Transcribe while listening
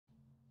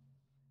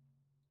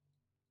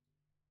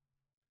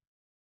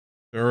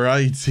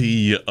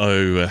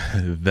Righty-o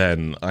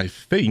then. I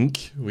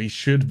think we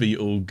should be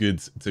all good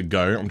to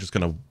go. I'm just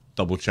going to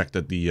double check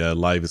that the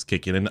live is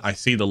kicking in. I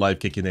see the live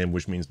kicking in,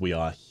 which means we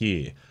are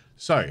here.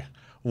 So,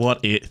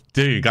 what it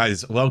do?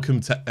 Guys,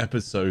 welcome to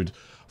episode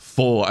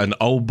 4. And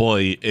oh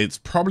boy, it's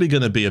probably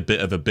going to be a bit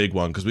of a big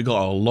one because we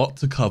got a lot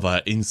to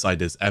cover inside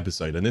this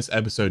episode. And this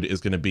episode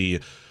is going to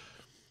be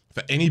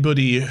for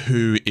anybody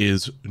who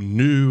is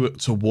new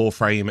to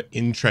Warframe,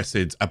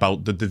 interested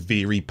about the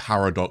Duviri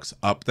Paradox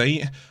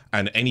update,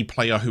 and any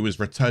player who is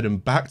returning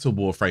back to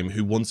Warframe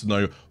who wants to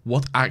know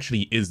what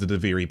actually is the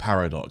Duviri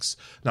Paradox.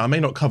 Now, I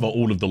may not cover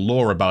all of the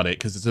lore about it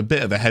because it's a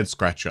bit of a head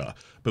scratcher,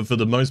 but for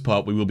the most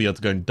part, we will be able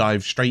to go and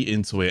dive straight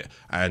into it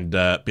and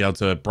be able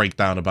to break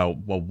down about,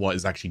 well, what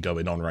is actually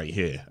going on right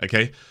here,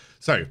 okay?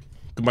 So,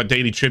 my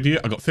daily tribute,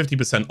 I got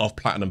 50% off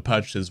platinum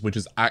purchases, which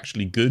is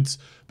actually good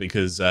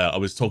because I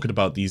was talking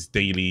about these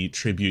daily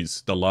tributes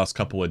the last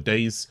couple of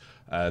days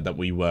that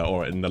we were,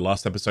 or in the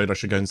last episode, I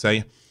should go and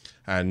say.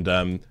 And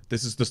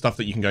this is the stuff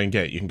that you can go and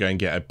get. You can go and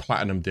get a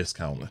platinum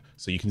discount.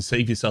 So you can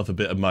save yourself a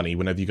bit of money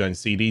whenever you go and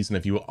see these. And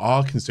if you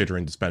are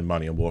considering to spend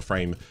money on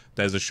Warframe,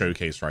 there's a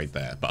showcase right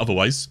there. But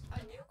otherwise,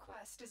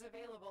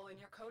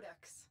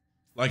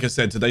 like I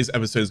said, today's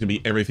episode is going to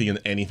be everything and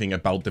anything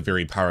about the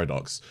Duviri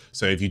Paradox.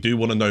 So if you do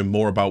want to know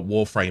more about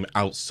Warframe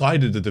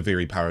outside of the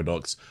Duviri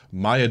Paradox,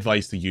 my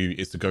advice to you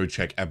is to go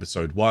check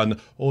episode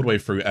 1 all the way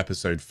through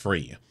episode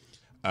 3.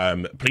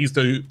 Please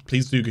do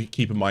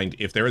keep in mind,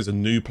 if there is a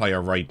new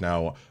player right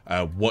now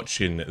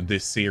watching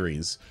this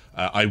series,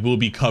 I will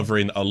be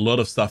covering a lot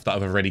of stuff that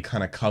I've already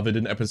kind of covered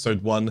in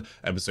episode 1,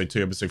 episode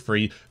 2, episode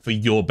 3 for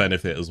your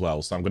benefit as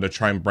well. So I'm going to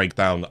try and break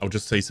down, I'll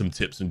just say some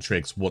tips and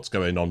tricks, what's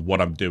going on,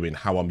 what I'm doing,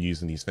 how I'm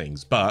using these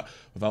things. But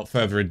without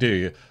further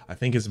ado, I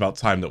think it's about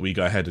time that we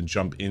go ahead and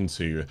jump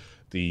into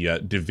the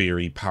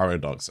Duviri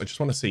Paradox. I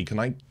just want to see, can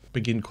I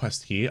begin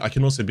quest here? I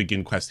can also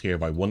begin quest here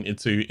if I wanted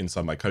to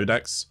inside my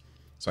codex.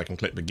 So I can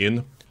click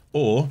begin,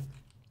 or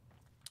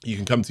you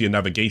can come to your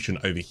navigation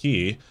over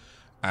here,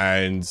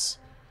 and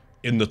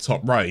in the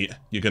top right,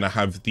 you're going to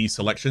have these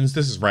selections.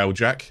 This is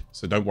Railjack,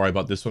 so don't worry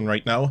about this one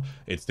right now.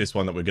 It's this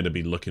one that we're going to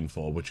be looking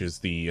for, which is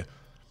the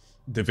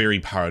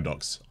Duviri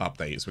Paradox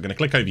update. So we're going to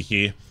click over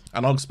here,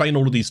 and I'll explain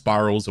all of these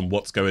spirals and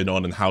what's going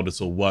on and how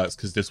this all works,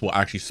 because this will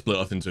actually split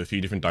off into a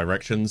few different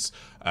directions.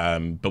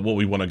 But what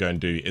we want to go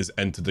and do is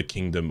enter the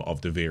kingdom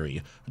of Duviri.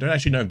 I don't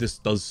actually know if this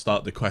does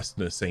start the quest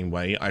in the same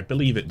way. I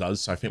believe it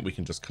does, so I think we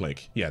can just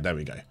click. Yeah, there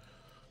we go.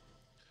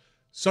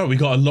 So we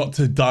got a lot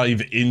to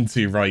dive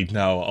into right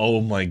now. Oh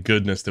my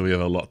goodness, do we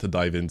have a lot to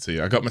dive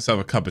into. I got myself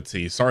a cup of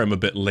tea. Sorry I'm a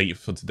bit late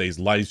for today's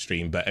live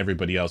stream, but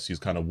everybody else who's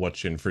kind of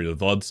watching through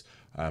the VODs,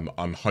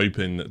 I'm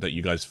hoping that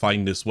you guys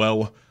find this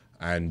well.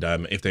 And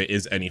if there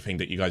is anything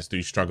that you guys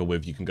do struggle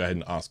with, you can go ahead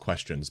and ask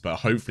questions. But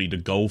hopefully the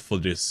goal for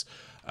this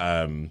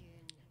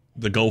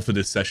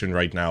session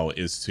right now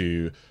is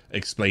to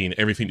explain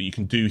everything that you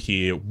can do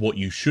here, what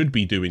you should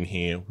be doing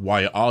here,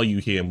 why are you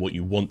here, and what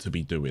you want to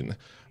be doing.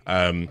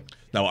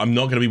 Now, I'm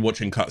not going to be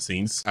watching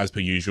cutscenes, as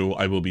per usual.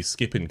 I will be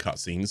skipping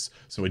cutscenes,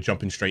 so we're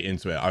jumping straight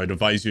into it. I would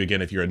advise you,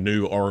 again, if you're a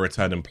new or a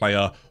returning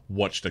player,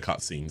 watch the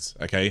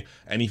cutscenes, okay?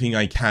 Anything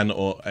I can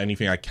or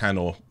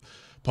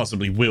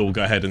possibly will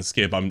go ahead and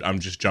skip, I'm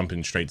just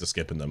jumping straight to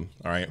skipping them,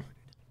 all right?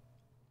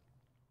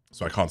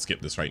 So I can't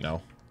skip this right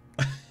now.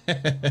 So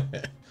it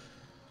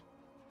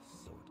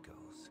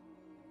goes,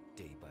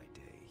 day by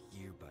day,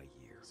 year by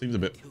year. Seems a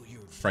bit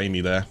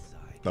framey there.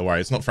 Don't worry,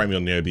 it's not framey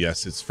on the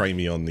OBS, it's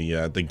framey on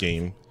the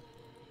game.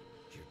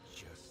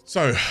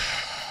 So,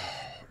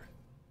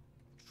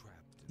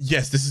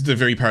 yes, this is the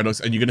Duviri Paradox,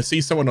 and you're going to see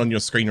someone on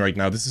your screen right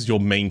now. This is your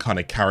main kind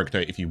of character,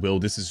 if you will.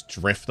 This is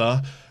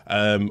Drifter.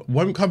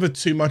 Won't cover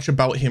too much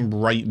about him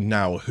right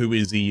now. Who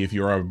is he if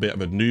you're a bit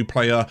of a new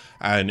player,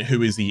 and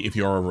who is he if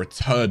you're a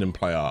returning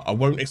player? I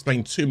won't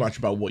explain too much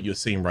about what you're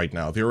seeing right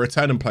now. If you're a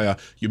returning player,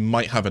 you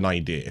might have an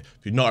idea.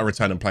 If you're not a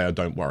returning player,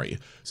 don't worry.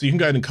 So you can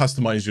go ahead and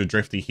customize your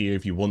Drifter here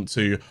if you want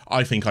to.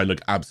 I think I look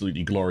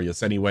absolutely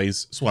glorious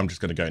anyways, so I'm just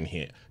going to go and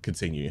hit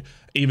continue.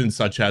 Even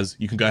such as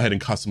you can go ahead and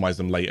customize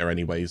them later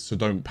anyways, so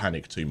don't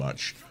panic too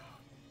much.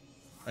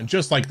 And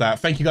just like that,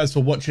 thank you guys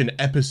for watching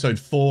episode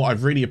 4. I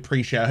really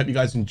appreciate it. I hope you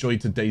guys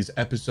enjoyed today's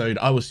episode.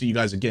 I will see you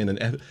guys again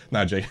in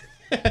nah, Jay.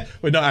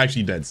 We're not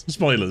actually dead.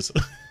 Spoilers.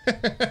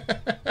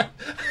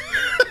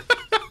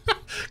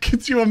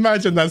 Could you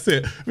imagine? That's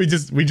it. We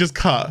just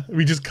cut,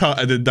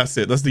 and then that's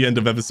it. That's the end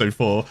of episode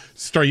 4.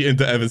 Straight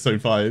into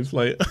episode 5.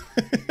 Like,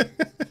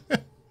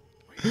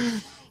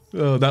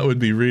 oh, that would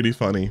be really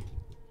funny.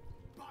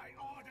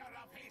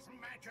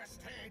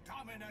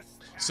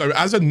 So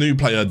as a new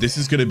player, this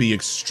is going to be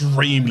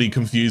extremely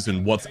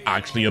confusing what's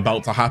actually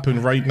about to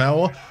happen right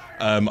now.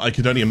 I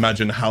could only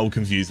imagine how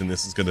confusing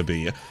this is going to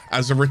be.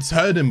 As a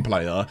returning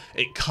player,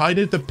 it kind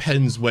of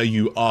depends where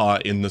you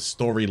are in the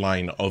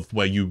storyline of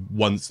where you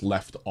once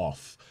left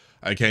off,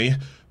 okay?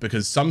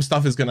 Because some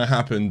stuff is going to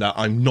happen that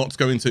I'm not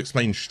going to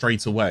explain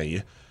straight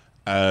away.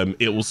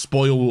 It will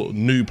spoil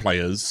new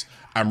players,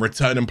 and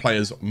returning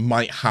players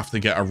might have to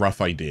get a rough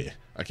idea,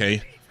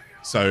 okay?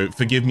 So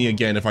forgive me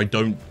again if I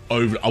don't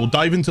I'll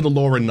dive into the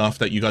lore enough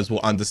that you guys will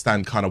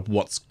understand kind of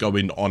what's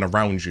going on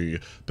around you,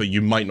 but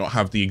you might not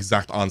have the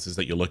exact answers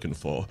that you're looking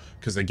for.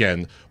 Because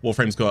again,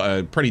 Warframe's got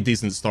a pretty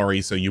decent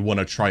story, so you want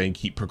to try and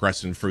keep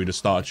progressing through the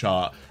star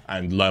chart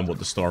and learn what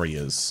the story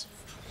is.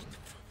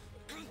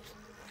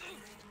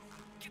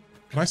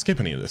 Can I skip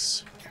any of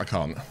this? I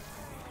can't.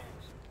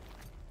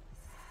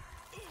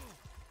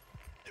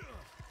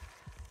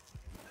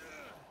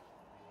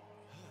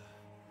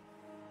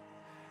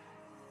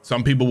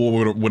 Some people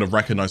would have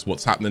recognized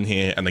what's happening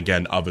here, and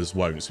again, others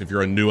won't. So if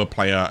you're a newer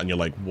player and you're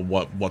like,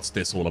 well, what's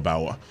this all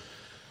about?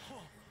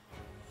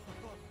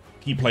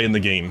 Keep playing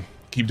the game.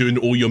 Keep doing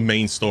all your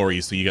main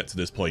stories so you get to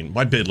this point.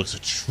 My beard looks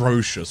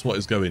atrocious. What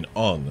is going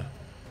on?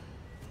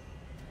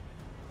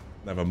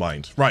 Never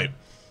mind. Right.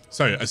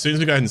 So as soon as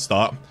we go ahead and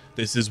start,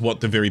 this is what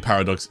the Duviri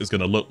Paradox is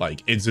going to look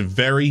like. It's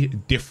very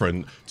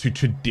different to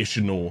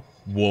traditional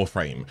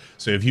Warframe.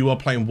 So if you are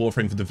playing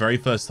Warframe for the very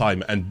first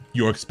time and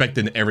you're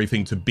expecting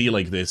everything to be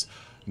like this,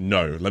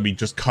 no, let me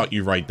just cut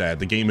you right there.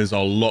 The game is a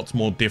lot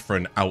more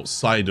different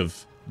outside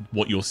of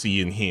what you'll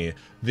see in here.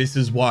 This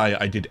is why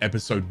I did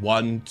episode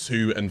 1,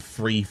 2, and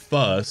 3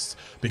 first,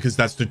 because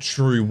that's the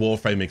true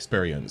Warframe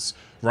experience.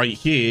 Right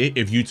here,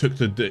 if you took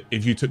the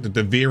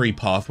Duviri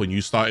path when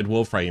you started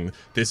Warframe,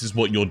 this is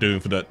what you're doing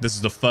this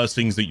is the first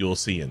things that you're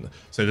seeing.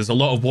 So there's a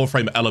lot of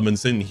Warframe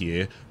elements in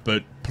here,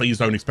 but please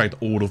don't expect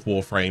all of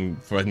Warframe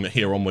from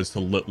here onwards to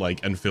look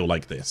like and feel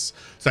like this.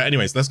 So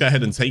anyways, let's go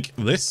ahead and take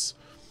this.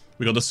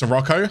 We got the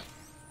Sirocco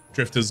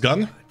Drifter's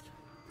gun.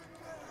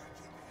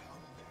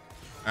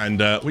 And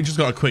we just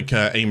got a quick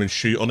aim and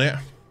shoot on it.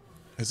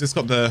 Has this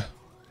got the...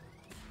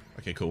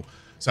 Okay, cool.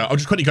 So I'll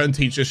just quickly go and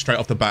teach this straight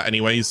off the bat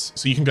anyways.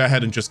 So you can go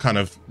ahead and just kind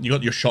of... You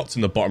got your shots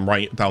in the bottom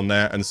right down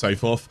there and so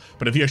forth.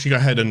 But if you actually go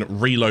ahead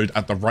and reload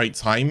at the right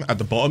time, at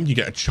the bottom, you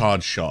get a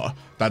charge shot.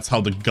 That's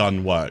how the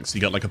gun works. You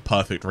get like a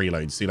perfect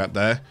reload. See that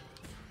there?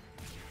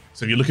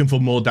 So if you're looking for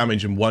more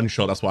damage in one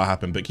shot, that's what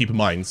happened. But keep in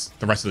mind,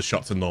 the rest of the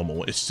shots are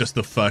normal. It's just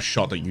the first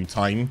shot that you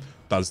time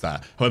does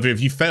that. However, if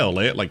you fail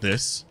it like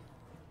this,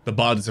 the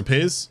bar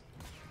disappears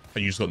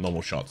and you just got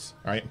normal shots,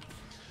 right?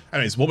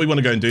 Anyways, what we want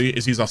to go and do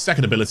is use our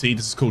second ability.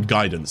 This is called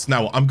Guidance.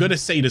 Now, I'm going to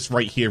say this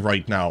right here,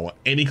 right now.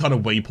 Any kind of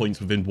waypoints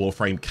within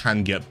Warframe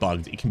can get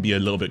bugged. It can be a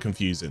little bit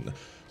confusing.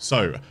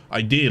 So,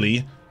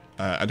 ideally,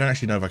 I don't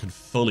actually know if I can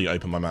fully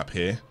open my map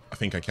here. I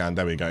think I can.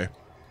 There we go.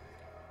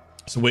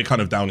 So we're kind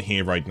of down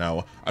here right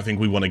now. I think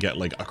we want to get,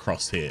 like,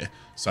 across here.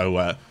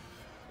 So,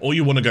 all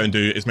you want to go and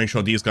do is make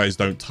sure these guys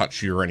don't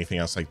touch you or anything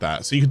else like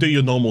that. So you could do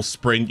your normal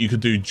sprint, you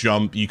could do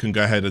jump, you can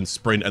go ahead and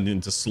sprint and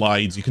into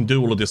slides. You can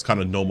do all of this kind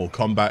of normal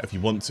combat if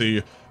you want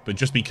to, but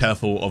just be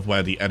careful of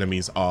where the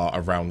enemies are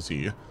around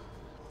you.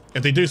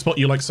 If they do spot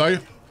you like so,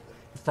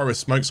 throw a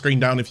smoke screen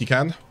down if you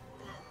can,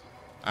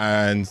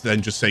 and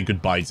then just say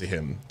goodbye to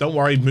him. Don't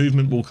worry,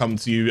 movement will come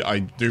to you. I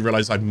do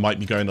realize I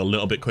might be going a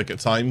little bit quick at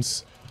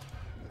times.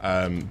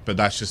 But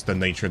that's just the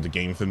nature of the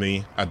game for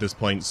me at this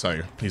point,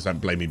 so please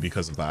don't blame me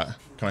because of that.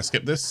 Can I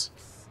skip this?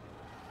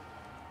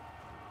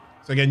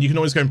 So again, you can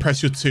always go and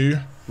press your 2.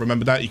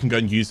 Remember that. You can go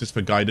and use this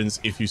for guidance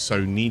if you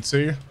so need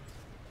to. I'm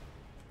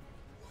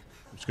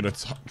just going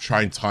to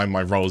try and time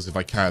my rolls if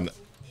I can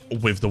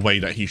with the way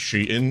that he's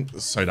shooting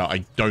so that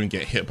I don't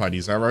get hit by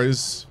these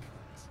arrows.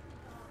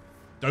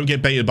 Don't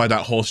get baited by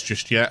that horse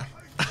just yet.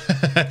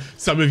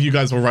 Some of you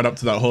guys will run up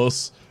to that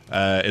horse.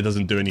 It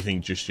doesn't do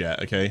anything just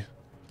yet, okay?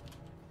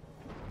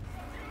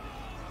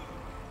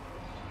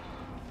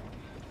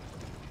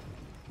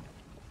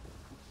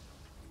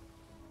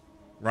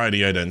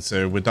 Rightio then,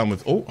 so we're done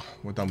with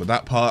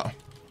that part.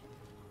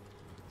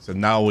 So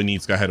now we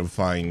need to go ahead and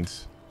find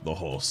the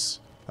horse.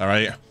 All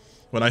right.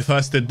 When I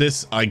first did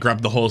this, I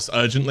grabbed the horse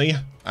urgently,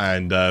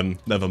 and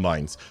never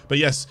mind. But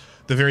yes,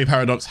 the Duviri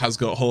Paradox has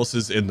got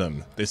horses in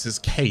them. This is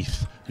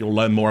Kaith. You'll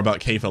learn more about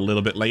Kaith a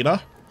little bit later.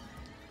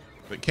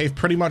 But Kaith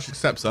pretty much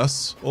accepts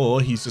us,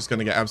 or he's just going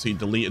to get absolutely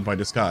deleted by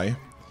this guy.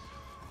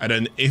 And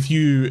then if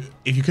you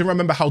can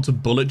remember how to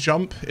bullet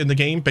jump in the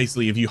game,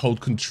 basically if you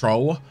hold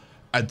control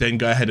and then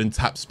go ahead and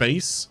tap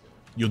space,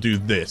 you'll do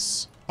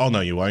this. Oh,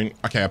 no, you won't.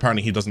 Okay,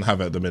 apparently he doesn't have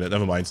it at the minute.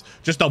 Never mind.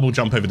 Just double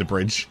jump over the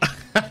bridge.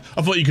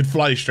 I thought you could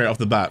fly straight off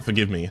the bat.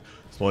 Forgive me.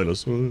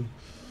 Spoilers.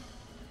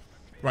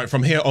 Right,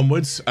 from here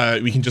onwards,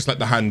 we can just let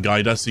the hand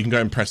guide us. You can go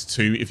and press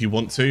 2 if you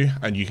want to,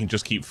 and you can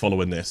just keep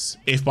following this.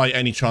 If by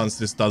any chance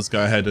this does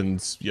go ahead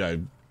and, you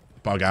know,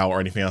 bug out or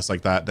anything else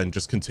like that, then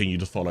just continue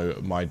to follow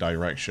my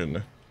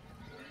direction.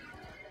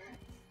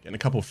 Getting a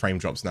couple of frame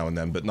drops now and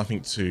then, but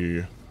nothing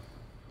too...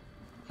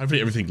 Hopefully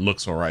everything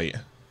looks alright.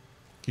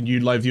 Can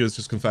you live viewers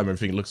just confirm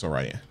everything looks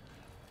alright?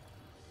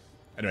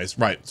 Anyways,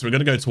 right. So we're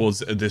going to go towards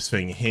this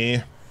thing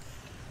here.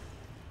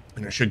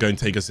 And it should go and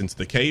take us into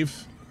the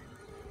cave.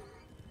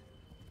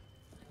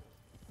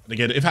 And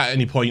again, if at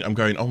any point I'm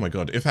going... Oh my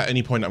god. If at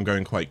any point I'm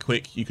going quite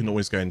quick, you can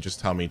always go and just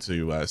tell me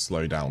to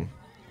slow down.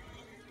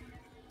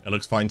 It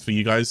looks fine for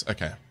you guys?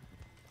 Okay.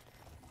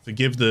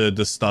 Forgive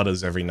the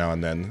stutters every now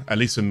and then. At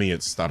least for me,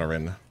 it's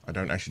stuttering. I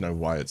don't actually know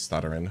why it's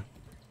stuttering.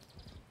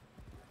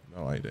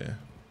 No idea.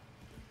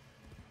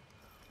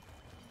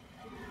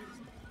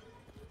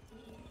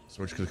 So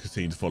we're just going to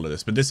continue to follow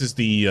this. But this is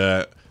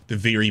the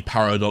Duviri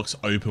Paradox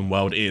open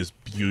world. It is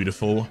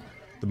beautiful.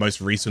 The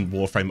most recent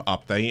Warframe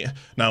update.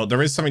 Now,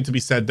 there is something to be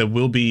said. There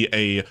will be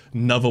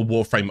another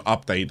Warframe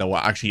update that will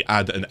actually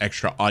add an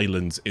extra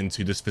island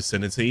into this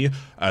vicinity.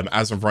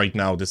 As of right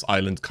now, this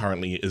island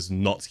currently is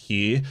not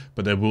here,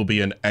 but there will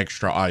be an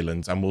extra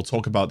island. And we'll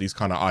talk about these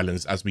kind of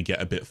islands as we get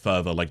a bit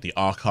further, like the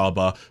Ark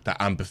Harbor, the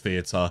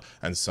Amphitheater,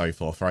 and so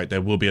forth, right?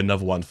 There will be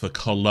another one for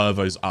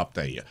Colovo's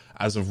update.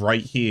 As of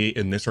right here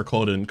in this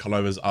recording,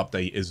 Colovo's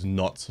update is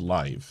not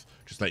live.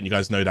 Just letting you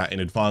guys know that in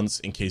advance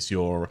in case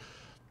you're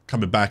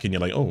coming back and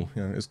you're like, oh,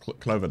 yeah, there's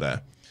Clover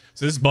there.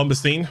 So this is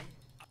Bombastine.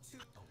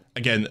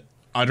 Again,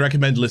 I'd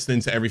recommend listening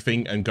to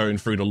everything and going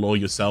through the lore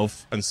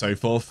yourself and so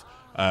forth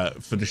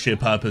for the sheer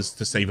purpose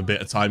to save a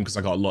bit of time because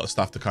I got a lot of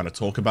stuff to kind of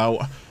talk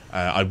about.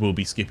 I will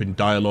be skipping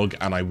dialogue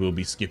and I will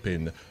be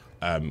skipping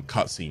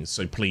cutscenes.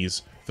 So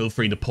please feel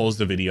free to pause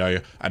the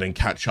video and then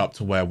catch up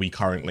to where we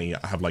currently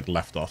have like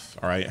left off.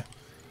 All right.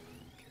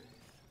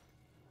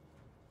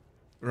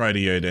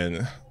 Rightio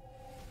then.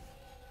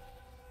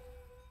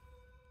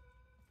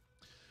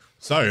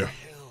 So,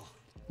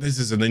 this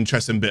is an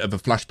interesting bit of a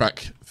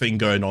flashback thing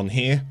going on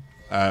here.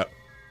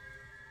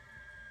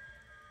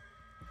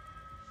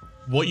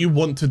 What you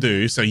want to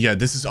do, so yeah,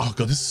 this is, oh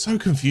god, this is so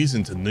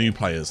confusing to new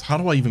players. How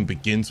do I even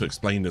begin to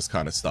explain this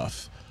kind of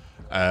stuff?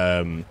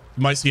 You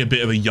might see a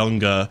bit of a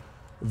younger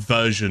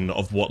version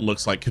of what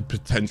looks like could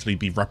potentially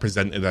be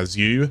represented as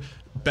you.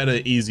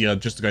 Better, easier,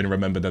 just to go and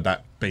remember that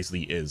that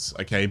basically is,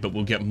 okay? But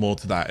we'll get more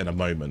to that in a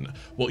moment.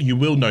 What you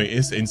will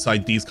notice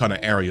inside these kind of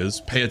areas,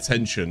 pay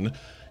attention,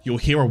 you'll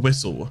hear a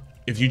whistle.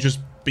 If you just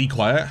be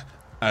quiet,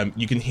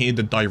 you can hear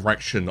the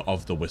direction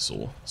of the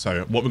whistle.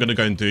 So what we're going to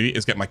go and do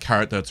is get my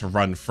character to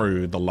run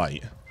through the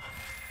light.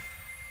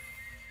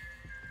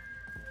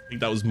 I think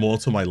that was more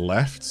to my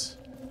left.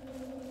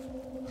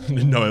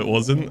 No, it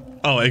wasn't.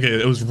 Oh, okay,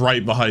 it was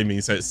right behind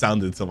me, so it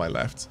sounded to my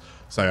left.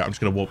 So I'm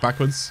just going to walk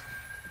backwards.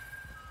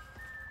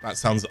 That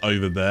sounds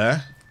over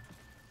there.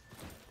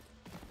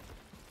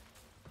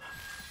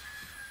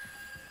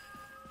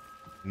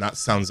 And that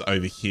sounds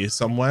over here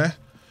somewhere.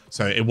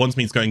 So it wants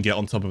me to go and get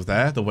on top of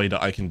there. The way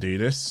that I can do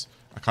this,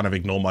 I kind of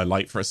ignore my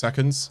light for a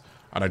second,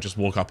 and I just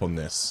walk up on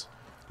this.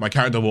 My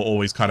character will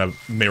always kind of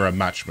mirror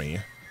match me.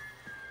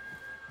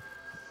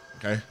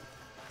 Okay.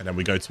 And then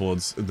we go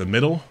towards the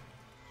middle.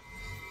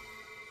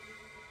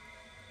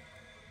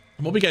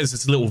 And what we get is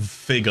this little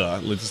figure,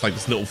 just like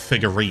this little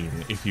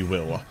figurine, if you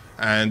will.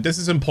 And this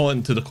is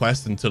important to the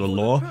quest and to the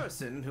lore.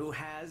 Person who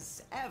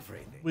has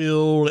everything.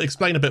 We'll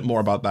explain a bit more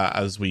about that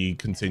as we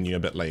continue a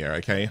bit later,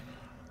 okay?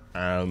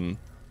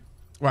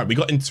 Right, we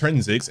got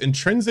intrinsics.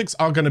 Intrinsics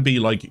are going to be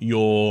like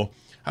your,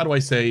 how do I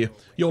say,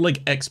 your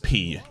like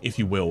XP, if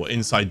you will,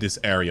 inside this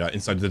area,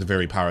 inside the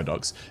Duviri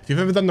Paradox. If you've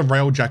ever done the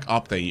Railjack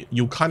update,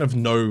 you'll kind of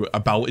know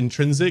about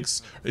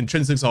intrinsics.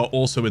 Intrinsics are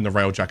also in the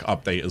Railjack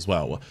update as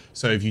well.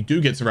 So if you do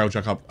get to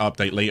Railjack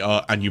update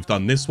later and you've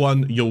done this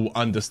one, you'll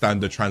understand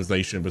the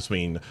translation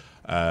between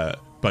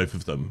both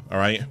of them, all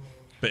right?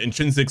 But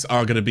intrinsics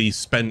are going to be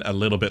spent a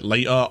little bit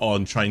later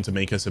on trying to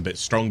make us a bit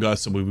stronger.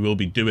 So we will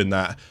be doing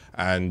that.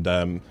 And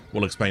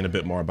we'll explain a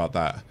bit more about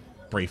that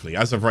briefly.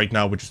 As of right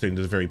now, we're just doing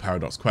the Duviri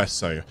Paradox quest.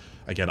 So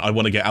again, I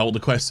want to get out of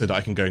the quest so that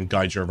I can go and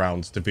guide you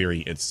around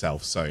Duviri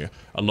itself. So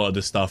a lot of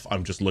this stuff,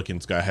 I'm just looking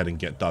to go ahead and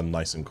get done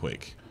nice and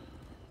quick.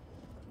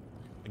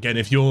 Again,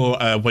 if your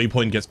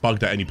waypoint gets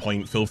bugged at any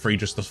point, feel free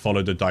just to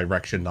follow the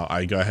direction that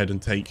I go ahead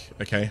and take.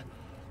 Okay.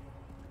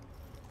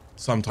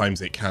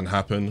 Sometimes it can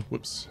happen.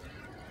 Whoops.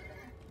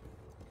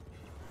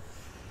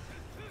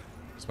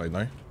 Wait,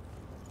 no.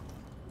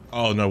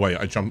 Oh no, wait,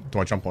 do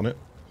I jump on it?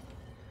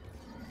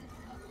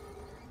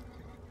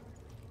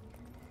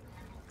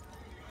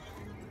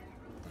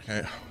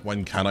 Okay,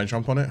 when can I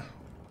jump on it?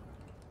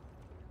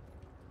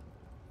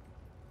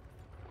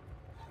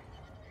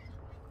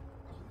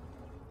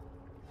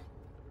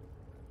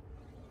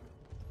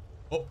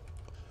 Oh,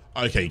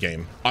 okay,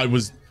 game.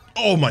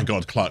 Oh my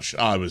god, clutch.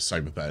 I was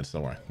so prepared.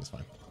 Don't worry, that's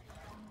fine.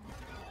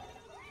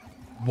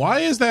 Why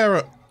is there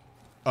a...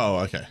 Oh,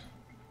 okay.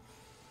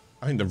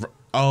 I think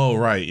oh,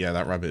 right. Yeah,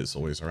 that rabbit is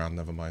always around.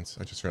 Never mind.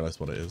 I just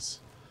realized what it is.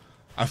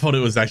 I thought it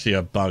was actually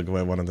a bug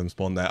where one of them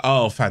spawned there.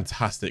 Oh,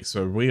 fantastic.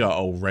 So we are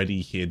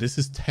already here. This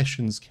is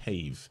Teshin's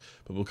cave,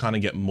 but we'll kind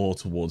of get more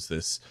towards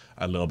this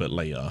a little bit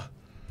later.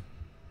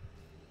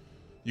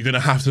 You're going to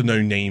have to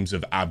know names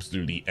of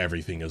absolutely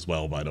everything as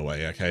well, by the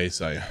way. Okay,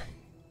 so...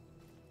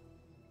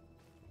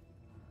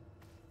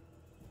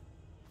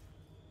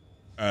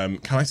 can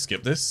I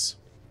skip this?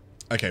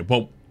 Okay,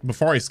 well...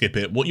 Before I skip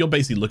it, what you're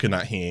basically looking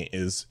at here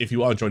is, if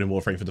you are joining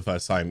Warframe for the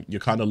first time, you're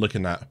kind of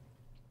looking at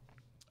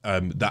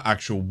the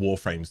actual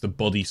Warframes, the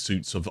body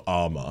suits of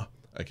armor,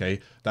 okay?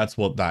 That's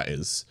what that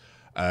is.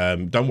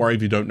 Don't worry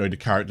if you don't know the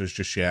characters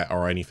just yet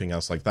or anything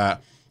else like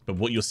that, but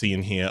what you're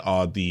seeing here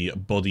are the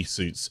body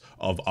suits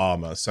of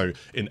armor. So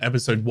in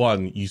episode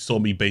 1, you saw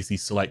me basically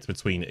select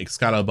between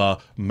Excalibur,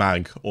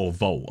 Mag, or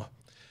Vol.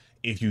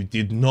 If you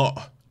did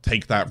not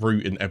take that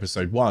route in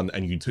episode 1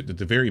 and you took the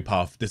Duviri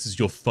path, this is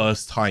your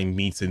first time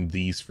meeting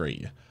these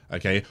 3.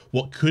 Okay,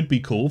 what could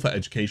be cool for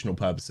educational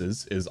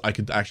purposes is I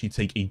could actually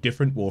take a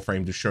different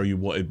Warframe to show you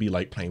what it'd be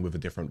like playing with a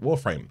different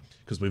Warframe,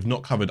 because we've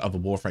not covered other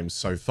Warframes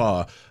so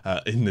far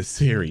in this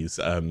series,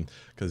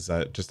 because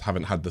just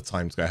haven't had the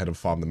time to go ahead and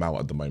farm them out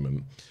at the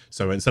moment.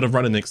 So instead of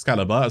running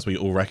Excalibur, as we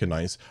all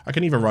recognize, I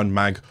can either run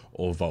Mag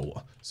or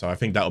Volt. So I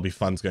think that'll be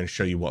fun to go and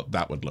show you what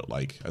that would look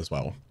like as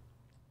well.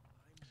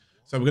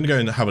 So we're going to go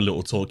and have a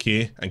little talk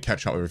here and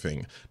catch up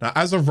everything. Now,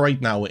 as of right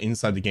now,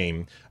 inside the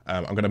game,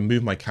 I'm going to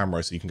move my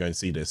camera so you can go and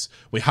see this.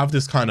 We have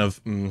this kind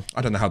of,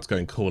 I don't know how to go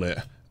and call it,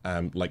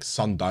 like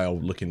sundial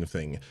looking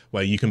thing,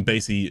 where you can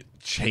basically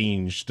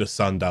change the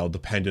sundial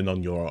depending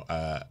on your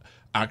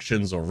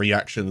actions or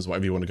reactions,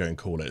 whatever you want to go and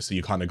call it. So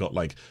you kind of got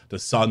like the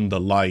sun,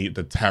 the light,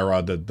 the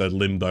terror, the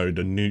limbo,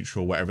 the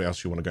neutral, whatever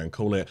else you want to go and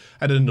call it.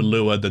 And then the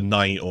lure, the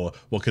night, or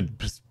what could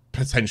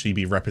potentially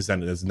be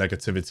represented as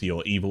negativity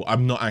or evil.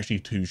 I'm not actually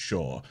too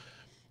sure.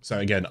 So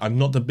again, I'm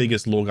not the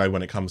biggest lore guy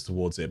when it comes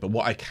towards it, but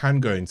what I can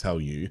go and tell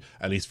you,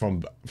 at least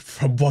from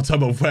what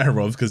I'm aware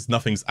of, because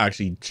nothing's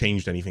actually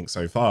changed anything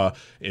so far,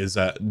 is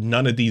that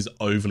none of these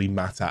overly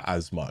matter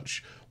as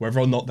much. Whether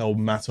or not they'll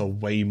matter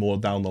way more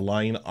down the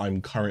line,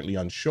 I'm currently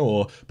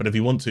unsure, but if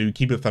you want to,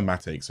 keep it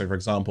thematic. So for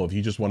example, if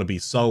you just want to be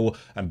soul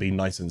and be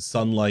nice in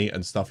sunlight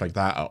and stuff like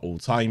that at all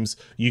times,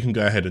 you can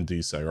go ahead and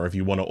do so. Or if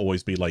you want to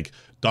always be like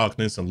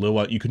darkness and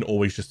lure, you can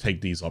always just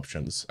take these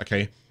options,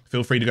 okay?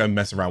 Feel free to go and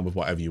mess around with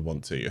whatever you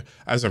want to.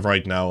 As of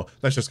right now,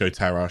 let's just go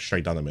Terra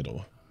straight down the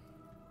middle.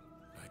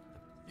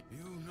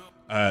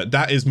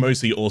 That is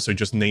mostly also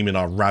just naming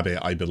our rabbit,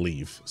 I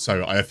believe.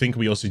 So I think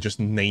we also just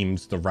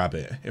named the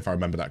rabbit, if I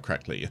remember that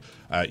correctly.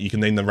 You can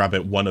name the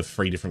rabbit one of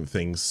 3 different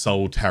things: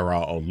 Soul,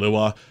 Terra, or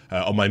Lure.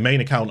 On my main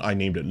account, I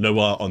named it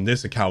Lure. On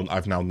this account,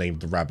 I've now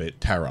named the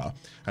rabbit Terra.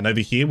 And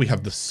over here, we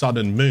have the sun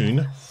and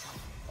moon.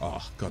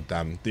 Oh,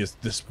 goddamn.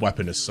 This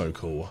weapon is so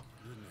cool.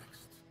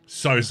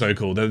 So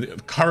cool.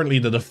 Currently,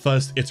 they're the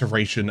first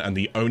iteration and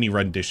the only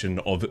rendition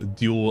of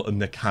dual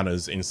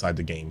Nakanas inside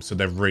the game. So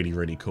they're really,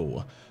 really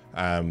cool.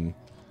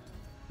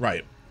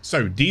 Right.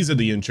 So these are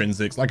the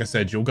intrinsics. Like I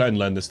said, you'll go and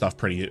learn this stuff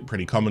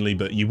pretty commonly,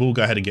 but you will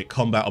go ahead and get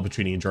combat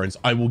opportunity endurance.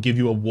 I will give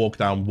you a walk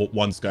down what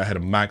ones go ahead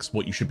and max,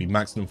 what you should be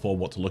maxing them for,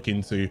 what to look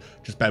into.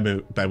 Just bear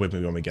with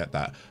me when we get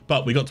that.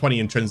 But we got 20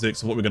 intrinsics.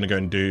 So what we're going to go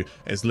and do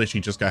is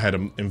literally just go ahead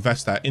and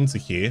invest that into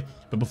here.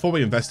 But before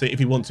we invest it, if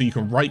you want to, you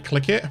can right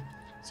click it.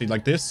 See,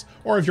 like this,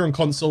 or if you're in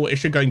console, it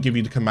should go and give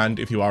you the command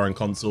if you are in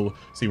console.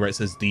 See where it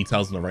says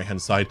details on the right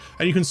hand side,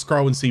 and you can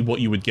scroll and see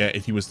what you would get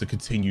if you was to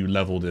continue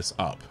level this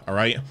up. All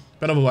right,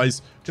 but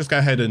otherwise just go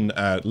ahead and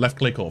left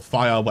click or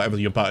fire, whatever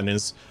your button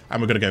is, and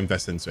we're gonna go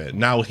invest into it.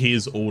 Now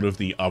here's all of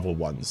the other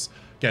ones.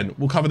 Again,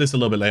 we'll cover this a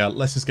little bit later.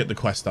 Let's just get the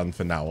quest done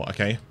for now,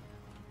 okay?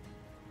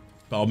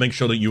 But I'll make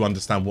sure that you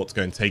understand what to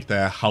go and take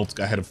there, how to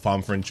go ahead and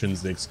farm for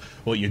intrinsics,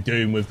 what you're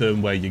doing with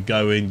them, where you're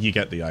going. You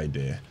get the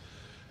idea.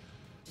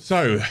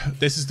 So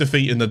this is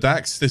defeating the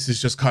Dax. This is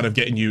just kind of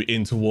getting you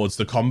in towards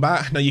the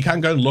combat. Now you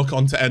can go and look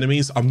onto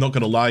enemies. I'm not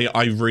going to lie,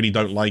 I really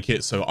don't like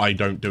it, so I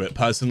don't do it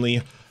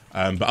personally.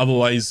 But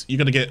otherwise, you're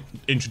going to get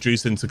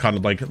introduced into kind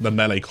of like the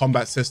melee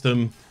combat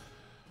system.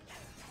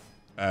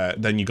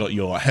 Then you got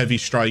your heavy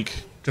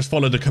strike. Just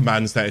follow the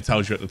commands that it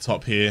tells you at the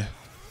top here.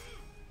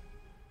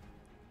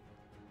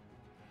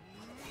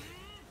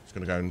 Just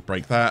going to go and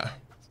break that.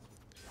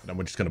 And then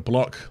we're just going to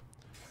block.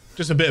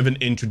 Just a bit of an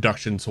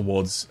introduction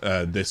towards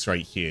this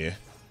right here.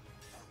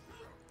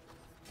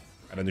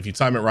 And then if you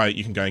time it right,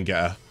 you can go and get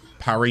a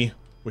parry,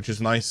 which is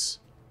nice.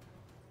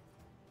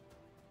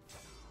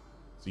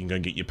 So you can go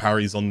and get your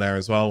parries on there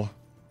as well.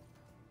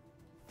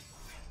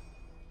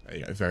 There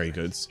you go, very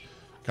good.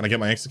 Can I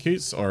get my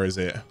executes, or is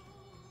it...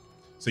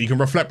 So you can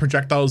reflect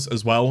projectiles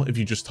as well if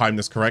you just time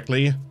this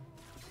correctly.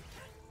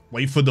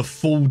 Wait for the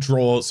full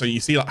draw. So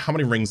you see, like, how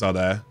many rings are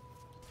there?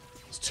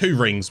 It's 2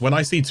 rings. When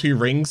I see 2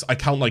 rings, I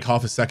count like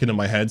half a second in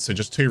my head. So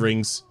just 2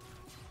 rings.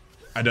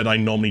 And then I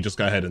normally just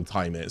go ahead and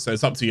time it. So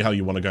it's up to you how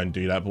you want to go and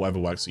do that, but whatever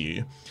works for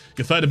you.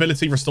 Your third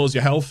ability restores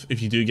your health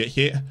if you do get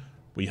hit.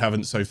 We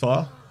haven't so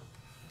far.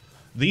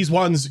 These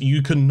ones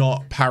you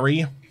cannot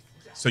parry.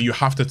 So you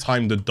have to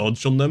time the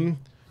dodge on them.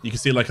 You can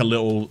see like a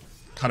little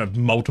kind of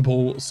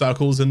multiple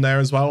circles in there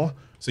as well.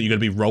 So you're going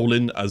to be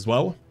rolling as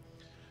well.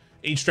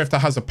 Each drifter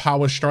has a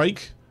power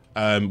strike,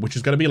 which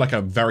is going to be like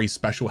a very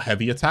special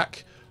heavy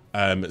attack.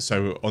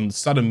 So on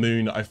Sun and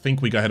Moon, I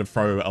think we go ahead and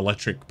throw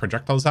electric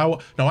projectiles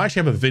out. Now, I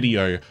actually have a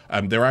video.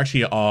 There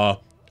actually are,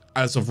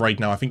 as of right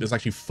now, I think there's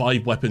actually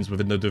 5 weapons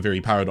within the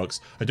Durivi Paradox.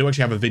 I do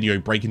actually have a video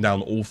breaking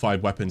down all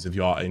 5 weapons if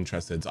you are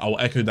interested. I'll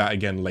echo that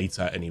again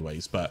later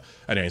anyways. But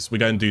anyways, we're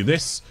going to do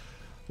this,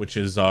 which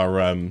is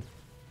our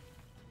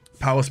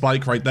power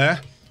spike right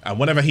there. And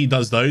whenever he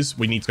does those,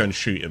 we need to go and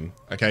shoot him,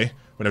 okay?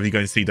 Whenever you go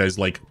and see those,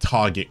 like,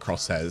 target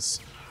crosshairs.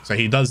 So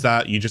he does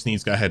that, you just need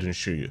to go ahead and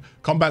shoot.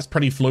 Combat's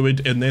pretty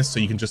fluid in this, so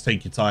you can just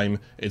take your time.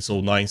 It's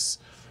all nice.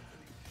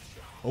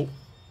 Oh.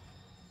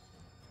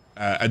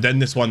 And then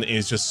this one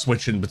is just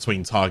switching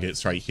between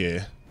targets right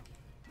here.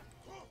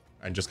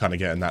 And just kind of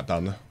getting that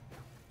done.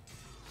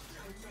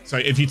 So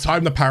if you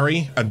time the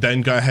parry and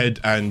then go ahead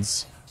and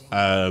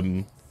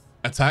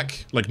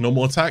attack, like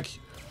normal attack,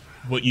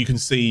 what you can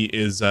see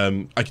is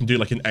I can do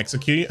like an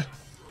execute.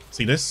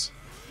 See this?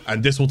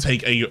 And this will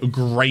take a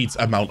great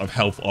amount of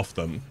health off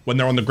them. When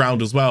they're on the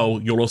ground as well,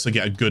 you'll also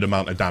get a good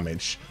amount of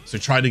damage. So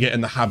try to get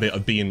in the habit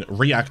of being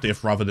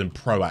reactive rather than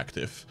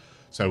proactive.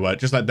 So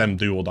just let them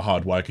do all the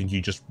hard work and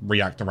you just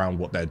react around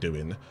what they're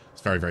doing.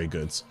 It's very, very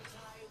good.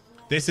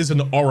 This is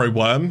an Oro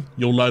worm.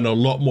 You'll learn a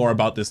lot more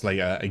about this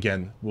later.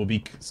 Again, we'll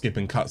be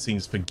skipping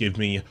cutscenes, forgive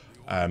me,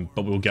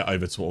 but we'll get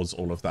over towards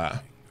all of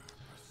that.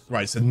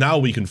 Right, so now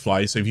we can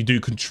fly. So if you do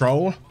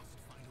control,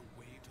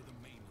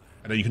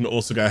 and then you can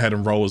also go ahead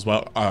and roll as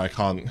well. Oh, I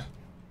can't.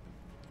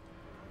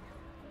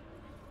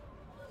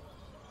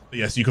 But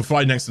yes, you can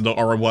fly next to the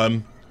Oro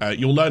worm.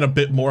 You'll learn a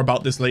bit more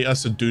about this later,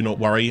 so do not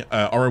worry.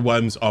 Oro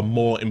worms are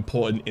more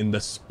important in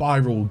the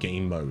spiral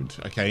game mode,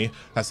 okay?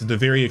 That's the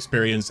Duviri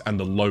experience and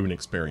the lone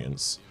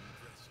experience.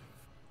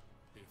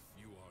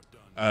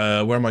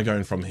 Where am I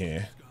going from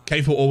here?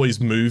 Cape will always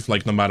move,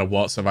 like, no matter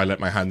what, so if I let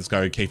my hands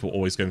go, Cape will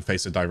always go and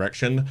face a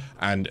direction.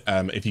 And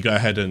if you go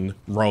ahead and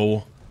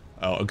roll,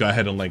 or go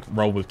ahead and, like,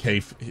 roll with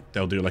Cape,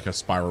 they'll do, like, a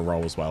spiral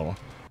roll as well.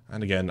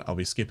 And again, I'll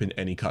be skipping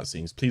any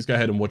cutscenes. Please go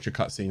ahead and watch your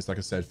cutscenes. Like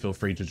I said, feel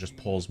free to just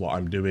pause what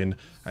I'm doing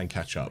and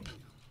catch up.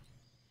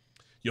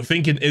 You're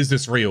thinking, is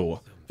this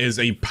real? Is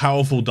a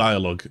powerful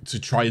dialogue to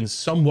try and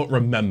somewhat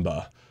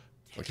remember.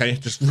 Okay,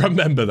 just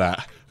remember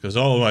that. Because,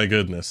 oh my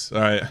goodness.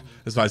 All right,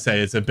 as I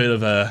say, it's a bit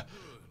of a...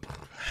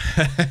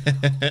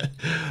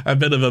 a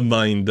bit of a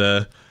mind...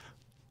 a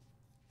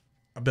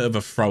bit of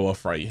a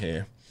throw-off right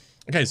here.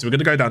 Okay, so we're going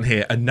to go down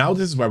here, and now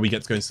this is where we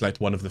get to go and select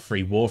one of the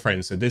 3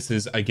 Warframes. So this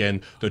is,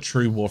 again, the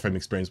true Warframe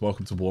experience.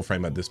 Welcome to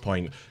Warframe at this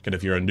point. Again,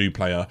 if you're a new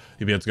player,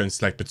 you'll be able to go and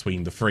select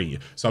between the 3.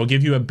 So I'll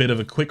give you a bit of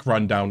a quick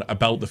rundown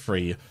about the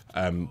 3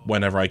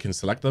 whenever I can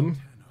select them.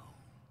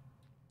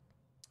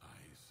 I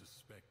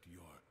suspect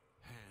your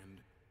hand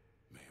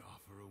may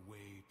offer a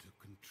way to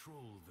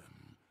control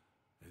them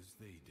as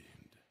they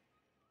did.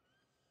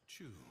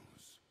 Choose.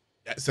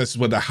 Yes, this is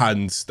where the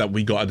hands that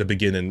we got at the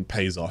beginning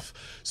pays off.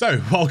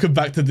 So, welcome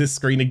back to this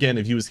screen again.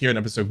 If you was here in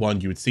episode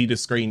 1, you would see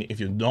this screen. If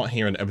you're not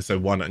here in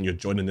episode 1 and you're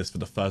joining this for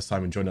the first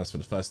time and joining us for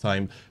the first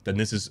time, then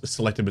this is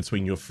selected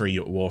between your 3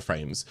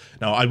 Warframes.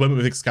 Now, I went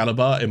with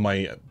Excalibur in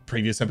my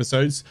previous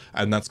episodes,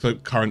 and that's the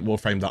current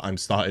Warframe that I'm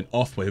starting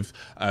off with,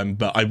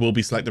 but I will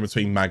be selected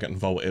between Maggot and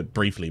Volt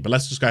briefly. But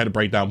let's just go ahead and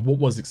break down what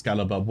was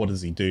Excalibur, what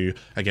does he do?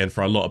 Again,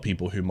 for a lot of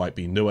people who might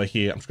be newer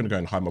here, I'm just going to go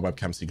and hide my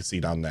webcam so you can see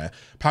down there.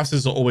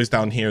 Passives are always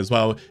down here as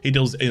well. He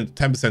deals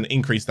 10%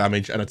 increased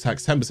damage and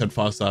attacks 10%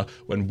 faster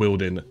when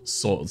wielding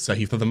swords. So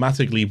he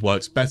thematically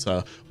works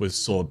better with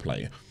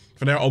swordplay.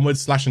 For now,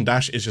 onwards, slash and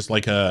dash is just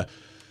like a...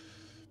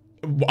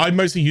 I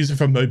mostly use it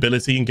for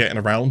mobility and getting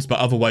around, but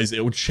otherwise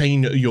it will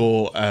chain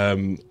your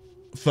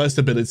first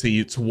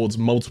ability towards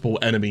multiple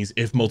enemies.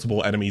 If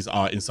multiple enemies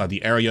are inside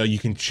the area, you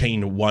can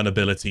chain one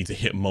ability to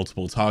hit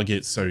multiple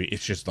targets. So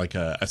it's just like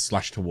a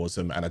slash towards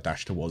them and a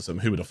dash towards them.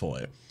 Who would have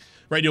thought it?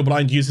 Radial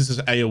Blind uses as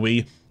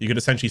AoE. You can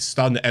essentially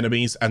stun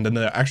enemies, and then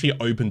they're actually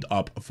opened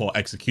up for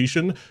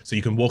execution. So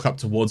you can walk up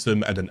towards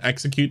them and then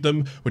execute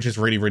them, which is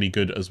really, really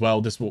good as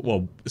well. This will,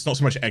 well, it's not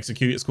so much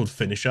execute, it's called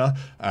finisher.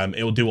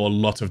 It will do a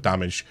lot of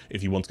damage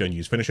if you want to go and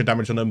use finisher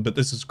damage on them, but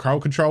this is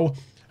crowd control.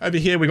 Over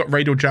here, we got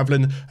Radial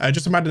Javelin.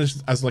 Just imagine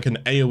this as like an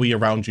AoE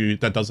around you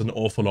that does an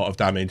awful lot of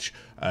damage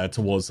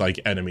towards like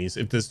enemies.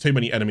 If there's too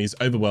many enemies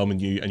overwhelming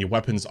you and your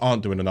weapons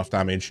aren't doing enough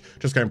damage,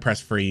 just go and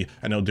press free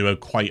and it'll do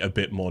quite a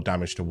bit more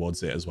damage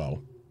towards it as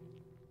well.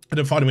 And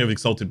then finally we have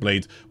Exalted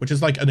Blade, which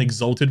is like an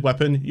exalted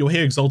weapon. You'll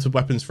hear exalted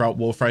weapons throughout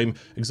Warframe.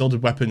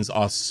 Exalted weapons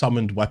are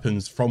summoned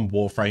weapons from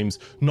Warframes,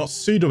 not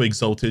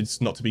pseudo-exalted,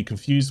 not to be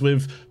confused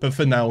with, but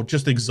for now,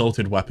 just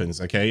exalted weapons,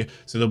 okay?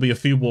 So there'll be a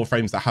few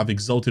Warframes that have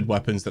exalted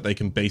weapons that they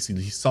can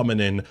basically summon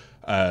in,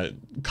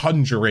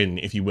 conjure in,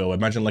 if you will.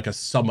 Imagine like a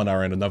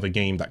summoner in another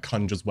game that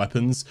conjures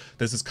weapons.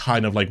 This is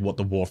kind of like what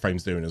the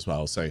Warframe's doing as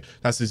well. So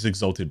that's his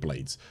Exalted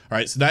Blades. All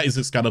right, so that is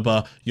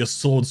Excalibur, your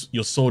swords,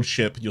 your sword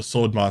ship, your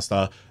sword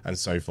master, and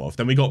so forth.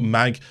 Then we got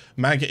Mag.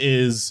 Mag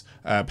is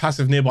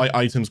passive nearby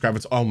items,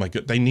 gravity. Oh my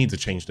god, they need to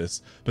change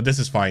this, but this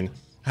is fine.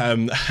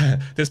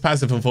 This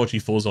passive unfortunately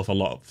falls off a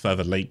lot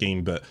further late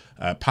game, but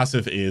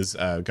passive is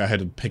go ahead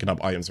and picking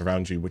up items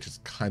around you, which is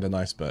kind of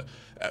nice. But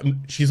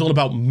she's all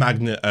about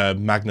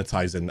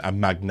magnetizing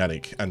and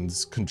magnetic and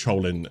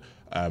controlling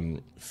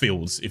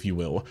fields, if you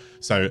will.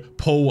 So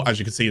pull, as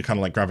you can see, kind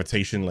of like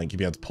gravitation, like you'll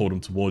be able to pull them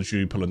towards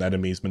you, pulling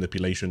enemies,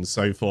 manipulation,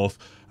 so forth.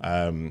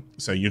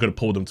 So you're going to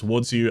pull them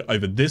towards you.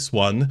 Over this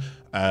one,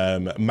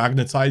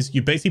 magnetize,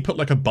 you basically put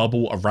like a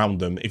bubble around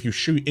them. If you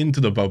shoot into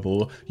the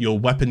bubble, your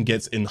weapon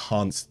gets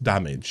enhanced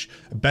damage.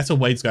 A better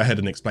way to go ahead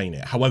and explain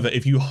it. However,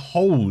 if you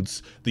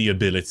hold the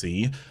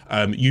ability,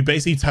 you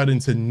basically turn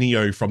into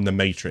Neo from the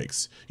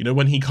Matrix. You know,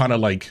 when he kind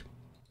of like,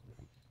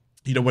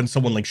 you know, when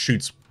someone like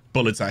shoots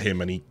bullets at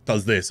him and he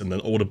does this and then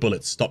all the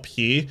bullets stop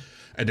here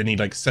and then he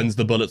like sends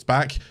the bullets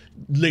back.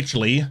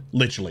 Literally,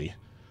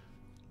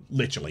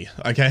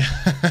 okay?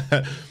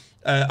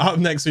 Up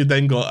next, we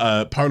then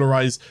got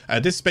Polarize.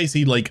 This is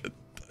basically like,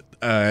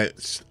 I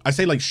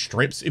say like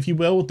strips, if you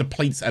will,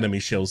 depletes enemy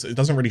shields. It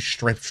doesn't really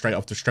strip straight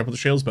off the strip of the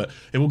shields, but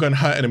it will go and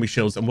hurt enemy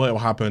shields, and what will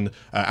happen,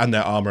 and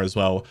their armor as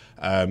well,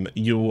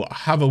 you'll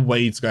have a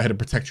way to go ahead and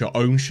protect your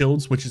own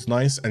shields, which is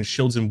nice. And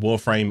shields in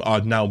Warframe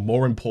are now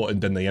more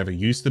important than they ever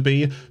used to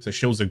be, so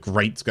shields are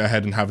great to go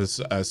ahead and have a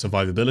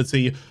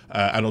survivability.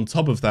 And on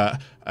top of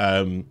that,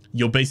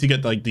 you'll basically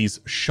get like these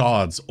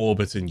shards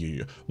orbiting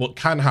you. What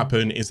can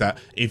happen is that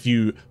if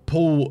you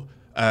pull,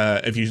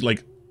 if you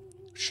like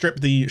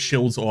strip the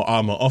shields or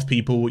armor off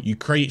people, you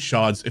create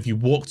shards. If you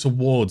walk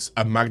towards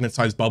a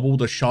magnetized bubble,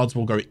 the shards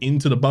will go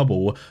into the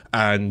bubble,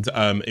 and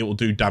it will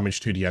do damage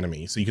to the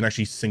enemy. So you can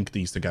actually sync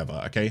these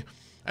together, okay?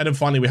 And then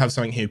finally, we have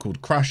something here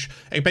called Crush.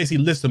 It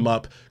basically lifts them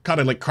up, kind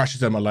of like crushes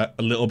them a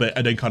little bit,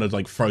 and then kind of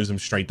like throws them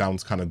straight down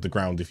to kind of the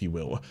ground, if you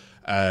will.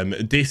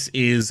 This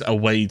is a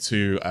way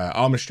to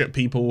armor strip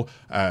people.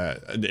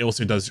 It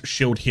also does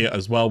shield here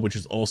as well, which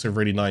is also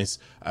really nice.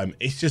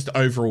 It's just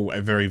overall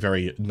a very,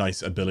 very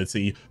nice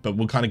ability, but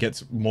we'll kind of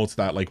get more to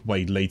that like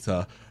way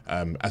later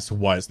as to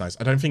why it's nice.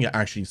 I don't think it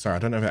actually, sorry, I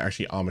don't know if it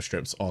actually armor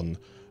strips on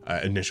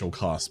initial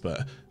cast,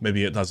 but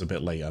maybe it does a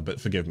bit later, but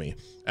forgive me.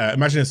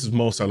 Imagine this is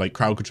more so like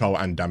crowd control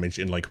and damage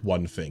in like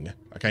one thing,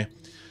 okay?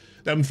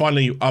 Then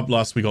finally, up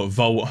last, we got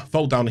Volt.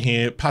 Volt down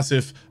here,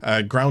 passive,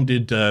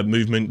 grounded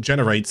movement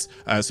generates.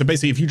 So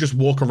basically, if you just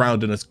walk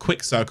around in a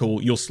quick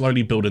circle, you're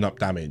slowly building up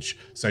damage.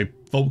 So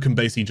Volt can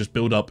basically just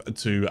build up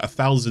to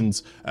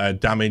 1,000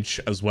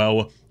 damage as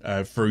well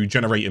through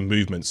generating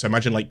movement. So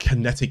imagine like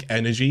kinetic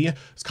energy.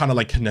 It's kind of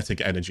like kinetic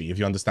energy, if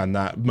you understand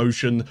that.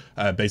 Motion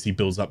basically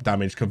builds up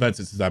damage, converts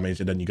it to damage,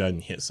 and then you go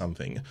and hit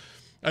something.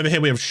 Over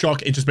here we have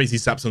Shock. It just basically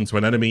zaps onto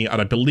an enemy,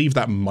 and I believe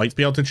that might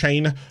be able to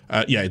chain.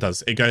 Yeah, it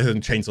does. It goes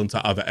and chains onto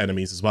other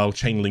enemies as well.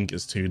 Chain link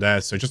is 2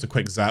 there, so just a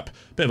quick zap,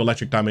 bit of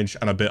electric damage,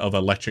 and a bit of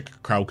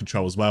electric crowd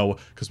control as well,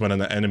 because when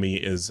an enemy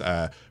is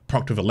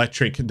procced with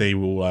electric, they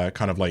will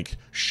kind of like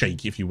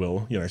shake, if you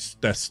will. You know,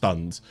 they're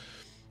stunned.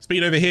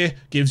 Speed over here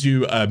gives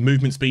you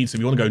movement speed, so if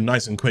you want to go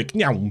nice and quick,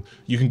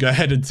 you can go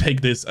ahead and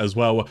take this as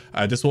well.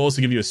 This will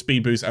also give you a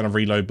speed boost and a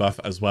reload buff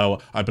as well.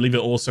 I believe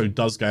it also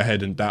does go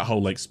ahead and that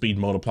whole like speed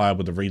multiplier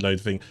with the reload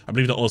thing, I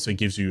believe that also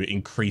gives you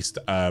increased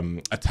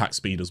attack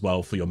speed as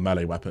well for your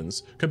melee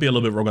weapons. Could be a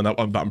little bit wrong on that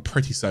one, but I'm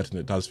pretty certain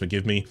it does,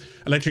 forgive me.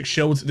 Electric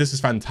Shield, this is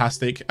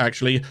fantastic,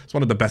 actually. It's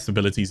one of the best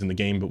abilities in the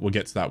game, but we'll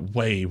get to that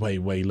way, way,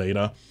 way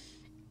later.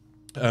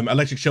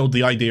 Electric Shield,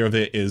 the idea of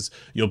it is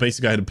you'll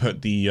basically go ahead and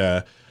put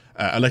the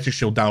electric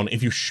shield down.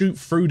 If you shoot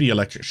through the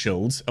electric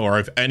shields, or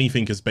if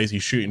anything is basically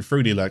shooting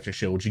through the electric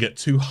shield, you get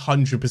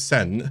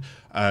 200%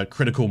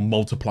 critical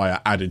multiplier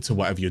added to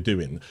whatever you're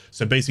doing.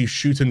 So basically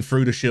shooting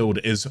through the shield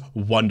is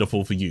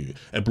wonderful for you.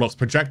 It blocks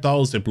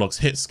projectiles, it blocks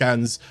hit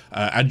scans,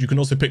 and you can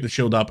also pick the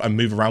shield up and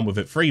move around with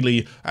it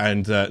freely,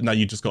 and now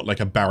you just got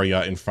like a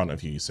barrier in front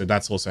of you. So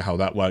that's also how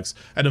that works.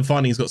 And then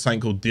finally, he's got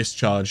something called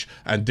Discharge,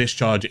 and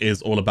Discharge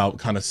is all about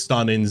kind of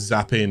stunning,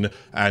 zapping,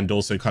 and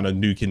also kind of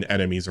nuking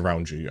enemies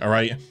around you, all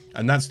right?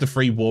 And that's the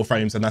 3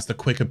 Warframes, and that's the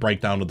quicker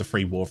breakdown of the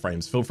 3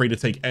 Warframes. Feel free to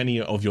take any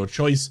of your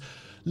choice.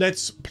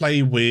 Let's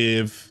play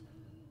with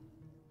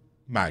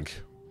Mag.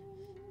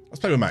 Let's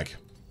play with Mag,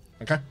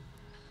 okay?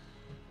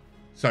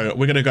 So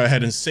we're going to go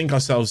ahead and sync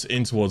ourselves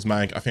in towards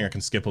Mag. I think I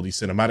can skip all these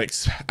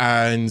cinematics.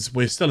 And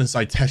we're still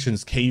inside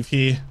Teshin's cave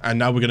here. And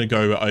now we're going to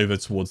go over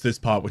towards this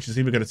part, which is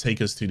either going to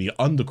take us to the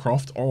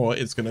Undercroft, or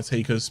it's going to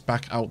take us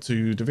back out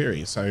to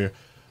Duviri. So,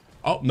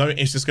 oh, no,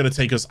 it's just going to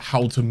take us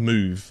how to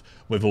move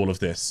with all of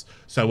this.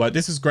 So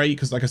this is great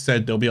because, like I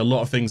said, there'll be a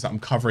lot of things that I'm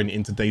covering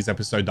in today's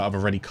episode that I've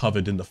already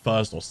covered in the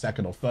first or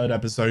second or third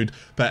episode.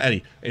 But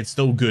hey, it's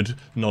still good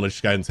knowledge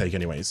to go and take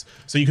anyways.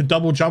 So you can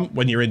double jump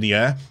when you're in the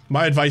air.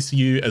 My advice to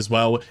you as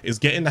well is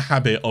get in the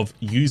habit of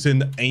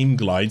using aim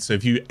glide. So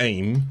if you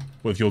aim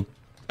with your,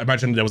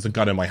 imagine there was a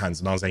gun in my hands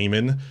and I was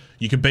aiming,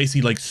 you could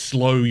basically like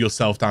slow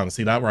yourself down.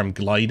 See that where I'm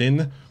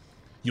gliding?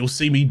 You'll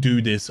see me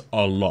do this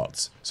a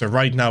lot. So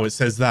right now it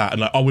says that, and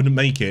like, I wouldn't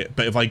make it,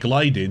 but if I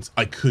glided,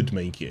 I could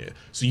make it.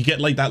 So you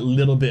get like that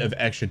little bit of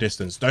extra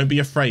distance. Don't be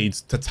afraid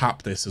to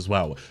tap this as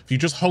well. If you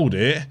just hold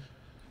it,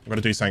 I'm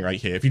gonna do something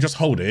right here. If you just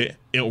hold it,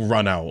 it'll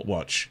run out,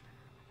 watch.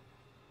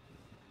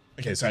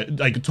 Okay, so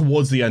like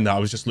towards the end I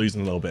was just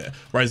losing a little bit.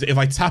 Whereas if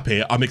I tap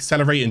it, I'm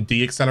accelerating,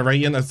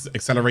 de-accelerating, that's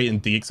accelerating,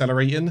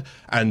 de-accelerating,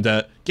 and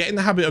get in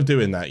the habit of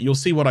doing that. You'll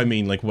see what I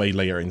mean like way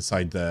later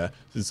inside the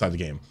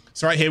game.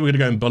 So right here, we're going to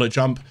go and bullet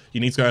jump.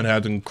 You need to go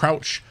ahead and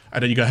crouch,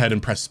 and then you go ahead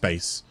and press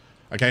space.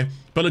 Okay?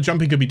 Bullet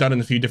jumping could be done in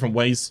a few different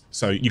ways.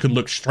 So you can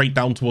look straight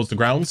down towards the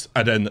ground,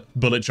 and then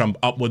bullet jump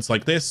upwards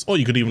like this, or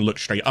you could even look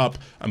straight up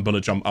and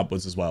bullet jump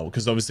upwards as well.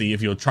 Because obviously,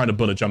 if you're trying to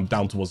bullet jump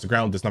down towards the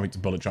ground, there's nothing to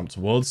bullet jump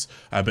towards.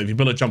 But if you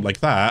bullet jump like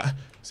that,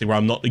 see where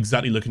I'm not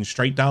exactly looking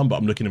straight down, but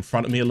I'm looking in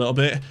front of me a little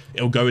bit,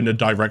 it'll go in the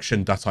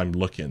direction that I'm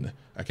looking.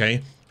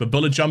 Okay? But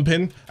bullet jump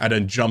in, and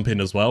then jump in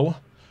as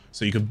well.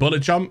 So you could bullet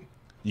jump,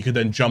 you could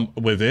then jump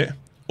with it,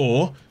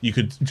 or you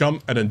could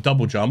jump and then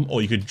double jump,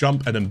 or you could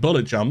jump and then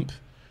bullet jump,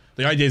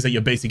 The idea is that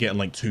you're basically getting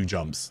like 2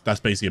 jumps. That's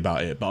basically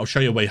about it. But I'll show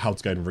you a way how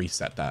to go and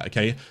reset that,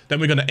 okay? Then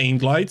we're going to aim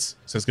glide.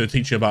 So it's going to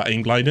teach you about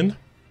aim gliding.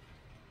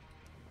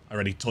 I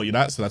already taught you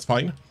that, so that's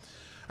fine.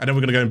 And then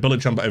we're going to go and bullet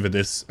jump over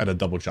this and a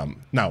double jump.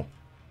 Now,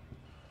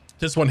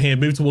 this one here,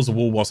 move towards the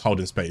wall whilst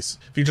holding space.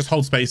 If you just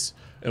hold space,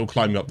 it will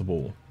climb you up the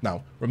wall.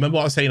 Now, remember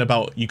what I was saying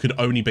about you could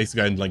only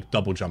basically go and like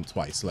double jump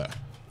twice. Look.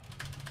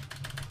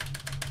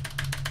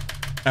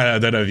 I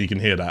don't know if you can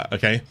hear that,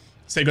 okay?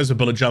 Say it goes to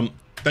bullet jump,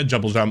 then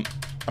double jump,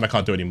 and I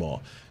can't do any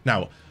more.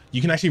 Now, you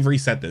can actually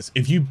reset this.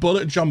 If you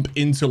bullet jump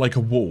into like a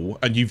wall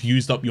and you've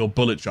used up your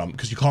bullet jump,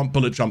 because you can't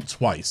bullet jump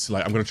twice.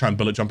 Like I'm going to try and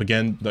bullet jump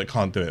again, but I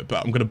can't do it.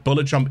 But I'm going to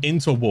bullet jump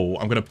into a wall.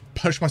 I'm going to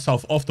push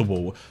myself off the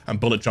wall and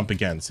bullet jump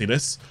again. See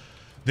this?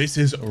 This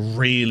is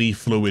really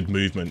fluid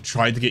movement.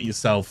 Try to get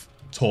yourself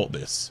taught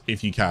this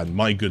if you can.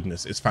 My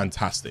goodness, it's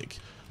fantastic.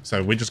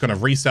 So we're just going to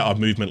reset our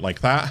movement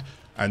like that,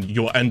 and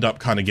you'll end up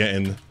kind of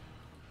getting...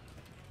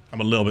 I'm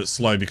a little bit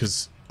slow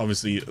because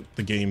obviously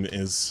the game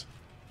is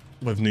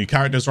with new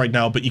characters right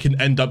now, but you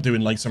can end up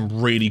doing like some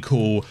really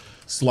cool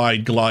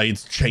slide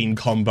glides, chain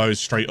combos,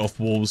 straight off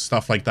walls,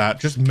 stuff like that.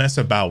 Just mess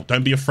about.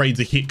 Don't be afraid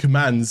to hit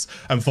commands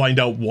and find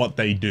out what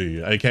they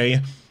do,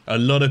 okay? A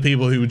lot of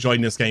people who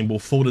join this game will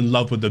fall in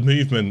love with the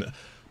movement,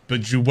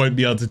 but you won't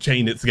be able to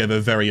chain it together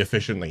very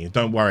efficiently.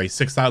 Don't worry,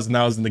 6,000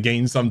 hours in the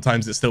game,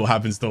 sometimes it still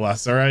happens to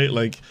us, all right?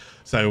 Like,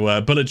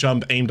 so bullet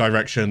jump, aim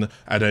direction,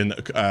 and then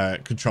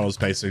control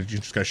space. So you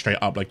just go straight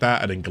up like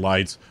that, and then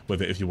glide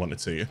with it if you wanted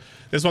to.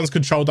 This one's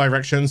control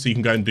direction, so you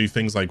can go and do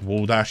things like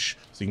wall dash.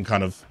 So you can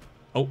kind of,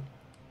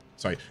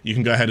 you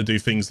can go ahead and do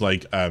things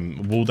like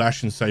wall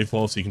dash and so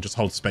forth. So you can just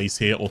hold space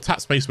here, or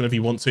tap space whenever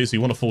you want to. So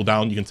you want to fall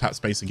down, you can tap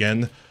space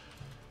again.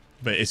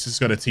 But it's just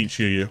going to teach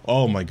you,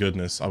 oh my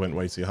goodness, I went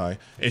way too high.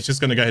 It's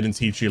just going to go ahead and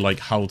teach you like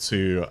how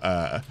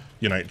to,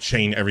 you know,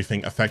 chain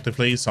everything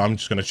effectively. So I'm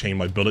just going to chain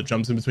my bullet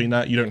jumps in between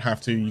that. You don't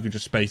have to. You can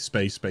just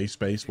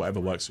space, whatever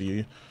works for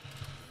you.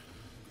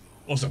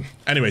 Awesome.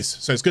 Anyways,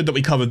 so it's good that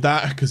we covered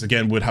that because,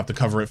 again, we'd have to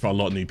cover it for a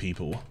lot of new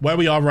people. Where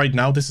we are right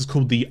now, this is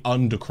called the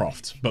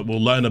Undercroft, but we'll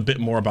learn a bit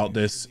more about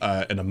this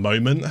in a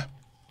moment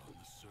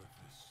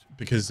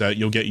because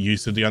you'll get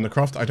used to the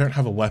Undercroft. I don't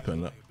have a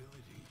weapon.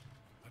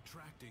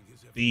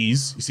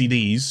 These, you see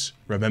these?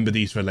 Remember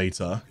these for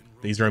later.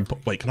 These are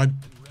wait, can I?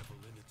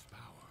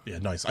 Yeah,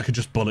 nice. I could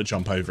just bullet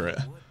jump over it.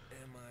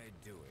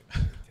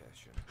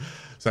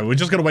 So we're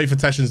just going to wait for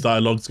Teshin's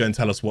dialogue to go and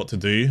tell us what to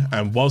do.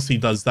 And whilst he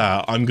does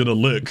that, I'm going to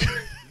look.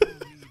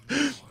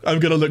 I'm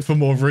going to look for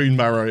more rune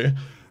marrow.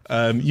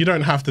 You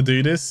don't have to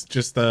do this.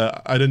 Just,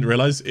 I didn't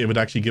realize it would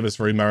actually give us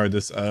rune marrow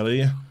this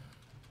early.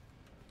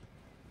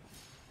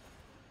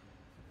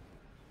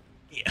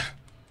 Yeah.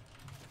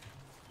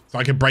 So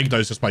I can break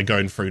those just by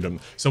going through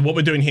them. So what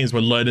we're doing here is we're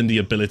learning the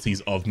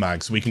abilities of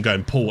Mag. So we can go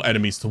and pull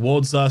enemies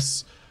towards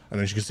us. And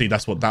as you can see,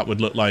 that's what that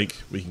would look like.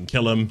 We can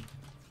kill them.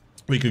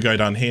 We could go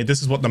down here.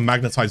 This is what the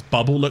magnetized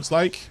bubble looks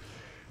like.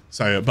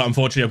 So, but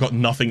unfortunately, I've got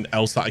nothing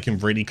else that I can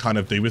really kind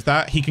of do with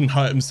that. He can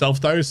hurt himself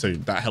though, so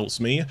that helps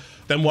me.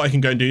 Then what I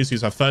can go and do is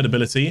use our third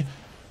ability.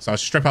 So I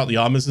strip out the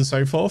armors and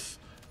so forth.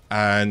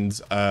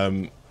 And,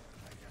 oh,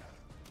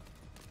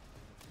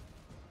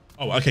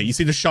 okay. You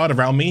see the shard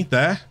around me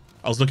there?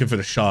 I was looking for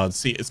the shard.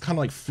 See, it's kind of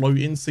like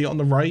floating. See it on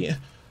the right?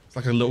 It's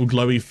like a little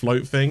glowy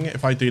float thing.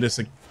 If I do this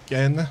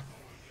again.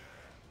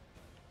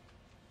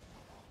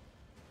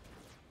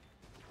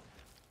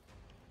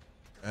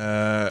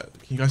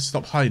 Can you guys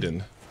stop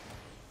hiding?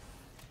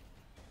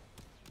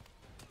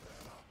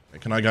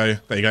 Can I go?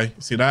 There you go.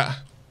 See that?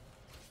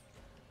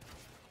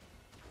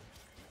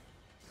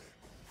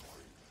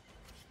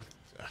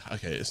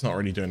 Okay, it's not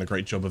really doing a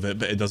great job of it,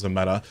 but it doesn't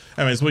matter.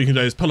 Anyways, what you can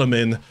do is pull them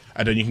in,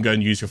 and then you can go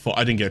and use your fourth.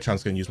 I didn't get a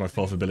chance to go and use my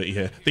fourth ability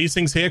here. These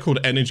things here called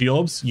energy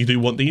orbs. You do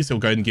want these. They'll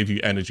go ahead and give you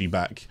energy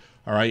back.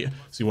 All right.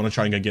 So you want to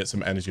try and go get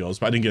some energy orbs,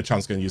 but I didn't get a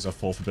chance to go and use our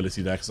fourth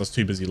ability there because I was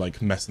too busy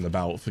like messing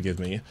about. Forgive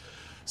me.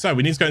 So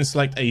we need to go and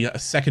select a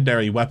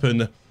secondary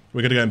weapon.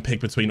 We're going to go and pick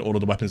between all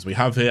of the weapons we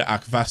have here.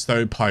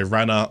 Akvasto,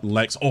 Piranha,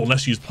 Lex. Oh,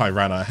 let's use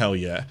Piranha. Hell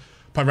yeah.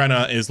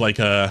 Piranha is like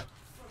a...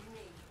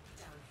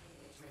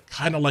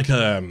 kind of like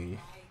a...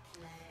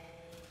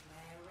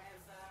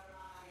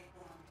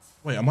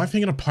 wait, am I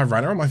thinking of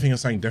Piranha or am I thinking of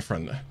something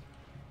different? I was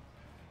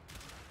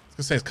going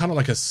to say it's kind of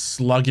like a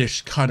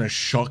sluggish kind of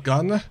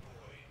shotgun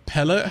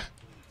pellet.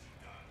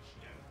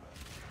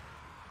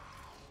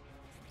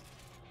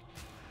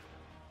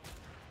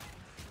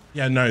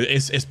 Yeah, no,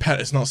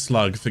 it's not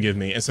slug, forgive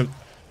me.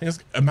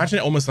 Imagine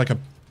it almost like a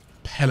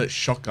pellet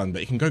shotgun,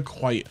 but it can go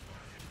quite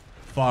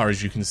far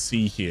as you can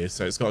see here,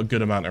 so it's got a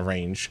good amount of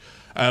range.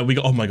 We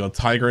got, oh my god,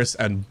 Tigress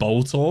and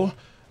Boltor.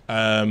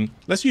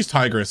 Let's use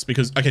Tigress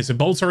because, okay, so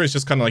Boltor is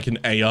just kind of like an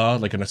AR,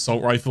 like an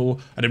assault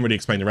rifle. I didn't really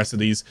explain the rest of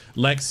these.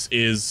 Lex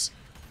is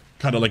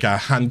kind of like a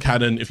hand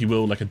cannon, if you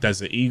will, like a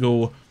Desert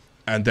Eagle.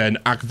 And then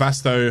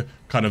Akvasto,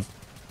 kind of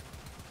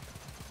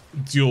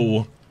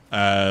dual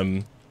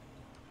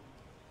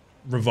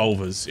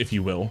revolvers, if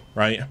you will,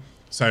 right?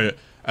 So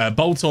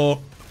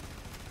Boltor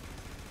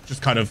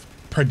just kind of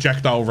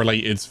projectile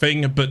related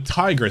thing, but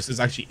Tigress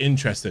is actually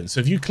interesting. So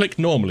if you click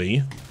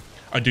normally,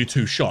 I do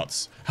 2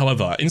 shots.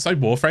 However,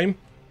 inside Warframe,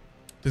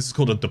 this is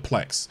called a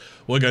duplex.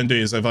 What we're going to do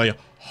is if I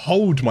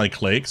hold my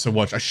click, so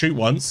watch, I shoot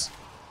once,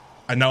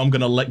 and now I'm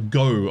going to let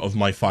go of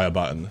my fire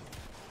button.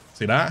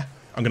 See that?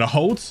 I'm going to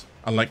hold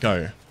and let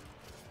go.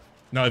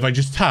 Now, if I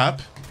just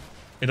tap,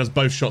 it does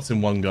both shots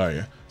in one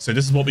go. So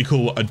this is what we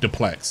call a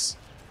duplex.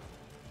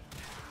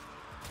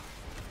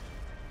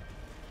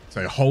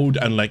 So hold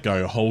and let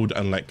go, hold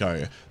and let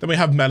go. Then we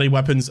have melee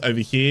weapons over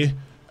here.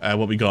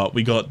 What we got?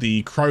 We got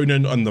the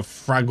Cronin and the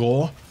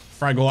Fragor.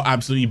 Fragor,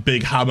 absolutely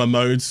big hammer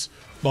modes.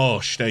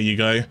 Bosh, there you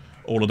go.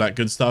 All of that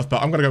good stuff.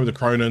 But I'm going to go with the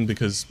Cronin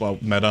because, well,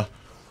 meta.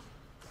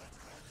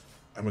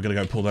 And we're going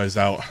to go pull those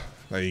out.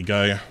 There you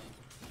go.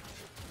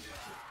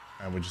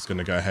 And we're just going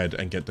to go ahead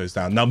and get those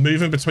down. Now,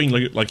 moving between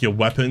like your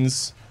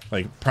weapons,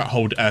 like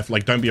hold F,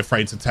 like don't be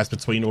afraid to test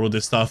between all of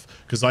this stuff.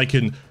 Because I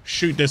can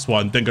shoot this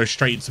one, then go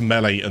straight to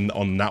melee and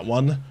on that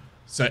one.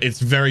 So it's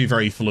very,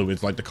 very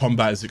fluid. Like the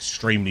combat is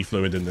extremely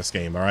fluid in this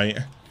game, all right?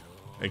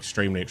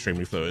 Extremely,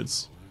 extremely fluid.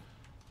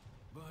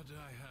 But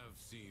I have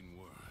seen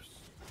worse.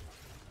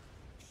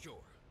 Sure.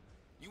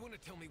 You want to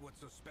tell me what's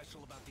so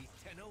special about these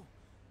Tenno?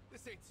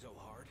 This ain't so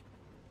hard.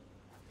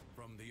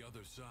 From the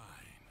other side,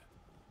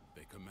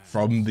 they command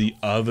From the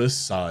other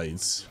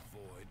sides.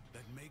 void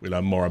that make We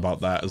learn more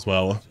about that as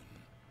well.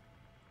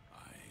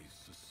 I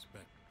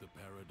suspect the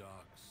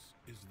paradox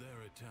is their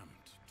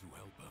attempt to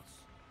help us.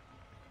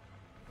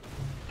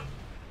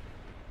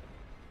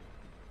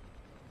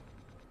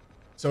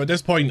 So at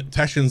this point,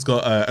 Teshin's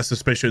got a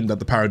suspicion that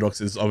the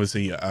paradox is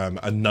obviously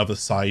another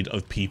side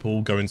of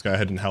people going to go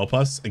ahead and help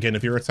us. Again,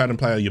 if you're a returning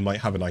player, you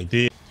might have an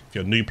idea. If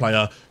you're a new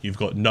player, you've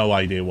got no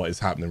idea what is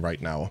happening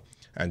right now.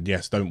 And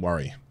yes, don't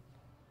worry.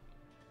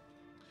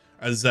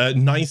 As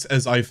nice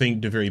as I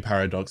think Duviri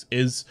Paradox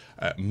is,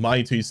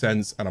 my 2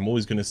 cents, and I'm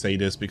always going to say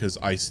this because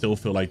I still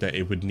feel like that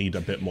it would need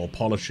a bit more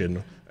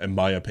polishing, in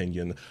my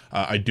opinion.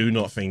 I do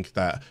not think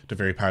that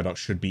Duviri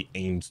Paradox should be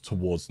aimed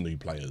towards new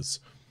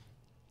players.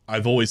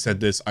 I've always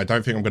said this. I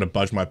don't think I'm going to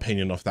budge my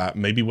opinion off that.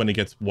 Maybe when it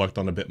gets worked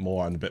on a bit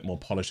more and a bit more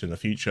polished in the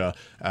future,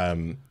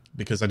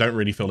 because I don't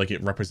really feel like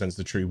it represents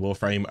the true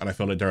Warframe, and I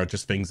feel like there are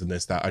just things in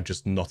this that are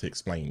just not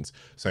explained.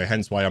 So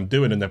hence why I'm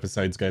doing an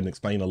episode to go and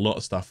explain a lot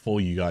of stuff for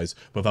you guys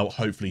without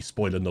hopefully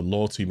spoiling the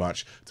lore too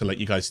much, to let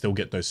you guys still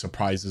get those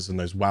surprises and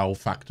those wow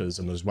factors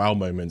and those wow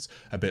moments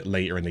a bit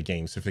later in the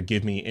game. So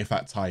forgive me if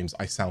at times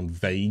I sound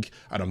vague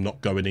and I'm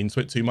not going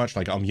into it too much.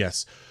 Like,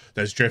 yes,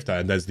 there's Drifter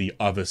and there's the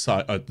other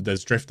side,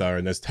 there's Drifter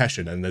and there's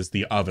Teshin and there's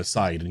the other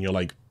side, and you're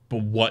like,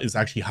 but what is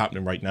actually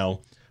happening right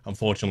now?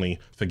 Unfortunately,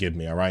 forgive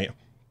me, all right?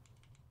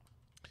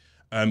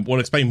 We'll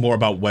explain more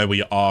about where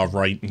we are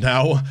right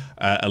now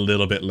a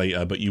little bit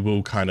later, but you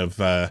will kind of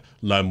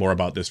learn more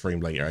about this room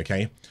later,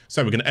 okay?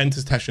 So we're going to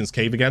enter Teshin's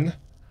cave again.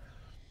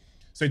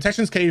 So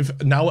Teshin's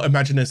cave, now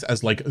imagine this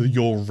as like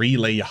your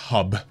relay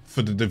hub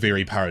for the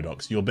Duviri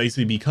Paradox. You'll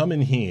basically be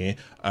coming here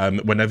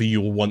whenever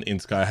you're wanting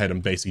to go ahead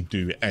and basically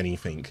do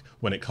anything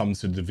when it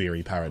comes to the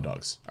Duviri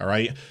Paradox, all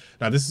right?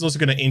 Now, this is also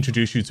going to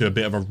introduce you to a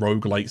bit of a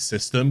roguelite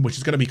system, which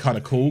is going to be kind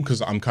of cool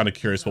because I'm kind of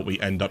curious what we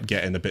end up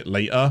getting a bit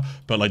later.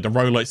 But like the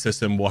roguelite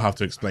system, we'll have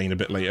to explain a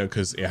bit later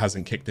because it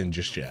hasn't kicked in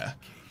just yet.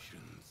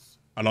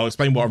 And I'll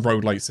explain what a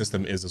roguelite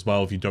system is as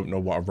well if you don't know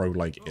what a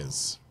roguelike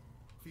is.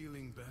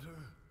 Feeling better?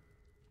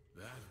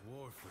 That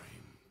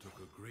Warframe took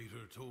a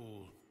greater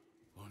toll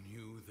on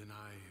you than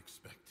I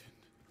expected.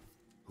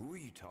 Who are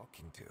you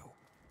talking to?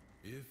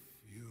 If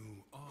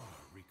you are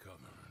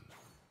recovered,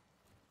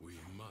 we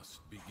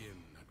must begin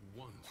at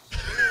once.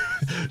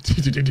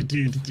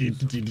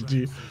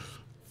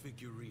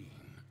 Figurine.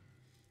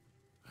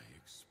 I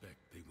expect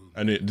they will.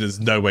 And there's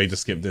no way to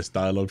skip this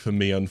dialogue for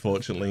me,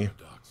 unfortunately.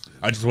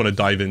 I just want to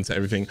dive into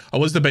everything. I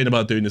was debating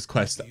about doing this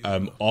quest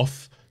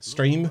off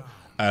stream,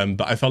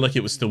 but I felt like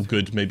it was still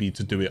good maybe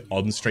to do it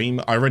on stream.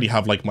 I already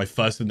have like my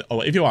first,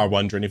 oh, if you are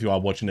wondering, if you are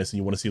watching this and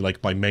you want to see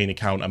like my main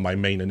account and my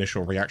main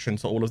initial reaction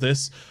to all of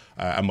this,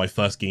 and my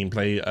first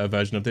gameplay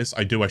version of this,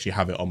 I do actually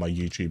have it on my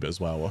YouTube as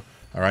well.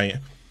 All right.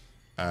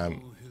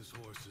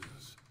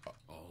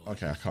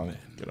 Okay, I can't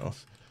get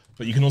off.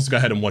 But you can also go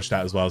ahead and watch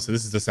that as well. So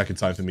this is the second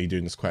time for me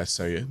doing this quest.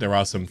 So there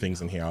are some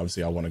things in here.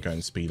 Obviously, I want to go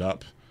and speed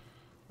up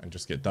and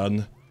just get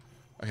done.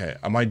 Okay,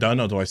 am I done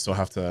or do I still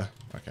have to?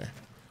 Okay.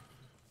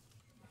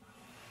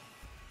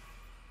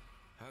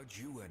 How'd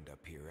you end up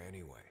here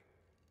anyway?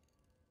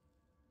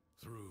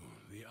 Through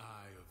the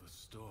eye of the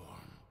storm.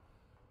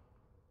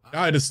 The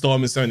Eye of the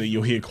Storm is something that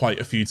you'll hear quite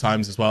a few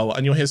times as well.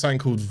 And you'll hear something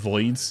called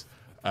Voids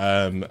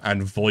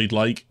and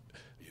Void-like.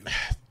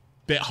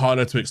 Bit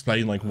harder to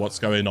explain like what's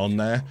going on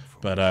there,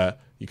 but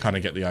you kind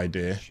of get the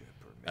idea.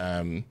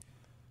 The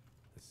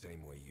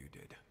same way you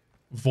did.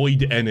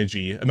 Void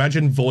energy.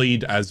 Imagine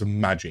Void as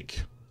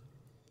magic.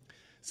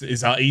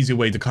 Is that easier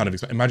way to kind of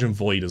explain? Imagine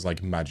Void as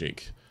like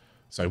magic.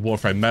 So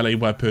Warframe melee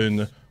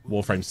weapon,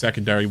 Warframe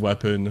secondary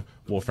weapon,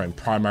 Warframe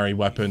primary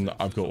weapon.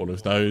 I've got all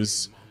of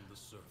those.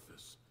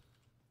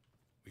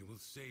 We will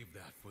save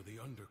that for the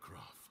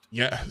Undercroft.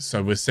 Yeah,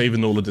 so we're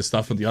saving all of this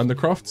stuff for the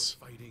Undercrofts.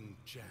 Fighting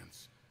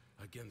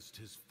against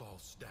his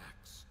false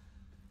stacks.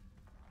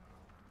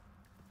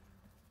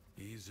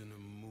 He's in a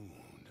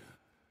mood.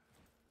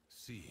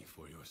 See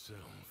for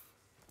yourself.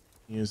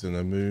 He's in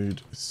a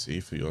mood.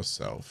 See for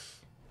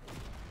yourself.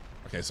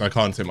 Okay, so I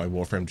can't take my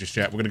Warframe just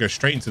yet. We're going to go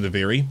straight into the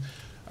Duviri.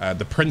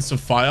 The Prince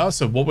of Fire.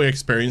 So what we're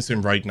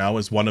experiencing right now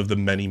is one of the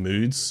many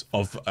moods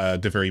of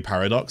Duviri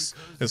Paradox.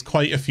 There's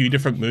quite a few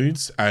different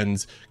moods.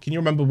 And can you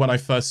remember when I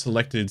first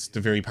selected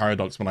Duviri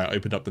Paradox, when I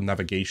opened up the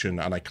navigation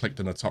and I clicked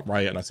in the top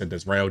right and I said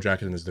there's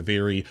Railjack and there's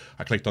Duviri.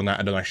 I clicked on that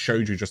and then I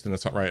showed you just in the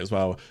top right as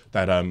well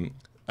that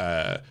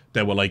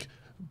there were like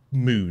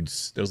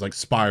moods. There was like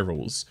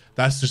spirals.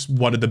 That's just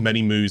one of the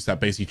many moods that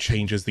basically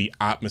changes the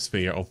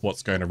atmosphere of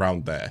what's going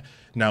around there.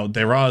 Now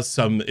there are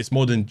some, it's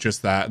more than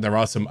just that, there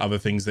are some other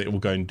things that it will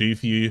go and do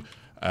for you,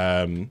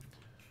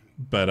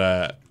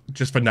 but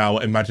just for now,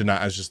 imagine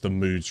that as just the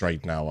moods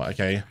right now.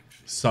 Okay,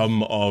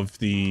 some of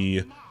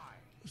these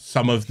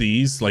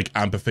like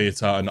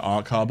Amphitheater and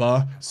Arc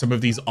Harbor, some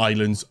of these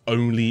islands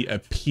only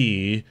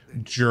appear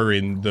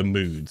during the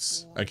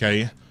moods.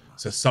 Okay,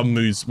 so some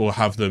moods will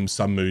have them,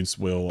 some moods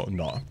will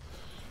not.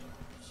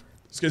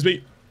 Excuse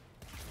me.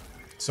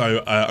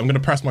 So I'm going to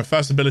press my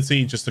first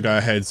ability just to go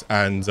ahead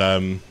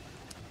and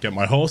get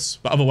my horse.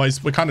 But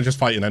otherwise, we're kind of just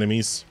fighting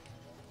enemies.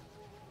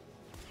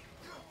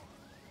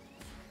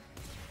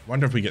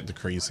 Wonder if we get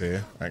decrees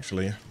here,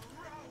 actually. I'm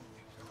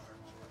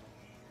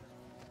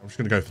just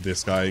going to go for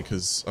this guy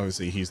because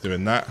obviously he's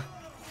doing that.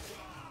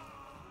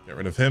 Get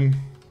rid of him.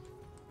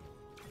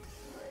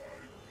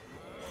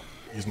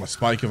 Use my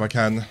spike if I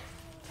can.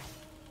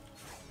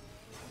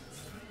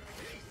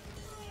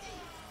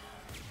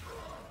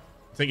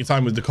 Take your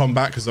time with the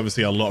combat because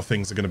obviously a lot of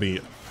things are going to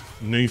be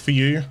new for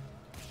you.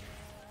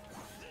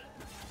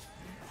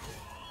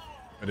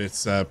 But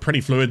it's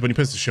pretty fluid. When he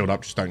puts the shield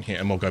up, just don't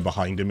hit him or go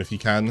behind him if you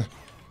can,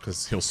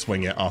 because he'll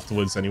swing it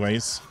afterwards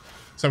anyways.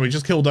 So we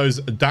just killed those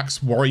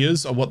Dax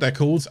warriors, or what they're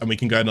called, and we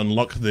can go and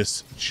unlock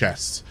this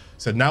chest.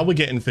 So now we're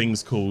getting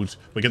things called,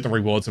 we get the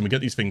rewards and we get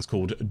these things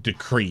called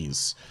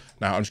decrees.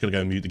 Now I'm just going to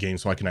go and mute the game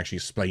so I can actually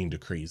explain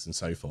decrees and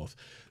so forth.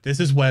 This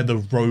is where the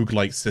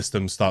roguelike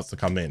system starts to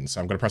come in. So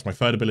I'm going to press my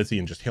third ability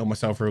and just heal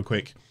myself real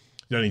quick.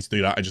 You don't need to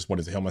do that. I just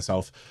wanted to heal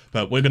myself.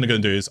 But what we're going to go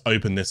and do is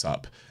open this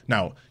up.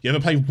 Now, you ever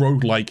play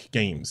roguelike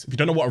games? If you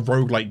don't know what a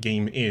roguelike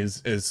game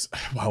is,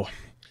 well,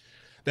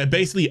 they're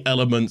basically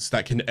elements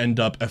that can end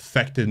up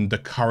affecting the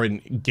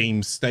current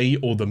game state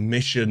or the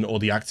mission or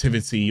the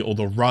activity or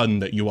the run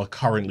that you are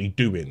currently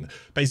doing.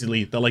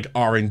 Basically, they're like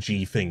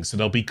RNG things. So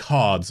there'll be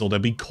cards or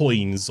there'll be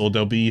coins or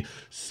there'll be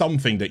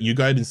something that you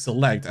go ahead and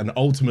select, and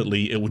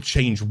ultimately it will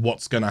change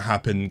what's going to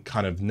happen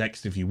kind of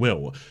next, if you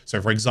will.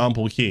 So for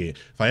example here,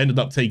 if I ended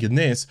up taking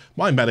this,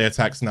 my melee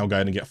attacks now go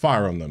ahead and get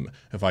fire on them.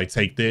 If I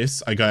take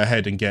this, I go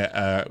ahead and get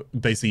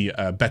basically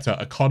a better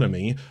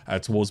economy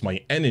towards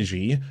my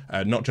energy,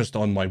 not just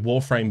on my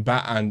Warframe,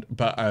 but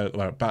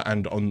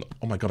and on,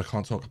 oh my god, I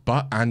can't talk,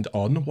 but and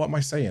on, what am I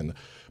saying?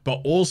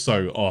 But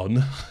also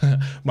on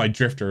my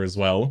Drifter as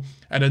well.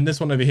 And then this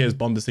one over here is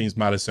Bombastein's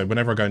Malice. So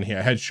whenever I go and hit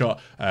a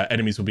headshot,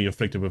 enemies will be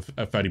inflicted with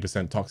a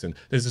 30% toxin.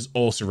 This is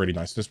also really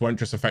nice. This won't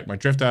just affect my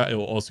Drifter, it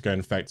will also go and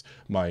affect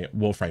my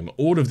Warframe.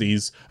 All of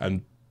these,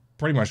 and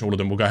pretty much all of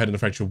them, will go ahead and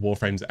affect your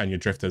Warframes and your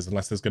Drifters,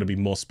 unless there's going to be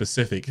more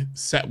specific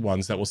set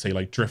ones that will say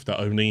like Drifter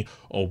only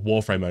or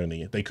Warframe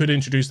only. They could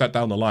introduce that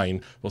down the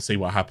line. We'll see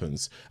what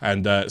happens.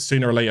 And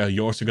sooner or later,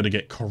 you're also going to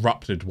get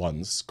corrupted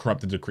ones,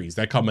 corrupted decrees.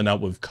 They're coming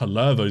out with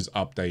Kalervo's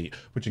update,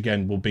 which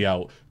again will be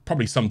out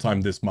probably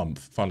sometime this month,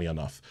 funnily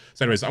enough.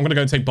 So anyways, I'm going to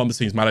go and take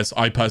Bombastein's Malice.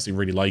 I personally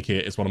really like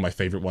it. It's one of my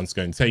favorite ones to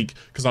go and take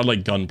because I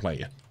like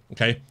gunplay.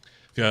 Okay?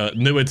 If you're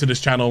newer to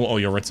this channel or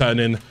you're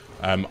returning,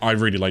 I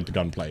really like the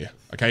gunplay.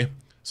 Okay?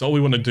 So all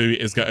we want to do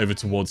is get over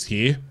towards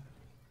here.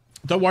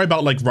 Don't worry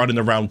about like running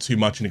around too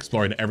much and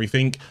exploring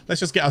everything. Let's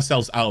just get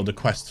ourselves out of the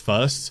quest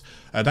first.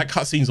 That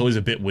cutscene's always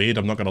a bit weird,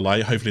 I'm not going to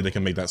lie. Hopefully they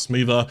can make that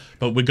smoother.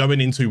 But we're going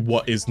into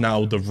what is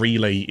now the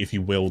relay, if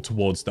you will,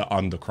 towards the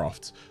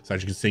Undercroft. So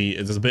as you can see,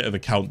 there's a bit of a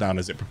countdown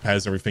as it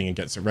prepares everything and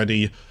gets it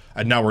ready.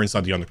 And now we're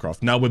inside the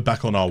Undercroft. Now we're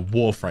back on our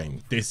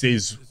Warframe. This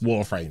is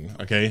Warframe,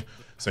 okay?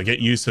 So get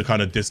used to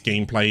kind of this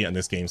gameplay and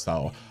this game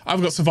style.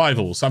 I've got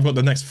survival, so I've got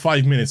the next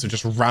 5 minutes of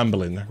just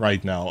rambling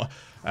right now.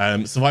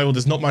 Survival,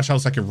 there's not much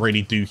else I can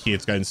really do here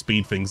to go and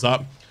speed things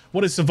up.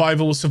 What is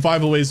survival?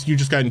 Survival is you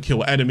just go and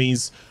kill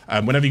enemies.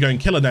 Whenever you go and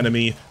kill an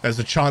enemy, there's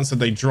a chance that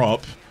they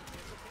drop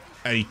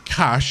a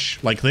cache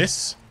like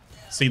this.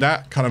 See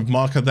that kind of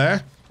marker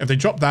there? If they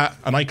drop that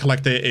and I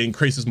collect it, it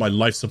increases my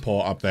life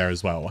support up there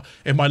as well.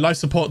 If my life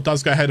support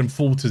does go ahead and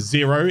fall to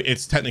 0,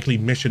 it's technically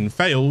mission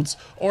failed.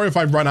 Or if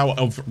I run out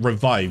of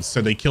revives,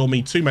 so they kill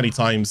me too many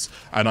times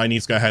and I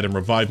need to go ahead and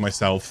revive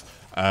myself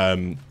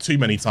too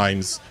many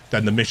times,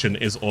 then the mission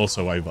is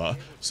also over.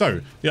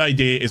 So the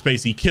idea is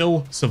basically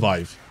kill,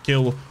 survive,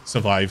 kill,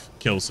 survive,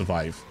 kill,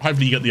 survive.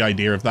 Hopefully you get the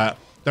idea of that.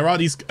 There are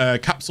these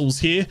capsules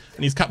here,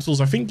 and these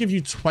capsules I think give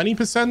you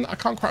 20%. I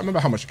can't quite remember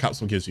how much a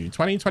capsule gives you.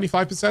 20,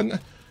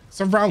 25%? It's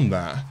around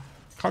that.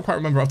 Can't quite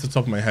remember off the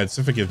top of my head,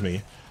 so forgive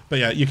me. But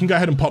yeah, you can go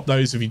ahead and pop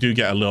those if you do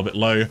get a little bit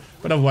low.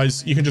 But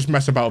otherwise, you can just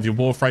mess about with your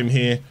Warframe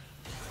here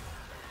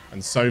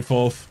and so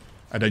forth.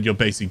 And then you're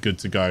basically good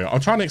to go. I'll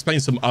try and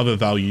explain some other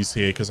values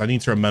here because I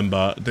need to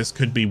remember this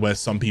could be where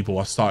some people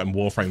are starting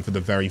Warframe for the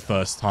very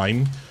first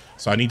time.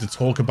 So I need to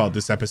talk about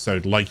this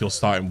episode like you're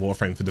starting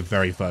Warframe for the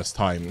very first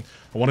time.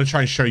 I want to try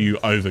and show you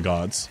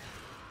overguards.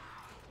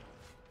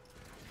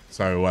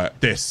 So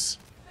this.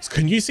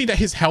 Can you see that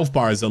his health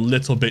bar is a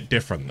little bit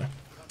different?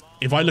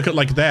 If I look at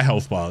like their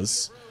health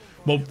bars,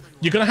 well,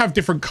 you're going to have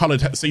different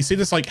colored. So you see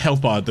this like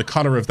health bar, the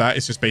color of that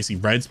is just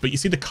basically red, but you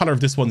see the color of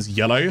this one's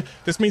yellow.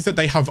 This means that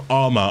they have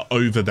armor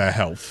over their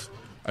health.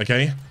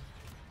 Okay.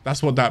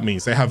 That's what that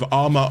means. They have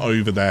armor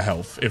over their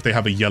health if they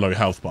have a yellow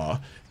health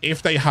bar.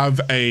 If they have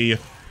a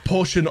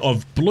portion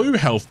of blue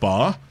health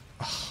bar,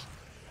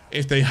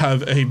 if they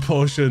have a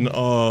portion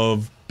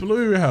of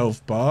blue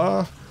health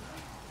bar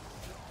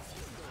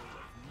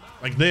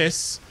like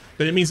this,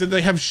 then it means that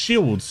they have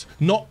shields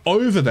not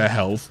over their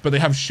health, but they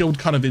have shield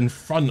kind of in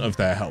front of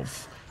their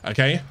health.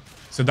 Okay,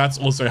 so that's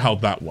also how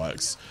that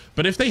works.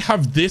 But if they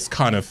have this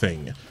kind of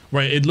thing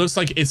where it looks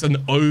like it's an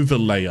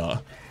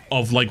overlayer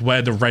of like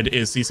where the red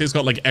is, so you see it's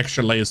got like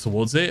extra layers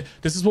towards it,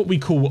 this is what we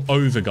call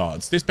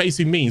overguards. This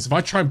basically means if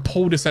I try and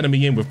pull this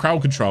enemy in with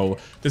crowd control,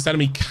 this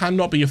enemy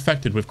cannot be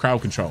affected with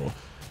crowd control.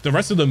 The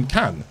rest of them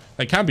can.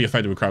 They can be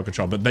affected with crowd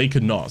control, but they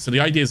cannot. So the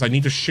idea is I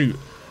need to shoot.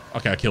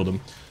 Okay, I killed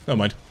him. Never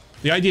mind.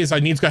 The idea is I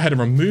need to go ahead and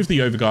remove the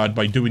overguard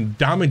by doing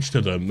damage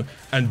to them,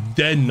 and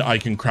then I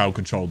can crowd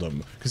control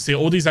them. Because see,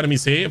 all these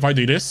enemies here, if I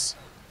do this,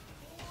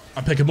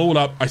 I pick them all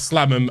up, I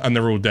slam them, and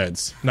they're all dead.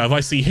 Now, if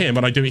I see him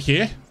and I do it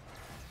here,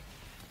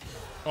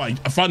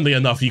 funnily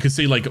enough, you can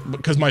see, like,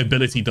 because my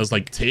ability does,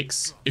 like,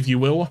 ticks, if you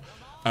will,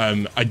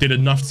 I did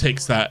enough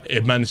ticks that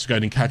it managed to go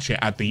and catch it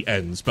at the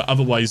ends. But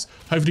otherwise,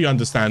 hopefully you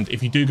understand,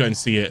 if you do go and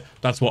see it,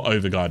 that's what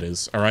overguard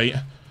is, all right?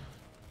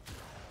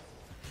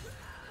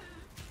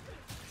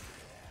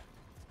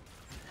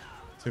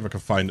 See if I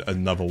can find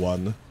another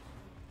one.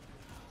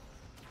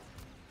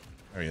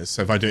 There he is.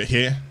 So if I do it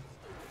here,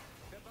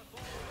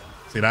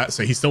 see that?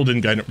 So he still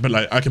didn't go in, but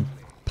like I can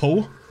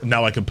pull, and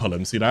now I can pull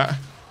him. See that?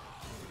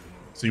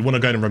 So you want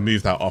to go and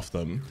remove that off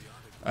them.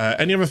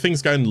 Any other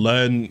things go and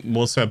learn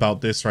more so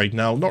about this right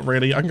now? Not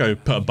really. I can go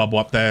put a bubble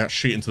up there,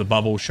 shoot into the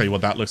bubble, show you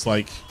what that looks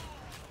like.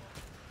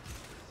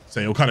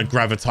 So it'll kind of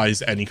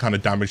gravitize any kind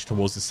of damage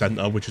towards the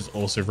center, which is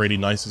also really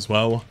nice as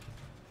well.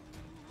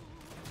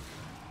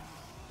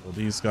 Kill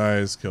these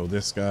guys, kill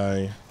this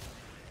guy,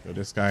 kill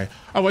this guy.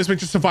 Otherwise, we're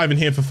just surviving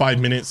here for 5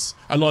 minutes.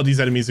 A lot of these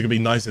enemies are going to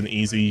be nice and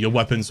easy. Your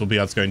weapons will be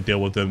able to go and deal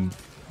with them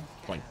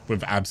like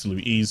with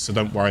absolute ease, so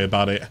don't worry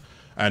about it.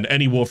 And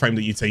any Warframe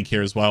that you take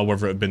here as well,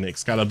 whether it have been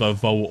Excalibur,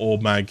 Vol, or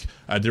Mag,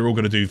 they're all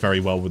going to do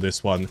very well with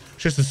this one.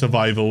 It's just a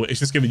survival. It's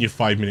just giving you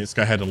 5 minutes.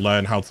 Go ahead and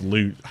learn how to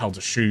loot, how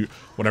to shoot,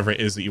 whatever it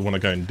is that you want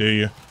to go and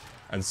do,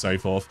 and so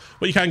forth.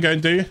 What you can go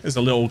and do is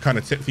a little kind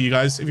of tip for you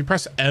guys. If you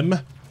press M,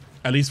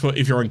 at least for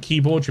if you're on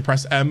keyboard, you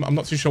press M. I'm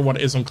not too sure what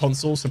it is on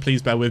console, so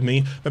please bear with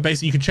me. But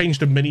basically, you can change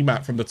the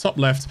mini-map from the top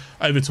left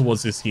over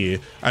towards this here.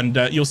 And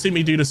you'll see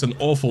me do this an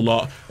awful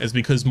lot, is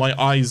because my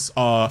eyes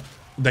are...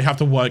 They have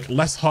to work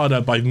less harder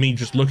by me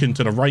just looking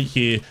to the right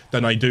here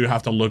than I do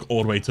have to look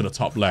all the way to the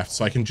top left.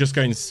 So I can just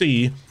go and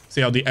see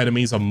how the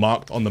enemies are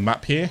marked on the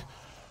map here.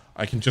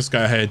 I can just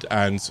go ahead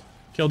and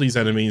kill these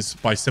enemies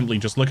by simply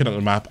just looking at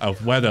the map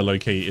of where they're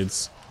located.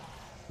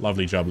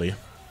 Lovely jubbly.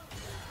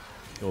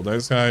 Kill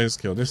those guys,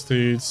 kill this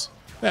dudes.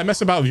 Yeah,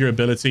 mess about with your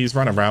abilities,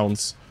 run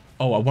around.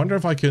 Oh, I wonder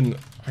if I can...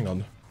 Hang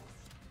on.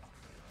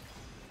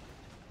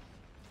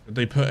 Did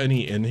they put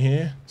any in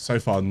here? So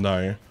far,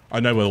 no. I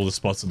know where all the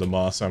spots of them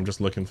are, so I'm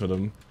just looking for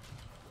them.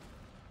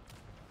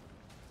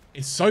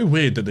 It's so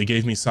weird that they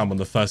gave me some on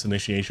the first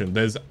initiation.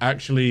 There's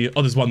actually...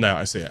 Oh, there's one there.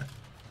 I see it.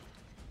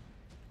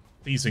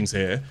 These things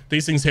here.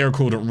 These things here are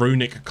called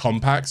runic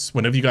compacts.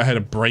 Whenever you go ahead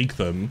and break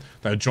them,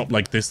 they'll drop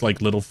like this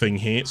like little thing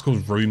here. It's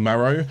called rune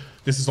marrow.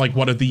 This is like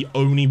one of the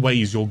only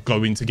ways you're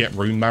going to get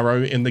rune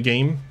marrow in the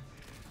game.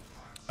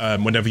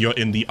 Whenever you're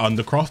in the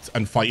Undercroft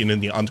and fighting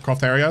in the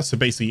Undercroft area. So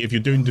basically, if you're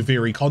doing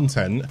Duviri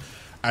content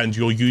and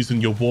you're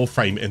using your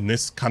Warframe in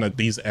this kind of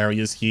these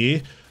areas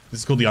here,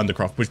 this is called the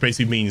Undercroft, which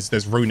basically means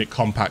there's runic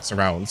compacts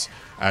around.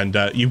 And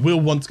you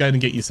will want to go ahead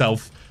and get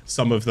yourself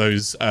some of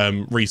those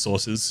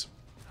resources,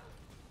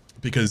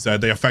 because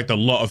they affect a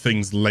lot of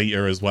things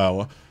later as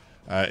well.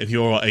 If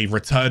you're a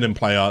returning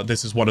player,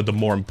 this is one of the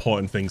more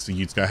important things for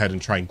you to go ahead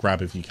and try and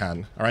grab if you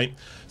can. All right.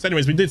 So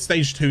anyways, we did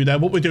stage 2 there.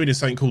 What we're doing is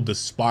something called the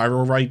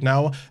spiral right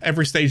now.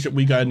 Every stage that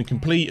we go and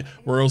complete,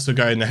 we're also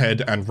going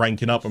ahead and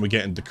ranking up, and we're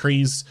getting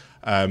decrees.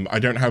 I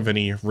don't have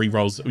any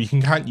rerolls. You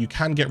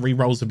can get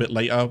rerolls a bit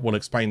later. We'll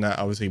explain that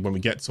obviously when we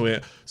get to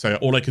it. So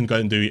all I can go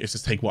and do is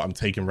just take what I'm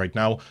taking right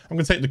now. I'm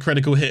going to take the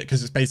critical hit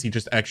because it's basically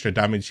just extra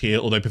damage here,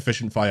 although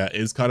proficient fire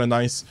is kind of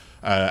nice.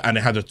 And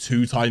it had a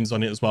 2 times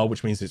on it as well,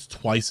 which means it's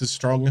twice as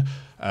strong.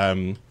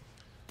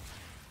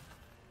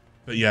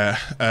 But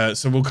yeah,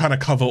 so we'll kind of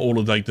cover all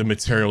of like the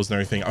materials and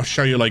everything. I'll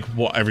show you like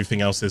what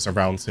everything else is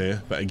around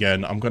here. But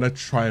again, I'm going to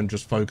try and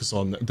just focus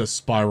on the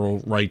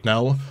spiral right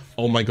now.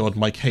 Oh my god,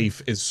 my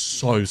cave is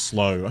so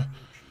slow.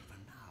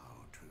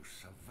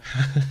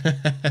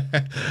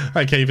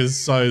 My cave is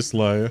so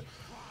slow.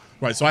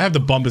 Right, so I have the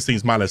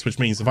Bombastein's Malice, which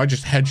means if I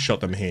just headshot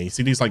them here, you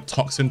see these like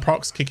toxin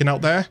procs kicking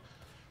out there?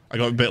 I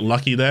got a bit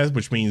lucky there,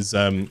 which means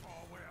I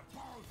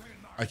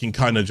can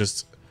kind of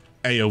just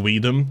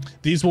AoE them.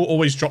 These will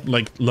always drop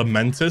like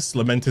Lamentus.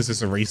 Lamentus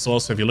is a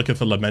resource, so if you're looking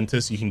for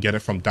Lamentus, you can get it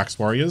from Dax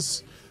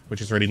Warriors,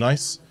 which is really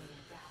nice.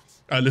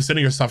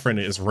 Listening your Suffering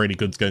is really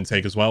good to go and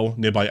take as well.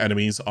 Nearby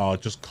enemies are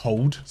just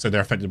cold, so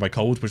they're affected by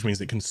cold, which means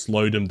it can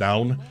slow them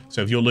down.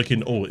 So if you're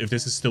looking, oh, if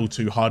this is still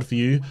too hard for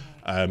you,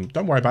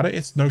 don't worry about it.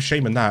 It's no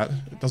shame in that.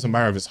 It doesn't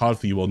matter if it's hard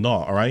for you or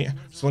not, all right?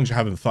 As long as you're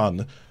having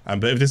fun.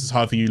 But if this is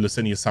hard for you,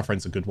 Listening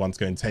Suffering's a good one to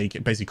go and take.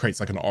 It basically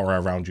creates like an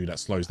aura around you that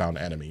slows down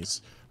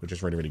enemies, which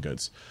is really, really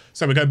good.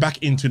 So we go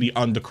back into the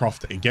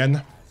Undercroft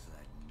again.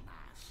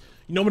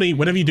 Normally,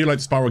 whenever you do like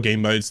the spiral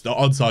game modes, the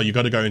odds are you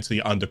got to go into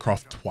the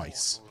Undercroft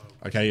twice.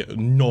 Okay,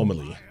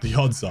 normally the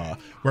odds are.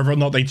 Whether or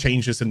not they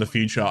change this in the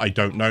future, I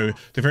don't know.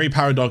 The Durivi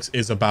Paradox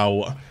is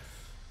about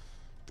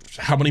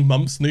how many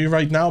months new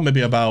right now?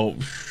 Maybe about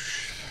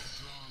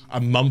a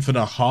month and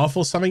a half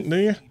or something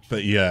new.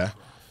 But yeah.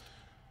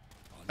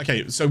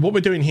 Okay, so what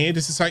we're doing here,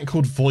 this is something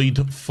called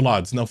Void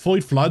Floods. Now,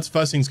 Void Floods,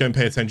 first thing to go and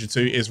pay attention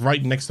to is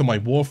right next to my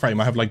Warframe,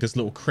 I have like this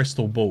little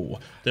crystal ball.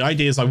 The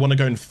idea is I want to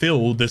go and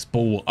fill this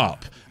ball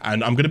up.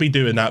 And I'm going to be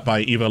doing that by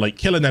either like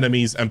killing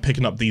enemies and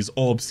picking up these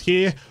orbs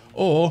here,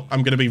 or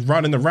I'm going to be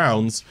running the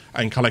rounds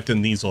and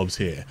collecting these orbs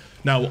here.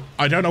 Now,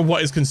 I don't know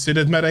what is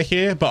considered meta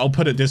here, but I'll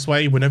put it this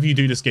way. Whenever you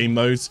do this game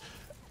modes,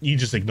 you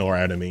just ignore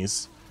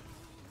enemies.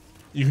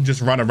 You can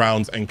just run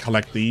around and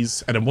collect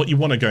these. And then what you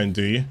want to go and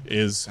do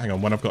is, hang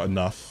on, when I've got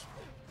enough,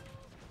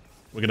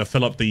 we're going to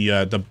fill up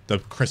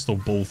the crystal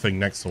ball thing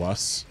next to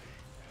us.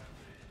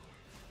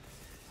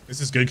 This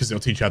is good because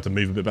it'll teach you how to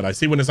move a bit better. I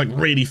see when it's like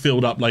really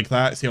filled up like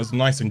that. See how it's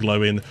nice and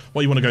glowing.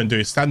 What you want to go and do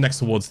is stand next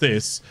towards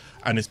this,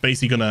 and it's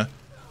basically going to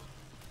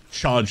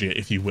charge it,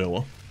 if you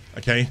will.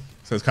 Okay?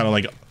 So it's kind of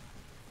like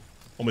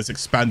almost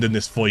expanding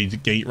this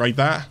void gate right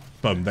there.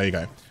 Boom, there you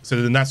go.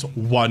 So then that's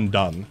one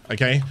done.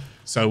 Okay?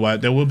 So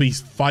there will be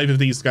 5 of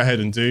these to go ahead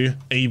and do.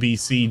 A, B,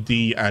 C,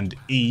 D, and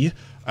E.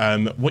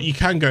 What you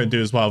can go and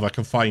do as well, if I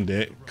can find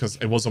it, because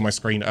it was on my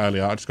screen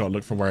earlier. I just got to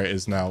look for where it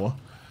is now.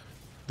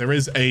 There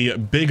is a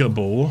bigger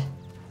ball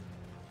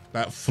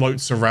that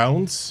floats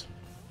around.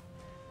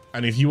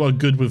 And if you are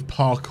good with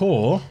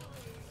parkour,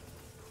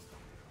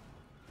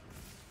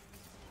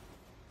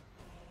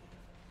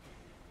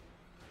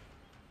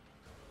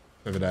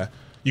 over there,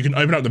 you can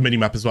open up the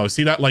minimap as well.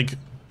 See that? Like,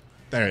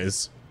 there it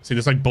is. See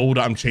this like ball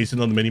that I'm chasing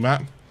on the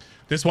minimap?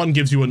 This one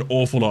gives you an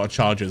awful lot of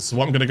charges. So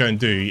what I'm going to go and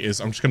do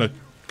is I'm just going to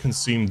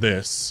consume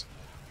this,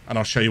 and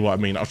I'll show you what I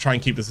mean. I'll try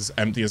and keep this as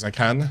empty as I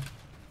can.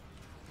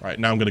 Right,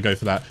 now I'm going to go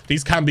for that.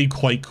 These can be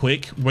quite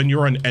quick. When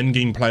you're an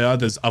endgame player,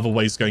 there's other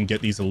ways to go and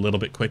get these a little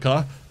bit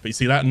quicker. But you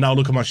see that? Now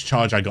look how much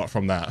charge I got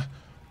from that.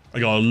 I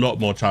got a lot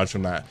more charge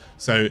from that.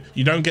 So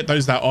you don't get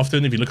those that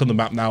often. If you look on the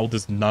map now,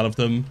 there's none of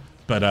them.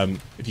 But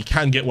if you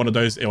can get one of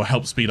those, it will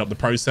help speed up the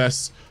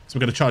process. So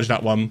we're going to charge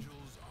that one.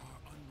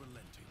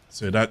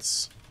 So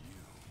that's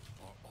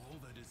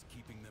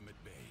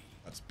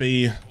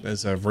B.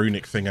 There's a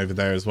runic thing over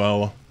there as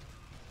well.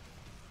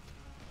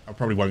 I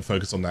probably won't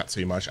focus on that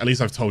too much. At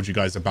least I've told you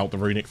guys about the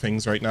runic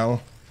things right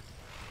now.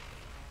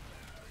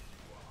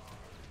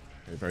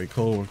 Okay, very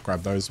cool. We'll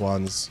grab those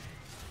ones.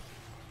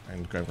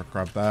 And go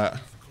grab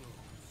that.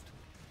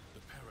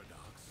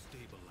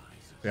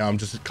 Yeah, I'm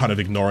just kind of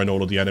ignoring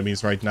all of the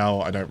enemies right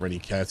now. I don't really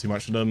care too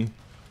much for them.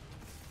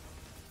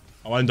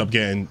 I'll end up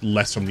getting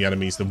less from the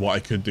enemies than what I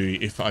could do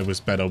if I was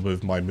better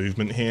with my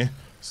movement here.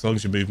 As long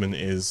as your movement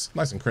is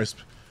nice and crisp,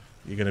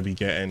 you're going to be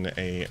getting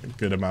a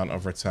good amount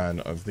of return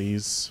of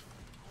these.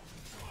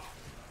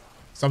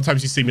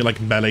 Sometimes you see me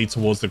like melee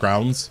towards the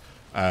ground,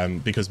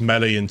 because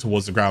meleeing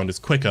towards the ground is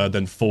quicker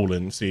than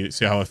falling. See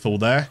how I fall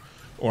there?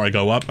 Or I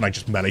go up and I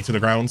just melee to the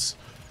ground.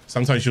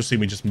 Sometimes you'll see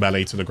me just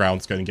melee to the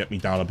ground to go and get me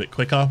down a bit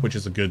quicker, which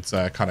is a good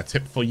kind of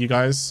tip for you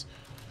guys.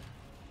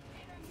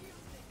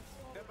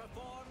 The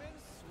performance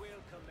will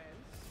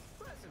commence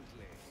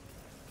presently.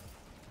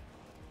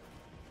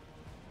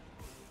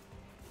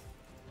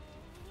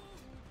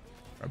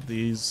 Grab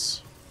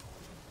these.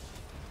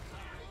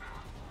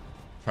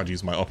 Tried to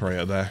use my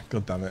operator there.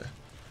 God damn it.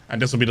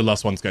 And this will be the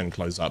last one to go and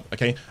close up.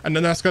 Okay. And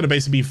then that's going to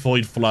basically be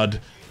Void Flood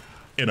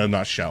in a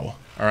nutshell.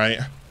 All right.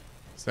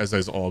 So there's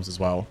those orbs as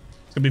well.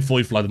 It's going to be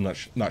Void Flood in a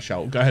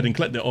nutshell. Go ahead and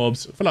collect the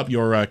orbs. Fill up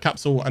your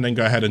capsule. And then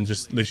go ahead and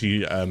just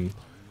literally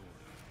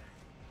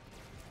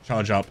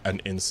charge up and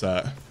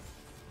insert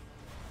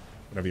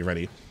whenever you're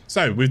ready.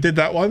 So we did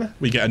that one.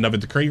 We get another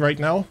decree right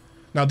now.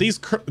 Now, these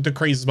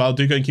decrees as well,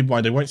 do go and keep in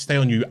mind, they won't stay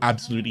on you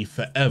absolutely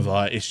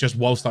forever. It's just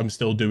whilst I'm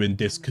still doing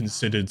this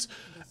considered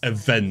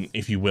event,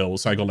 if you will.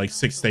 So I got like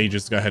 6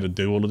 stages to go ahead and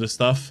do all of this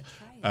stuff.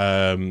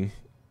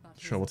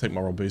 Sure, we'll take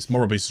Moral Boost.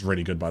 Moral Boost is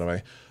really good, by the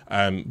way.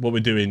 What we're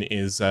doing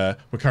is we're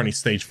currently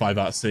stage 5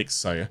 out of 6.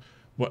 So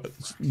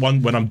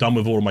when I'm done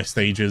with all of my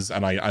stages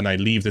and I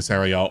leave this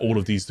area, all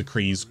of these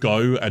decrees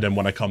go. And then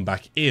when I come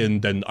back in,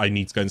 then I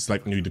need to go and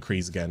select new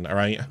decrees again. All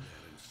right.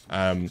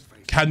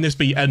 Can this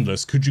be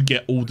endless? Could you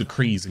get all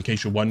decrees, in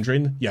case you're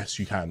wondering? Yes,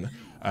 you can.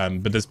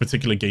 But there's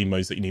particular game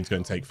modes that you need to go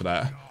and take for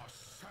that.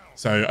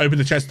 So open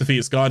the chest, defeat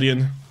its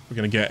guardian. We're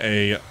going to get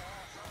a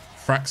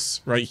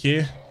Frax right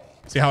here.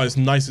 See how it's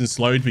nice and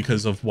slowed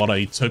because of what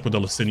I took with the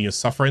Licinia's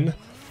Suffering,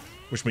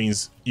 which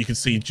means you can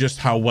see just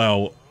how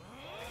well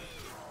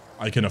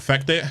I can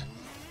affect it.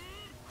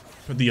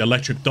 Put the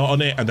electric dot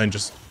on it and then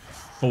just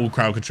full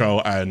crowd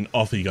control and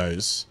off he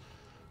goes.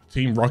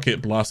 Team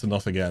Rocket blasting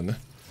off again.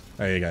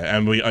 There you go.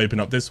 And we open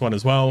up this one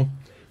as well.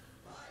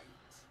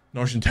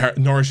 Nourishing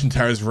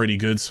Terror is really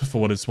good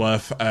for what it's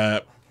worth.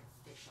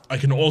 I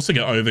can also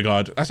get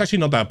Overguard. That's actually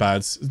not that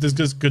bad.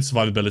 There's good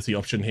survivability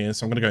option here,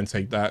 so I'm going to go and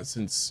take that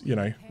since, you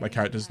know, my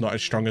character's not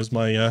as strong as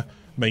my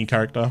main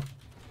character.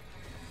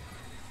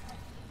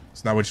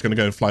 So now we're just going to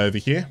go and fly over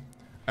here.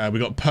 We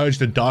got Purge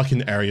the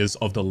darkened areas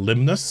of the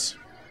Limnus.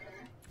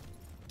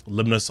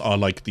 Limnus are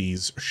like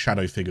these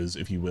shadow figures,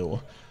 if you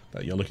will,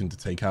 that you're looking to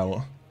take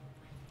out.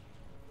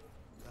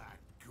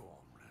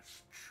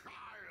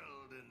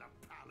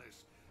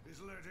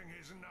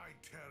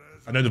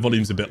 I know the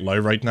volume's a bit low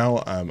right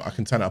now. I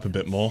can turn it up a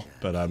bit more,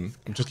 but I'm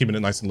just keeping it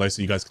nice and low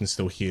so you guys can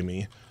still hear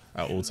me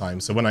at all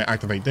times. So when I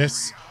activate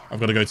this, I've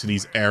got to go to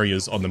these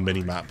areas on the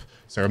mini-map.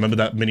 So remember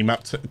that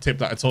mini-map tip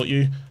that I taught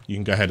you? You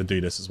can go ahead and do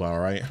this as well,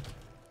 all right?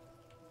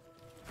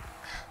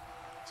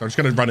 So I'm just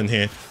going to run in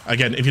here.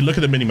 Again, if you look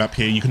at the mini-map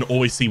here, you can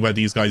always see where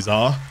these guys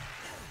are.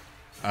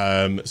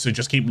 So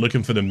just keep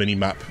looking for the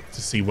mini-map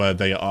to see where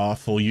they are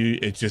for you.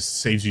 It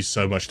just saves you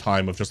so much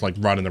time of just like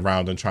running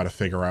around and trying to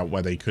figure out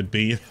where they could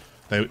be.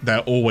 They're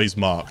always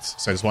marked.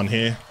 So there's one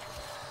here.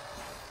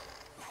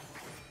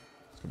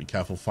 Gotta be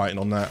careful fighting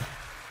on that.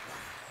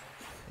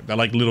 They're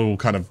like little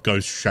kind of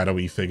ghost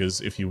shadowy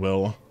figures, if you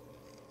will.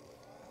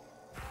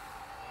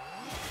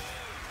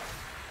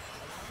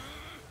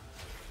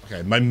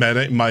 Okay,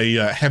 my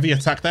heavy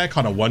attack there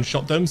kind of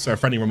one-shot them. So a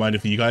friendly reminder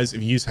for you guys,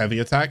 if you use heavy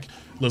attack,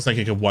 looks like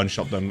it could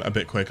one-shot them a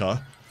bit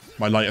quicker.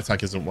 My light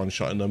attack isn't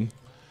one-shotting them.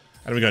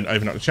 And we're going to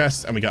open up the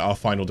chest and we get our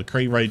final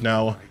decree right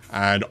now.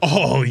 And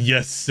oh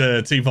yes,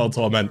 Twofold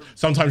Torment.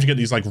 Sometimes you get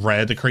these like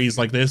rare decrees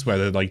like this where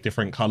they're like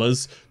different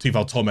colors.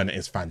 Twofold Torment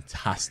is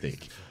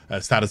fantastic.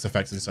 Status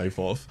effects and so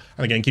forth.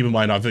 And again, keep in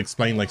mind, I've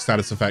explained like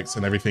status effects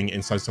and everything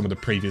inside some of the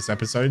previous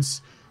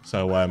episodes.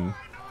 So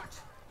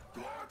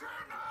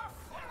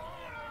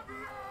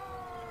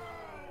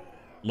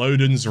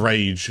Loden's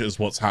Rage is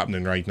what's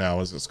happening right now,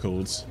 as it's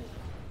called.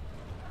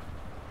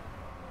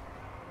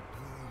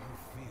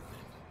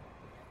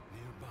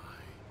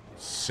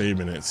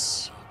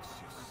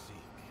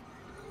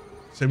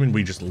 Assuming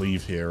we just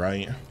leave here,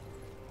 right?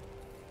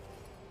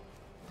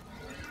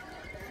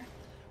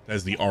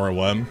 There's the Aura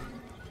Worm.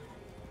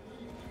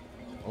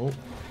 Oh,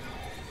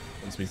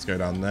 wants me to go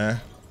down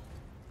there.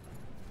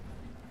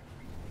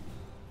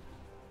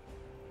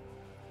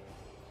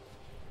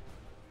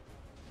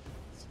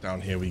 So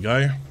down here we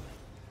go.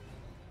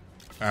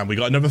 And we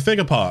got another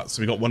figure part.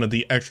 So we got one of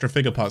the extra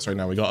figure parts right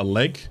now. We got a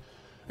leg.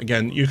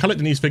 Again, you're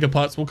collecting these figure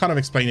parts. We'll kind of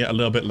explain it a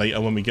little bit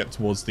later when we get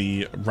towards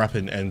the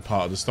wrapping end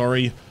part of the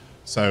story.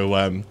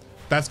 So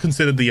that's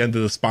considered the end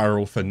of the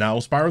spiral for now.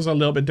 Spirals are a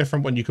little bit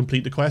different when you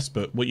complete the quest,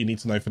 but what you need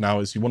to know for now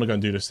is you want to go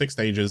and do the 6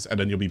 stages and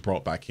then you'll be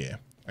brought back here.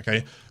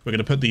 Okay, we're going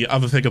to put the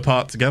other figure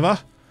part together.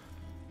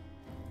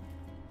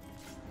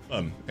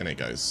 In it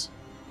goes.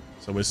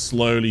 So we're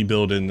slowly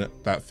building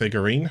that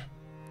figurine.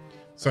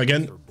 So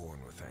again,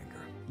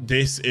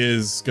 this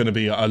is going to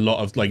be a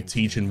lot of like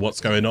teaching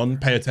what's going on.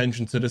 Pay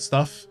attention to this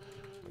stuff.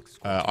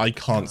 I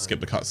can't skip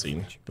the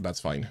cutscene, but that's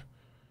fine.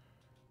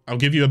 I'll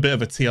give you a bit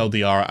of a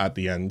TLDR at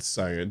the end,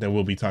 so there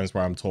will be times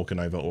where I'm talking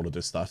over all of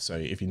this stuff. So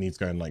if you need to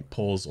go and like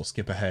pause or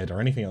skip ahead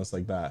or anything else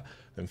like that,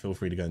 then feel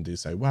free to go and do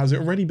so. Wow, has it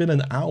already been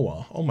an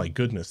hour? Oh my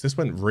goodness, this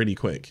went really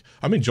quick.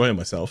 I'm enjoying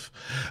myself.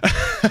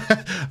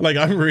 Like,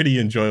 I'm really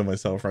enjoying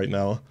myself right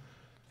now.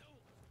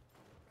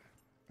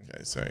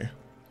 Okay, so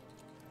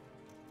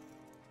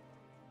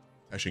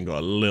actually got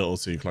a little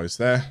too close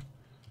there.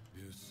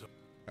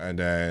 And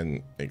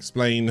then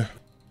explain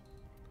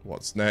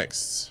what's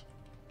next.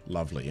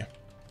 Lovely.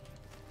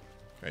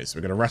 Okay, so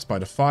we're going to rest by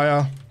the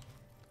fire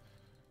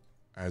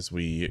as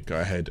we go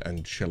ahead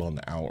and chill on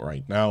out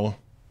right now.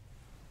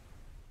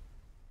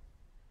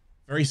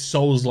 Very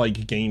Souls-like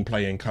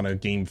gameplay and kind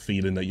of game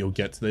feeling that you'll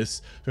get to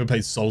this. If you ever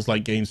played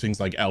Souls-like games, things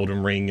like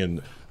Elden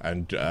Ring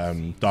and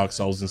Dark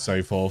Souls and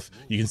so forth,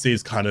 you can see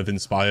it's kind of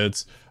inspired.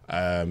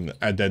 And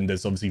then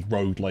there's obviously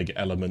rogue-like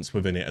elements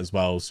within it as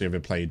well. So you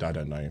ever played, I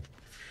don't know,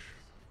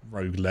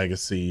 Rogue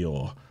Legacy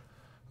or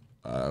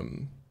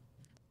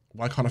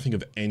why can't I think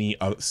of any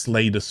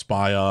Slay the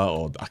Spire,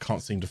 or I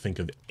can't seem to think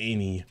of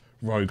any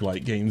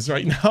roguelike games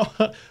right now.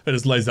 But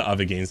there's loads of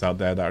other games out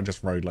there that are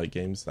just roguelike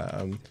games that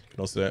can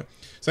also do it.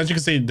 So as you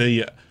can see,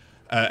 the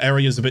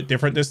area is a bit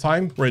different this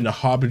time. We're in the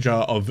Harbinger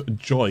of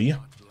Joy.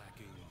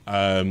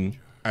 And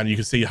you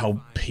can see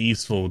how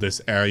peaceful this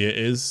area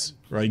is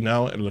right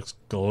now. It looks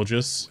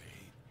gorgeous.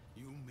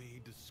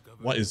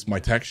 What is my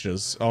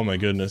textures? Oh my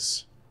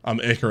goodness. I'm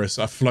Icarus.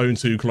 I've flown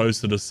too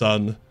close to the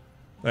sun.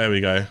 There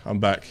we go. I'm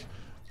back.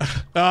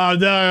 Oh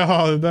no,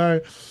 oh no.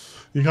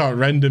 You can't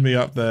render me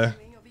up there.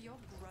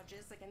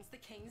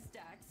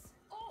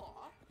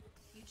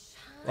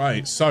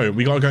 Right, so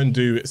we gotta go and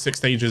do 6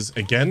 stages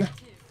again.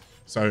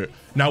 So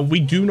now we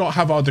do not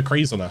have our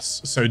decrees on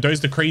us. So those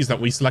decrees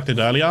that we selected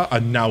earlier are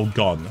now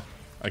gone.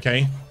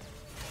 Okay.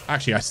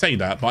 Actually, I say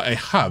that, but I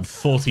have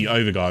 40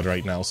 overguard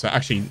right now. So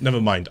actually,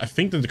 never mind. I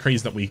think the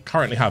decrees that we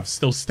currently have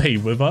still stay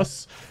with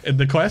us in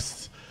the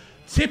quest.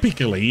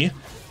 Typically,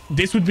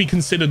 this would be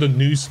considered a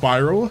new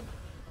spiral.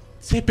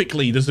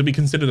 Typically, this would be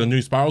considered a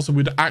new spiral, so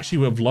we'd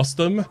actually have lost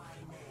them.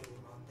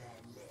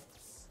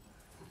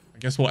 I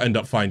guess we'll end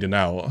up finding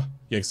out.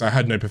 Yeah, because I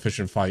had no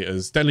proficient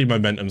fighters. Deadly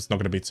momentum's not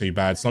going to be too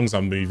bad, as long as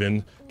I'm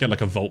moving. Get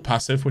like a Volt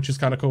passive, which is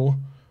kind of cool.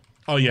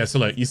 Oh yeah, so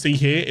look, you see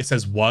here, it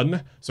says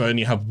 1, so I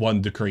only have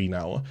 1 decree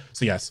now.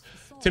 So yes,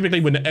 typically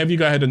whenever you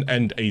go ahead and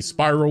end a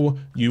spiral,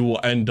 you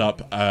will end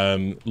up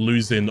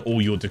losing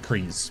all your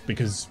decrees,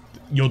 because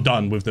you're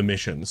done with the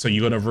mission. So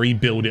you're going to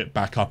rebuild it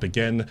back up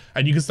again,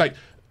 and you can like,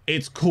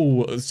 it's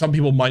cool. Some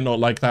people might not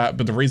like that,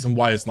 but the reason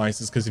why it's nice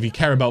is because if you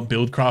care about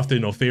build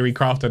crafting or theory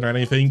crafting or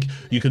anything,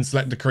 you can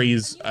select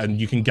decrees and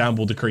you can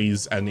gamble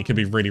decrees, and it can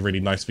be really, really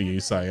nice for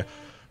you. So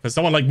for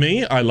someone like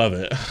me, I love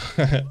it.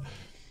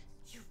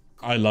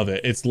 I love it.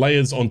 It's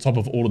layers on top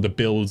of all of the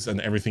builds and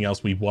everything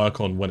else we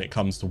work on when it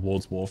comes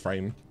towards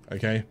Warframe.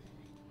 Okay.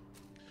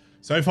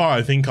 So far,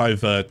 I think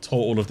I've taught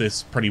all of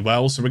this pretty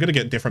well. So we're going to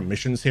get different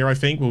missions here, I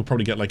think. We'll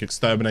probably get like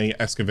Exterminate,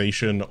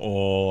 Excavation,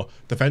 or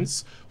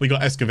Defense. We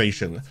got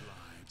Excavation.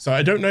 So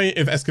I don't know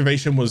if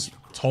Excavation was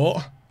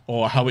taught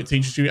or how it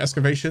teaches you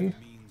Excavation.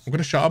 I'm going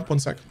to shut up 1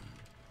 sec.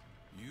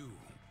 You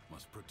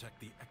must protect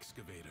the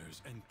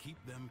excavators and keep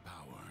them powered.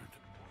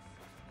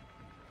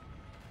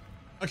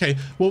 Okay,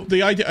 well,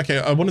 the idea... Okay,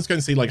 I wanted to go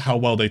and see, like, how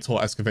well they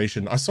taught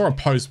Excavation. I saw a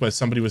post where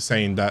somebody was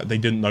saying that they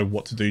didn't know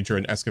what to do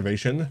during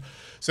Excavation.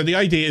 So the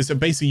idea is that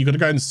basically you've got to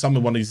go and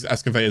summon one of these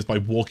excavators by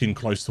walking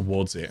close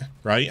towards it,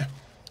 right?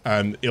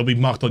 It'll be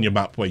marked on your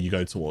map where you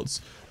go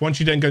towards. Once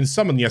you then go and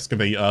summon the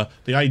excavator,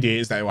 the idea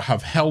is that it will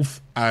have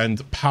health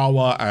and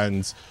power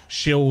and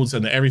shields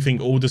and everything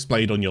all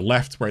displayed on your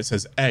left where it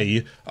says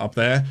A up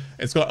there.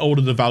 It's got all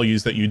of the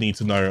values that you need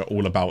to know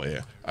all about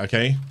it,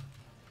 okay?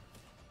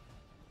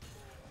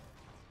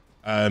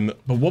 But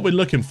what we're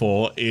looking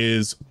for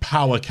is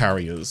power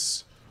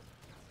carriers.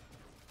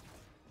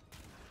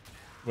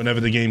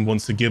 Whenever the game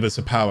wants to give us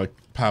a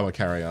power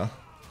carrier.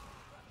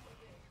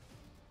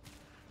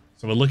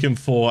 So we're looking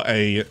for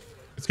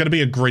it's going to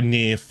be a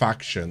Grineer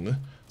faction.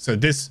 So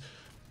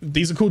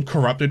these are called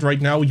Corrupted right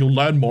now. You'll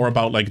learn more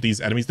about like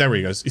these enemies. There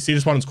he goes. You see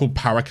this one is called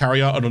Power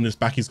Carrier, and on his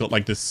back he's got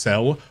like this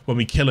cell. When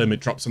we kill him, it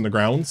drops on the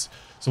ground.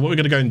 So what we're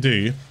going to go and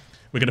do,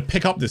 we're going to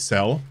pick up this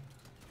cell.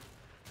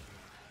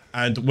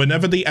 And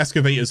whenever the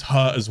excavator's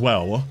hurt as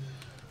well,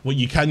 what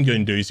you can go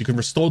and do is you can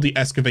restore the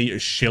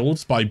excavator's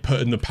shields by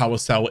putting the power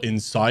cell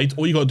inside.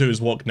 All you got to do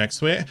is walk next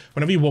to it.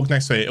 Whenever you walk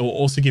next to it, it will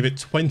also give it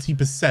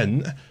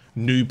 20%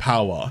 new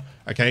power.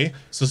 Okay,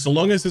 so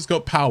long as it's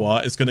got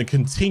power, it's going to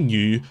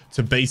continue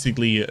to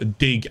basically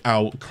dig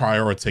out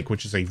cryotic,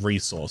 which is a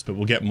resource, but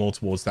we'll get more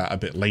towards that a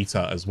bit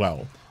later as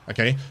well.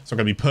 Okay, so I'm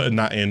going to be putting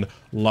that in.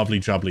 Lovely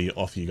jubbly,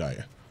 off you go.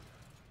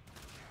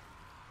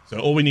 So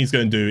all we need to go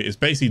and do is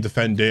basically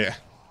defend it,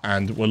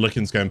 and we're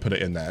looking to go and put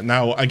it in there.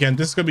 Now, again,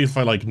 this is going to be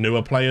for like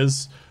newer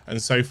players and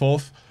so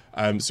forth.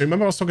 So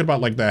remember I was talking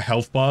about like their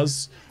health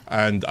bars,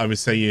 and I was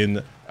saying,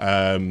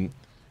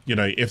 you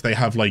know, if they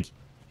have like,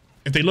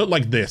 if they look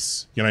like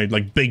this, you know,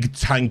 like big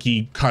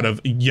tanky kind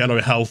of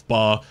yellow health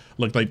bar,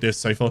 look like this,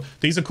 so forth.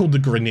 These are called the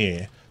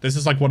Grineer. This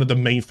is like one of the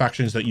main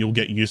factions that you'll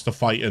get used to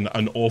fighting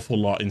an awful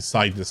lot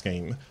inside this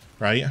game,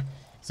 right?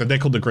 So they're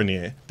called the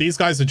Grineer. These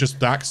guys are just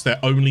Dax. They're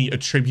only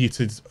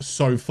attributed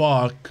so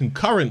far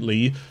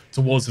concurrently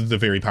towards the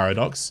Duviri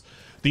Paradox.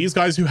 These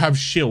guys who have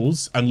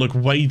shields and look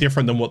way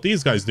different than what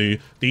these guys do,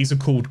 these are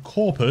called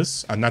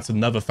Corpus, and that's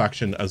another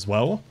faction as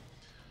well.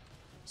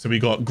 So we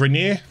got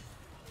Grineer,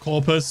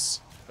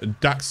 Corpus,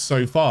 Dax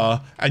so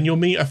far, and you'll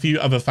meet a few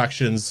other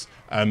factions,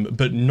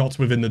 but not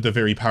within the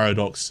Duviri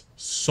Paradox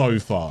so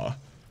far.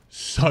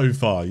 So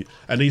far.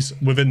 At least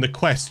within the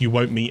quest, you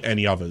won't meet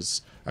any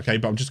others. Okay,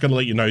 but I'm just going to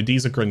let you know,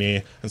 these are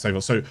Grineer and so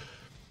forth. So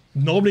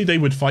normally they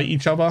would fight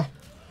each other.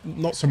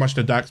 Not so much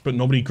the Dax, but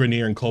normally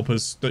Grineer and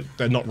Corpus,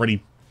 they're not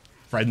really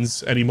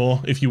friends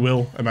anymore, if you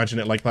will. Imagine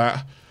it like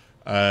that.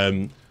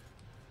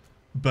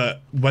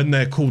 But when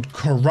they're called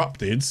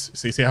Corrupted,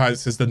 so you see how it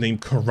says the name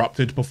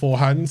Corrupted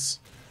beforehand?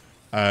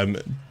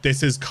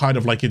 This is kind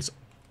of like its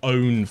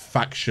own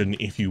faction,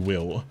 if you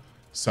will.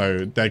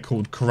 So they're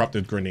called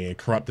Corrupted Grineer,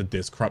 Corrupted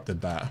this,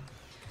 Corrupted that.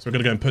 So we're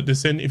going to go and put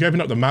this in. If you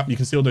open up the map, you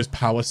can see all those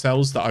power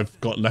cells that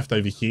I've got left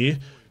over here.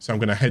 So I'm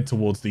going to head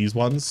towards these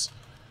ones.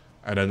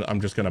 And then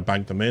I'm just going to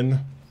bank them in.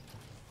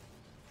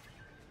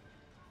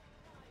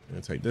 I'm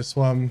going to take this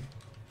one.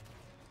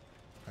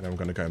 And then I'm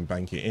going to go and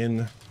bank it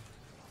in.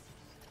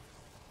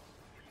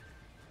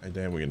 And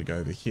then we're going to go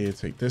over here,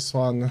 take this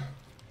one.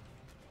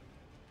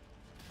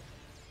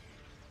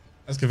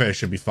 Excavator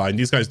should be fine.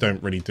 These guys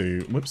don't really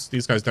do... Whoops.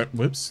 These guys don't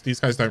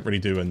really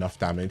do enough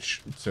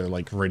damage to,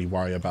 like, really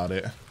worry about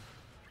it.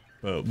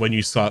 But when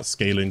you start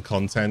scaling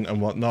content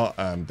and whatnot,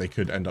 they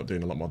could end up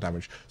doing a lot more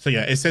damage. So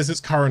yeah, it says it's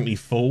currently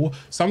full.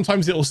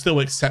 Sometimes it will still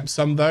accept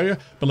some though,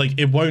 but like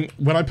it won't.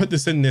 When I put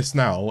this in this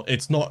now,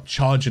 it's not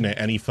charging it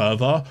any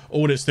further.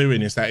 All it's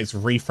doing is that it's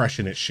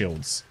refreshing its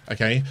shields.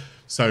 Okay.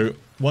 So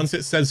once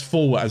it says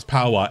full as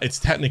power, it's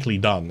technically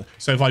done.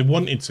 So if I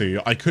wanted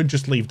to, I could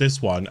just leave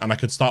this one and I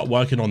could start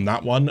working on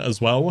that one as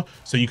well.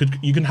 So you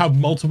can have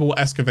multiple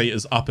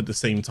excavators up at the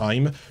same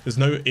time. There's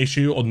no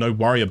issue or no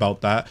worry about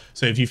that.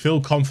 So if you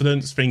feel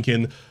confident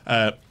thinking,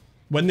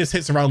 when this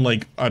hits around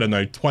like, I don't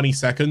know, 20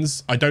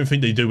 seconds, I don't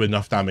think they do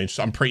enough damage.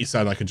 So I'm pretty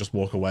certain I could just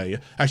walk away.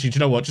 Actually, do you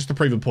know what? Just to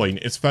prove a point,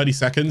 it's 30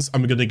 seconds.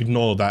 I'm going to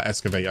ignore that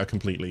excavator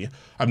completely.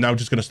 I'm now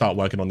just going to start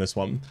working on this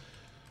one.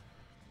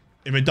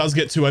 If it does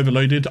get too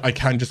overloaded, I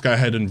can just go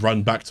ahead and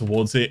run back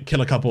towards it,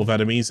 kill a couple of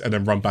enemies, and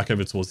then run back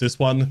over towards this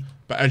one.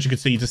 But as you can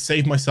see, to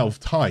save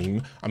myself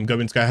time, I'm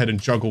going to go ahead and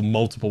juggle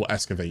multiple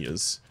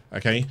excavators.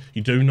 Okay?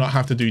 You do not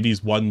have to do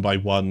these one by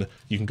one.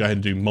 You can go ahead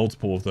and do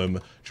multiple of them.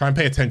 Try and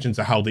pay attention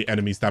to how the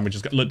enemy's damage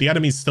is. Look, the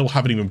enemies still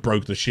haven't even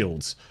broke the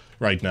shields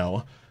right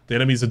now. The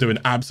enemies are doing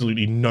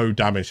absolutely no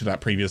damage to that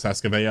previous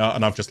excavator,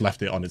 and I've just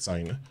left it on its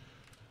own.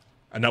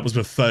 And that was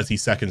with 30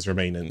 seconds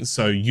remaining.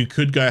 So you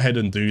could go ahead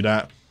and do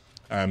that.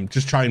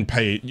 Just try and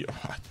pay.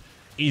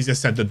 Easier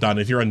said than done.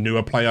 If you're a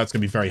newer player, it's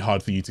going to be very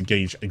hard for you to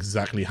gauge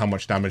exactly how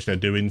much damage they're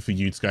doing for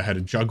you to go ahead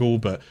and juggle,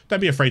 but don't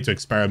be afraid to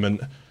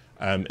experiment.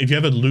 If you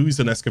ever lose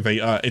an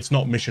excavator, it's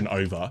not mission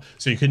over.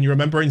 So you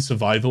remember in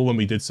survival, when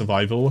we did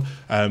survival,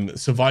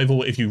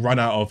 if you run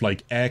out of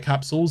like air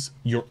capsules,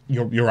 you're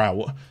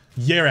out.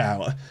 You're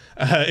out.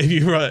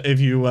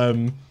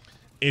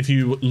 If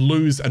you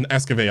lose an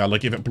excavator,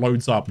 like if it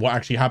blows up, what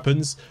actually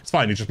happens? It's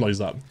fine, it just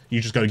blows up.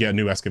 You just go get a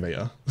new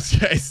excavator.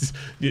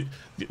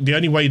 The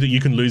only way that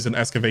you can lose an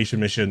excavation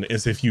mission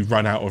is if you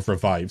run out of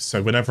revives.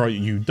 So whenever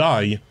you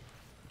die,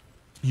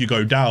 you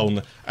go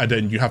down, and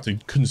then you have to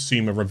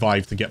consume a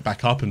revive to get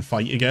back up and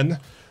fight again.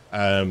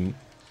 Not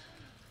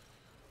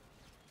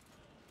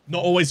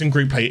always in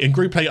group play. In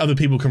group play, other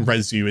people can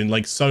res you. In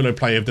like solo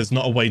play, if there's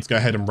not a way to go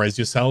ahead and res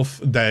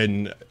yourself,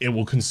 then it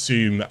will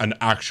consume an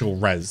actual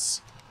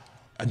res.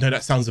 I know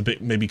that sounds a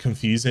bit maybe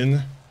confusing.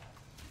 I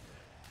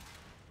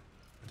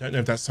don't know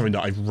if that's something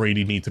that I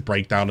really need to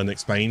break down and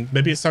explain.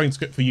 Maybe it's something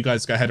for you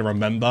guys to go ahead and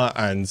remember.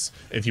 And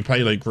if you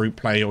play like group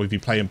play or if you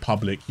play in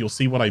public, you'll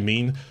see what I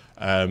mean.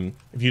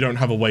 If you don't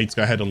have a way to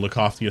go ahead and look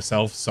after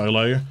yourself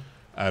solo,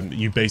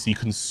 you basically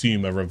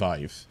consume a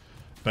revive.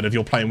 But if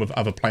you're playing with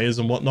other players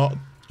and whatnot,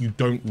 you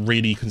don't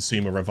really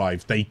consume a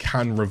revive. They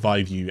can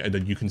revive you and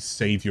then you can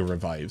save your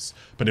revives.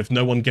 But if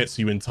no one gets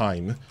you in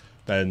time,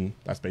 then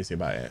that's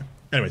basically about it.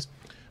 Anyways.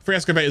 3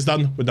 excavators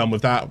done. We're done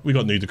with that. We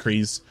got new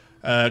decrees.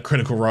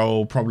 Critical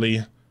roll,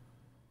 probably.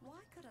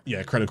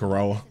 Yeah, critical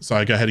roll. So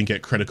I go ahead and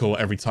get critical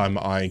every time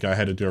I go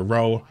ahead and do a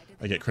roll.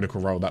 I get critical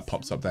roll. That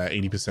pops up there.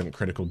 80%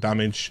 critical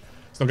damage.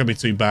 It's not going to be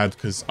too bad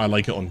because I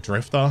like it on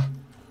Drifter.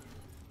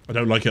 I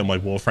don't like it on my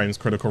Warframe's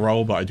critical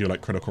roll, but I do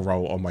like critical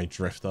roll on my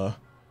Drifter.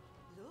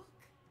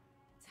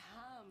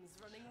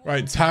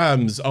 Right,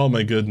 Tams. Oh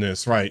my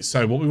goodness. Right,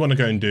 so what we want to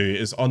go and do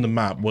is on the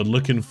map, we're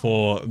looking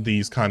for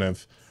these kind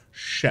of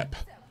ship.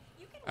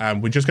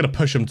 We're just going to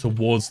push them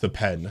towards the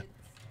pen.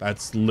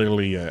 That's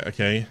literally it,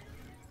 okay?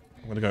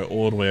 I'm going to go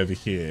all the way over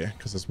here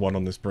because there's one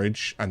on this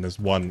bridge and there's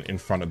one in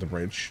front of the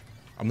bridge.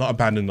 I'm not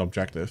abandoning the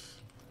objective.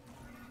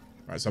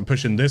 Right, so I'm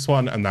pushing this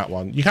one and that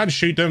one. You can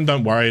shoot them,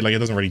 don't worry. Like, it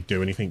doesn't really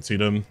do anything to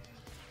them.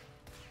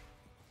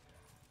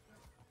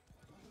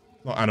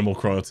 Not animal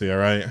cruelty, all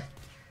right?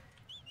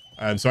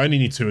 So I only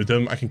need 2 of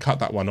them. I can cut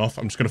that one off.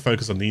 I'm just going to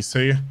focus on these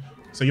 2.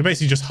 So you're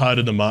basically just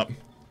herding them up.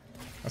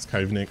 That's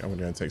Kovnik. I'm going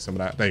to go and take some of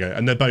that. There you go.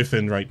 And they're both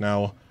in right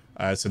now.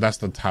 So that's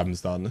the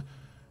tabs done.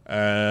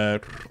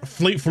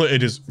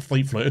 Fleet-footed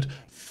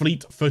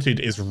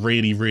is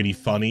really, really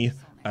funny.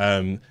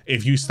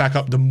 If you stack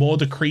up, the more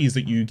decrees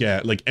that you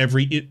get, like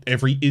every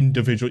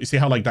individual, you see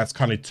how like that's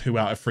kind of 2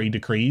 out of 3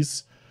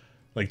 decrees?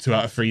 Like 2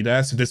 out of 3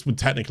 there. So this would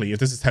technically, if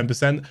this is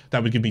 10%,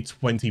 that would give me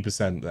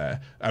 20%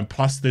 there. And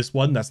plus this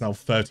one, that's now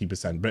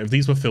 30%. But if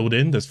these were filled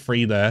in, there's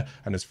 3 there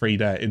and there's 3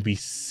 there, it'd be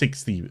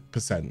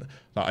 60%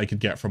 that I could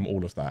get from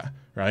all of that,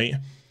 right?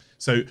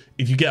 So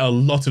if you get a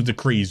lot of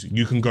decrees,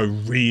 you can go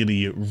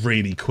really,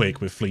 really quick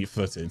with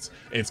fleet-footed.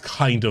 It's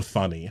kind of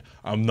funny.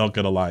 I'm not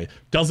gonna lie.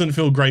 Doesn't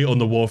feel great on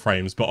the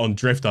Warframes, but on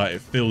Drifter,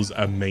 it feels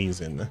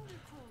amazing.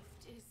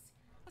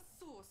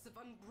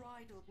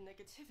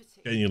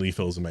 Genuinely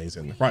feels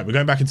amazing. Right, we're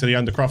going back into the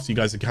Undercroft. So you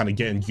guys are kind of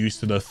getting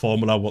used to the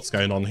formula, what's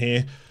going on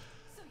here.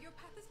 So your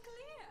path is clear,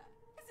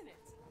 isn't it?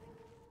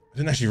 I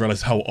didn't actually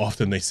realize how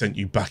often they sent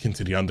you back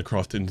into the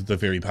Undercroft, into the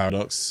Duviri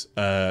Paradox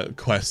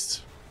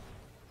quest.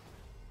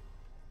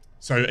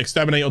 So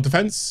exterminate or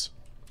defense.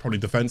 Probably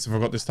defense if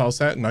I've got this tile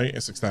set. No,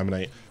 it's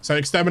exterminate. So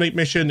exterminate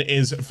mission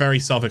is very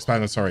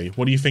self-explanatory.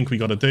 What do you think we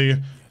got to do?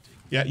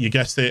 Yeah, you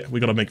guessed it. We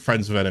got to make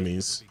friends with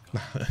enemies.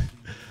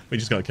 We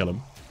just got to kill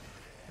them.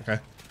 Okay.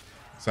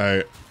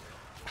 So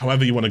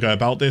however you want to go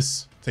about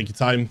this, take your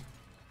time.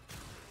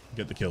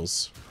 Get the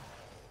kills.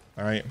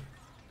 All right.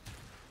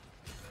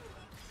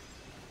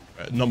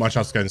 Not much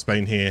else to go in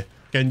Spain here.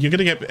 Again, you're going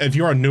to get, if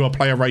you're a newer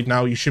player right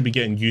now, you should be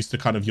getting used to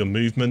kind of your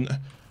movement.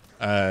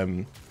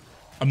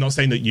 I'm not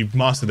saying that you've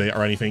mastered it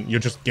or anything. You're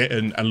just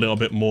getting a little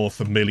bit more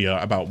familiar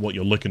about what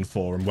you're looking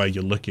for and where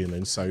you're looking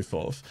and so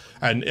forth.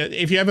 And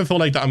if you ever feel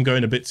like that I'm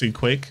going a bit too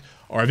quick,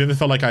 or if you ever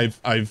feel like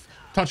I've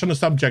touched on a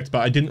subject,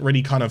 but I didn't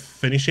really kind of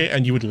finish it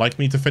and you would like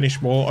me to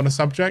finish more on a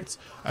subject,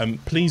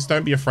 please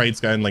don't be afraid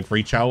to go and like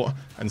reach out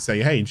and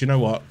say, hey, do you know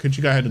what? Could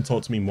you go ahead and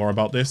talk to me more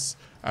about this?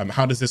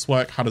 How does this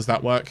work? How does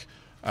that work?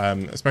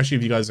 Especially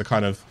if you guys are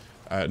kind of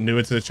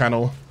newer to the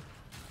channel.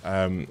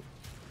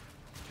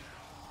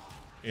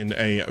 In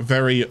a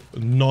very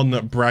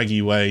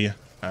non-braggy way,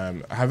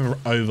 I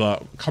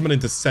have coming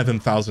into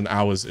 7,000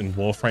 hours in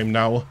Warframe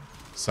now.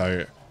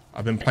 So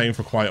I've been playing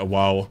for quite a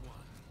while.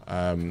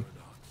 And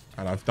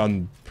I've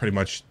done pretty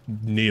much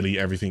nearly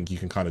everything you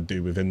can kind of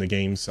do within the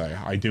game. So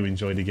I do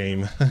enjoy the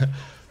game.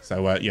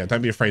 So yeah,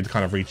 don't be afraid to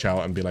kind of reach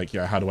out and be like,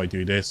 yeah, how do I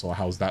do this? Or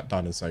how's that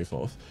done? And so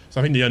forth. So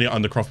I think the only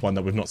undercroft one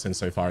that we've not seen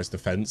so far is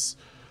defense.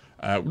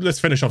 Let's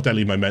finish off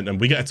deadly momentum.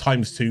 We get a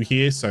 ×2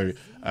 here. So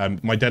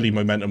my deadly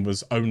momentum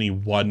was only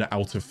 1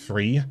 out of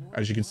 3,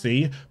 as you can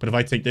see. But if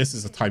I take this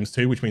as a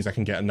 ×2, which means I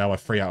can get now a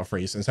 3 out of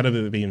 3. So instead of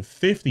it being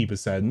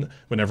 50%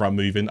 whenever I'm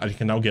moving, I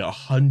can now get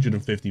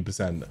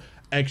 150%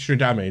 extra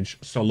damage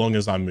so long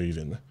as I'm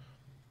moving.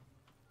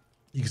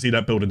 You can see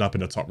that building up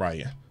in the top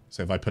right.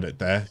 So if I put it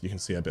there, you can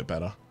see it a bit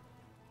better.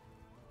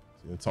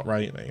 See the top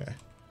right? There you go.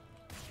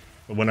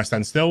 But when I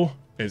stand still,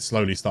 it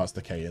slowly starts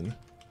decaying.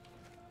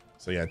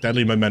 So yeah,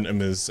 deadly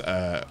momentum is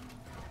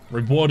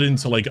rewarding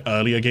to like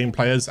earlier game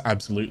players.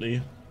 Absolutely.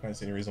 I don't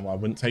see any reason why I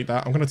wouldn't take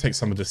that. I'm going to take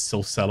some of this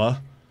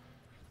Silcella.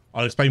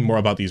 I'll explain more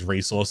about these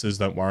resources,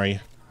 don't worry.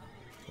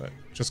 But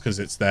just because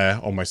it's there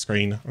on my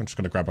screen, I'm just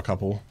going to grab a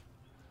couple.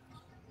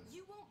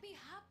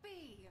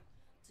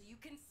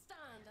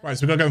 Right,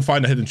 so we've got to go and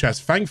find a hidden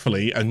chest.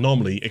 Thankfully, and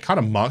normally, it kind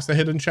of marks the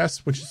hidden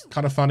chest, which is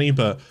kind of funny,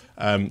 but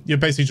you're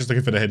basically just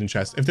looking for the hidden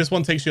chest. If this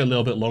one takes you a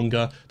little bit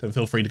longer, then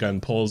feel free to go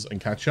and pause and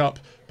catch up.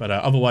 But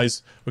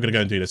otherwise, we're going to go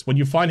and do this. When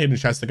you find hidden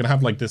chests, they're going to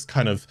have like this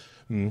kind of,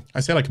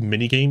 I say like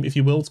mini game, if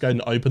you will, to go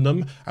and open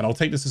them. And I'll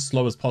take this as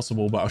slow as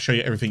possible, but I'll show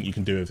you everything you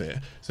can do with it.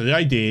 So the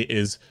idea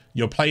is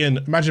you're playing,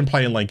 imagine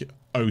playing like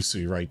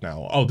Osu right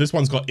now. Oh, this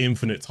one's got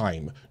infinite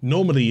time.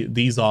 Normally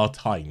these are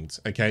timed,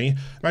 okay?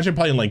 Imagine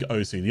playing like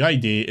Osu. The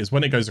idea is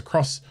when it goes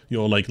across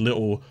your like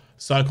little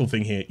circle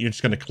thing here, you're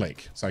just going to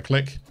click. So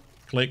click,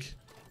 click,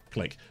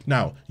 click.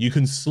 Now you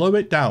can slow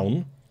it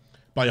down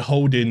by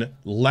holding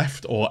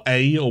left or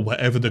A or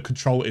whatever the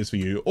control is for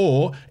you,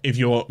 or if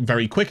you're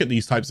very quick at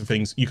these types of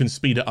things, you can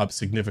speed it up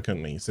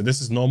significantly. So this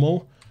is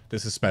normal,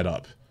 this is sped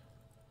up.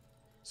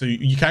 So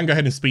you can go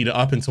ahead and speed it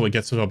up until it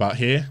gets to about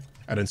here,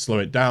 and then slow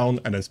it down,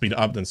 and then speed it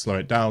up, then slow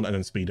it down, and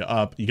then speed it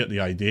up. You get the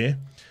idea.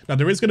 Now,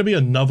 there is going to be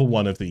another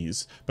one of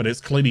these, but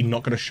it's clearly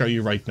not going to show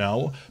you right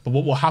now. But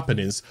what will happen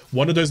is,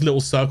 one of those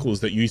little circles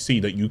that you see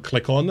that you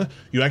click on,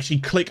 you actually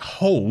click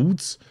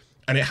hold,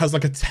 and it has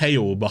like a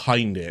tail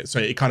behind it. So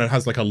it kind of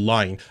has like a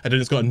line, and then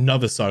it's got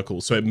another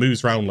circle. So it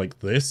moves around like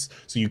this.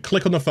 So you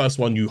click on the first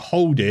one, you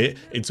hold it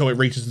until it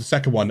reaches the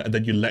second one, and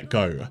then you let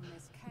go.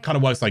 Kind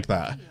of works like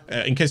that.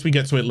 In case we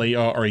get to it later,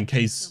 or in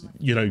case,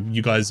 you know,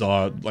 you guys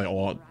are like,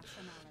 or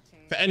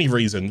for any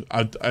reason,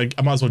 I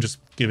might as well just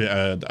give it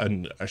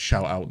a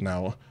shout out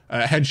now.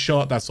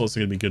 Headshot, that's also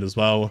going to be good as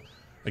well.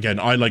 Again,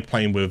 I like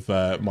playing with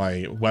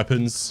my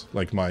weapons,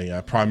 like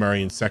my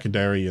primary and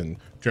secondary and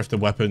drifter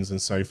weapons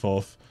and so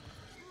forth.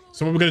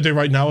 So what we're going to do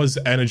right now is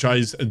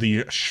energize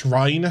the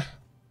shrine.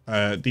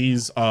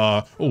 These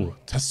are, oh,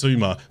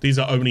 Tasuma. These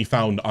are only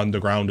found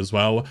underground as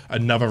well.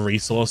 Another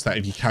resource that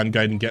if you can go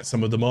ahead and get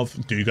some of them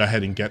of, do go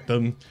ahead and get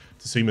them.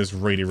 Tasuma is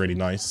really, really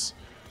nice.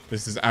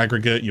 This is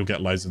aggregate. You'll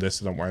get loads of this,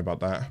 so don't worry about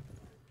that.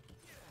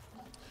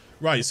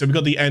 Right, so we've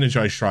got the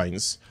energized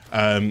shrines.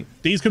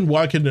 These can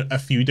work in a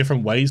few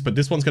different ways, but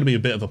this one's going to be a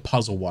bit of a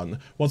puzzle one.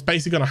 What's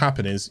basically going to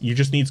happen is you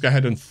just need to go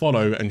ahead and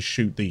follow and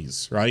shoot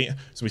these, right?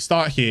 So we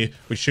start here,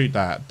 we shoot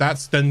that.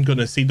 That's then going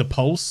to see the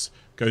pulse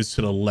goes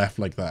to the left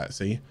like that,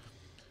 see?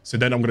 So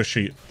then I'm going to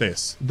shoot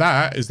this.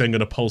 That is then going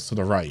to pulse to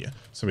the right.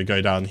 So we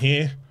go down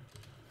here,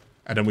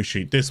 and then we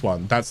shoot this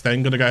one. That's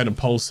then going to go ahead and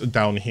pulse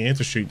down here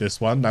to shoot this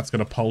one. That's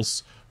going to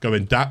pulse go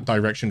in that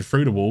direction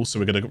through the wall. So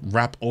we're going to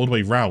wrap all the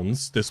way round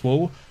this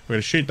wall. We're going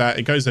to shoot that.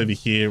 It goes over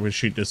here. We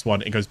shoot this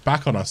one. It goes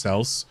back on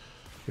ourselves.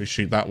 We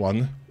shoot that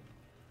one.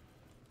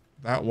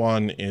 That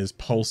one is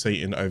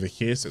pulsating over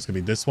here. So it's going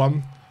to be this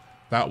one.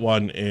 That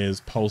one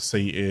is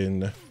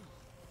pulsating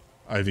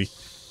over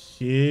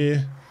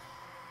here.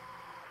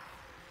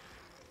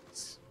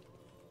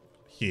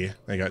 Here.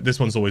 There you go.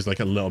 This one's always like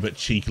a little bit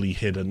cheekily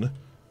hidden.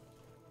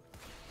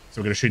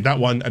 So we're going to shoot that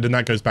one. And then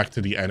that goes back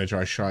to the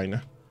energized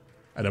shrine.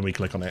 And then we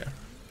click on it.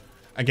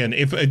 Again,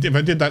 if I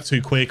did that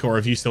too quick, or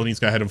if you still need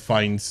to go ahead and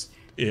find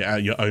it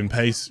at your own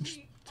pace, just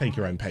take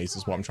your own pace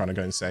is what I'm trying to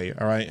go and say,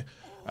 all right?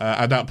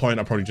 At that point,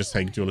 I'll probably just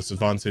take Duelist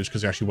Advantage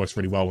because it actually works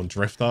really well on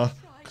Drifter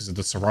because of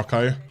the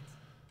Sirocco.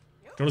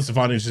 Duelist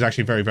Advantage is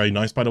actually very, very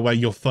nice, by the way.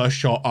 Your first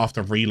shot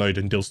after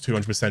reloading deals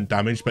 200%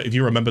 damage, but if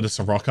you remember the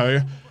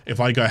Sirocco, if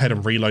I go ahead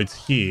and reload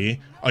here,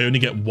 I only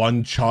get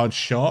one charge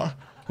shot,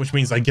 which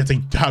means I get a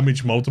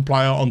damage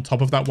multiplier on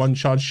top of that one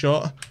charge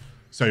shot.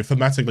 So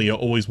thematically, it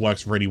always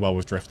works really well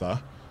with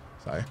Drifter.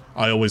 So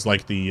I always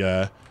like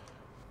the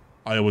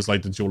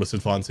Duelist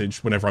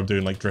Advantage whenever I'm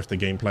doing like Drifter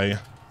gameplay.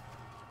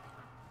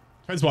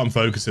 Depends what I'm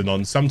focusing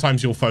on.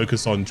 Sometimes you'll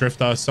focus on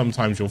Drifter,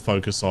 sometimes you'll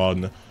focus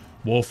on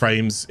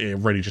Warframes. It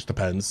really just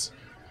depends.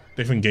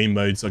 Different game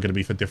modes are going to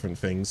be for different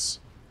things.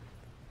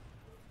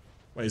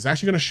 Wait, is it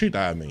actually going to shoot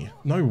that at me?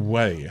 No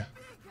way.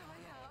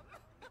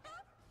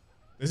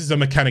 This is a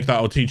mechanic that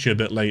I'll teach you a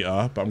bit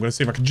later, but I'm going to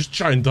see if I can just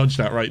try and dodge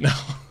that right now.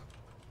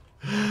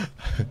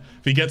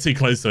 If you get too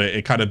close to it,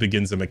 it kind of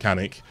begins a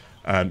mechanic.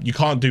 You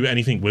can't do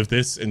anything with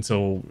this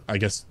until, I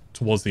guess,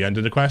 towards the end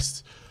of the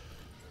quest.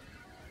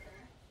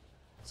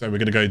 So we're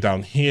going to go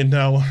down here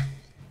now.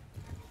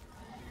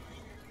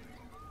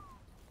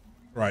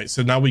 Right,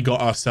 so now we got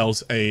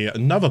ourselves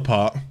another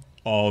part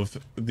of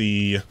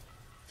the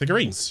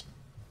figurines.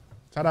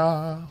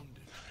 Ta-da!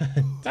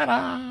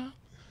 Ta-da!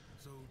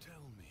 So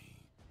tell me,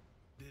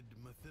 did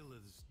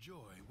Mathilla's joy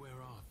wear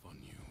off on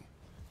you?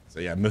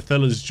 So yeah,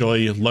 Mathilla's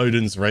joy,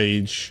 Loden's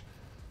rage.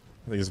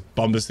 I think it's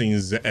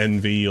Bombastein's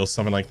envy or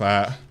something like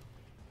that.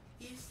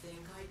 You think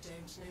I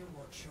don't know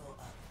what you're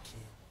up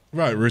to?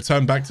 Right,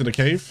 return back to the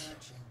cave.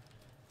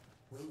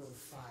 We will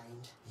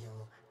find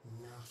your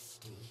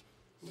nasty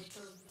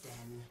little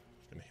den.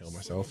 Gonna heal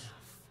myself.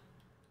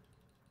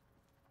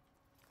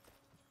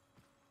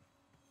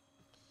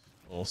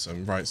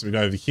 Awesome. Right, so we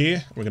go over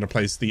here. We're going to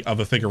place the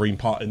other figurine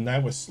part in there.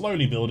 We're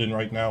slowly building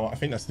right now. I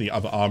think that's the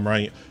other arm,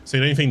 right? So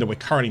the only thing that we're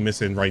currently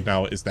missing right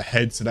now is the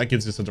head. So that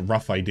gives us a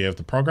rough idea of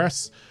the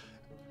progress.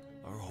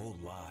 Our whole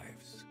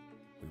lives,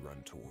 we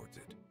run towards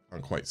it.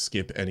 Can't quite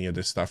skip any of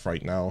this stuff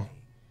right now.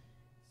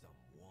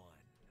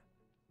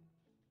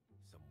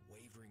 Some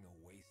wavering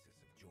oasis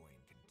of joy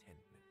and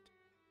contentment.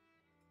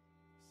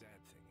 Sad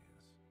thing is,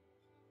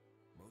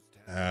 most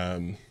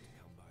happiness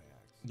come by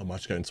accident. Not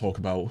much going to talk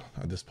about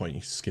at this point.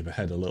 You skip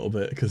ahead a little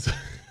bit because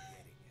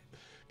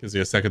gives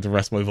you a second to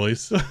rest my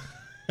voice.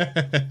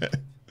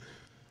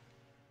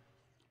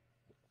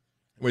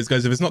 Anyways,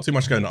 guys, if there's not too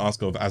much going to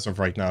ask of as of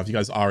right now, if you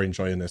guys are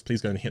enjoying this,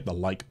 please go and hit the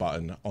like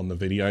button on the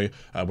video.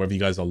 Whether you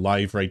guys are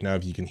live right now,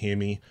 if you can hear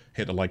me,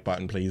 hit the like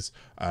button, please.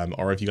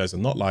 Or if you guys are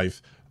not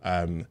live,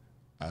 and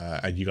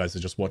you guys are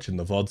just watching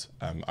the VOD,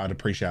 I'd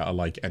appreciate a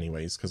like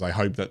anyways, because I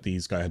hope that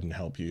these go ahead and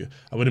help you.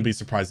 I wouldn't be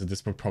surprised if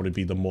this would probably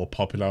be the more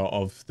popular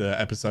of the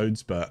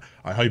episodes, but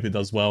I hope it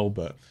does well.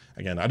 But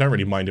again, I don't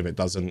really mind if it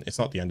doesn't. It's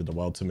not the end of the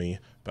world to me,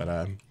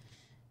 but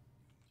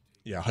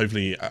yeah,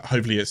 hopefully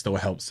it still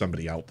helps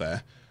somebody out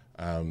there.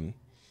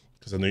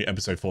 Because I knew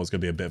episode 4 is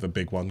going to be a bit of a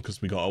big one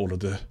because we got all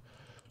of the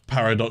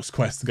Paradox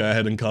quests to go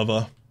ahead and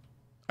cover.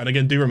 And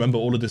again, do remember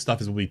all of this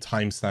stuff will be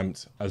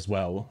timestamped as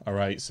well, all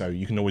right? So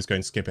you can always go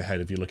and skip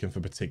ahead if you're looking for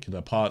particular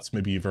parts.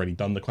 Maybe you've already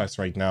done the quest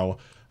right now,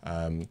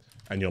 and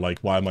you're like,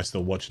 why am I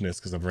still watching this?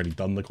 Because I've already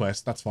done the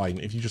quest. That's fine.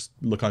 If you just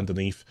look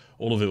underneath,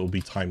 all of it will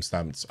be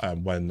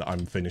timestamped when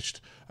I'm finished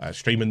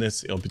streaming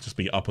this. It'll just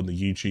be up on the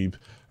YouTube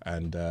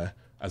and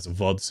as a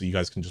VOD, so you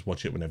guys can just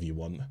watch it whenever you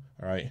want,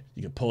 all right?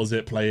 You can pause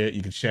it, play it,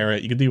 you can share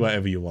it, you can do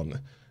whatever you want.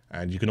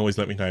 And you can always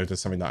let me know if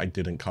there's something that I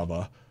didn't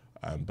cover.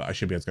 But I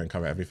should be able to go and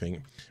cover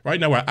everything. Right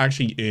now, we're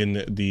actually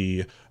in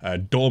the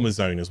dormer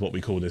zone, is what we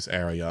call this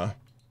area.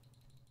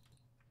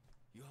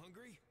 You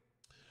hungry?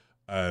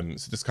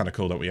 So it's kind of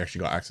cool that we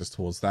actually got access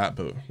towards that,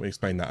 but we'll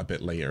explain that a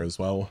bit later as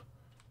well.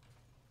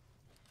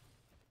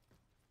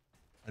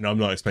 I know I'm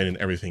not explaining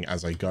everything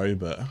as I go,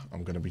 but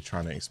I'm going to be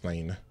trying to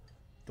explain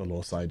the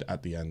lore side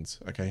at the end,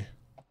 okay?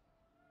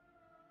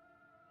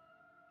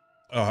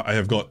 I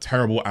have got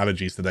terrible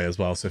allergies today as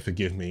well, so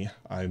forgive me.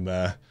 I'm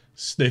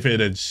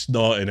sniffing and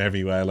snorting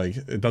everywhere. Like,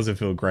 it doesn't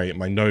feel great.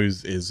 My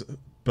nose is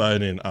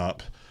burning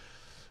up.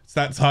 It's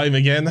that time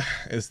again.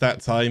 It's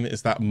that time.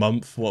 It's that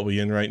month. What are we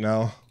in right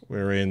now?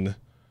 We're in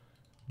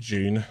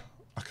June.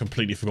 I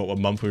completely forgot what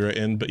month we were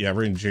in, but yeah,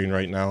 we're in June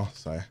right now.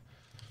 So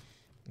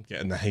I'm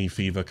getting the hay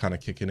fever kind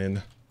of kicking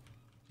in.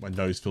 My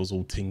nose feels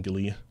all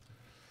tingly.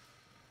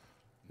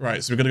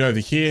 Right, so we're gonna go over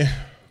here.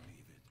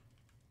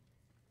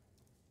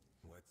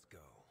 Let's go.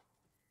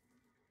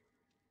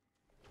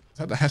 Is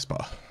that the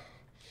Hesper?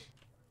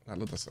 That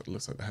looks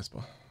like the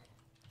Hesper.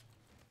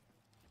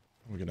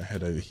 We're gonna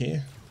head over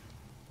here.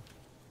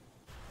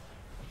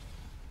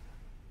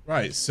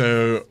 Right,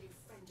 so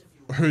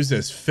who's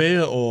this?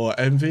 Fear or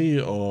envy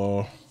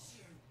or?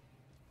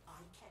 I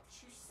kept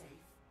you safe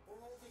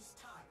all this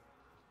time.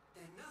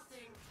 They're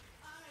nothing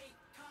I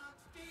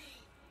can't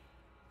be.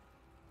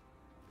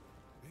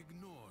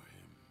 Ignore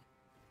him.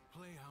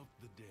 Play out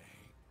the day.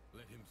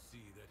 Let him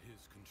see that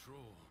his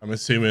control. I'm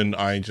assuming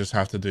I just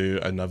have to do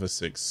another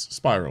 6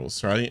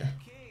 spirals, right?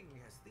 King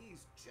has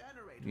these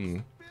generous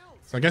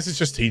So I guess it's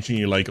just teaching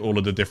you like all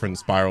of the different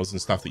spirals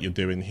and stuff that you're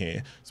doing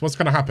here. So what's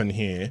going to happen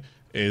here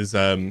is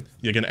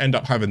you're going to end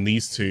up having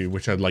these two,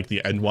 which are like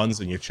the end ones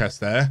in your chest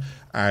there.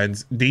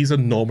 And these are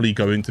normally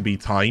going to be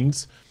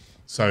timed.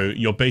 So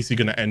you're basically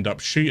going to end up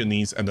shooting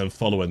these and then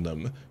following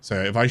them.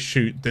 So if I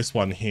shoot this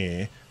one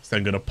here, it's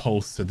then going to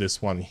pulse to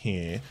this one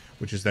here,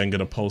 which is then going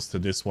to pulse to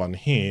this one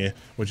here,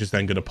 which is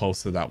then going to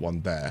pulse to that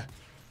one there.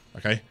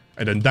 Okay.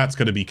 And then that's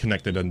going to be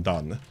connected and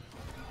done.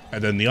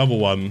 And then the other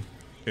one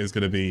is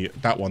going to be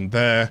that one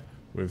there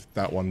with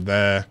that one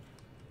there,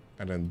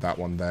 and then that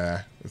one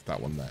there with that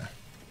one there.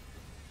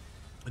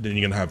 And then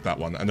you're going to have that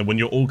one. And then when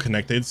you're all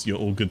connected, you're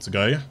all good to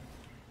go.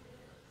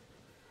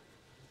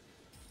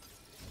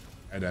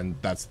 And then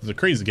that's the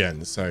decrees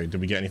again. So did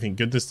we get anything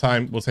good this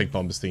time? We'll take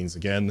Bombastines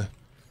again.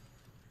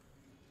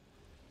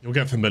 You'll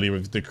get familiar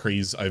with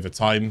decrees over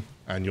time,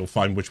 and you'll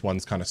find which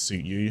ones kind of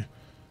suit you.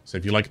 So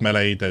if you like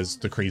melee, there's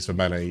decrees for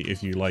melee.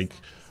 If you like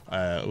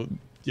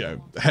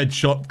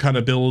headshot kind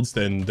of builds,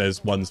 then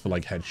there's ones for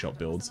like headshot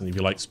builds. And if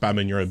you like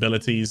spamming your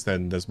abilities,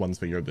 then there's ones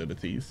for your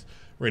abilities.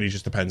 Really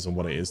just depends on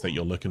what it is that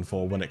you're looking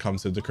for when it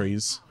comes to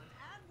decrees.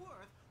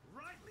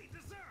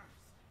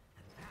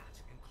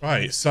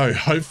 Right, so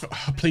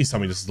please tell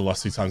me this is the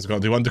last 2 times I've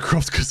got to do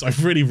Undercroft, because I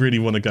really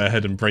want to go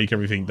ahead and break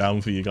everything down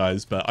for you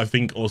guys. But I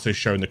think also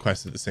showing the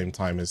quest at the same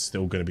time is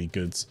still going to be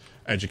good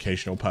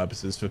educational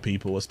purposes for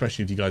people,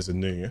 especially if you guys are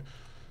new.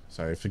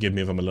 So forgive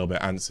me if I'm a little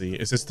bit antsy.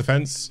 Is this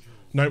defense?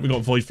 No, we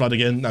got Void Flood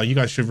again. Now you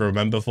guys should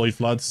remember Void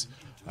Floods.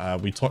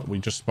 We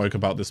just spoke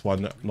about this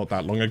one not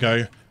that long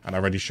ago, and I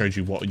already showed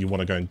you what you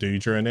want to go and do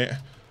during it.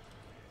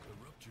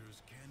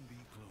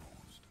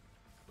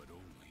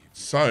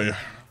 So,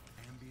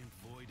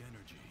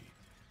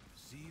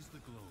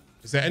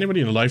 is there anybody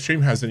in the live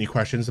stream who has any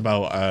questions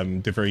about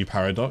Duviri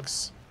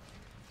Paradox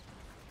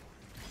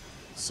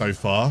so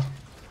far?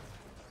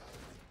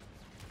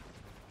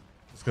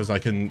 Because I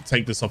can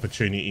take this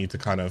opportunity to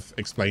kind of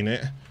explain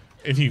it.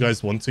 If you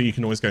guys want to, you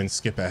can always go and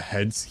skip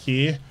ahead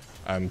here,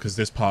 because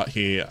this part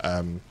here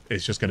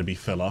is just going to be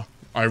filler.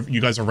 You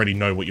guys already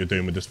know what you're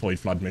doing with this Void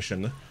Flood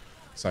mission,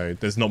 so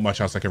there's not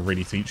much else I can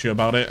really teach you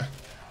about it.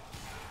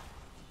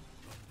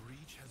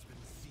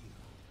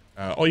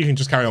 Or you can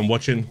just carry on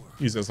watching,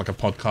 use it as like a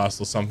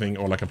podcast or something,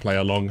 or like a play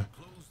along.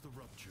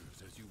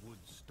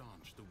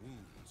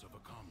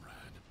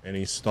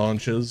 Any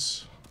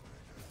staunches?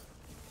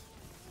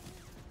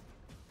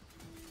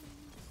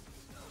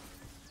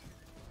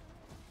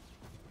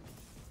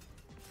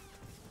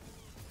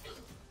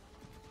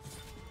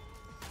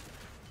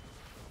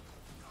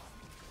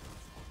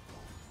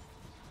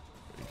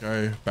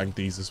 Go bank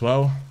these as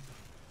well.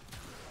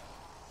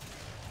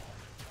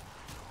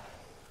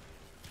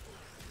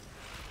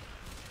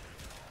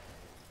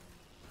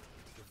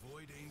 The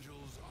Void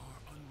Angels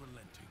are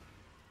unrelenting.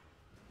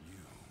 You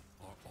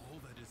are all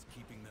that is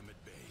keeping them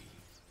at bay.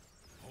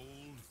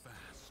 Hold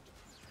fast.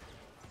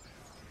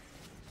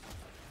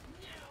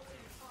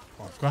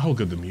 Oh, I forgot how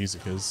good the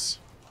music is.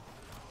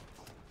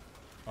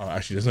 Oh,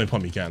 actually, there's no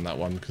point me getting that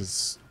one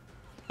because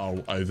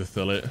I'll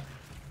overfill it.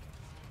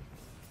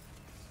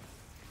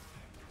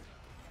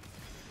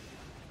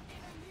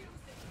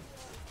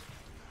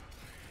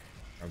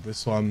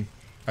 This one.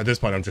 At this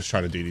point, I'm just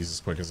trying to do these as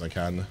quick as I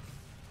can. The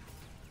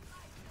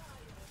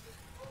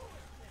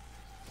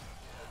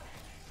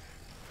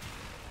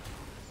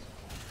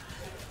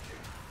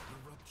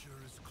rupture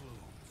is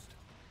closed.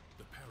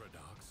 The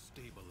paradox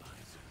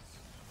stabilizes.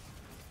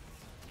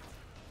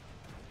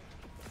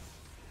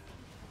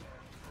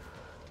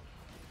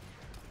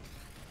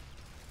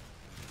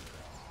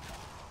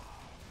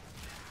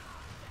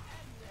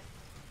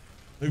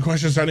 No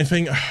questions or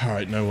anything?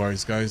 Alright, no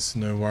worries, guys.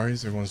 No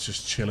worries. Everyone's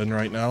just chilling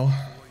right now.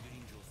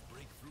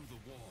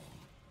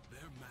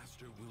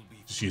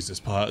 Just use this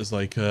part as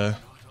like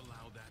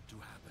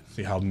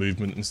see how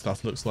movement and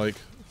stuff looks like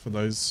for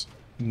those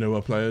newer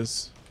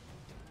players.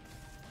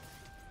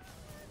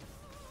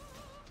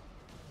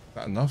 Is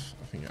that enough?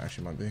 I think it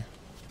actually might be.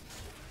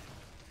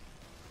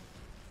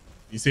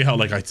 You see how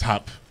like I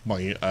tap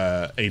my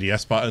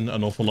ADS button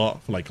an awful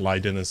lot for like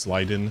glide in and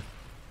slide in.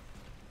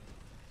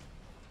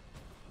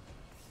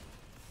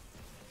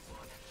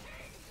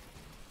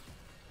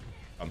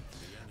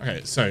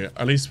 Okay, so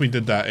at least we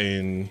did that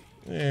in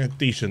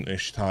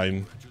decent-ish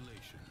time.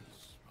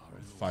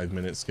 5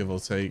 minutes, give or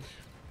take.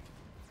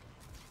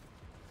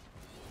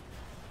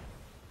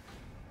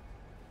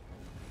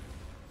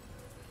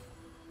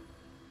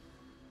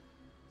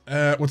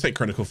 We'll take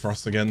Critical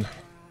Frost again.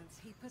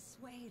 He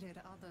persuaded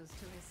others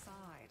to his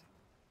side,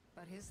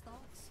 but his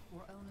thoughts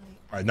were only...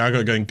 Alright, now I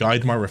gotta go and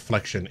guide my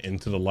reflection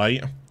into the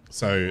light.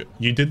 So,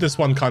 you did this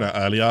one kind of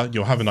earlier.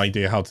 You'll have an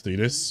idea how to do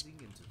this.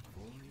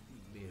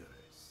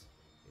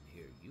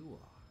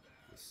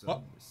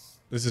 What?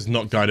 This is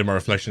not guiding my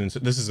reflection into...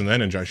 This is an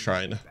Energize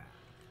Shrine.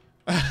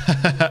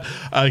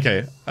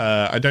 Okay,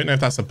 I don't know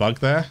if that's a bug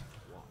there.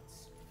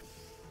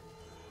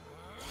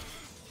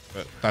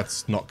 But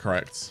that's not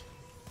correct.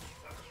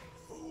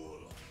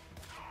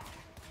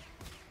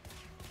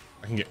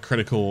 I can get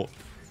critical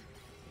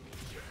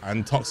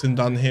and toxin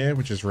done here,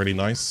 which is really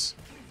nice.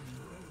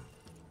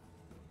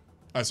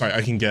 Sorry,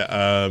 I can get,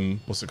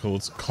 what's it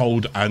called?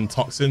 Cold and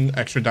toxin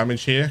extra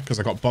damage here because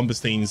I got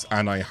Bombastines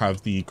and I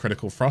have the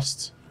critical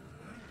frost.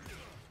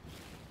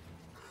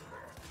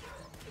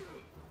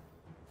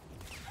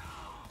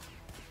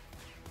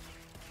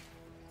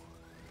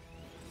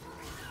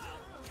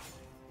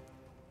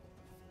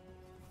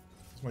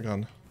 Where's my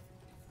gun?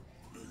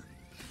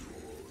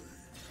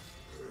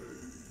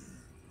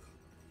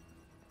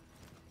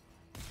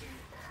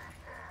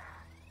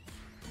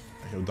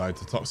 He'll die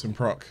to toxin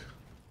proc.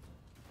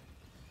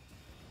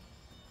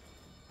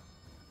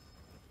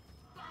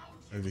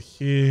 Over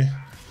here.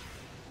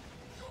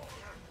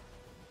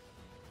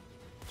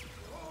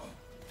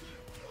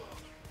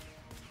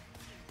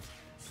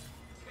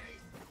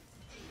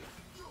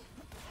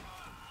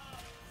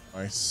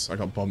 Nice. I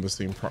got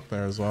Bombastine proc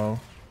there as well.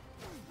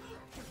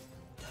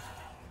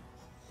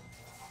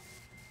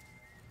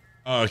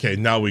 Oh, okay,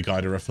 now we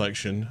guide a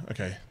reflection.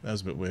 Okay, that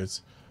was a bit weird.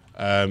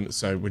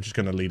 So we're just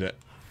gonna lead it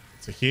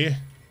to here.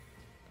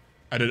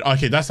 And then,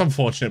 okay, that's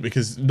unfortunate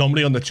because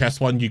normally on the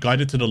chest one, you guide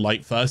it to the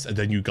light first and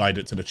then you guide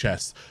it to the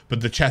chest.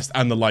 But the chest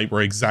and the light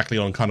were exactly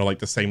on kind of like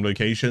the same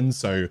location.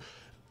 So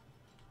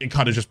it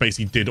kind of just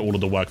basically did all of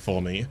the work for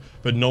me.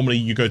 But normally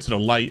you go to the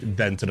light,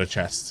 then to the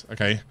chest.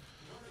 Okay.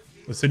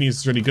 The Sinius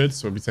is really good,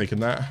 so we'll be taking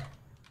that.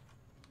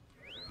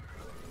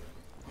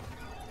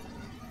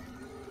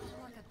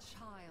 Like a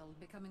child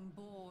becoming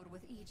bored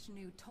with each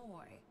new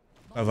toy.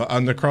 Other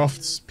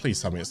Undercrofts.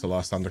 Please tell me it's the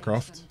last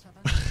Undercroft.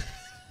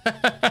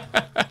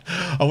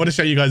 I want to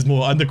show you guys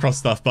more Undercroft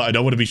stuff, but I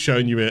don't want to be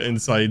showing you it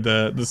inside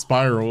the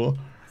spiral.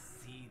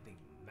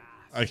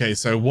 Okay,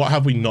 so what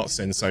have we not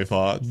seen so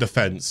far?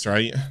 Defense,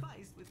 right?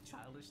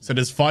 So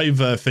there's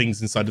 5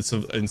 things inside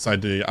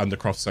the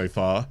Undercroft so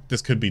far.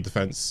 This could be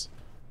defense.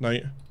 No?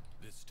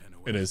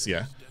 It is,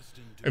 yeah.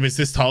 If it's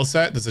this tile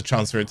set, there's a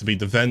chance for it to be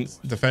defense.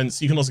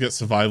 You can also get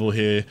survival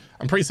here.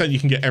 I'm pretty certain you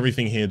can get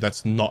everything here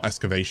that's not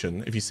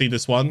excavation. If you see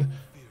this one,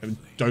 I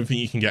don't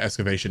think you can get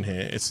excavation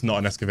here. It's not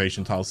an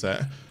excavation tile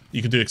set.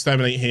 You could do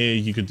exterminate here.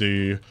 You could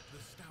do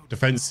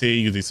defense here.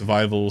 You could do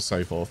survival,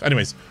 so forth.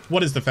 Anyways,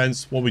 what is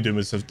defense? What we do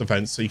is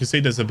defense. So you can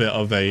see there's a bit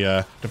of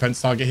a defense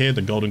target here,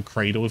 the golden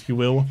cradle, if you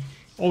will.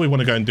 All we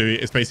want to go and do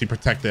is basically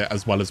protect it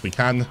as well as we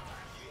can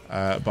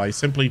by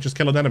simply just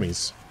killing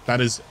enemies. That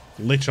is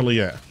literally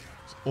it.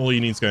 That's all you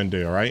need to go and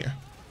do, all right?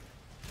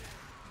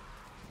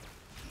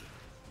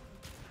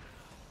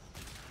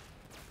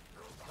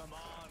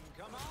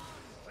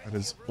 That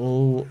is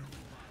all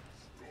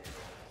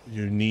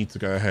you need to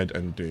go ahead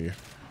and do.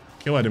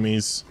 Kill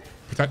enemies,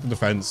 protect the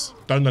defense,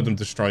 don't let them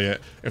destroy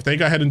it. If they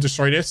go ahead and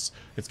destroy this,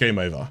 it's game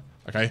over,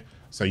 okay?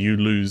 So you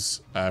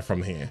lose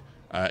from here.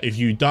 If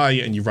you die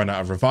and you run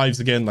out of revives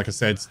again, like I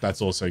said,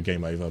 that's also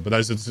game over. But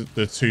those are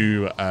the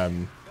 2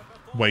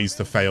 ways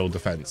to fail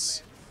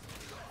defense.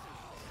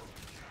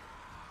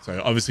 So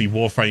obviously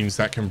Warframes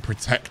that can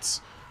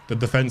protect the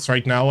defense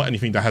right now,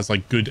 anything that has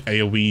like good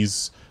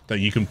AoEs that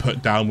you can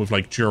put down with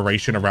like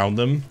duration around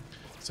them.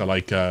 So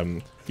like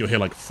you'll hear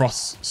like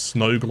Frost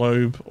Snow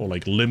Globe or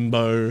like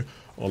Limbo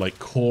or like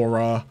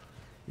Korra.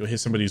 You'll hear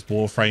some of these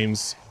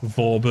Warframes.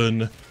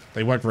 Vauban.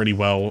 They work really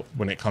well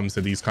when it comes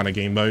to these kind of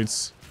game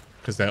modes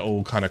because they're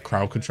all kind of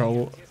crowd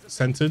control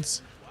centered.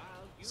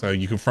 So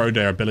you can throw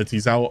their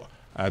abilities out.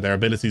 Their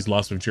abilities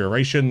last with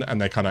duration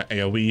and they're kind of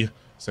AoE.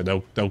 So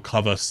they'll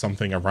cover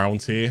something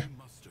around here.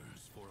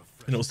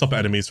 And it'll stop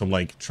enemies from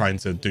like trying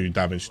to do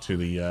damage to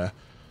the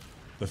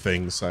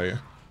thing. So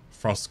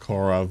Frost,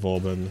 Korra,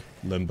 Vauban,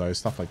 Limbo,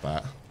 stuff like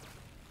that.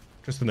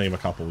 Just to name a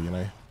couple, you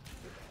know.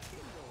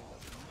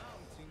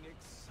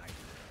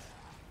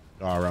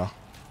 Gara.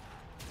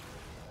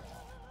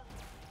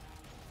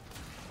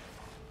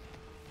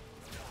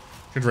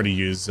 Could really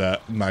use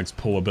Mag's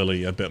pull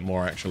ability a bit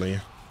more, actually.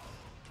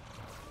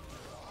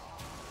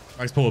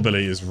 Mag's pull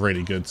ability is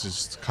really good to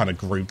just kind of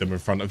group them in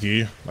front of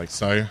you, like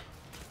so.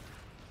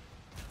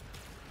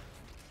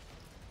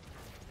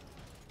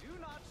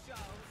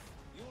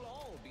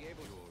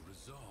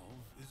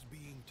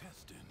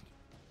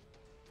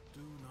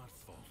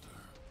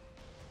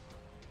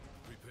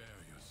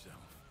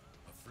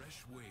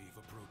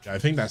 Yeah, I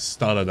think that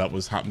stutter that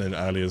was happening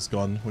earlier is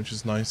gone, which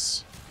is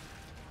nice.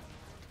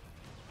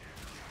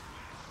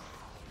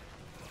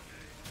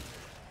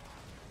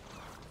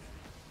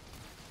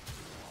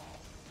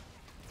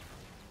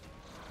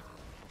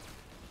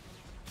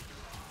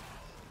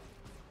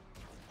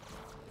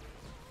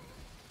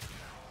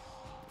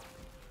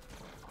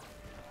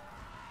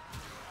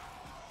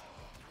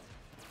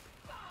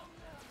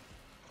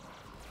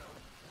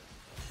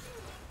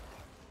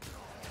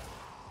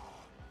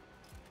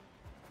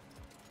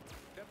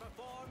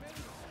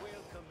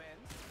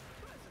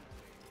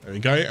 There we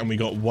go, and we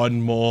got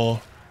one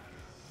more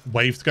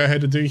wave to go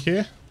ahead and do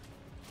here.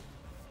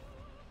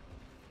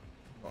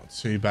 Not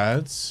too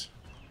bad.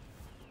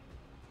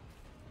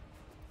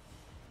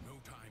 No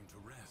time to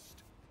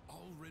rest.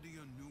 Already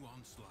a new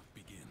onslaught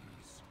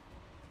begins.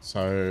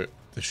 So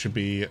this should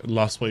be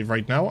last wave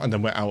right now, and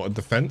then we're out of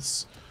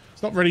defense.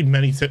 There's not really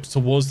many tips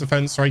towards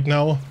defense right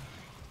now.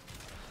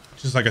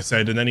 Just like I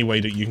said, in any way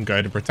that you can go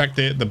to protect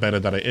it, the better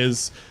that it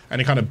is.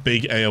 Any kind of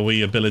big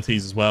AoE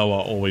abilities as well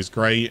are always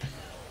great.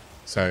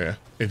 So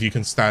if you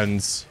can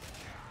stand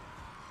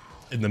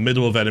in the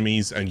middle of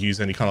enemies and use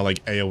any kind of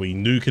like AoE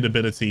nuke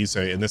ability,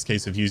 so in this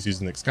case, if you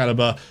use an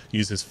Excalibur,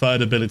 use his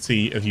third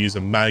ability. If you use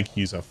a Mag,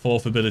 use her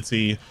fourth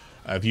ability.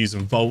 If you use a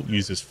Volt,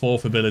 use his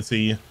fourth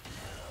ability.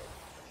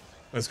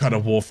 Those kind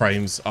of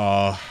Warframes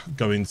are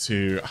going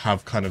to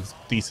have kind of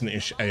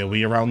decent-ish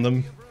AoE around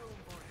them.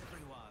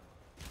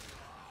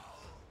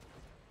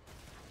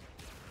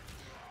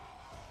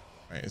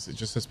 Right, is it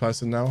just this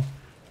person now?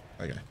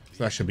 Okay,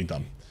 so that should be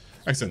done.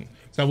 Excellent.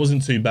 So that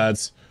wasn't too bad.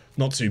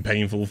 Not too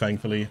painful,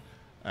 thankfully.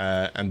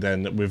 And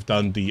then we've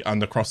done the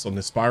Undercross on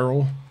the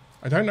Spiral.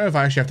 I don't know if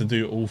I actually have to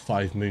do all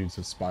 5 moves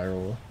of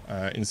Spiral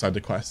inside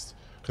the quest.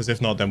 Because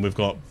if not, then we've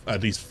got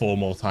at least 4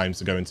 more times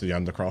to go into the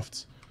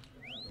Undercroft.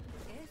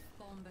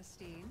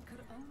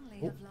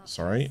 Oh,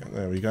 sorry,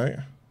 there we go.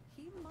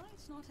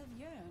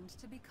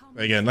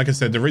 Again, like I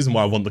said, the reason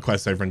why I want the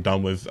quest over and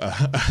done with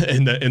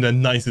in the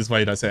nicest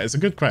way that I say it, it's a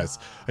good quest.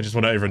 I just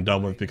want it over and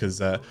done with because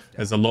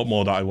there's a lot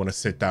more that I want to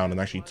sit down and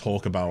actually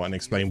talk about and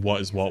explain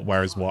what is what,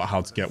 where is what,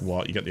 how to get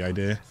what. You get the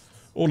idea.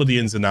 All of the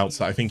ins and outs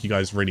that I think you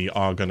guys really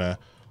are going to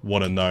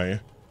want to know.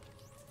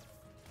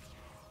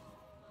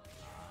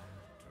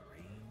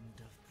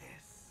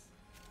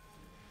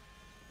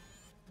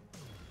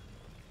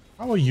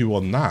 How are you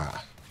on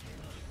that?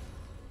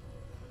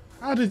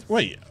 How did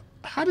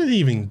he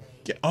even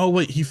get... Oh,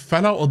 wait, he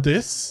fell out of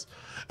this?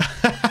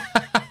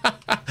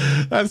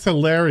 That's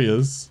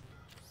hilarious.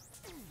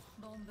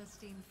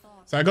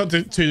 So I got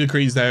 2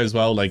 decrees there as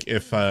well. Like,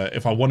 if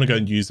I want to go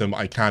and use them,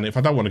 I can. If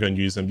I don't want to go and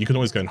use them, you can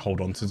always go and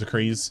hold on to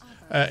decrees.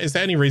 Is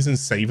there any reason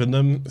saving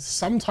them?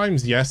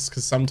 Sometimes, yes,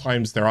 because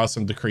sometimes there are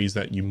some decrees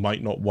that you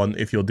might not want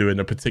if you're doing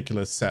a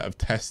particular set of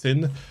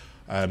testing.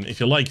 If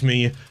you're like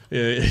me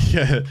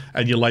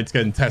and you like to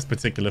go and test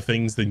particular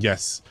things, then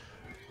yes.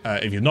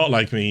 If you're not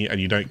like me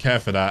and you don't care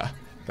for that,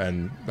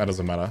 then that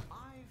doesn't matter.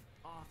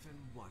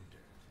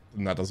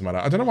 And that doesn't matter.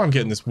 I don't know why I'm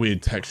getting this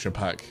weird texture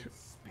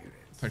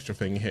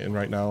thing hitting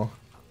right now.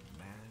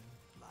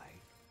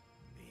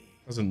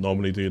 Doesn't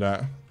normally do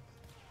that.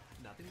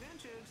 Nothing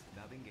ventured,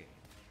 nothing gained.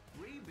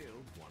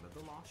 Rebuild one of the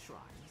lost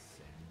shrines,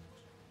 and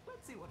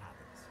let's see what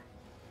happens.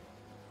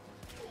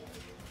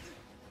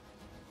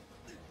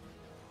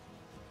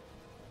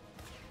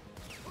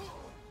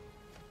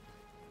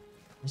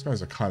 Those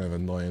guys are kind of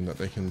annoying that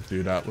they can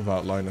do that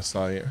without line of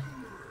sight.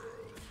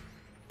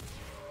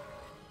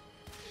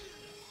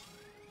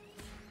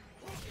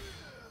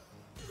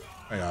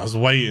 Yeah, I was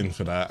waiting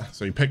for that.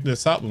 So we pick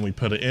this up and we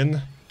put it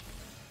in.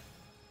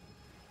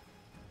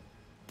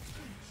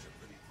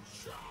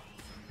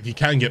 If you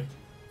can get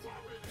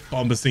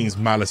Bombastein's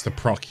Malice to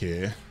proc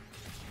here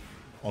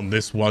on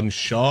this one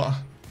shot.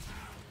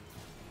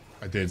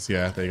 I did,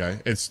 yeah, there you go.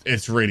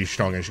 It's really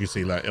strong, as you can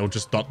see. Like, it'll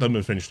just dot them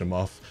and finish them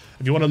off.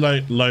 If you want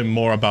to learn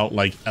more about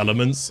like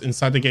elements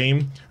inside the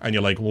game, and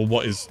you're like, well,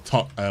 what is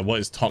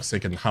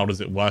toxic and how does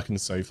it work and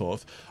so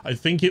forth? I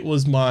think it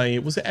was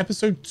was it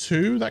episode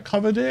 2 that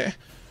covered it?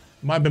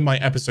 Might have been my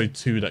episode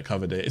 2 that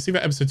covered it. It's either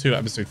episode 2 or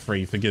episode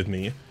 3. Forgive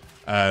me.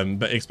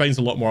 But it explains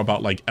a lot more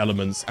about like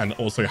elements and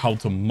also how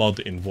to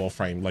mod in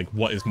Warframe. Like,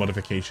 what is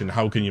modification?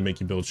 How can you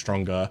make your build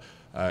stronger?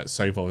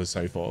 So forth and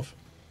so forth.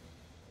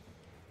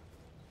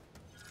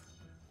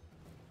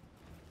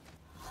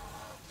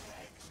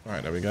 All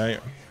right, there we go.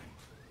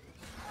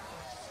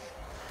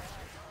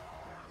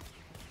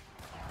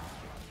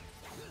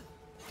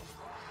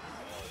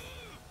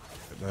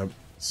 Get the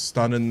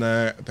stun in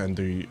there, then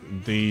do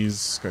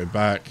these, go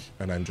back,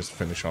 and then just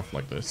finish off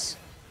like this.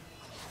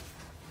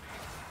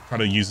 Try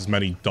to use as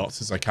many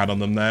dots as I can on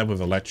them there with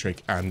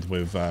electric and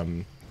with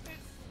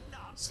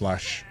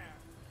slash.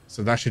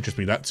 So that should just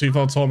be that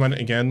 2-volt torment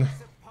again.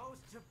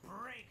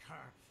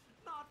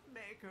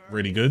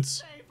 Really good.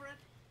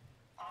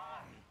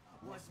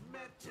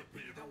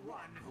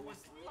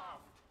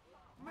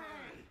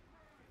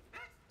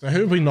 So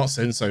who have we not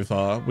seen so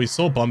far? We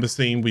saw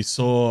Bombastein, we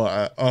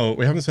saw... oh,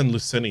 we haven't seen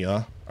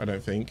Lucinia, I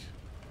don't think.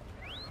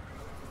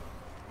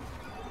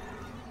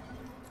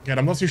 Again,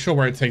 I'm not too sure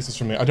where it takes us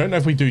from here. I don't know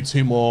if we do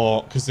 2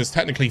 more, because there's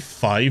technically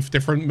 5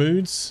 different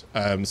moods.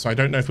 So I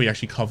don't know if we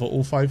actually cover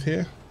all 5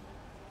 here.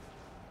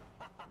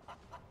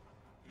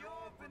 You're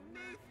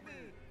beneath me,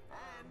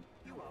 and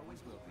you always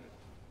will be.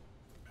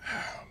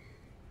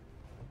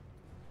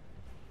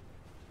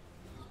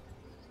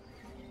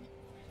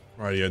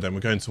 Right, yeah, then we're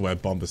going to where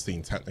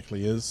Bombastein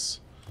technically is.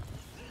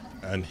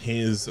 And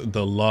here's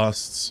the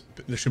last...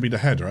 This should be the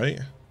head, right?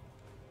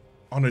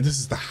 Oh no, this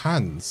is the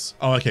hands.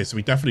 Oh, okay, so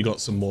we definitely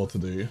got some more to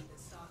do.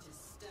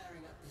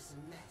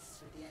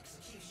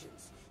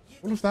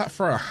 All of that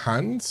for a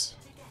hand? So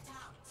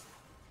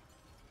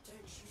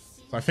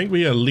I think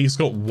we at least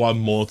got 1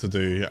 more to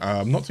do.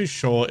 I'm not too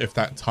sure if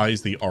that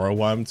ties the Aura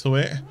Worm to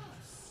it.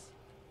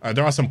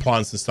 There are some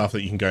plants and stuff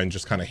that you can go and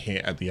just kind of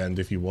hit at the end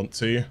if you want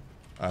to.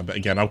 But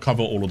again, I'll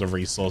cover all of the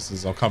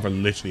resources. I'll cover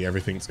literally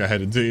everything to go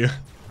ahead and do.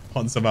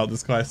 once about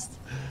this quest.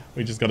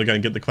 We just got to go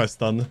and get the quest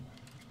done.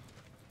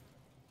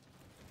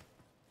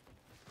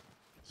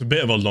 It's a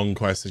bit of a long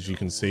quest, as you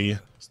can see.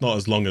 It's not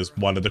as long as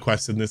one of the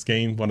quests in this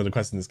game. One of the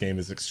quests in this game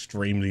is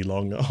extremely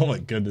long. Oh my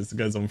goodness, it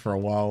goes on for a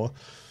while.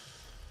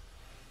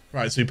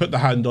 Right, so we put the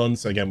hand on.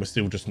 So again, we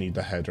still just need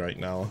the head right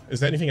now.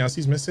 Is there anything else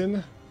he's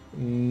missing?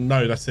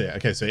 No, that's it.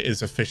 Okay, so it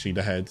is officially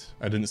the head.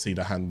 I didn't see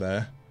the hand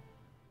there.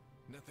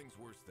 Nothing's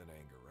worse than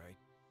anger, right?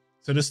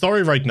 So the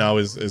story right now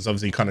is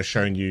obviously kind of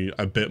showing you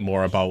a bit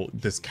more about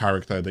this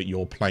character that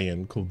you're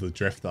playing called the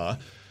Drifter.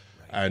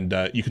 And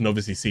you can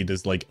obviously see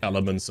there's like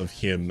elements of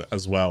him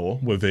as well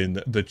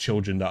within the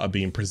children that are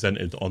being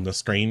presented on the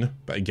screen.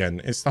 But again,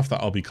 it's stuff that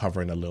I'll be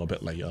covering a little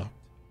bit later.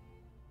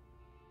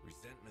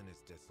 Resentment is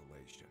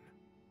desolation.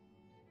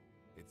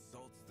 It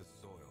salts the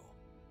soil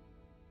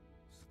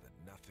so that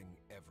nothing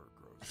ever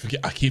grows.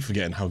 I keep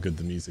forgetting how good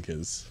the music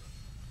is.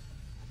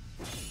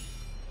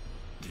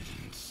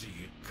 Didn't see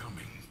it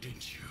coming, did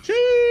you?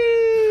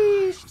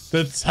 Jeez,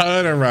 the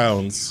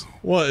turnarounds.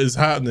 What is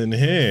happening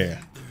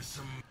here?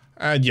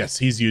 And yes,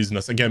 he's using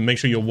us. Again, make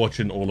sure you're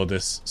watching all of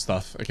this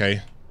stuff,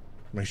 okay?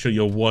 Make sure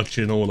you're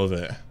watching all of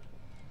it.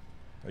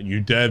 Don't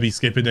you dare be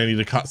skipping any of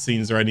the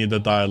cutscenes or any of the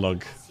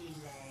dialogue.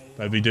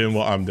 Don't be doing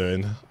what I'm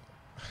doing.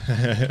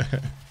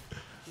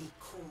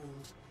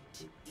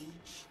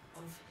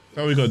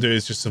 All we gotta do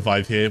is just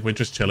survive here. We're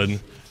just chilling.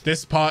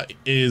 This part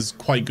is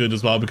quite good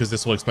as well because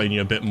this will explain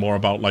you a bit more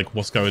about like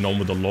what's going on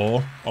with the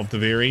lore of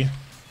Duviri.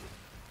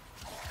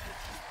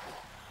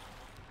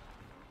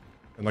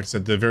 And like I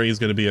said, Duviri is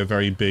going to be a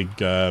very big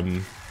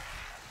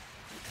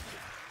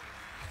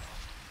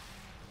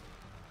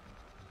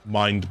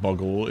mind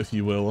boggle, if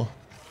you will.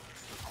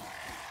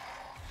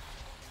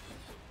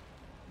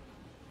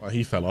 Oh,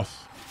 he fell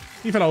off.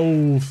 He fell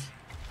off.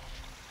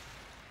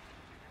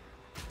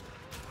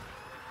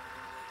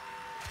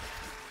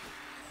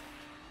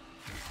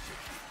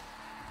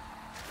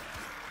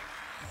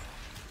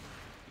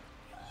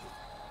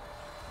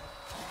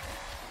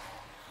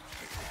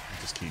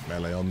 Just keep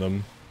melee on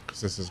them.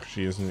 This is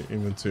she isn't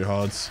even too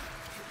hard.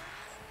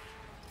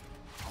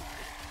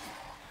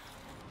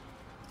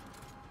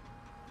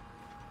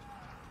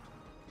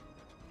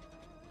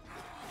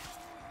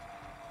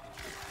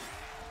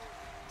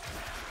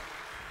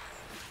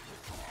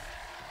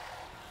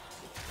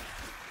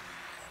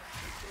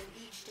 When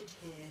each did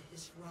hear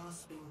his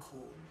rasping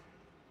call,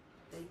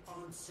 they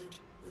answered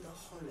with a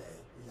hollow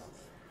longing.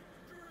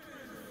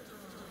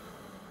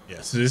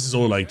 Yeah, so this is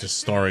all like just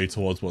story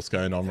towards what's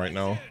going on right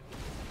now.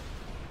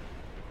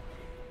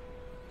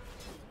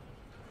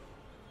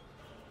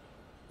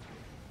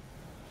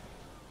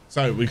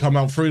 So, we come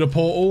out through the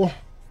portal.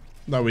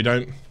 No, we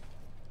don't.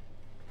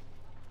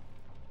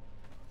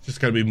 Just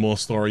gonna be more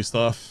story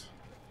stuff.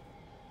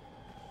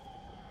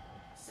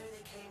 So they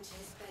came to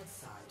his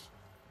bedside,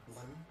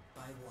 one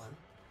by one,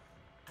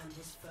 and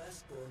his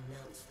firstborn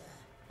knelt there.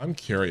 I'm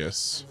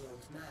curious. And the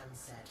old man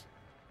said,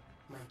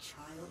 my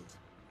child,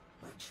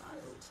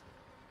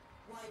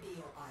 why be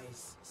your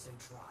eyes so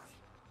dry?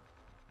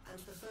 And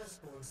the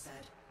firstborn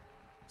said,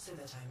 so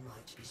that I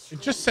might be strong.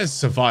 It just says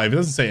survive. It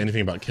doesn't say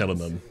anything about killing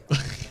them.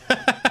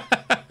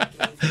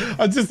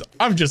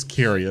 I'm just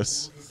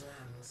curious.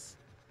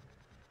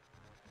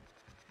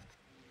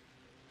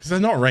 Because they're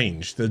not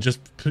ranged. They're just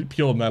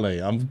pure melee.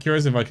 I'm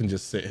curious if I can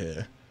just sit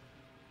here.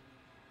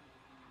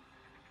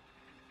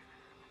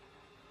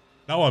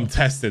 Now I'm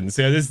testing.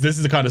 See, this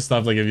is the kind of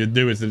stuff, like, if you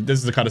do it, this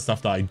is the kind of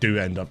stuff that I do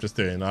end up just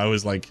doing. I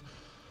always, like,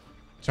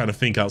 trying to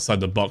think outside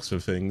the box for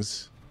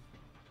things.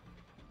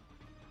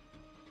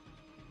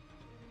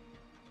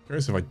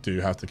 Curious if I do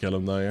have to kill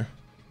him, though.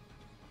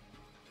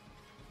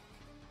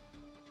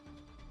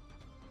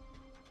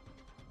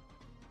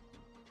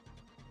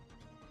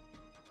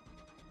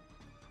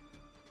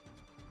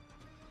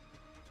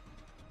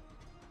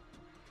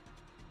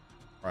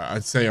 Right,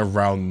 I'd say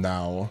around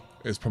now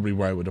is probably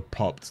where I would have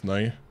popped,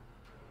 no?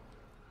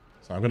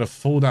 So I'm going to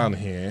fall down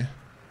here.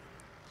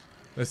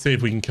 Let's see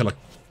if we can kill a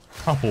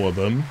couple of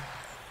them.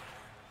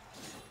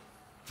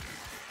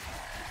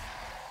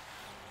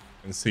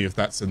 And see if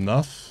that's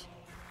enough.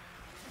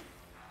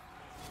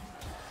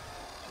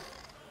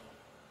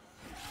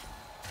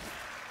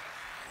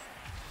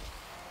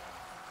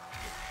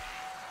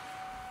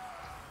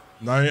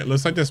 No, it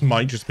looks like this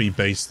might just be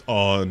based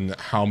on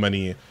how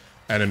many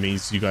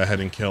enemies you go ahead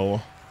and kill.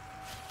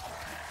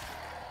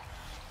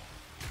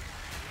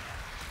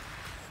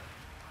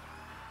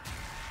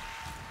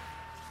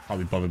 I'll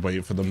be bothered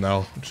waiting for them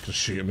now. I'm just gonna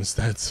shoot them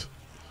instead.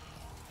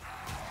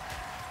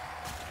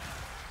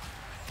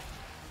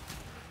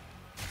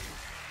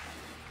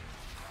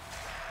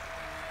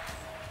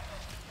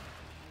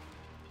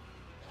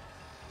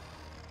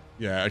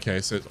 Yeah, okay,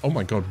 so, oh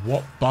my god,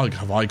 what bug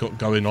have I got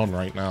going on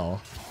right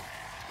now?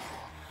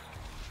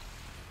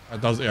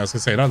 That does, yeah, I was gonna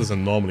say, that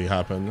doesn't normally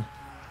happen.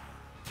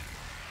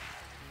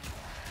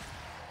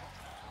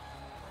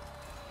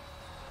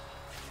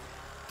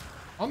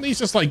 Aren't these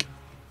just like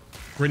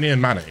Grineer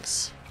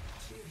Manics?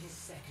 To his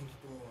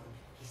second-born,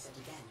 he said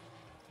again,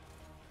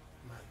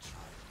 my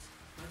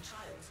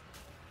child,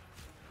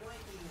 why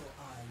be your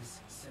eyes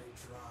so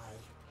dry?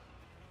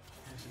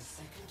 And his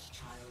second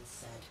child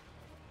said,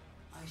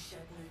 I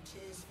shed no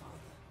tears,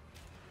 father,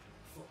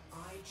 for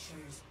I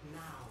chose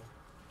now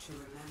to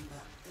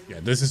remember Yeah,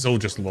 this is all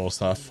just lore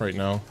stuff right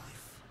now.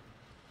 life.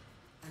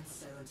 And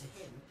so unto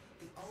him,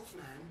 the old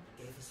man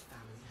gave his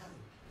family home.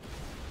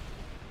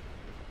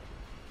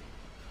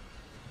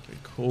 Okay,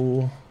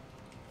 cool.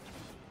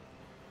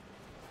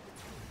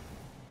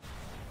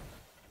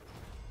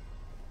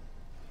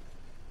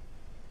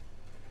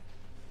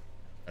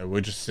 We'll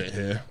just sit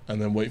here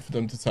and then wait for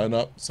them to turn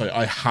up. So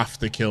I have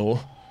to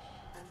kill.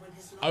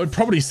 I would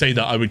probably say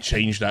that I would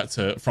change that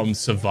to from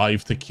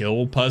survive to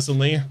kill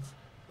personally.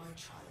 My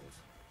child,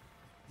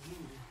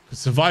 you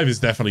Survive is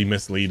definitely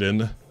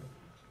misleading.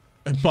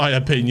 In my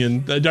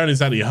opinion, they don't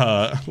exactly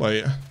hurt.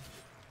 Like, do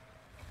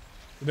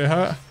they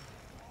hurt?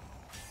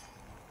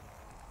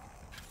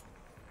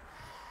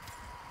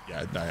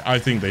 Yeah, no, I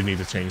think they need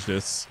to change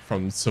this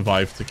from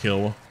survive to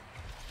kill.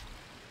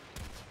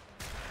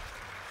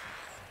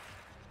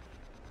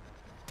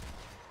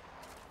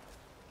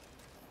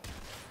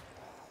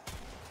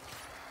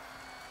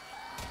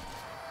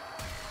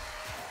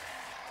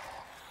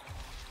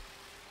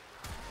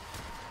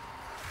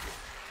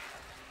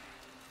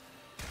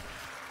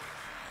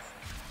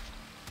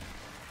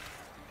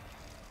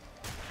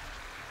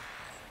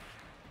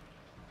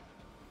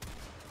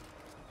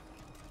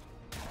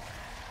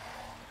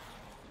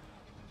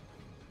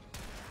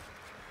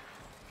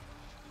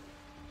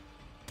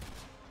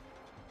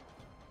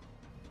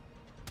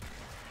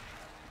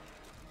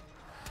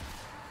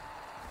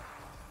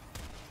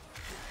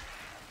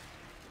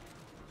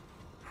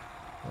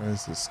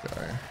 Where's this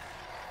guy?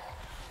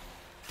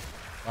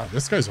 Wow,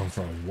 this goes on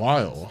for a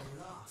while.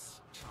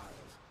 last child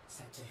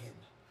said to him,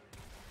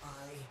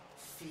 I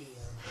feel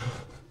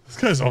This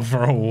goes on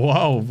for a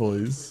while,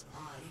 boys. I,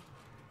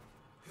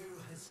 who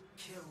has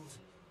killed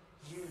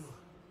you.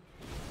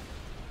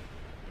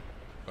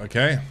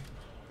 Okay,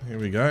 here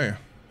we go.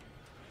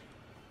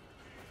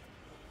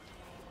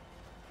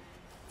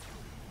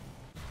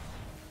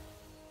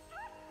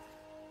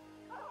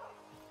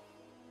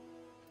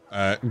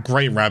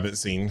 Great rabbit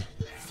scene.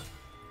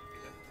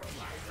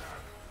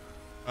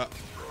 Okay,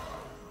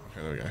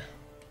 there we go.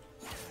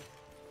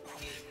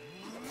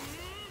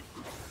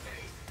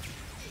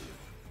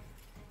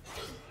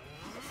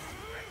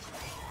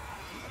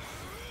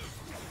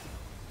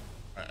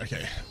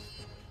 Okay.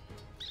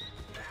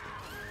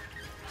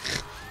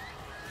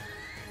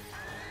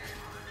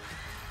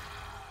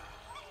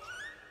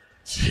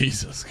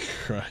 Jesus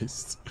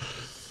Christ.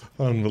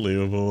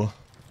 Unbelievable.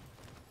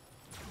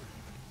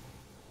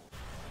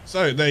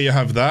 So there you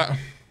have that.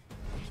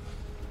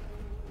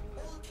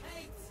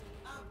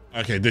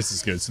 Okay, this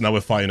is good. So now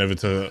we're fighting over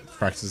to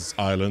Praxis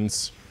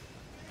Islands.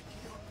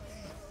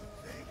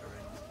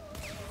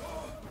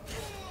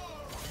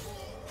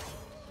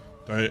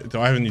 Do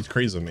I have any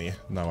decrees on me?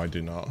 No, I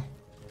do not.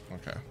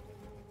 Okay.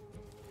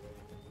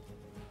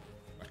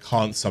 I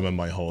can't summon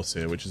my horse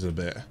here, which is a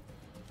bit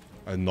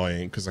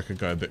annoying because I could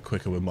go a bit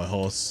quicker with my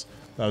horse.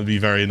 That would be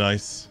very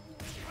nice.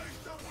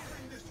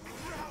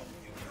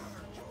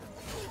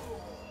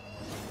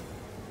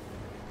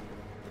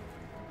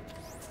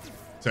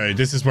 So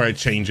this is where it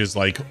changes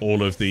like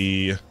all of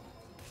the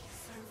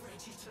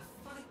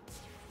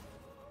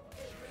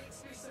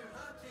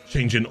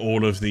changing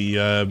all of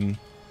the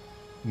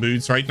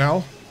moods right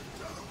now.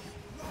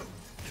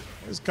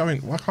 What's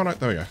going? Why can't I?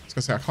 There we go. I was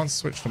gonna say I can't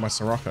switch to my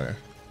Sirocco.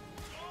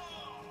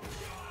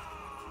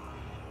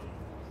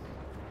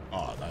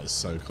 Oh, that is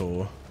so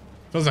cool.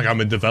 Feels like I'm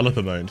in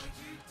developer mode.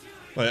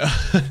 Like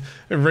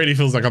it really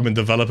feels like I'm in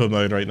developer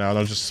mode right now, and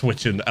I'm just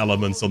switching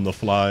elements on the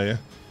fly.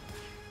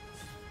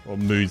 Or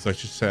moods, I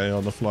should say,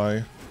 on the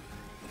fly.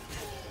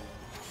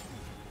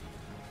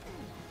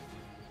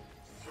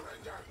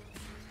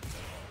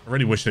 I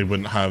really wish they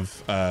wouldn't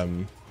have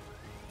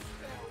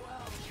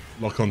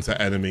lock onto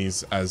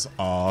enemies as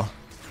R.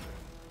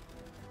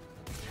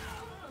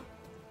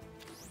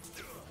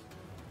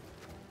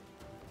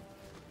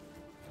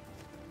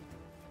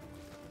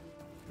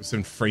 It's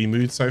in 3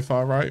 moods so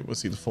far, right? We'll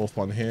see the 4th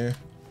one here.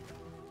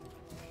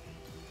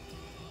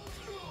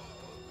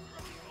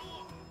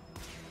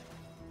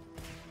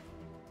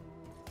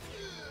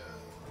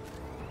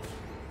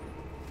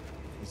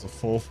 The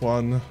 4th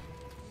one.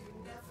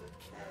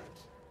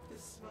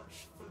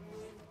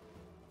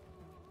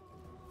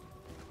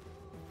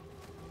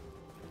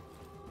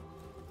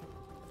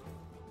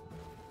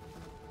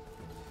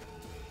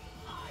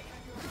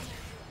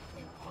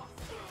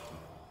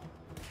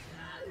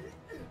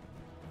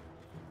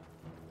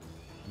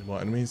 Any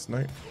more enemies? No.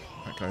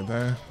 That guy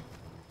there.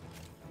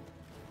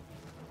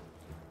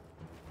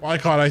 Why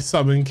can't I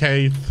summon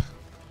Cave?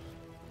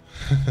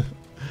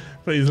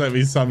 Please let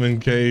me summon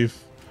Cave.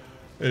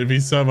 It'd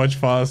be so much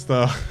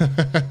faster.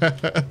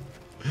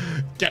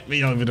 Get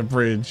me over the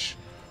bridge.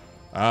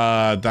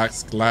 Ah,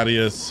 Dax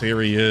Gladius, here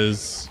he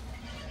is.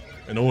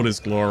 In all his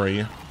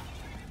glory.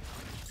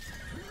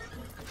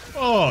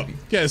 Oh,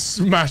 get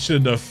smashed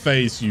in the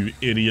face, you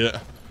idiot.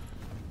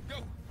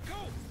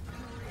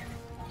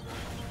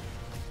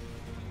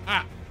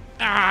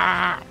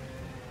 Ah!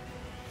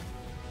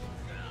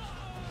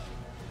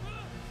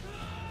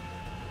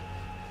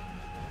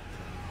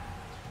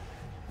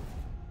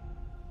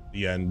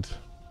 The end.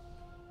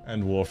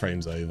 And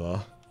Warframe's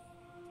over.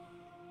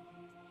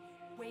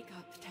 Wake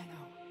up, Tenno.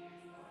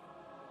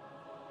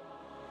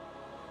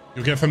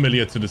 You'll get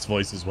familiar to this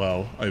voice as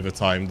well over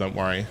time, don't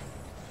worry.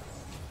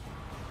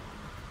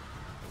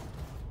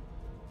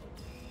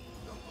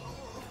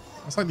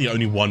 That's like the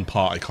only one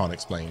part I can't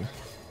explain.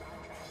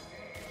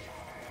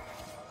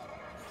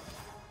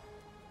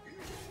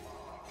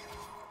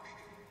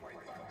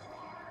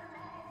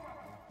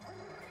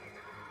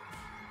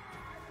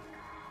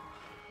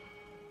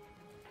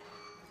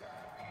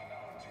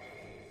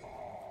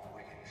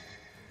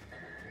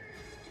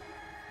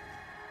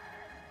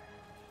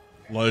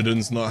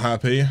 Loden's not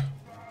happy.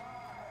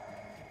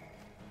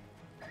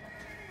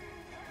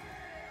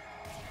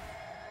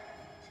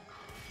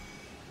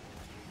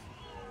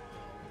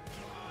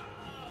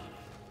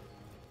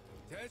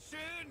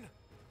 Teshin!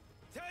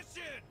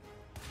 Teshin!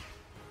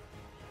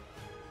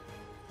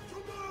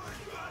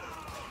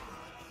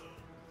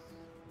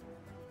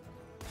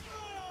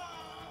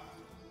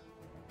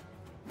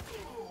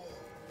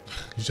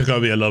 You just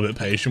gotta be a little bit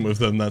patient with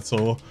them, that's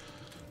all.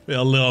 Be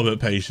a little bit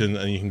patient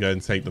and you can go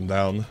and take them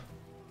down.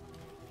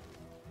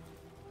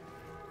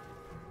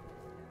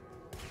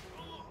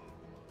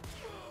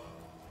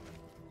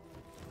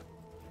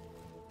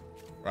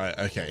 Right,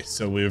 okay,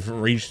 so we've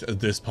reached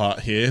this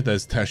part here.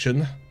 There's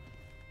Teshin.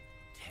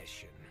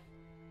 Teshin.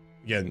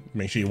 Again,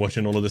 make sure you're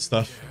watching all of this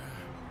stuff,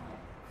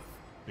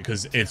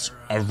 because it's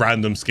a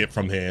random skip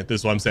from here.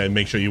 This is what I'm saying.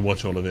 Make sure you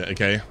watch all of it,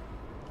 okay?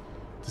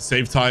 To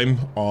save time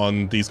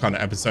on these kind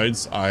of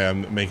episodes, I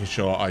am making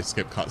sure I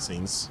skip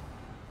cutscenes.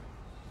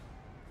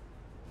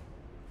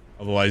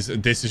 Otherwise,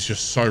 this is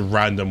just so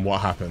random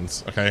what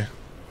happens, okay?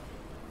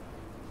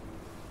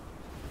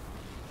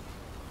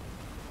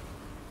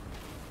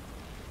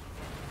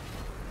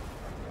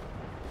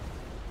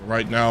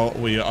 Right now,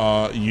 we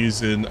are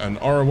using an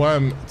aura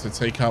worm to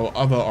take out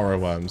other aura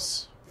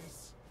worms.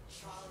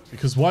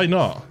 Because why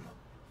not?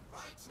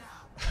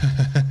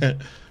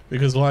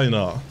 Because why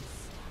not?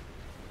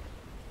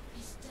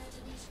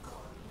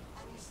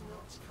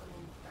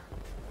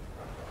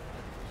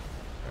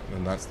 And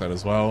then that's that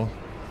as well.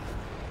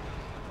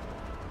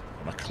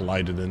 I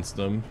collided into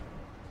them.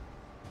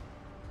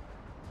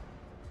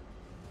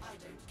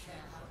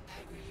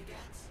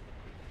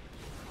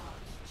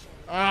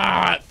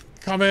 Ah!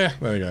 Come here.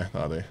 There we go.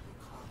 That'll do.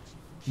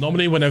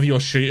 Normally, whenever you're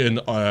shooting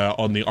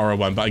on the aura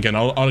one, but again,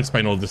 I'll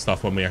explain all this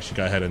stuff when we actually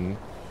go ahead and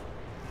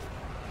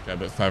get a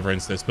bit further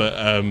into this. But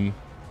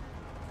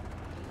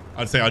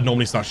I'd say I'd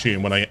normally start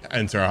shooting when I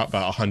enter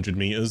about 100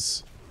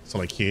 meters. So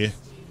like here,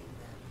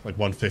 like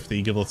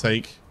 150, give or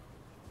take.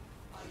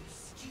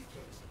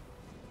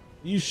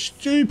 You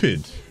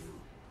stupid.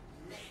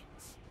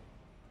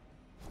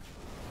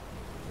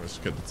 Let's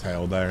get the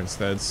tail there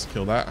instead.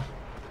 Kill that.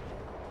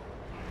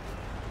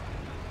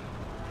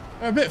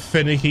 A bit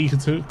finicky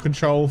to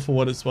control for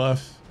what it's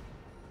worth.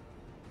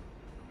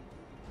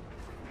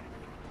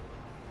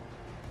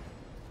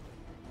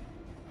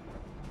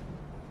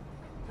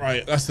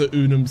 Right, that's the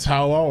Unum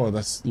Tower, or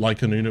that's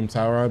like an Unum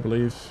Tower, I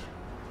believe.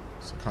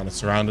 So kind of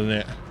surrounding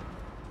it.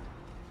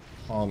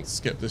 Can't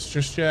skip this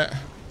just yet.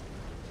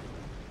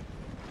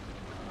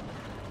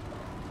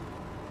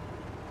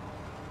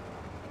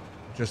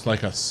 Just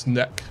like a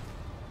snack.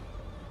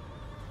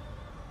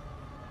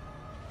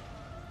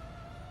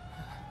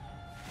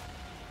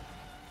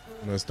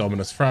 And there's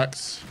Dominus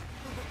Frax.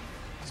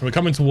 So we're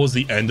coming towards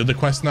the end of the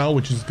quest now,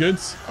 which is good.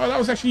 Oh, that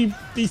was actually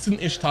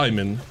decent-ish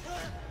timing.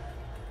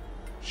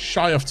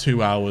 Shy of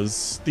 2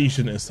 hours.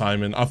 Decent-ish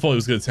timing. I thought it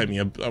was going to take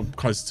me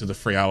closer to the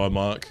 3-hour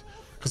mark,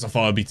 because I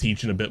thought I'd be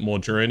teaching a bit more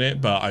during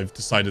it, but I've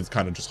decided to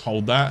kind of just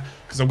hold that,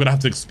 because I'm going to have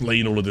to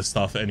explain all of this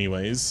stuff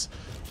anyways.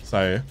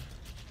 So...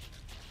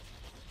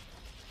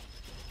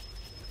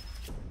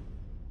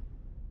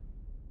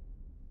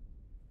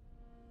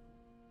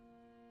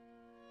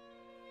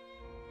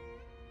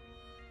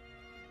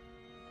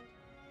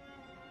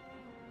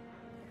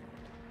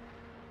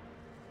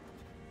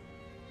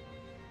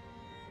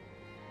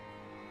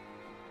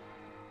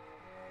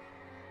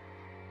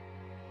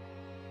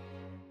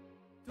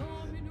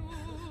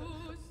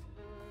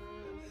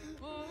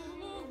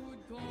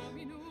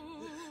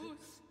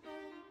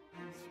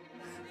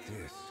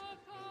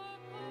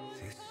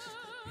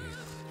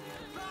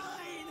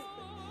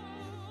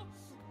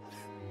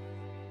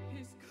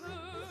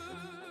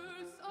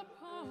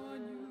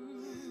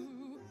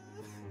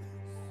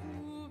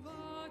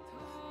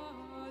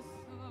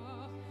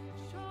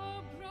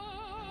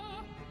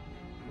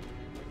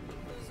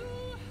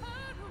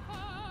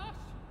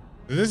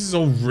 This is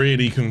all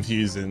really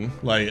confusing.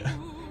 Like,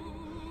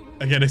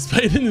 again,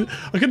 explaining.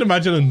 I can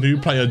imagine a new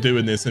player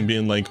doing this and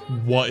being like,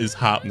 "What is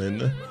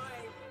happening?"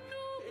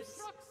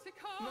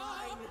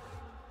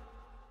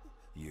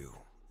 You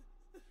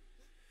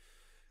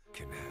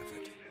can have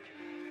it.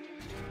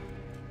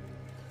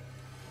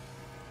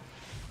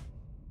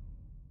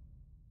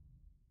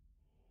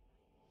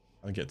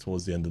 I'll get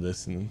towards the end of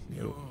this and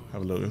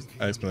have a little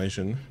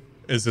explanation.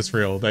 Is this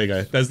real? There you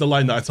go. There's the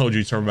line that I told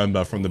you to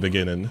remember from the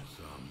beginning.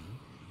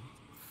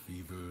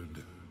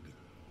 Fevered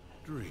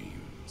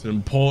dream. It's an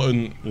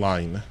important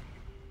line.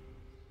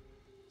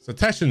 So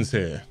Teshin's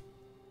here.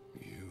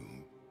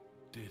 You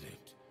did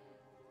it.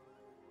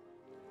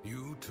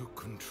 You took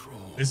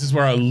control. This is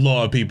where a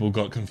lot of people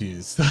got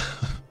confused.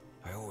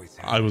 I always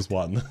had I was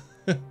one.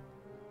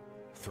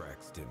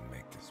 Thrax didn't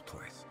make this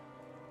place.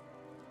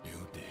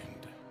 You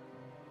did.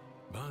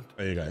 But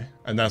There you go.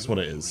 And that's what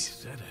it you is.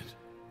 said it.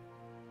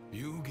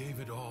 You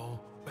gave it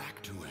all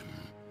back to him.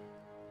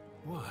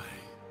 Why?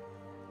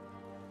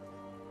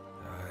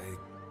 I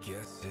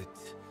guess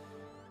it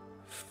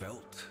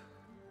felt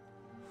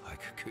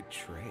like a good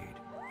trade.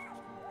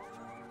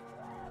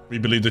 We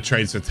believe the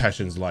trades for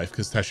Teshin's life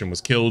because Teshin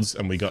was killed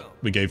and we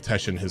gave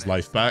Teshin his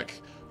life back,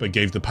 but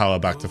gave the power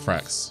back to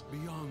Thrax.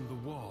 Beyond the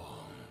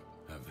wall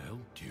have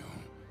helped you.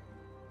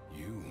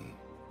 You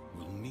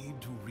will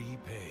need to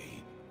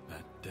repay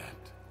that debt.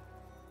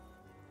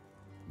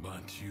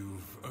 But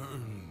you've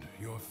earned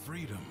your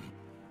freedom.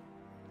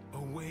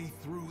 A way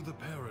through the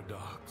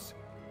paradox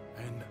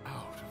and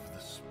out of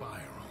the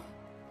spiral.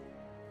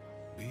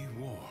 Be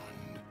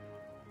warned,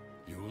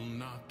 you will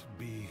not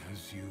be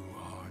as you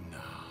are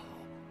now,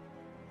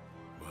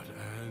 but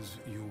as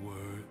you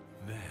were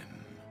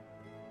then.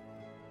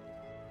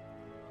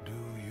 Do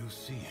you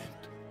see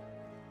it?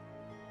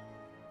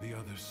 The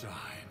other side.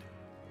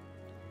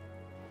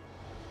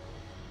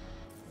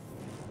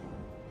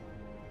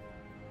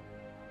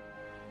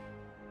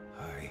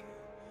 I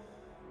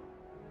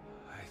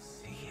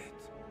see it.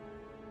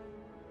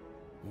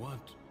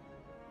 What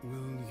will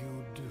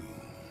you do?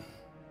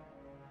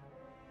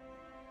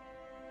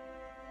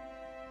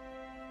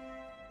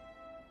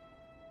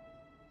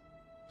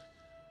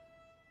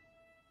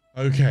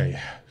 Okay,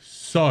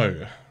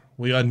 so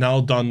we are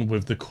now done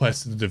with the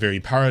quest of the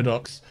Duviri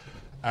Paradox,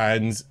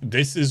 and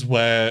this is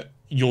where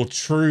your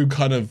true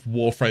kind of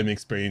Warframe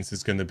experience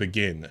is going to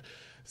begin.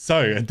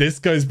 So this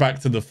goes back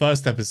to the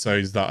first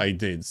episodes that I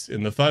did.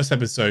 In the first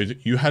episode,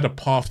 you had a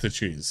path to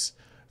choose.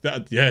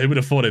 Yeah, who would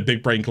have thought it?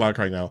 Big brain Clark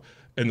right now.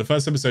 In the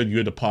first episode, you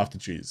had a path to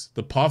choose.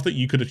 The path that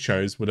you could have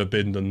chose would have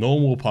been the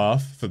normal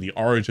path for the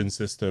origin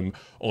system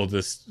or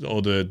the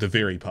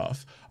Duviri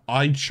path.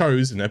 I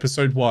chose in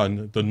episode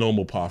 1 the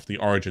normal path, the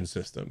origin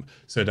system,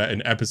 so that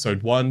in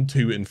episode 1,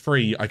 2, and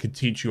 3 I could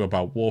teach you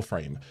about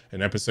Warframe.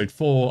 In episode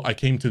 4 I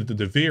came to the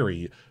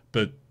Duviri,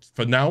 but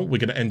for now we're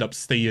going to end up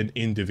staying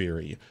in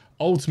Duviri.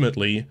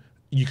 Ultimately,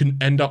 you can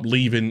end up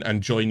leaving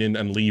and joining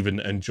and leaving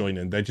and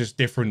joining. They're just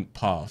different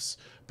paths.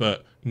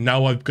 But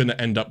now I'm going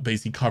to end up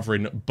basically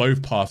covering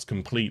both paths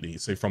completely.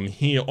 So from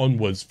here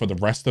onwards for the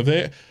rest of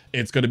it,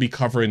 it's going to be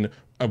covering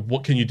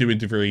what can you do in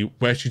Duviri,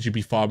 where should you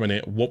be farming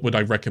it, what would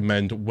I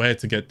recommend, where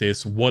to get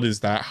this, what is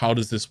that, how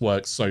does this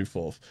work, so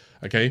forth.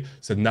 Okay,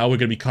 so now we're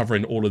going to be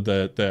covering all of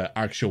the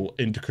actual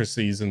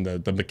intricacies and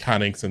the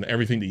mechanics and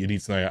everything that you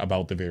need to know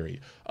about Duviri.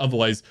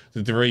 Otherwise,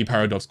 the Duviri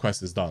Paradox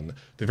quest is done.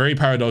 The Duviri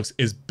Paradox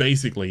is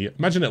basically,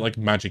 imagine it like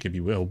magic if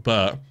you will,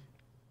 but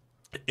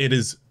it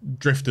is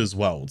Drifter's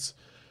worlds.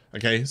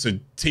 Okay, so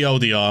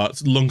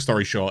TLDR, long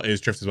story short, is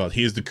Drifter's world.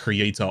 He is the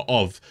creator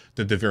of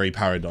the Duviri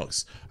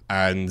Paradox,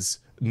 and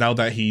now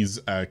that he's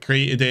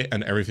created it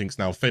and everything's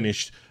now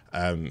finished,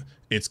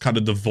 it's kind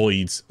of the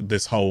void,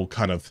 this whole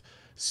kind of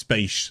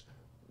space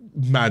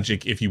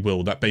magic, if you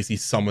will, that basically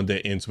summoned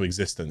it into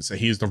existence. So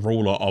he's the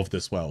ruler of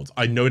this world.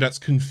 I know that's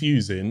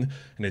confusing,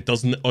 and it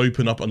doesn't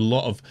open up a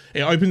lot of...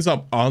 It opens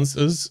up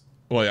answers.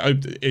 Well,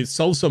 it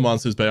solves some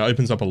answers, but it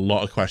opens up a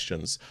lot of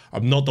questions.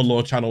 I'm not the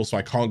lore channel, so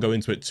I can't go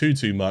into it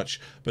too much,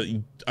 but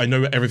I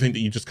know everything that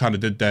you just kind of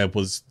did there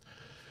was,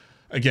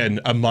 again,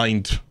 a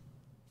mind...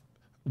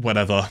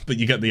 whatever, but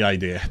you get the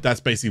idea. That's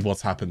basically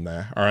what's happened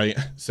there. All right,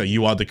 so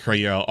you are the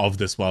creator of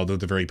this world of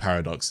the Duviri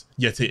Paradox,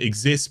 yet it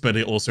exists, but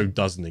it also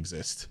doesn't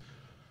exist.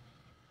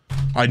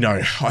 I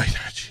know.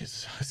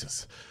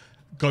 Jesus.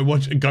 Go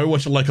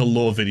watch like a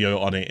lore video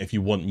on it if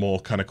you want more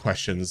kind of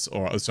questions,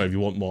 or so if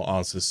you want more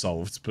answers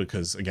solved,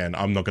 because again,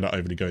 I'm not going to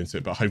overly go into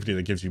it, but hopefully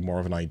that gives you more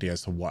of an idea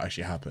as to what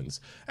actually happens.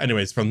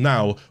 Anyways, from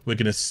now we're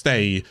going to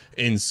stay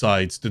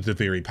inside the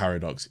Duviri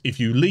Paradox. If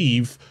you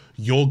leave,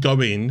 you're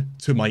going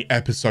to my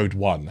episode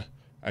 1.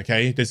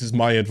 Okay, this is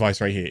my advice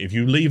right here. If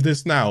you leave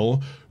this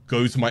now,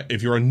 go to my...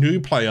 If you're a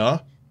new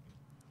player,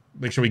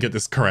 make sure we get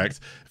this correct.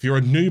 If you're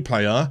a new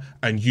player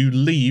and you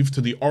leave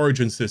to the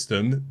origin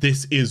system,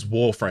 this is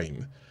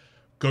Warframe.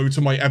 Go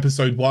to my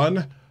episode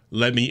 1.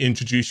 Let me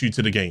introduce you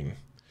to the game.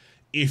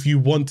 If you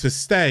want to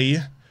stay,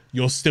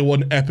 you're still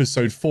on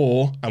episode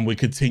 4 and we're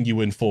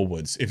continuing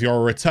forwards. If you're a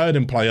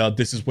returning player,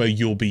 this is where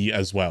you'll be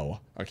as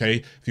well.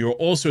 Okay, if you're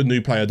also a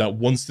new player that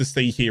wants to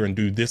stay here and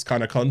do this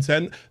kind of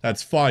content,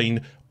 that's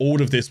fine.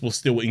 All of this will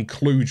still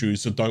include you,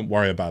 so don't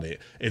worry about it.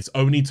 It's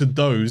only to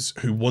those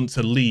who want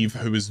to leave,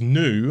 who is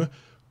new,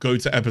 go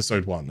to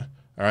episode 1.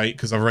 All right,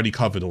 because I've already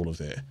covered all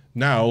of it.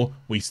 Now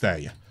we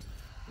stay.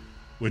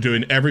 We're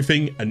doing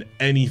everything and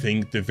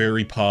anything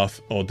Duviri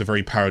Path or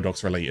Duviri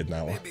Paradox related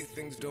now. Maybe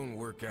things don't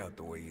work out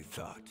the way you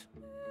thought.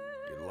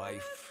 Your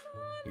life,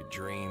 your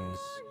dreams,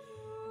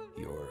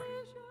 your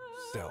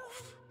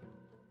self.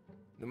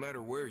 No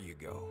matter where you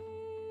go,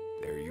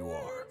 there you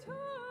are.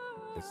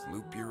 This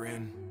loop you're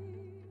in,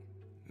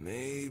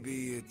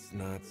 maybe it's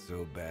not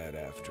so bad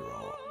after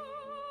all.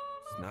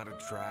 It's not a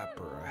trap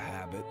or a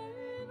habit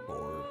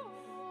or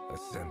a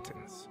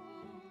sentence.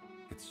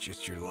 It's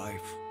just your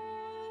life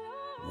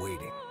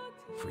waiting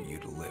for you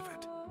to live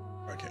it.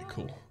 Okay,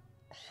 cool.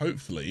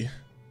 Hopefully,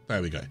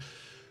 there we go.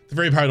 The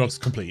Durivi Paradox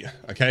complete,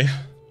 okay?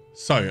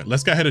 So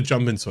let's go ahead and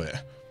jump into it.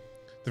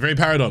 The Durivi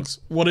Paradox.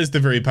 What is the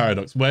Durivi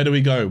Paradox? Where do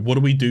we go? What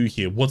do we do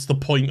here? What's the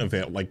point of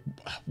it? Like,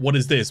 what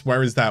is this?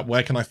 Where is that?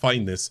 Where can I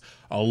find this?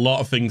 A lot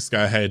of things to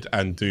go ahead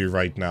and do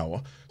right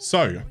now.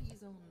 So,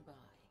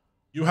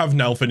 you have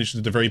now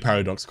finished the Durivi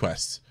Paradox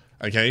quest,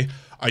 okay?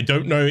 I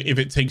don't know if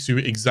it takes you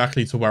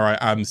exactly to where I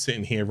am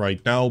sitting here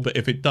right now, but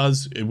if it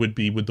does, it would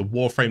be with the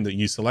Warframe that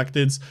you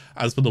selected.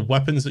 As for the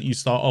weapons that you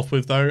start off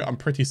with, though, I'm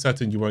pretty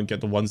certain you won't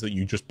get the ones that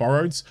you just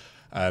borrowed.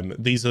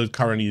 These are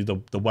currently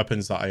the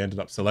weapons that I ended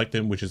up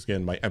selecting, which is,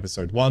 again, my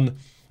episode 1.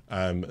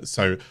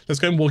 So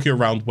let's go and walk you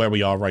around where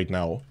we are right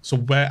now. So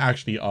where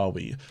actually are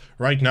we?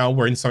 Right now,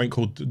 we're in something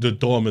called the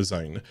Dormer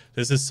Zone.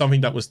 This is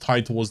something that was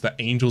tied towards the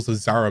Angels of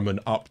Zariman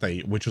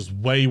update, which was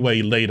way,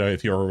 way later.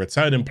 If you're a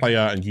returning player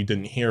and you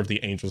didn't hear of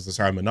the Angels of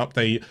Zariman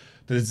update,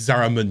 the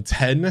Zariman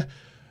 10.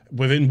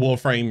 Within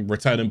Warframe,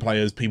 returning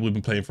players, people who've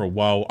been playing for a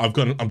while.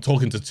 I'm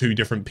talking to 2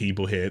 different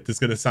people here. This is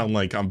going to sound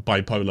like I'm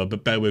bipolar,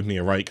 but bear with me,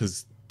 all right?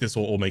 Because this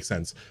will all make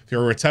sense. If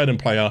you're a returning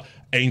player,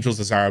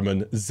 Angels of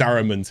Zariman,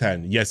 Zariman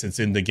 10. Yes, it's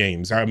in the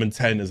game. Zariman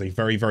 10 is a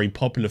very, very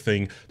popular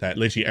thing that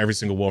literally every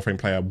single Warframe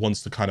player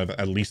wants to kind of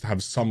at least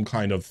have some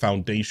kind of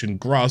foundation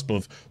grasp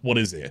of what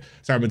is it.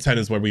 Zariman 10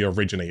 is where we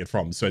originated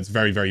from. So it's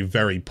very, very,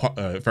 very,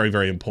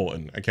 very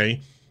important, okay?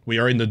 We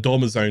are in the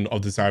Dormer Zone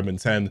of the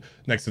Zariman 10,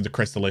 next to the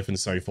Crystallith and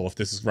so forth.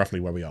 This is roughly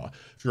where we are.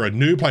 If you're a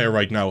new player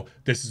right now,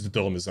 this is the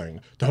Dormer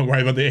Zone. Don't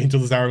worry about the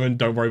Angels of Zariman.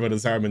 Don't worry about the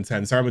Zariman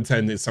 10. Zariman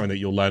 10 is something that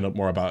you'll learn up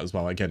more about as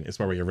well. Again, it's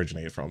where we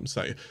originated from.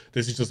 So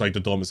this is just like the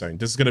Dormer Zone.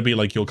 This is going to be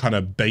like your kind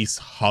of base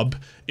hub,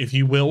 if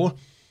you will.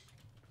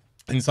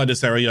 Inside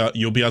this area,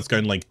 you'll be able to go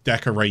and like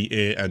decorate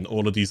it and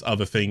all of these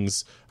other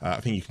things.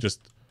 I think you can just...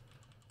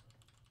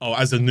 Oh,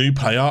 as a new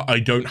player, I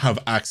don't have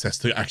access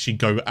to actually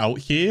go out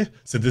here.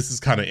 So this is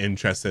kind of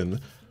interesting.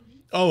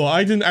 Oh,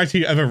 I didn't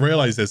actually ever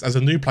realize this. As a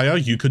new player,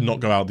 you could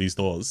not go out these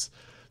doors.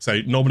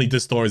 So normally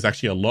this door is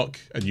actually a lock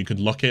and you could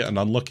lock it and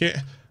unlock it.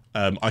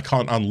 I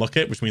can't unlock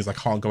it, which means I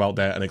can't go out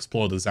there and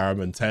explore the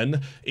Zariman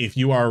 10. If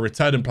you are a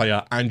returning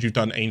player and you've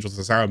done Angels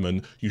of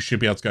Zariman, you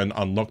should be able to go and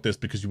unlock this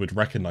because you would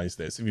recognize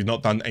this. If you've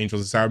not done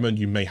Angels of Zariman,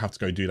 you may have to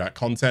go do that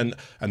content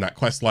and that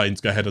quest line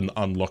to go ahead and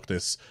unlock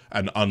this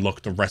and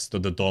unlock the rest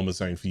of the Dormer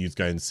Zone for you to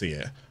go and see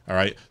it. All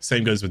right.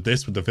 Same goes with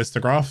this, with the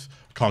Vistograph.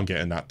 Can't get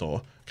in that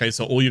door. Okay,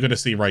 so all you're going to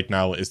see right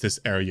now is this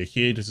area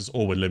here. This is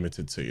all we're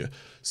limited to.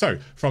 So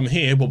from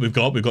here, what we've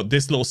got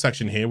this little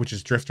section here, which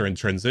is Drifter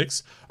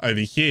Intrinsics.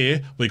 Over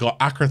here, we got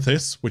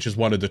Akrathis, which is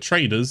one of the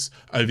traders.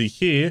 Over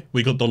here,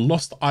 we got the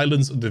Lost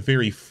Islands of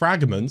Duviri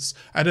Fragments.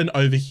 And then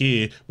over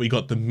here, we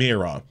got the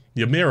Mirror.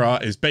 Your Mirror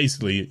is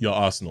basically your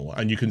arsenal,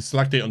 and you can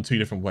select it on 2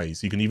 different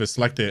ways. You can either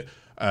select it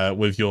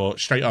with your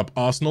straight up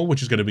arsenal,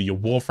 which is going to be your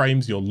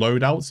Warframes, your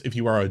loadouts. If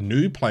you are a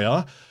new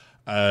player,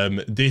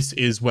 this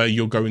is where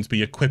you're going to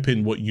be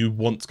equipping what you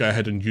want to go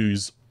ahead and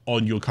use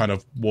on your kind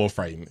of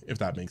Warframe, if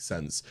that makes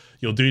sense.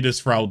 You'll do this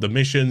throughout the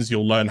missions.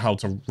 You'll learn how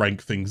to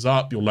rank things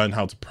up. You'll learn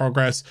how to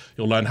progress.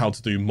 You'll learn how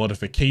to do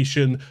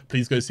modification.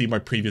 Please go see my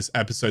previous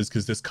episodes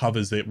because this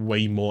covers it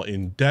way more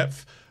in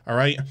depth. All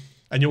right.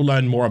 And you'll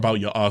learn more about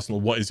your arsenal.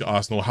 What is your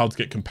arsenal? How to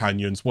get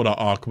companions? What are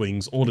arc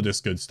wings? All of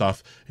this good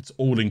stuff. It's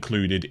all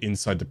included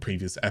inside the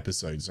previous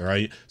episodes, all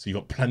right? So you've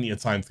got plenty of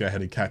time to go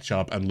ahead and catch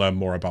up and learn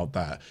more about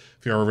that.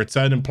 If you're a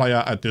returning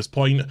player at this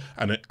point,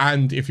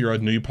 and if you're a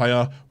new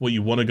player, what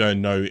you want to go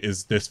and know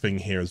is this thing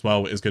here as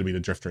well. Is going to be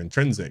the Drifter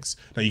Intrinsics.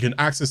 Now, you can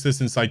access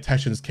this inside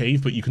Teshin's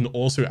Cave, but you can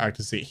also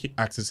access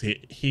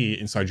it here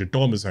inside your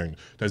Dormer Zone.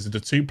 Those are the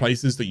 2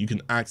 places that you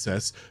can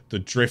access the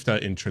Drifter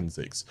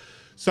Intrinsics.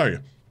 So,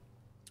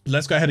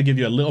 let's go ahead and give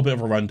you a little bit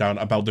of a rundown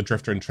about the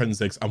Drifter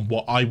Intrinsics and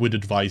what I would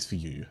advise for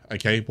you,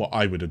 okay? What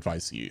I would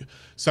advise for you.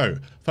 So,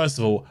 first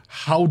of all,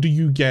 how do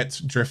you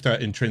get Drifter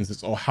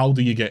Intrinsics, or how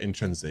do you get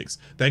Intrinsics?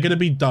 They're going to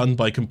be done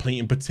by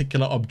completing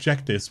particular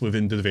objectives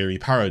within the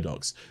Durivi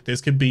Paradox. This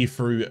could be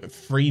through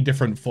 3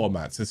 different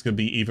formats. This could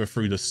be either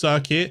through the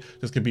circuit,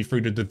 this could be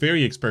through the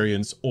Duviri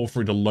experience, or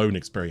through the lone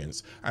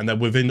experience. And they're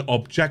within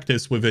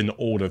objectives within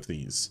all of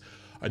these.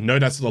 I know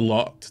that's a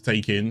lot to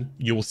take in.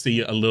 You will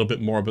see a little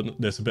bit more about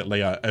this a bit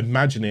later.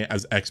 Imagine it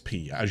as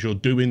XP. As you're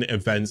doing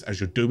events, as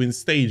you're doing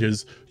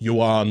stages,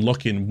 you are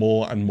unlocking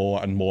more and more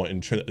and more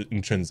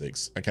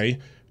intrinsics, okay?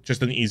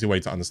 Just an easy way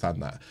to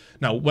understand that.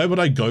 Now, where would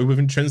I go with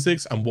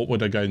intrinsics and what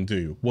would I go and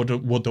do? What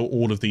do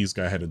all of these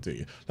go ahead and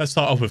do? Let's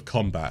start off with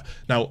combat.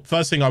 Now,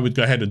 first thing I would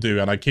go ahead and do,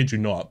 and I kid you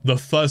not, the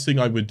first thing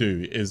I would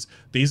do is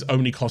these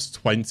only cost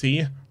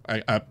 20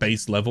 at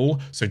base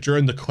level. So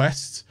during the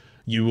quests,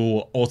 you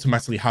will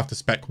automatically have to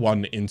spec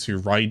 1 into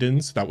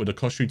Raiden's. That would have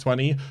cost you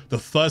 20. The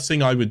first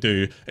thing I would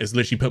do is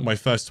literally put my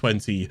first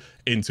 20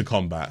 into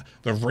combat.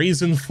 The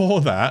reason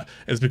for that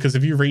is because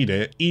if you read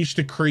it, each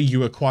decree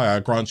you acquire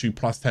grants you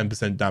plus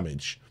 10%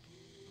 damage.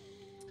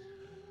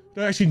 I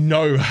don't actually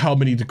know how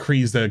many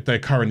decrees there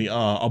currently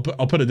are. I'll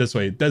put it this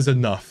way. There's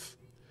enough.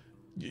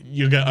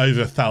 You get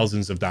over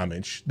thousands of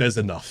damage. There's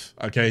enough.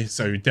 Okay,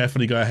 so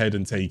definitely go ahead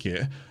and take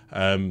it.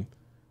 Sorry,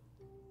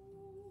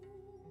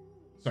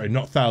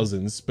 not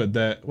thousands,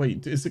 but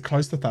wait, is it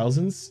close to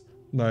thousands?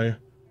 No.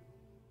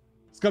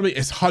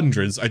 It's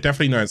hundreds. I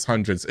definitely know it's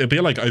hundreds. It'll be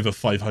like over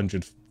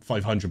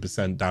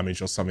 500%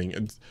 damage or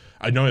something.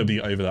 I know it'll be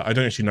over that. I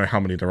don't actually know how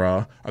many there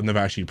are. I've never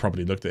actually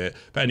properly looked at it.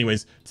 But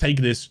anyways, take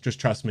this, just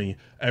trust me.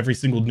 Every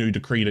single new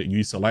decree that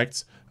you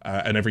select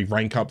and every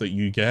rank up that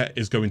you get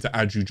is going to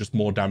add you just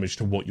more damage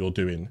to what you're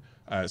doing.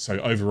 So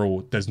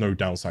overall, there's no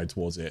downside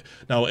towards it.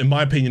 Now, in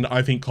my opinion,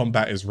 I think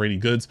combat is really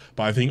good,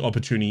 but I think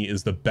opportunity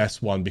is the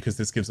best one because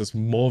this gives us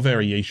more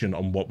variation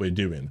on what we're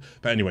doing.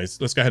 But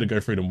anyways, let's go ahead and go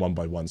through them one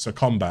by one. So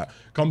combat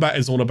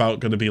is all about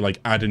going to be like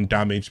adding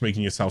damage,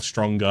 making yourself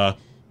stronger,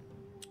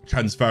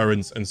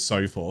 transference, and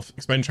so forth.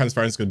 Explaining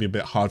transference is going to be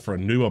a bit hard for a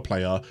newer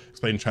player.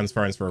 Explaining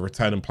transference for a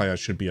returning player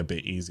should be a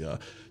bit easier.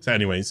 So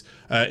anyways,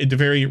 in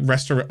Duviri,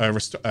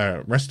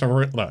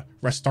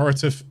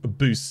 restorative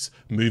boosts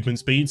movement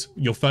speed.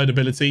 Your third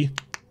ability,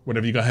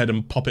 whenever you go ahead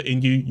and pop it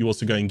in you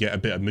also go and get a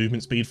bit of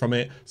movement speed from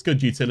it. It's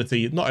good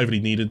utility, not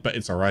overly needed, but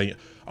it's all right.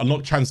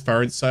 Unlock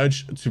transference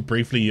surge to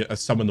briefly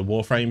summon the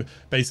Warframe.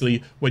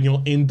 Basically, when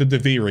you're in the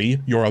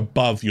Duviri, you're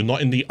above, you're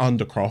not in the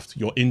Undercroft,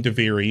 you're in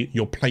Duviri,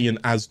 you're playing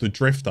as the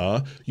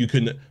Drifter. You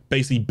can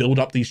basically build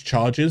up these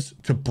charges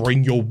to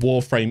bring your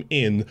Warframe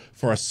in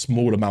for a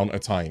small amount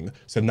of time.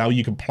 So now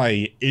you can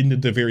play in the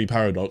Durivi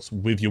Paradox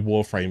with your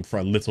Warframe for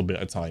a little bit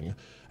of time.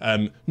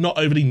 Not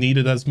overly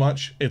needed as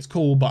much. It's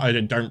cool, but I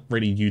don't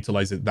really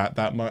utilize it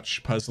that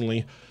much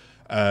personally.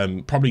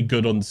 Probably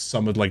good on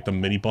some of like the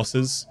mini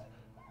bosses.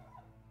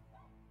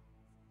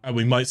 And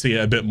we might see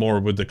it a bit more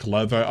with the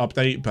Clervo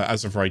update, but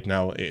as of right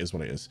now, it is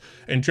what it is.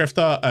 In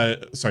Drifter,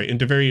 in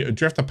Duviri,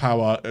 Drifter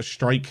power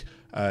strike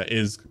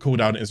is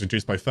cooldown is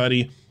reduced by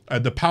 30.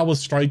 The power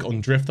strike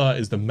on Drifter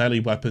is the melee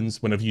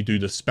weapons whenever you do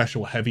the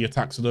special heavy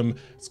attacks with them.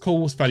 It's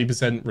cool, it's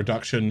 30%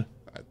 reduction.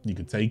 You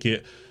could take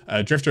it.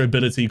 Drifter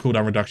ability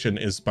cooldown reduction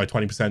is by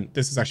 20%.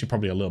 This is actually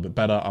probably a little bit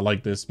better. I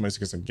like this mostly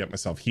because I can get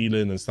myself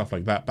healing and stuff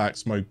like that back.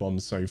 Smoke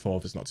bombs, so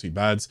forth. It's not too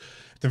bad.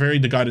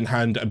 The Guiding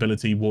Hand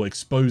ability will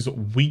expose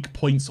weak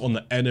points on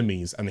the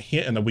enemies, and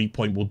hitting a weak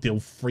point will deal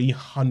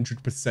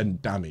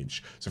 300%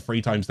 damage. So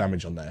 3 times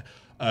damage on there.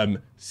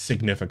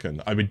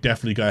 Significant. I would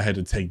definitely go ahead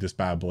and take this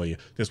bad boy.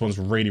 This one's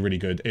really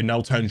good. It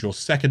now turns your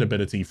second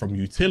ability from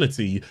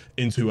utility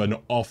into an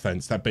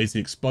offense that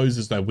basically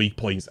exposes their weak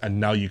points, and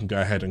now you can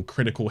go ahead and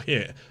critical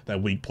hit their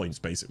weak points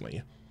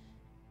basically.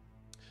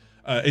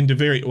 In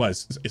Duviri, well,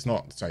 it's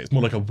not, sorry, it's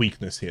more like a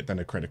weakness hit than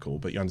a critical,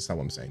 but you understand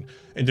what I'm saying.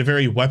 In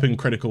Duviri, weapon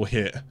critical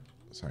hit,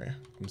 sorry,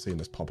 I'm seeing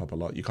this pop up a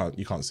lot. You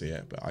can't see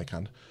it, but I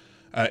can.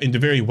 In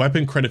Duviri,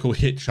 weapon critical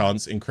hit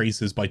chance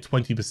increases by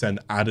 20%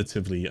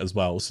 additively as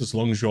well. So as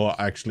long as you're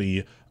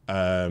actually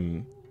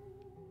can't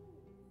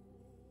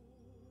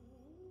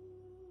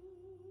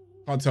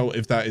tell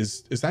if that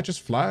is that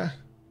just flat?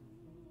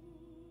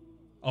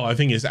 Oh, I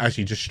think it's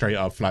actually just straight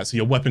up flat. So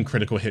your weapon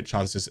critical hit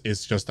chance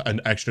is just an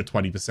extra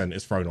 20%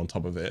 is thrown on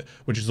top of it,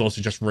 which is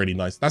also just really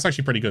nice. That's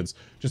actually pretty good.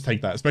 Just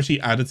take that, especially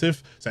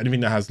additive. So anything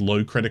that has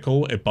low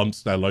critical, it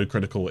bumps their low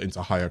critical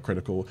into higher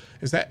critical.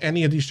 Is there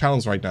any of these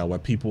channels right now where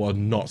people are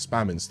not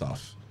spamming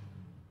stuff?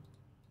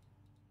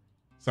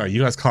 Sorry,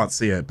 you guys can't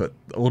see it, but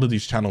all of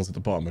these channels at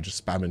the bottom are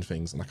just spamming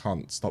things and I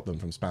can't stop them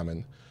from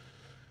spamming.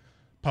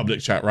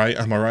 Public chat, right?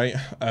 Am I right?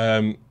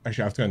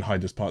 Actually, I have to go and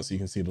hide this part so you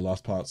can see the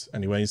last parts.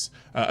 Anyways,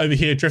 over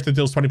here, Drifter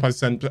deals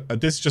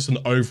 25%. This is just an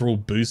overall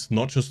boost,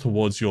 not just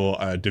towards your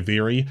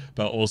Duviri,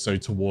 but also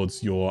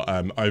towards your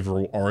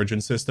overall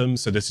origin system.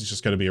 So this is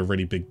just going to be a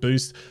really big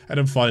boost. And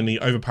then finally,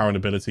 overpowering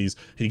abilities.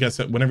 He gets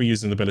it whenever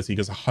using the ability, he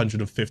gets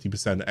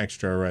 150%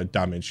 extra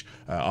damage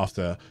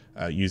after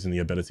using the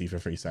ability for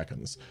 3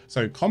 seconds.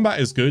 So combat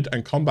is good,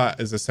 and combat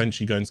is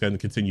essentially going to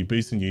continue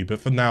boosting you. But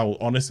for now,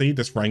 honestly,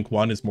 this rank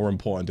 1 is more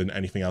important than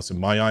anything else in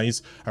my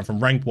eyes. And from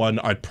rank 1,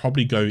 I'd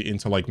probably go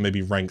into like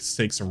maybe rank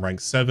 6 and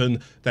rank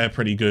 7. They're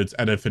pretty good,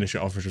 and then finish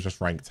it off with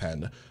just rank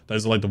 10.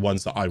 Those are like the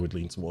ones that I would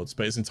lean towards,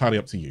 but it's entirely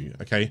up to you.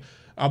 Okay,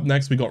 up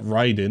next we got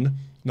Raiden.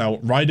 Now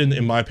Raiden,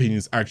 in my opinion,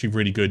 is actually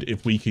really good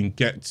if we can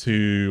get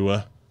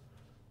to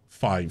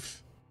 5.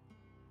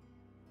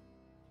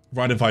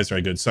 Raiden 5 is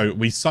very good. So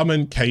we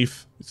summon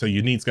Kaif, so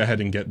you need to go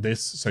ahead and get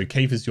this. So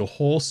Kaif is your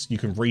horse. You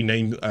can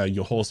rename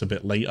your horse a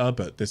bit later,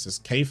 but this is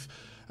Kaif.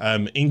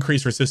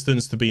 Increased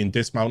resistance to being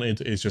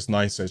dismounted is just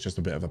nice, so it's just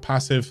a bit of a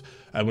passive.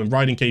 When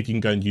riding Cave, you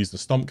can go and use the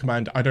stomp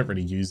command. I don't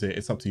really use it.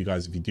 It's up to you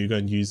guys if you do go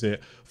and use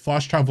it.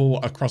 Fast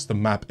travel across the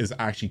map is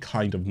actually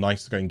kind of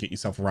nice to go and get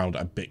yourself around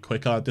a bit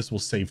quicker. This will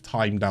save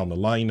time down the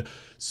line.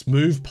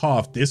 Smooth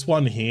path, this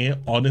one here,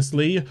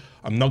 honestly,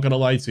 I'm not gonna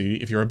lie to you,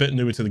 if you're a bit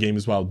newer to the game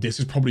as well, this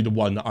is probably the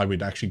one that I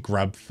would actually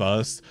grab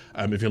first.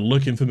 If you're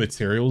looking for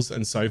materials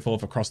and so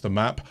forth across the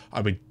map,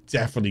 I would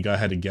definitely go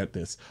ahead and get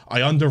this.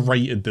 I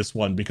underrated this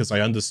one because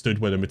I understood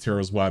where the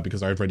materials were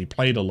because I already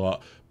played a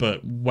lot,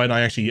 but when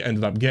I actually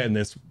ended up getting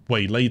this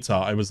way later,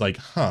 I was like,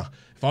 huh,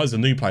 if I was a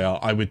new player,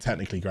 I would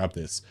technically grab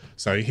this.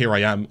 So here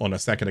I am on a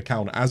second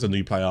account as a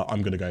new player,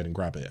 I'm gonna go ahead and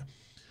grab it.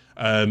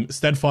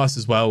 Steadfast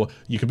as well,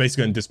 you can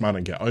basically go and dismount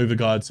and get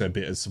overguard, so a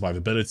bit of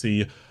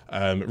survivability.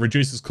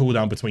 Reduces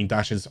cooldown between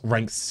dashes.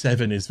 Rank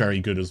 7 is very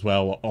good as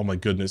well. Oh my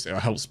goodness,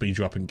 it'll help speed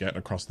you up and get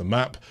across the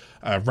map.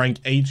 Rank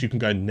 8, you can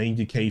go and name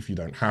your cave, you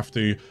don't have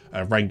to.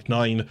 Rank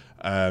 9,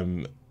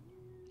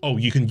 oh,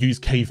 you can use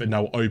cave in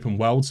now open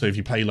world, so if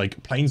you play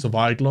like Plains of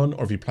Eidolon,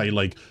 or if you play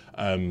like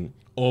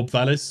Orb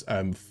Valis,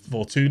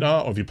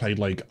 Fortuna, or if you played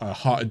like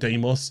Heart of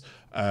Deimos,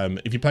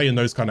 if you play in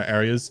those kind of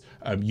areas,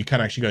 you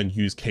can actually go and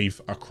use cave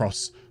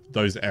across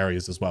those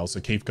areas as well.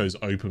 So cave goes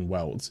open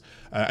worlds.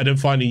 And then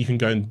finally, you can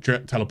go and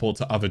teleport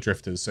to other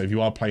drifters. So if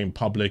you are playing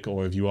public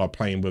or if you are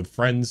playing with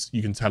friends,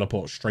 you can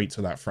teleport straight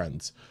to that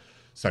friend.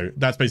 So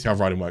that's basically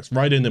how riding works.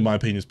 Riding, in my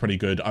opinion, is pretty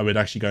good. I would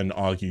actually go and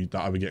argue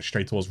that I would get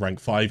straight towards rank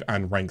 5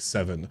 and rank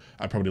 7.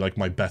 I probably like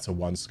my better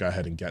ones to go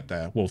ahead and get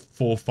there. Well,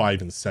 4,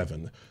 5, and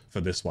 7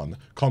 for this one.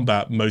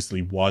 Combat,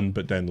 mostly 1,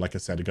 but then, like I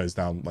said, it goes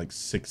down like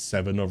 6,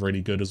 7 are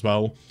really good as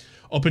well.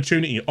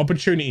 Opportunity,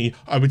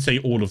 I would say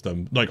all of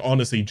them. Like,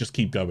 honestly, just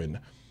keep going.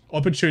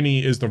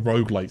 Opportunity is the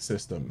roguelite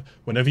system.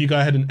 Whenever you go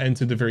ahead and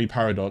enter the Duviri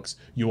Paradox,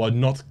 you are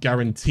not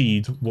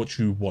guaranteed what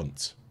you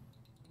want.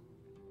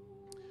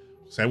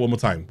 Say it one more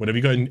time. Whenever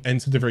you go and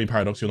enter the Duviri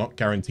Paradox, you're not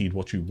guaranteed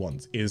what you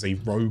want. It is a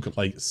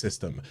roguelite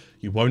system.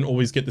 You won't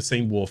always get the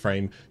same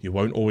warframe. You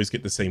won't always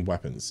get the same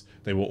weapons.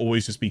 They will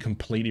always just be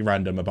completely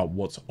random about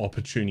what's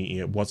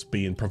opportunity, what's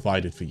being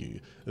provided for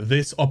you.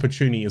 This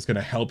opportunity is going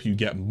to help you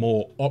get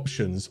more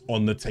options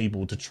on the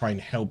table to try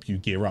and help you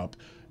gear up.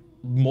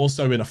 More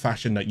so in a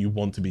fashion that you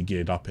want to be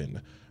geared up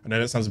in. I know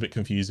that sounds a bit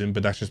confusing,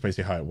 but that's just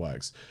basically how it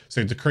works.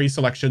 So decree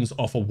selections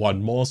offer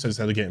 1 more. So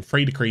instead of getting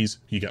 3 decrees,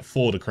 you get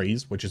 4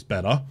 decrees, which is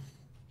better.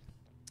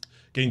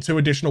 Gain 2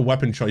 additional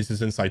weapon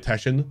choices inside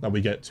Teshin. Now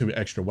we get 2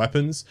 extra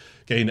weapons.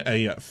 Gain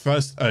a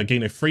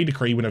free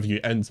decree whenever you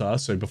enter.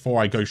 So before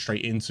I go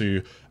straight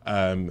into,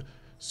 as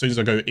soon as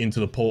I go into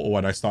the portal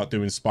and I start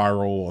doing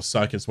spiral or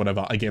circuits,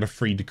 whatever, I get a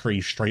free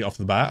decree straight off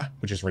the bat,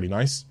 which is really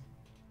nice.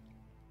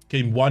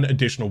 Gain 1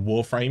 additional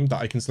warframe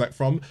that I can select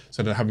from.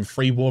 So they're having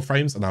 3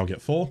 warframes and I'll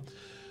get 4.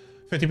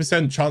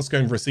 50% chance to go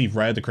and receive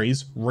rare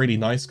decrees. Really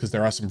nice, because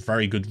there are some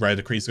very good rare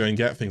decrees to go and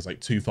get. Things like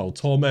Twofold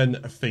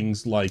Torment,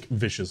 things like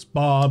Vicious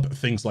Barb,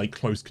 things like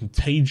Close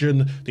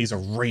Contagion. These are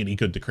really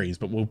good decrees,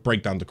 but we'll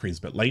break down decrees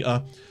a bit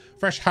later.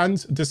 Fresh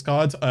Hand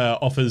discard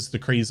offers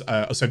decrees.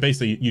 So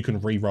basically, you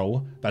can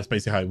re-roll. That's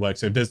basically how it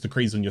works. So if there's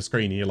decrees on your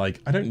screen and you're like,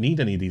 I don't need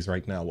any of these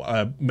right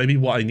now. Maybe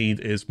what I need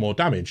is more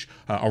damage.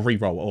 I'll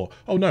re-roll. Or,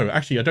 oh no,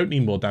 actually, I don't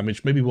need more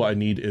damage. Maybe what I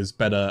need is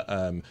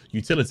better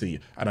utility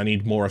and I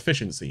need more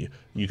efficiency.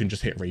 You can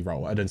just hit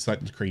re-roll and then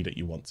select the decree that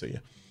you want to.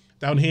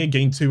 Down here,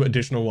 gain 2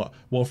 additional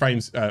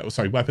weapons.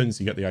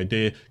 You get the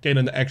idea. Gain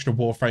an extra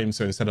warframe.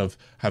 So instead of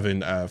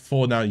having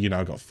 4 now, you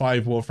now got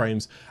 5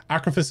 warframes.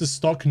 Acrifis's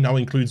stock now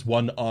includes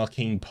 1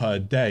 arcane per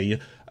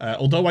day.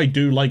 Although I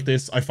do like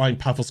this, I find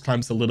Pathos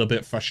Clamps a little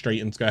bit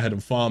frustrating to go ahead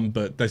and farm,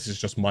 but this is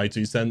just my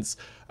 2 cents.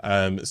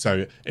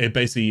 So it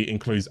basically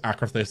includes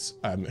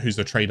Acrifis, who's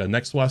the trader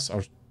next to us.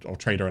 I'll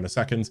trade her in a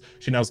second.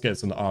 She now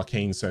gets an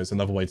arcane, so it's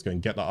another way to go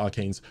and get the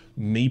arcanes.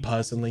 Me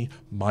personally,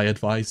 my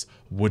advice,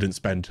 wouldn't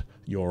spend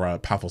your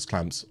Pathos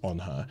Clamps on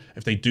her.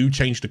 If they do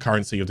change the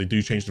currency, if they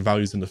do change the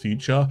values in the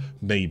future,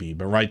 maybe.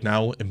 But right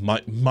now, in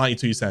my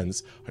 2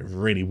 cents, I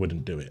really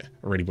wouldn't do it.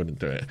 I really wouldn't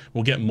do it.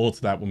 We'll get more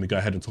to that when we go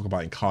ahead and talk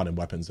about incarnate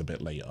weapons a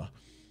bit later.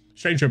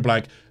 Stranger in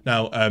Black.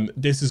 Now,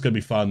 this is going to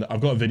be fun. I've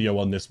got a video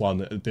on this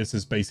one. This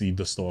is basically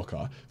the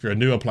Stalker. If you're a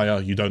newer player,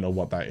 you don't know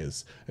what that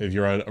is. If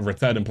you're a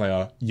returning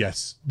player,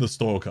 yes, the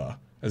Stalker.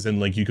 As in,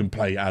 like, you can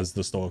play as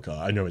the Stalker.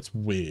 I know it's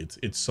weird.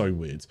 It's so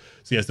weird.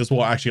 So yes, this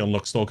will actually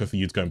unlock Stalker for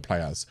you to go and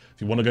play as.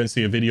 If you want to go and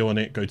see a video on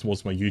it, go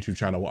towards my YouTube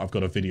channel. I've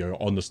got a video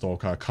on the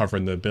Stalker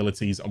covering the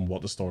abilities and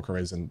what the Stalker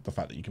is and the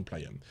fact that you can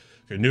play him.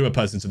 If you're a newer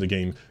person to the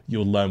game,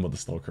 you'll learn what the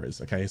Stalker is,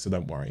 okay? So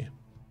don't worry.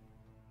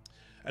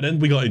 And then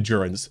we got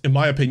Endurance. In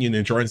my opinion,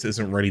 Endurance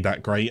isn't really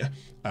that great,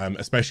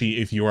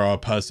 especially if you are a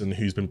person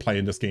who's been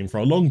playing this game for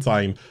a long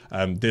time.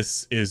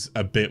 This is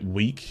a bit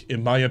weak,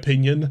 in my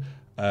opinion,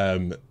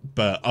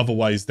 but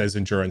otherwise there's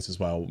Endurance as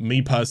well.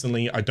 Me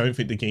personally, I don't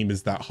think the game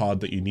is that hard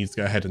that you need to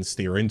go ahead and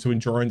steer into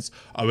Endurance.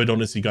 I would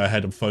honestly go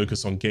ahead and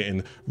focus on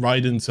getting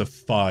right into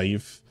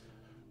 5.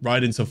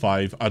 Right into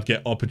 5. I'd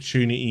get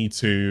Opportunity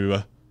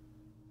to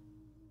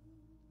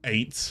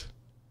 8.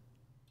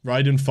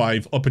 Ride in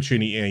 5,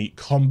 Opportunity 8,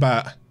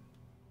 Combat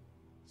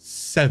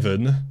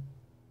 7.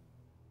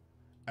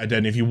 And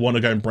then if you want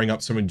to go and bring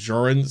up some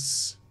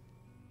endurance,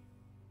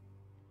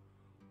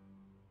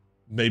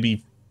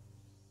 maybe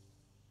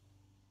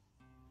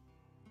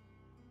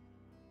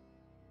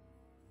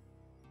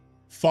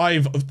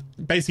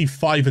basically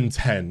 5 and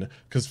 10,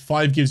 because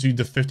 5 gives you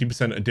the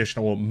 50%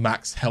 additional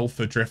max health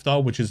for Drifter,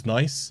 which is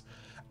nice,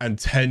 and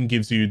 10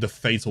 gives you the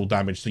fatal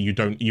damage, so you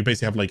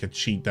basically have like a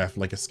cheat death,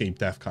 like escape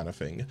death kind of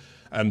thing.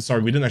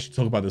 Sorry, we didn't actually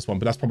talk about this one,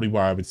 but that's probably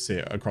where I would see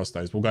it across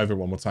those. We'll go over it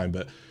one more time,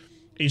 but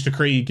each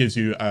decree gives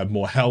you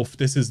more health.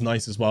 This is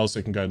nice as well, so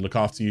it can go and look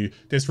after you.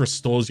 This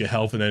restores your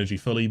health and energy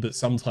fully, but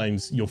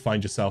sometimes you'll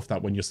find yourself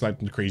that when you're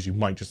selecting decrees, you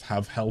might just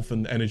have health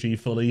and energy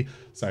fully,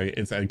 so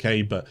it's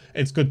okay, but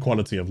it's good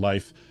quality of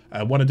life.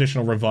 1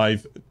 additional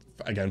revive.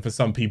 Again, for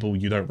some people,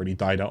 you don't really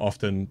die that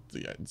often,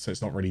 so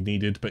it's not really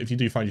needed, but if you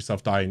do find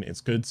yourself dying,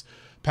 it's good.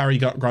 Parry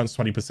grants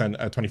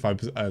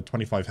 20%,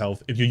 25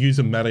 health. If you're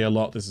using melee a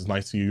lot, this is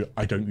nice for you.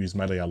 I don't use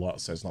melee a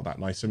lot, so it's not that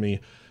nice for me.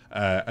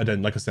 And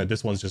then, like I said,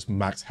 this one's just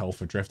max health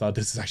for Drifter.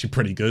 This is actually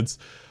pretty good.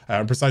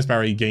 Precise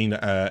Parry, gain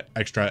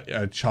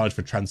extra charge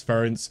for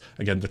transference.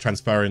 Again, the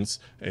transference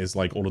is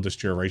like all of this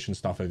duration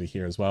stuff over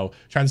here as well.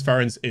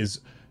 Transference is,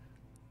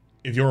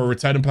 if you're a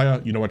returning player,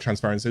 you know what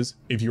transference is.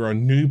 If you're a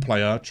new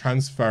player,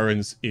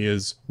 transference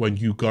is when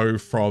you go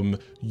from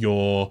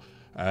your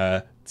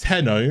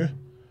Tenno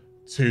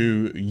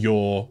to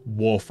your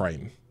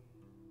Warframe.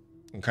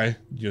 Okay?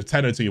 Your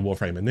Tenno to your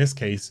Warframe. In this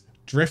case,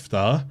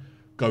 Drifter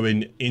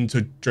going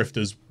into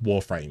Drifter's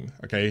Warframe.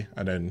 Okay?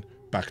 And then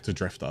back to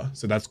Drifter.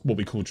 So that's what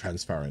we call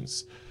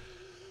transference.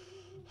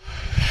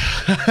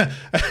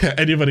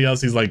 Anybody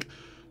else who's like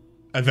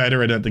a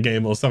veteran at the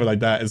game or something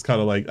like that is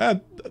kind of like,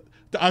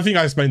 I think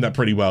I explained that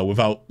pretty well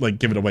without like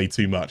giving away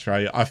too much,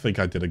 right? I think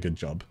I did a good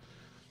job.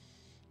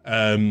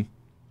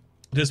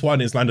 This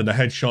one is landing a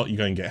headshot, you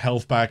go and get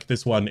health back.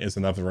 This one is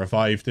another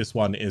revive. This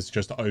one is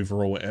just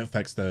overall, it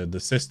affects the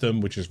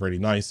system, which is really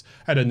nice.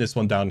 And then this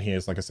one down here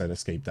is, like I said,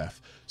 escape death.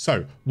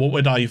 So what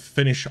would I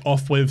finish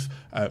off with?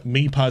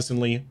 Me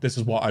personally, this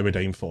is what I would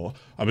aim for.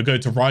 I would go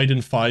to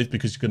Raiden 5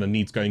 because you're going to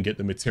need to go and get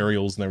the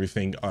materials and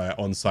everything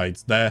on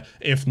sides there.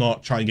 If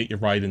not, try and get your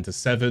Raiden to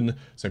 7.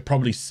 So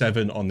probably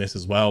 7 on this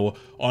as well.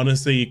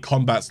 Honestly,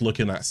 combat's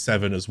looking at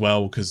 7 as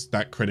well because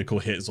that critical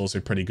hit is also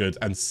pretty good.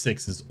 And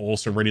 6 is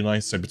also really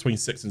nice. So between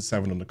 6 and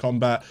 7 on the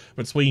combat,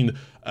 between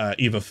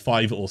either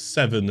 5 or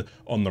 7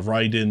 on the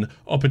Raiden.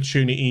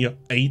 Opportunity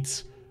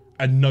 8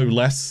 and no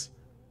less.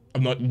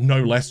 I'm not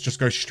no less, just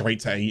go straight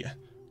to 8.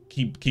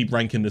 Keep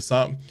ranking this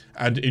up.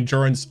 And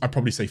endurance, I'd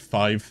probably say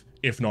 5.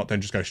 If not, then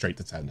just go straight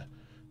to 10.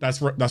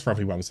 That's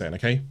roughly what I'm saying,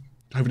 okay?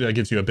 Hopefully that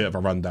gives you a bit of a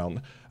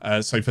rundown.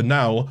 So for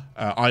now,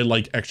 I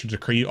like extra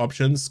decree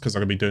options because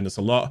I'm going to be doing this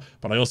a lot,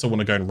 but I also want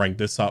to go and rank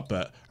this up,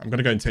 but I'm going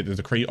to go and take the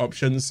decree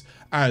options,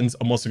 and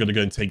I'm also going to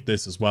go and take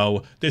this as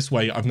well. This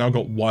way, I've now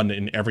got 1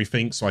 in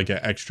everything, so I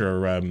get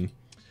extra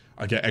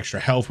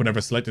health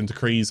whenever selecting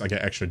decrees, I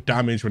get extra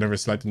damage whenever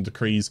selecting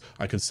decrees,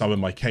 I can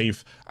summon my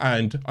cave,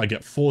 and I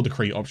get 4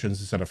 decree options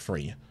instead of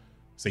 3.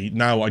 See,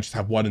 now I just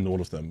have 1 in all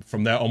of them.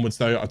 From there onwards,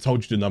 though, I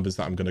told you the numbers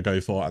that I'm going to go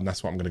for, and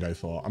that's what I'm going to go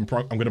for. I'm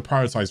going to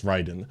prioritize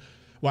Raiden.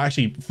 Well,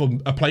 actually, for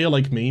a player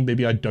like me,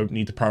 maybe I don't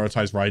need to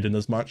prioritize Raiden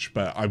as much,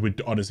 but I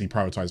would honestly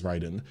prioritize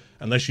Raiden.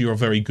 Unless you are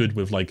very good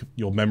with, like,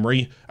 your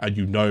memory, and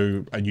you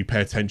know, and you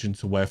pay attention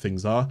to where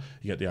things are,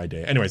 you get the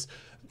idea. Anyways,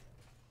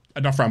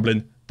 enough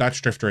rambling.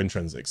 That's Drifter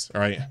Intrinsics,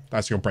 all right?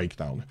 That's your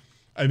breakdown.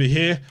 Over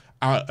here,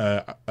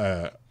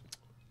 Akrathus,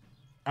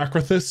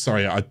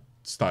 sorry, I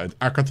started.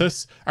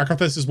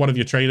 Akrathus is one of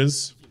your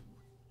traders.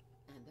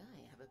 And I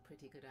have a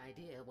pretty good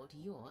idea what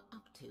you're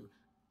up to.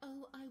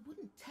 Oh, I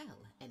wouldn't tell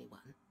anyone.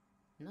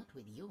 Not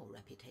with your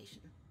reputation.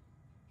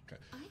 Okay.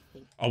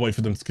 I'll wait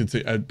for them to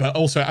continue. But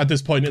also at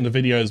this point in the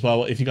video as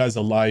well, if you guys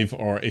are live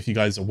or if you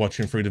guys are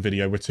watching through the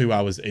video, we're 2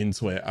 hours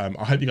into it. I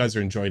hope you guys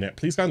are enjoying it.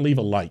 Please go and leave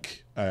a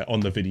like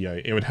on the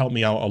video. It would help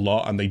me out a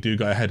lot, and they do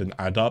go ahead and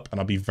add up. And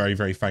I'll be very,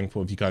 very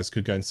thankful if you guys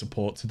could go and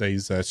support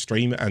today's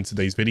stream and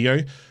today's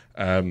video.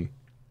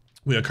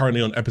 We are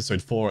currently on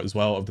episode 4 as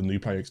well of the new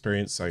player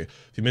experience. So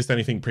if you missed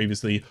anything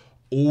previously,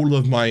 all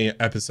of my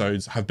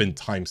episodes have been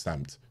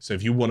timestamped. So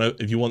if you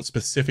want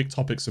specific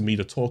topics for me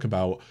to talk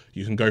about,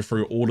 you can go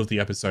through all of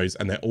the episodes,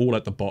 and they're all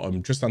at the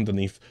bottom, just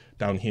underneath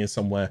down here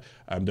somewhere.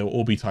 They'll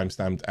all be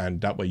timestamped, and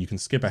that way you can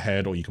skip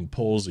ahead, or you can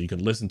pause, or you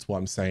can listen to what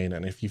I'm saying.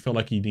 And if you feel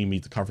like you need me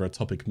to cover a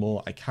topic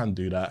more, I can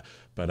do that.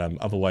 But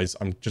otherwise,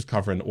 I'm just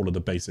covering all of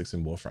the basics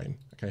in Warframe.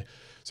 Okay.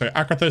 So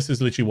Akrathus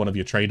is literally one of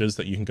your traders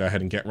that you can go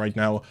ahead and get right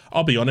now.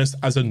 I'll be honest,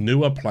 as a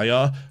newer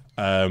player,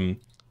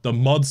 the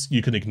mods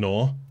you can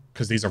ignore,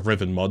 because these are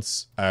Riven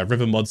mods.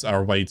 Riven mods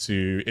are a way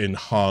to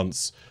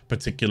enhance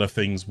particular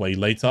things way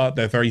later.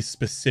 They're very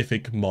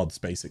specific mods,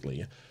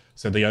 basically.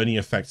 So they only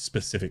affect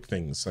specific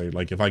things. So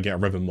like if I get a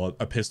Riven mod,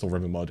 a pistol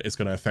Riven mod, it's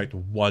going to affect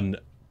one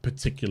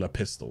particular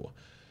pistol.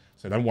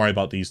 So don't worry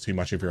about these too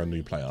much if you're a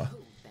new player.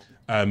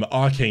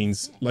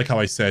 Arcanes, like how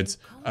I said,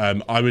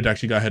 I would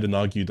actually go ahead and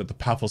argue that the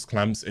Paphos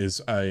Clamps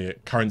is a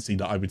currency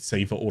that I would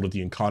save for all of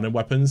the Incarnate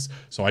weapons,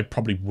 so I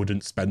probably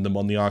wouldn't spend them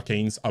on the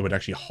Arcanes. I would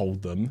actually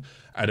hold them.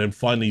 And then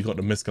finally, you've got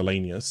the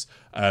Miscellaneous.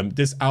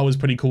 This hour is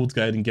pretty cool to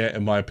go ahead and get,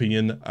 in my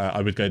opinion.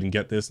 I would go ahead and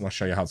get this, and I'll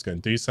show you how it's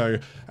going to do so.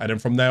 And then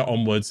from there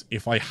onwards,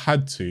 if I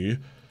had to...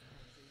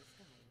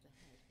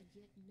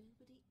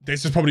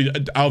 This is probably,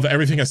 out of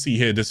everything I see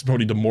here, this is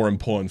probably the more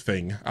important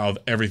thing out of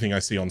everything I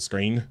see on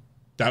screen.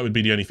 That would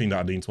be the only thing that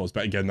I'd lean towards.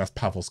 But again, that's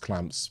Paphos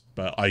Clamps.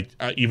 But I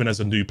even as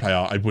a new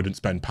player, I wouldn't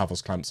spend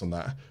Paphos Clamps on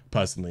that,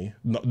 personally.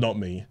 Not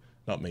me.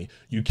 Not me.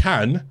 You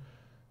can,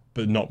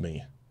 but not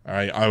me. All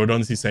right? I would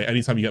honestly say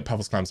anytime you get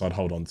Paphos Clamps, I'd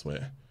hold on to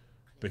it.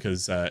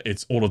 Because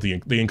it's all of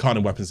the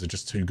Incarnate weapons are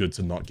just too good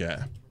to not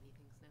get.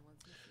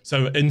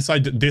 So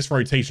inside this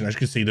rotation, as you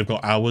can see, they've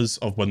got hours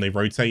of when they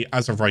rotate.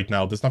 As of right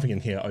now, there's nothing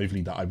in here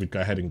overly that I would go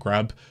ahead and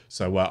grab.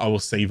 So I will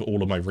save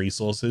all of my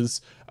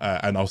resources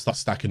and I'll start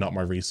stacking up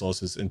my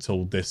resources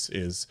until this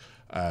is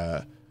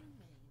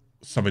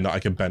something that I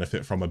can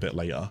benefit from a bit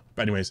later.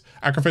 But anyways,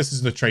 Acrifis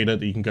is the trader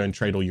that you can go and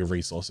trade all your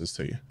resources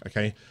to,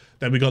 okay?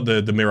 Then we got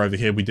the mirror over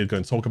here. We did go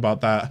and talk about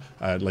that.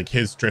 Like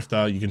his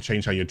drifter, you can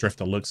change how your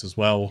drifter looks as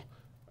well.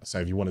 So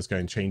if you want to go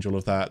and change all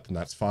of that, then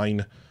that's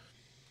fine.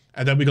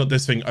 And then we got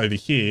this thing over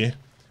here,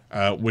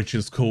 which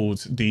is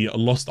called the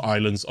Lost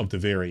Islands of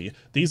Duviri.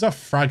 These are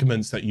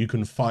fragments that you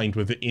can find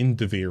within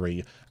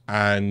Duviri.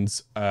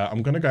 And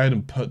I'm going to go ahead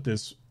and put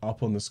this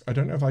up on this. I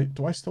don't know if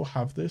do I still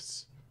have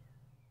this?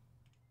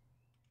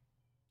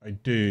 I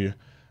do.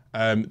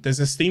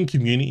 There's a Steam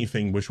community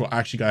thing which will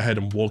actually go ahead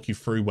and walk you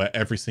through where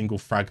every single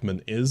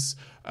fragment is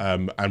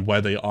and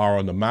where they are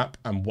on the map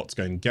and what's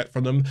going to get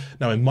from them.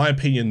 Now, in my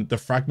opinion, the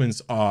fragments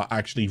are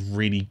actually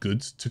really good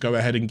to go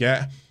ahead and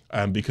get.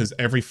 Because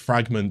every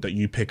fragment that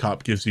you pick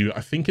up gives you,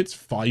 I think it's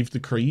 5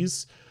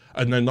 decrees,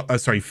 and then,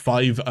 sorry,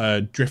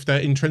 5 drifter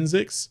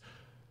intrinsics.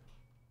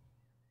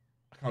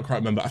 I can't quite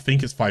remember. I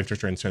think it's 5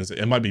 drifter intrinsics.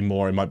 It might be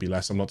more, it might be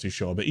less, I'm not too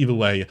sure. But either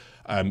way,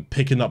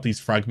 picking up these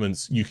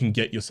fragments, you can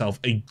get yourself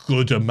a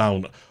good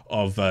amount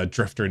of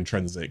drifter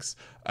intrinsics.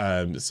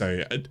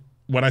 So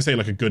when I say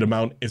like a good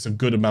amount, it's a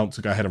good amount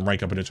to go ahead and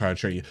rank up an entire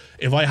tree.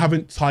 If I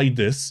haven't tied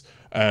this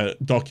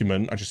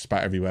document, I just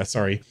spat everywhere,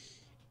 sorry.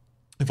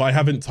 If I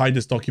haven't tied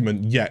this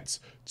document yet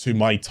to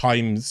my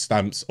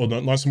timestamps, or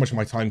not so much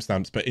my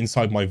timestamps, but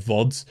inside my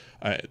VODs,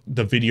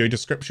 the video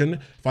description,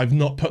 if I've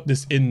not put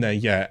this in there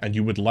yet and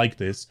you would like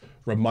this,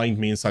 remind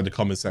me inside the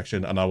comment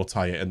section and I will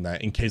tie it in there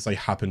in case I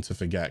happen to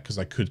forget, because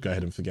I could go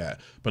ahead and forget.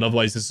 But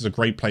otherwise, this is a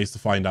great place to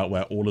find out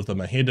where all of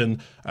them are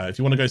hidden. If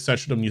you want to go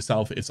search for them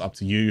yourself, it's up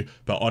to you.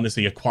 But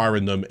honestly,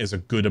 acquiring them is a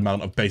good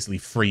amount of basically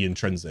free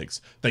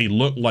intrinsics. They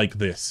look like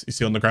this. You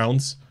see on the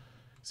grounds?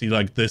 See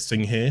like this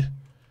thing here?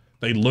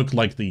 They look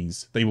like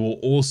these. They will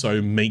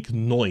also make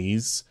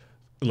noise,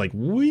 like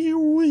wee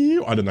wee.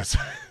 I don't know,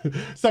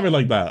 something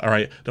like that. All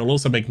right. They'll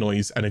also make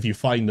noise, and if you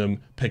find them,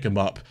 pick them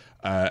up,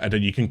 and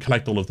then you can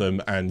collect all of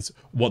them. And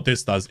what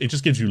this does, it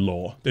just gives you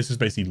lore. This is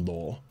basically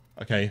lore.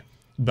 Okay.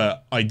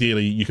 But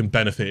ideally, you can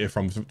benefit it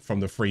from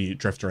the free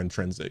drifter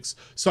intrinsics.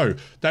 So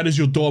that is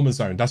your dormer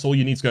zone. That's all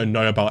you need to go and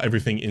know about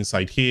everything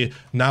inside here.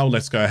 Now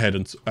let's go ahead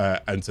and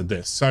enter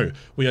this. So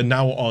we are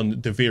now on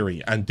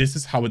Duviri, and this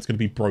is how it's going to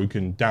be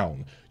broken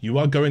down. You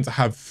are going to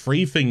have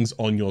 3 things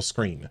on your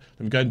screen. Let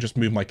me go and just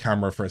move my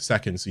camera for a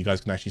second so you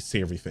guys can actually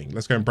see everything.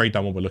 Let's go and break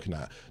down what we're looking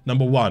at.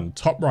 Number 1,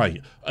 top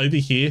right, over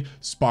here,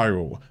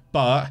 spiral,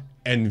 but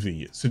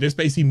envy. So this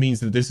basically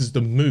means that this is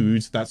the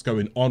mood that's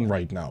going on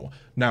right now.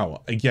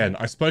 Now, again,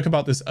 I spoke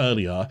about this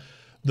earlier.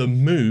 The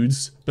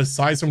moods,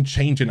 besides from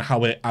changing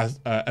how it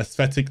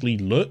aesthetically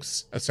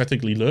looks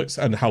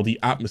and how the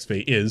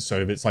atmosphere is.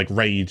 So if it's like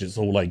rage, it's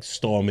all like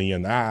stormy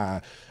and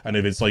and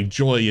if it's like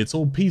joy, it's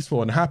all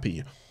peaceful and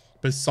happy.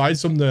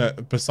 Besides from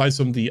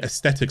the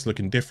aesthetics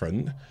looking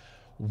different,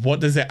 what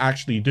does it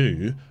actually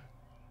do?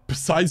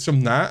 Besides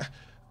from that,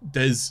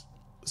 there's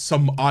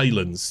some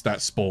islands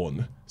that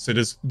spawn. So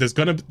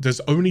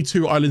there's only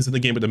 2 islands in the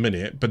game at the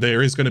minute, but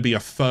there is going to be a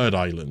 3rd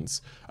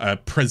island,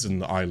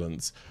 prison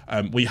islands.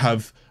 We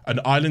have an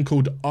island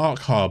called Ark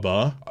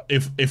Harbor.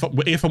 If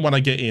and when I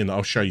get in,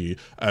 I'll show you.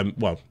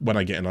 Well, when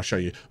I get in, I'll show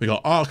you. We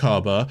got Ark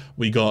Harbor,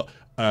 we got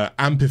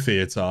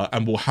Amphitheater,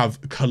 and we'll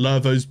have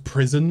Kalervo's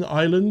prison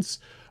islands.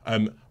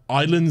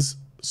 Islands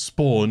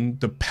spawn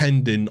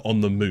depending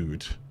on the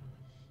mood.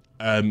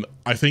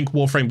 I think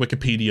Warframe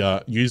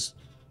Wikipedia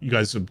you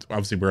guys,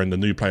 obviously we're in the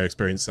new player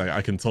experience, so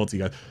I can talk to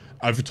you guys.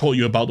 I've taught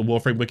you about the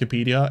Warframe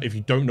Wikipedia. If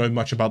you don't know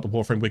much about the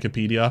Warframe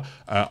Wikipedia,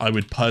 I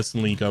would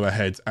personally go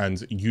ahead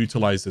and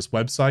utilize this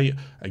website.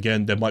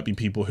 Again, there might be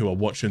people who are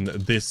watching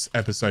this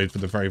episode for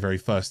the very, very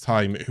first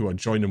time who are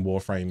joining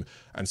Warframe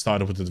and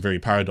started with the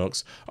Durivi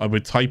Paradox. I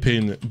would type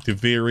in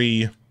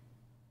Duviri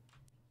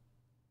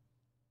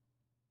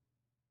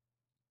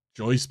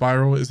Joy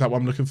Spiral. Is that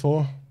what I'm looking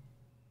for?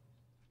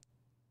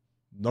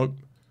 Nope.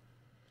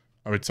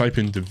 I would type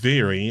in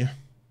Duviri. I'm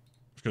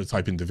just going to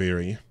type in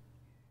Duviri.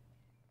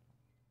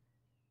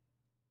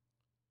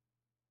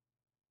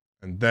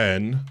 And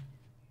then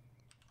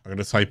I'm going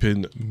to type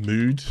in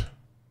mood.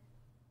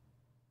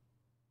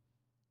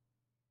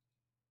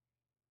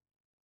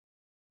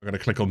 I'm going to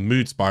click on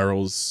mood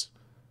spirals.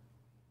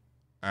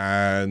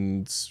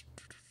 And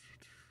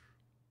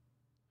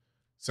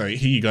so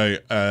here you go.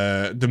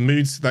 The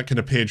moods that can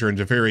appear during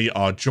Duviri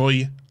are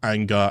joy,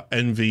 anger,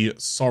 envy,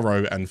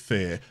 sorrow, and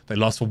fear. They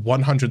last for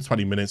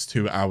 120 minutes,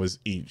 2 hours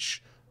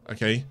each.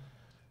 Okay.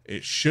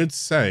 It should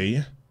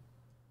say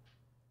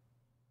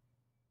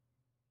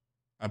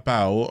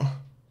about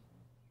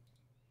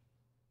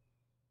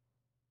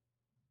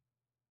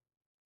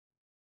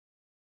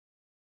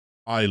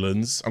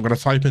islands. I'm going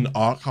to type in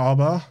Ark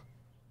Harbor.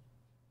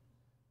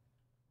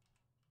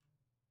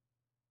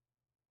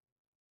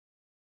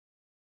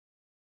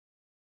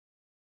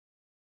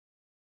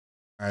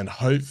 And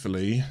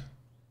hopefully...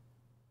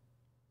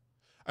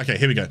 Okay,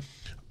 here we go.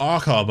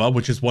 Ark Harbor,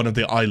 which is one of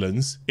the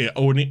islands, it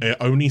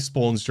only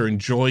spawns during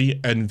joy,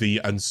 envy,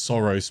 and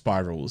sorrow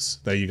spirals.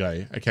 There you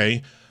go,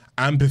 okay?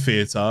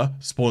 Amphitheater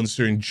spawns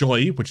during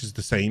joy, which is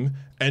the same,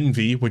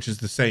 envy, which is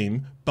the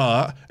same,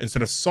 but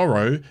instead of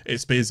sorrow, it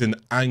spawns in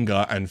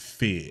anger and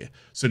fear.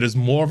 So there's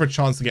more of a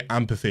chance to get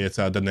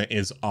Amphitheater than there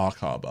is Ark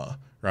Harbor,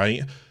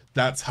 right?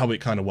 That's how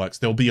it kind of works.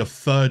 There'll be a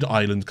third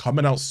island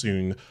coming out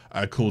soon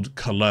called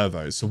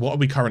Kalervo. So what are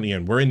we currently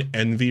in? We're in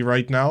Envy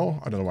right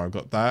now. I don't know why I've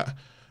got that.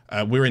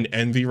 We're in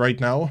Envy right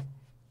now.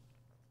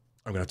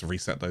 I'm going to have to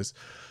reset those.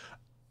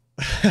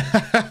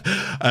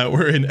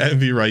 We're in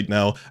Envy right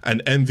now.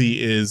 And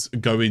Envy is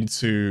going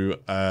to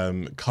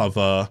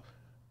cover,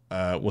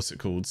 what's it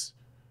called?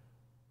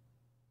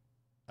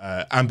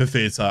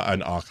 Amphitheater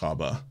and Ark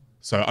Harbor.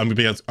 So I'm going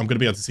to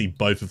be able to see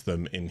both of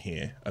them in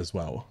here as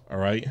well. All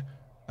right.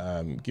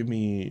 Give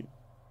me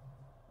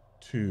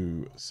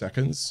 2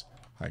 seconds.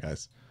 Hi,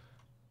 guys.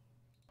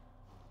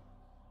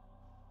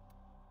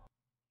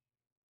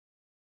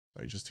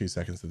 Sorry, just 2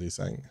 seconds to do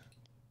something.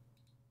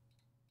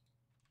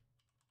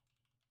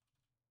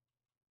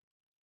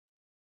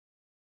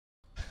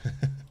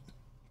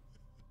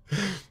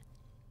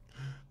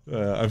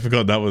 I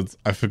forgot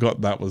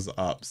that was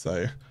up,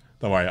 so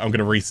don't worry, I'm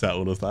gonna reset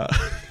all of that.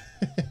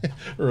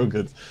 We're all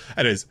good.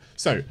 Anyways,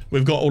 so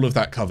we've got all of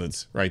that covered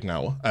right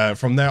now.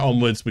 From there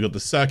onwards, we got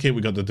the circuit,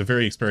 we got the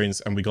Duviri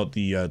experience, and we got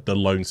the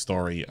lone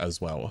story as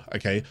well.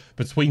 Okay,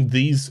 between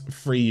these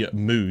 3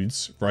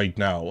 moods right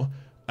now,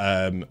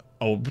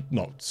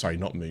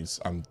 not moods.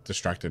 I'm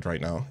distracted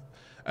right now.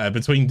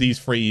 Between these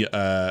 3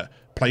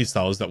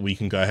 playstyles that we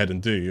can go ahead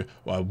and do,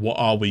 what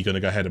are we going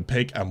to go ahead and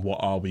pick, and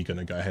what are we going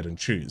to go ahead and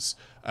choose?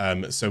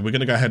 So we're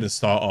going to go ahead and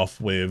start off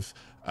with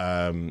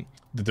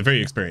the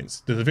Duviri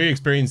experience. The Duviri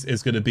experience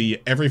is going to be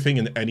everything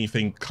and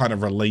anything kind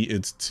of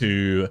related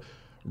to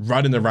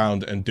running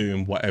around and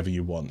doing whatever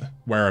you want,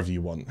 wherever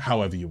you want,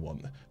 however you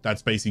want.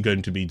 That's basically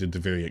going to be the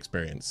Duviri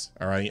experience.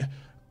 All right.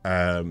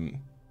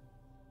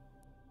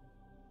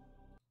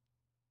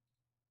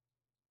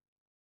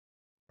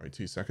 Right,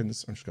 2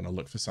 seconds. I'm just going to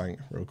look for something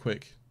real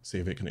quick, see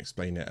if it can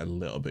explain it a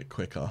little bit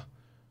quicker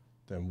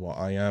than what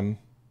I am.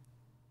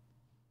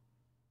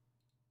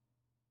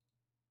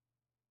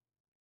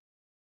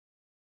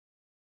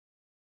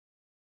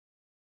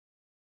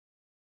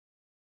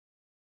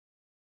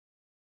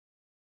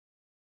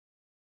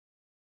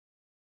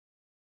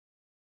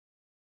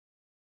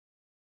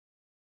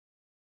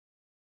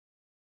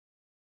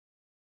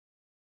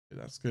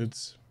 That's good.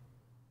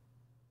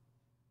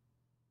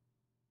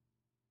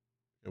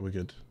 Yeah, we're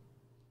good.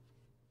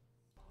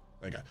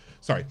 There you go.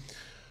 Sorry.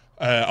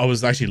 I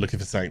was actually looking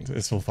for something.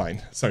 It's all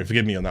fine. Sorry,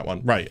 forgive me on that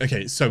one. Right,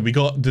 okay, so we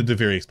got the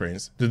Duviri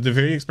experience. The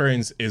Duviri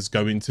experience is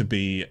going to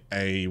be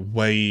a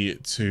way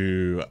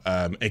to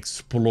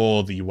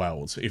explore the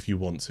world if you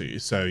want to.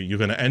 So you're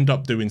going to end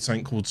up doing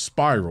something called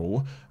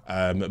Spiral,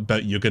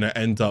 but you're going to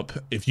end up,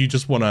 if you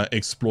just want to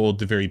explore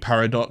the Duviri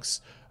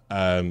Paradox,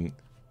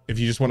 if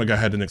you just want to go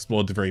ahead and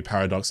explore the Duviri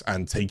Paradox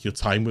and take your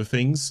time with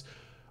things,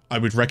 I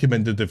would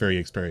recommend the Duviri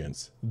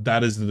experience.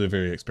 That is the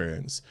Duviri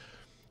experience.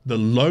 The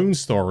lone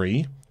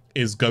story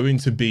is going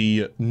to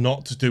be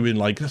not doing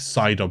like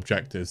side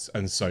objectives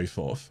and so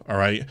forth. All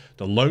right.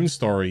 The lone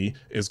story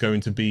is going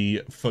to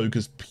be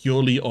focused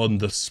purely on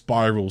the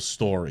Spiral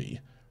story,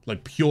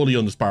 like purely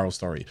on the Spiral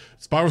story.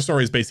 Spiral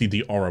story is basically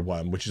the aura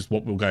worm, which is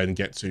what we'll go and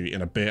get to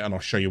in a bit. And I'll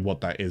show you what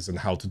that is and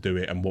how to do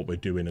it and what we're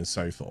doing and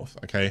so forth.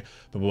 Okay.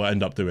 But we'll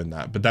end up doing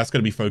that. But that's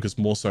going to be focused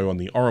more so on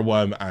the aura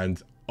worm and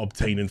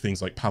obtaining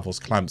things like Paphos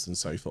clamps and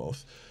so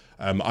forth.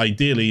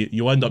 Ideally,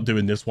 you'll end up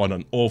doing this one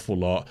an awful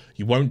lot.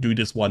 You won't do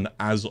this one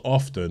as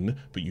often,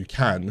 but you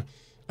can.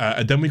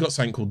 And then we got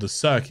something called the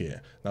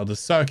circuit. Now, the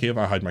circuit, if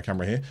I hide my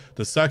camera here,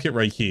 the circuit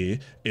right here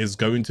is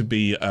going to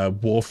be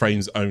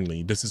Warframes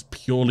only. This is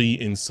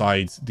purely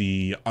inside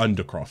the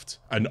Undercroft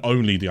and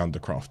only the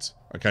Undercroft.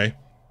 Okay.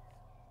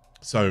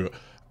 So,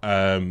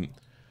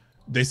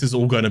 this is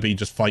all going to be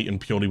just fighting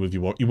purely with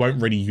you. You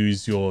won't really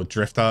use your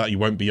drifter. You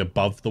won't be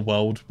above the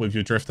world with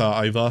your drifter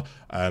either.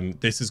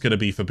 This is going to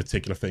be for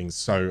particular things.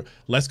 So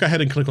let's go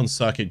ahead and click on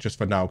circuit just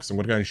for now, because I'm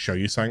going to go and show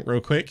you something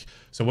real quick.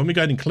 So when we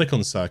go ahead and click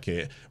on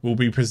circuit, we'll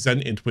be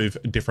presented with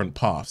different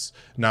paths.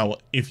 Now,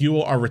 if you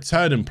are a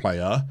returning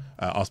player,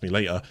 ask me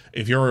later,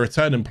 if you're a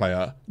returning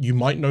player, you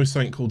might know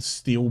something called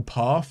steel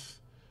path.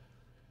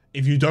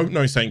 If you don't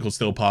know something called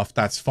steel path,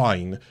 that's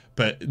fine,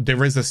 but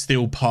there is a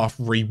steel path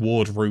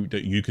reward route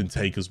that you can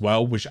take as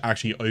well, which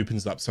actually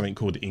opens up something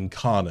called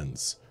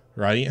incarnants,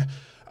 right?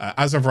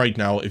 As of right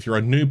now, if you're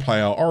a new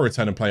player or a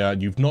returning player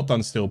and you've not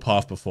done steel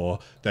path before,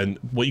 then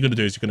what you're going to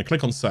do is you're going to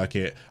click on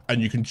circuit,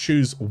 and you can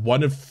choose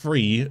one of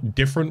 3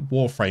 different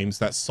warframes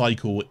that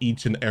cycle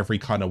each and every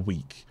kind of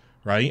week,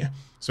 right?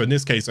 So in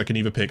this case, I can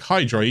either pick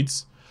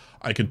Hydroids,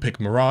 I could pick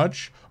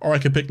Mirage, or I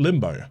could pick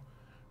Limbo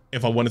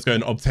if I wanted to go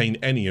and obtain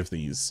any of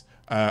these.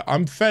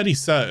 I'm fairly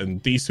certain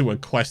these 2 are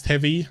quest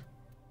heavy.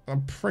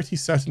 I'm pretty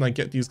certain I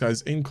get these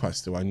guys in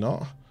quest, do I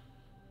not?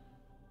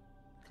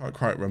 Can't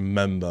quite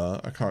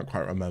remember. I can't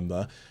quite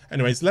remember.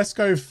 Anyways, let's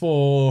go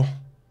for...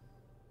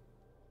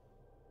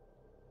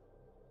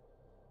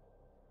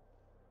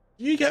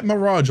 You get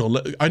Mirage,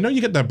 or... I know you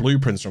get their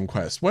blueprints from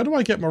quest. Where do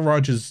I get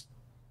Mirage's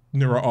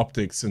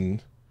neuro-optics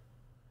and...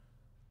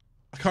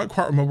 I can't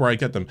quite remember where I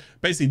get them.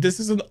 Basically, this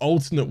is an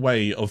alternate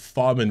way of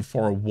farming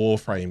for a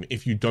warframe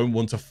if you don't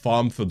want to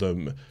farm for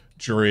them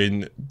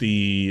during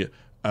the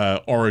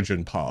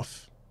origin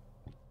path.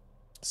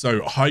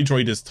 So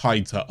Hydroid is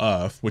tied to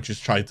Earth, which is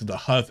tied to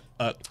the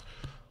Earth.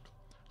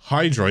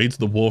 Hydroid,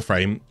 the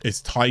warframe, is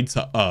tied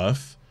to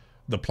Earth,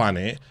 the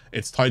planet.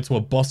 It's tied to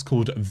a boss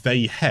called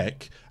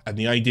Vayhek, and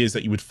the idea is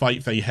that you would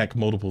fight Vayhek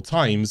multiple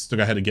times to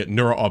go ahead and get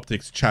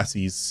neuro-optics,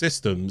 chassis,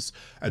 systems,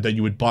 and then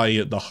you would buy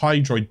the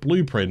Hydroid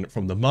blueprint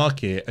from the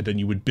market, and then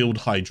you would build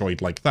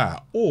Hydroid like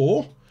that.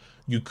 Or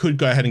you could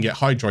go ahead and get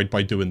Hydroid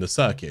by doing the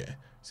circuit.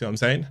 See what I'm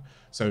saying?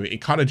 So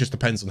it kind of just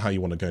depends on how you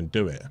want to go and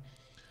do it.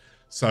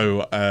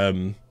 So,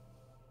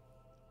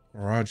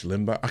 Mirage,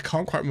 Limbo. I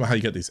can't quite remember how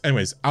you get these.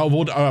 Anyways,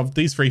 out of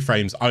these 3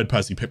 frames, I would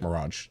personally pick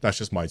Mirage. That's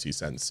just my 2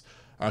 cents.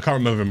 I can't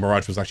remember if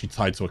Mirage was actually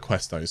tied to a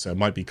quest though, so it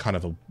might be kind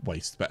of a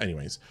waste. But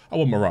anyways, I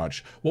want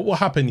Mirage. What will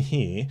happen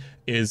here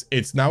is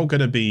it's now going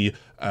to be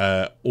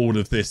all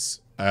of this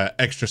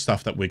extra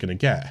stuff that we're going to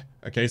get.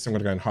 Okay, so I'm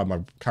going to go and hide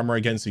my camera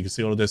again so you can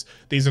see all of this.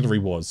 These are the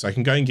rewards. So I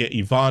can go and get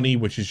Ivani,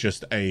 which is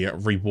just a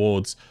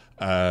rewards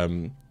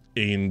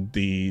in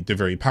the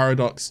Duviri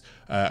Paradox.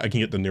 I can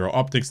get the Neuro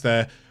Optics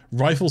there.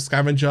 Rifle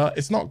Scavenger,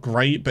 it's not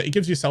great, but it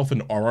gives yourself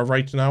an aura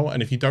right now,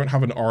 and if you don't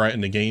have an aura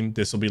in the game,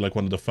 this will be like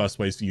one of the first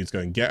ways for you to go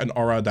and get an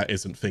aura that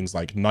isn't things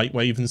like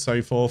Nightwave and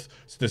so forth.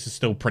 So this is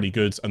still pretty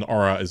good. An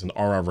aura is an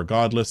aura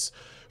regardless.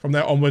 From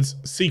there onwards,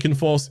 Seek and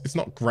Force, it's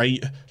not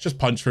great. It's just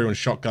punch through and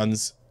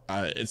shotguns.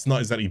 It's not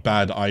exactly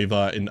bad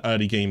either. In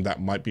early game,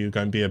 that might be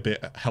going to be a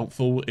bit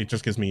helpful. It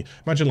just gives me,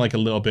 imagine like a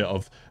little bit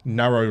of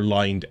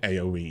narrow-lined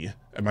AoE.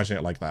 Imagine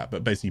it like that,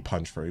 but basically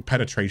punch through.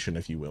 Penetration,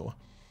 if you will.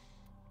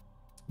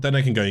 Then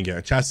I can go and get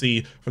a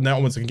chassis. From there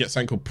onwards, I can get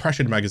something called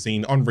Pressured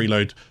Magazine on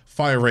reload.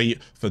 Fire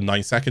rate for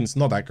 9 seconds.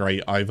 Not that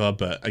great either,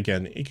 but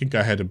again, it can go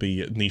ahead and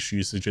be niche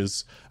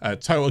usages.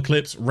 Total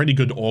Eclipse, really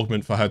good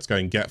augment for her to go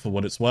and get for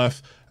what it's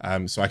worth.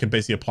 So I can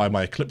basically apply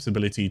my Eclipse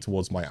ability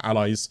towards my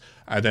allies.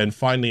 And then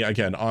finally, I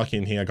get an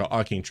Arcane here. I got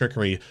Arcane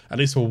Trickery. At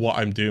least for what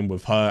I'm doing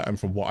with her and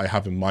from what I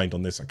have in mind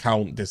on this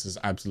account, this is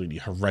absolutely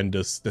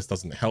horrendous. This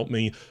doesn't help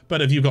me.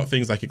 But if you've got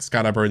things like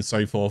Excalibur and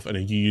so forth,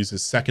 and you use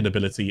his second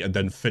ability and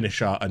then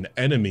finish out an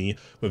enemy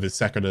with his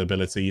second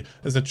ability,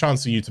 there's a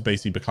chance for you to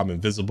basically become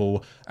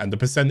invisible. And the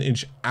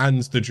percentage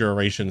and the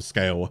duration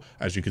scale,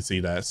 as you can see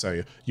there.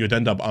 So you'd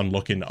end up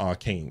unlocking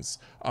Arcanes.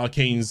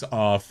 Arcanes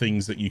are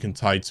things that you can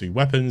tie to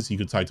weapons, you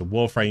can tie to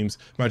warframes.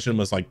 Imagine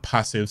them as like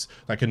passives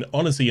that can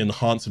honestly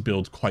enhance a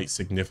build quite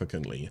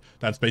significantly.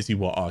 That's basically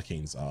what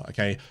Arcanes are,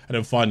 okay? And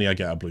then finally I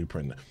get a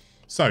blueprint.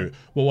 So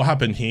what will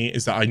happen here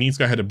is that I need to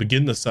go ahead and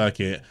begin the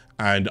circuit,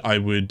 and I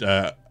would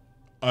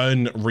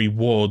earn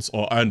rewards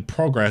or earn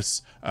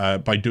progress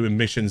by doing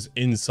missions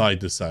inside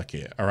the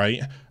circuit, all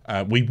right?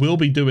 We will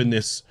be doing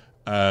this,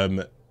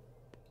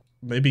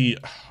 maybe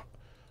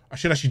I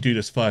should actually do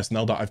this first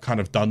now that I've kind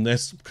of done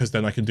this, because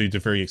then I can do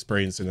Duviri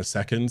experience in a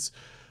second.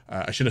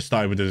 I should have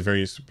started with the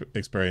Duviri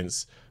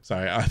experience.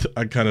 Sorry,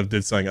 I kind of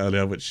did something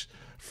earlier which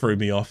threw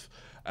me off.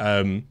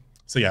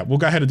 So yeah, we'll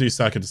go ahead and do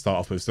circuit to start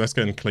off with. So let's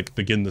go and click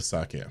begin the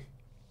circuit.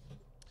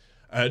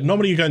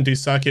 Normally you go and do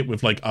circuit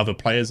with like other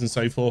players and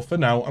so forth. For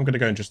now, I'm going to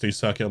go and just do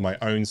circuit on my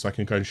own so I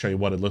can go and show you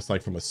what it looks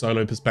like from a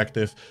solo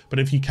perspective. But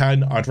if you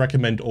can, I'd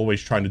recommend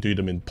always trying to do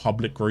them in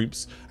public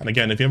groups. And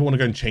again, if you ever want to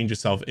go and change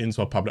yourself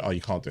into a public, oh, you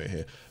can't do it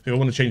here. If you ever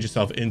want to change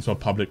yourself into a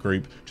public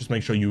group, just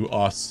make sure you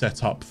are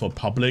set up for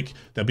public.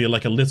 There'll be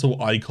like a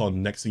little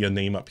icon next to your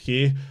name up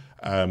here.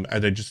 And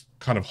then just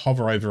kind of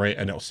hover over it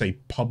and it'll say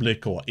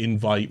public or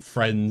invite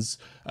friends,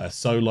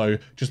 solo.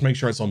 Just make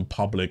sure it's on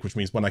public, which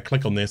means when I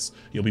click on this,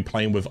 you'll be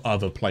playing with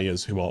other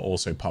players who are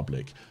also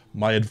public.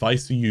 My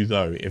advice to you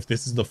though, if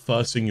this is the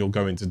first thing you're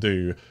going to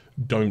do,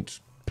 don't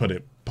put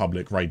it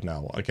public right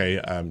now.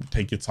 Okay,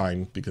 take your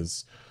time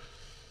because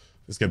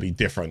it's going to be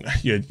different.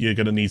 You're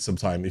going to need some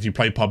time. If you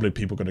play public,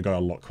 people are going to go a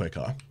lot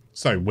quicker.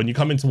 So when you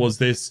come in towards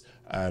this,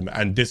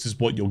 and this is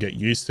what you'll get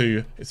used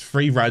to, it's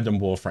 3 random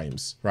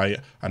warframes, right?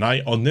 And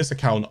on this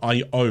account,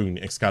 I own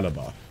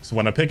Excalibur. So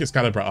when I pick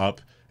Excalibur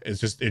up, it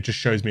just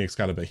shows me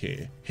Excalibur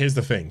here. Here's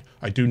the thing.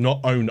 I do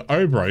not own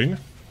Oberon.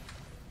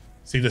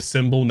 See the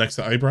symbol next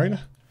to Oberon?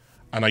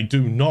 And I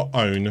do not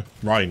own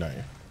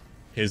Rhino.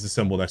 Here's the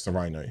symbol next to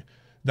Rhino.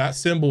 That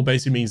symbol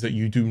basically means that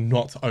you do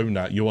not own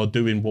that. You are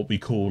doing what we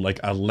call like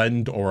a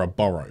lend or a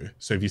borrow.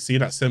 So if you see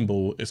that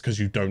symbol, it's because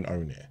you don't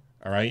own it.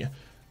 All right.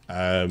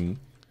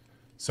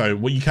 So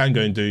what you can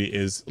go and do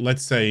is,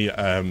 let's say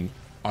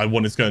I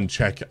wanted to go and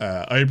check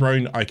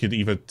Oberon. I could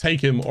either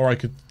take him or I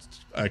could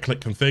click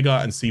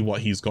configure and see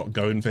what he's got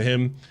going for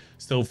him.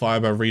 Still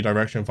fiber,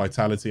 redirection,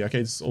 vitality. Okay,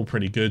 it's all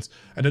pretty good.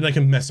 And then I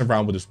can mess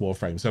around with this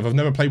warframe. So if I've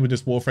never played with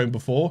this warframe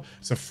before,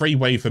 it's a free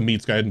way for me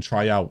to go ahead and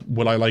try out.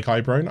 Will I like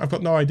Oberon? I've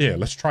got no idea.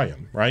 Let's try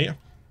him, right?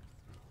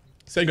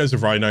 Same goes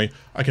with Rhino.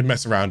 I can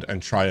mess around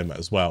and try him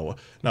as well.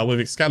 Now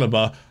with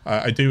Excalibur,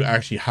 I do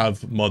actually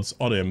have mods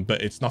on him,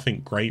 but it's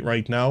nothing great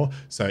right now.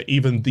 So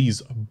even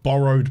these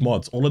borrowed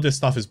mods, all of this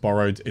stuff is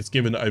borrowed. It's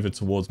given over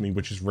towards me,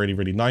 which is really,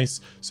 really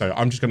nice. So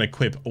I'm just going to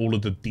equip all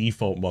of the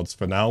default mods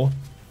for now,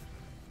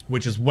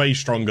 which is way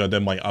stronger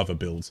than my other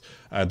builds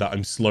that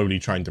I'm slowly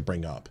trying to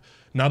bring up.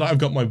 Now that I've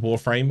got my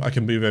warframe, I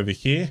can move over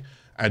here.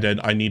 And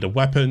then I need a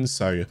weapon,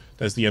 so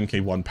there's the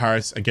MK1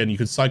 Paris. Again, you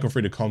could cycle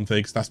through the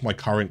configs. That's my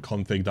current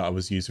config that I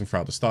was using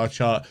throughout the star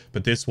chart.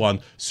 But this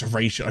one,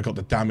 Serration, I got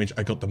the damage,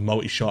 I got the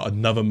multi-shot,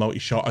 another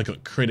multi-shot, I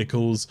got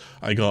criticals,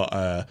 I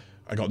got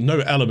no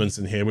elements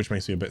in here, which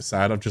makes me a bit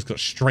sad. I've just got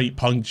straight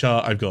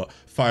puncture, I've got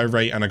fire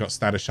rate, and I got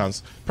status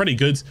chance. Pretty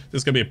good.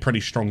 This is going to be a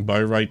pretty strong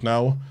bow right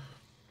now.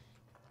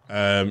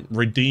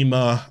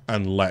 Redeemer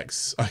and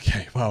Lex.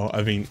 Okay, well,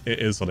 I mean, it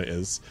is what it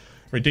is.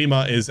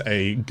 Redeemer is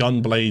a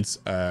gunblades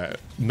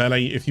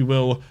melee, if you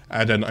will,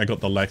 and then I got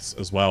the Lex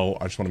as well.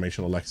 I just want to make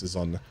sure the Lex is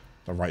on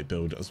the right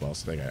build as well.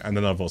 So there you go. And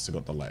then I've also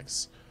got the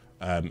Lex.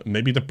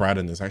 Maybe the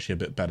Braddon is actually a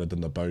bit better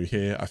than the bow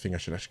here. I think I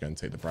should actually go and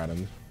take the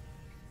Braddon.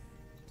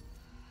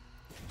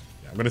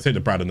 Yeah, I'm going to take the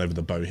Braddon over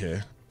the bow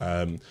here.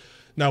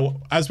 Now,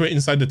 as we're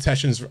inside the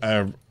Teshin's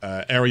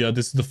area,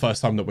 this is the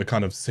first time that we're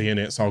kind of seeing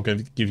it, so I'll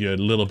give you a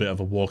little bit of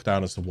a walk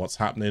down as to what's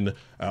happening.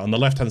 On the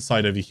left-hand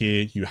side over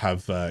here, you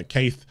have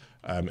Kaith.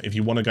 If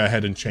you want to go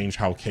ahead and change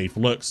how Kaith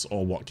looks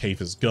or what Kaith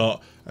has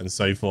got and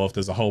so forth,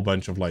 there's a whole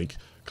bunch of like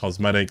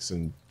cosmetics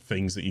and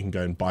things that you can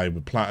go and buy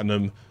with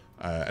Platinum.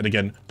 And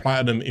again,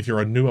 Platinum, if you're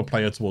a newer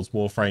player towards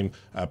Warframe,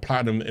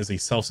 Platinum is a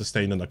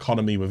self-sustaining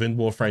economy within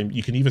Warframe.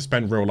 You can either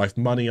spend real life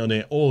money on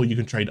it, or you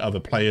can trade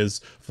other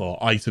players for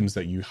items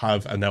that you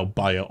have and they'll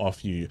buy it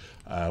off you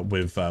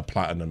with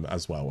Platinum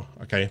as well.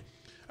 Okay.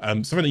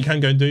 Something that you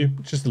can go and do,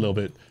 just a little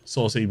bit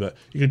saucy, but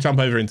you can jump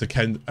over into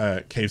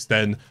Cave's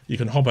Den. You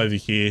can hop over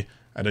here,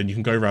 and then you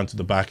can go around to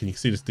the back, and you can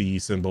see this DE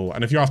symbol.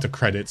 And if you're after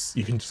credits,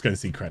 you can just go and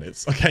see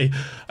credits, okay?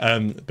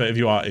 But if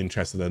you are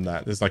interested in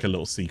that, there's like a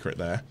little secret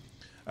there.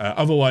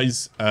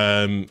 Otherwise,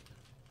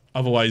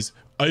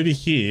 over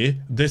here,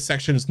 this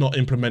section is not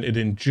implemented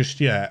in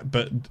just yet,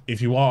 but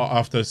if you are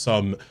after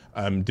some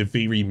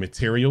Duviri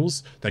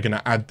materials, they're going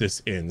to add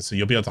this in. So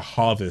you'll be able to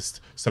harvest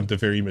some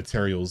Duviri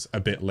materials a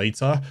bit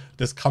later.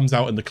 This comes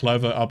out in the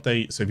Clover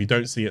update, so if you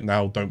don't see it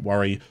now, don't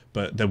worry,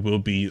 but there will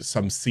be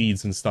some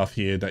seeds and stuff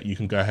here that you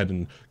can go ahead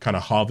and kind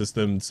of harvest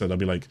them. So there'll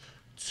be like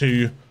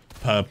 2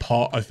 per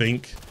pot, I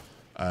think.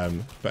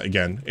 But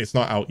again, it's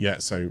not out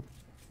yet, so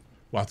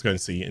we'll have to go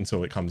and see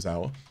until it comes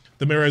out.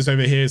 The mirrors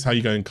over here is how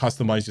you go and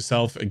customize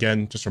yourself.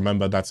 Again, just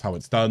remember that's how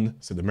it's done.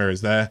 So the mirrors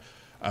there.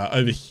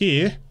 Over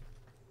here,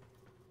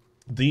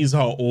 these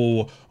are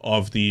all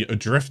of the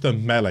Drifter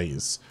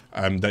melees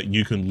that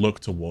you can look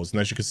towards. And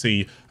as you can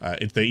see,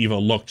 if they either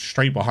locked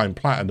straight behind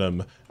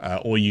Platinum,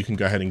 or you can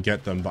go ahead and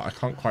get them. But I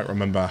can't quite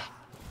remember.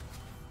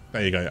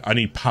 There you go. I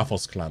need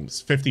Paphos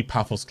clamps. 50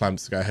 Paphos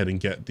clamps to go ahead and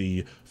get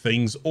the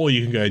things, or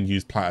you can go and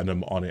use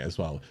Platinum on it as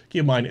well.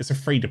 Keep in mind, it's a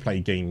free-to-play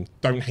game.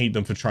 Don't hate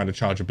them for trying to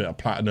charge a bit of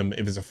Platinum.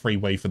 If it's a free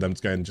way for them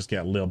to go and just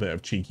get a little bit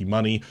of cheeky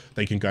money,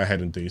 they can go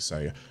ahead and do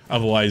so.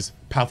 Otherwise,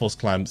 Paphos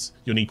clamps,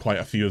 you'll need quite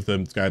a few of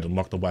them to go ahead and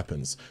unlock the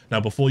weapons. Now,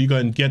 before you go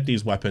and get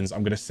these weapons,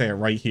 I'm going to say it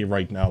right here,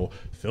 right now.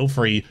 Feel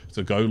free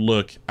to go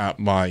look at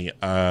my...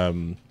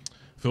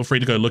 Feel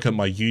free to go look at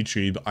my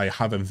YouTube. I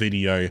have a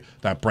video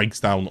that breaks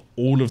down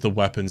all of the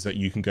weapons that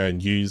you can go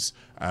and use.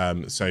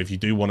 So if you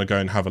do want to go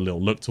and have a little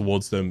look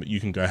towards them, you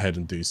can go ahead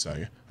and do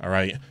so. All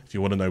right. If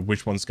you want to know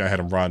which ones to go ahead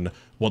and run,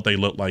 what they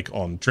look like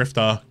on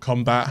Drifter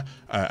Combat,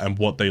 and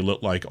what they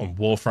look like on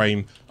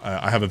Warframe,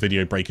 I have a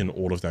video breaking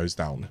all of those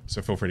down.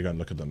 So feel free to go and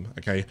look at them.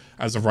 Okay.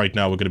 As of right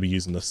now, we're going to be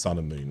using the Sun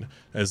and Moon.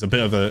 There's a bit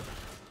of a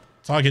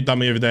target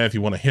dummy over there if you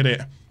want to hit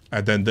it.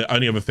 And then the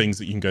only other things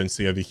that you can go and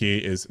see over here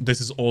is this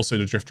is also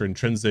the Drifter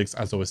Intrinsics,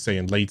 as I was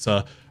saying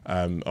later,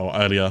 or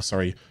earlier,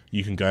 sorry.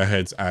 You can go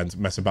ahead and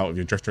mess about with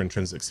your Drifter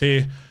Intrinsics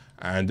here.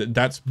 And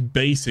that's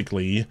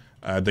basically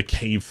the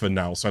cave for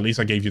now. So at least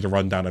I gave you the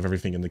rundown of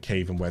everything in the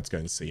cave and where to go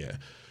and see it.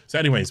 So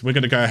anyways, we're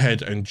going to go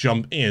ahead and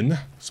jump in.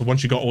 So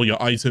once you got all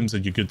your items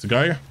and you're good to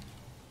go,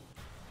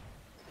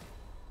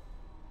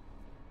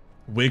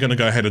 we're going to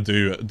go ahead and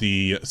do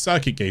the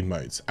circuit game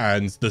modes.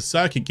 And the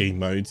circuit game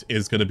mode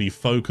is going to be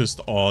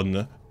focused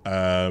on...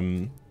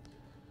 the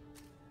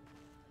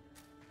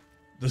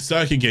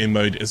circuit game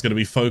mode is going to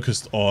be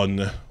focused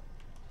on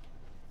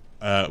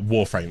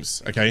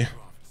warframes, okay?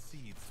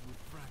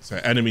 So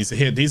enemies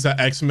here. These are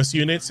Xmas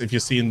units. If you're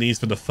seeing these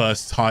for the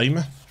first time,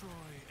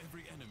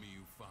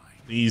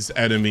 these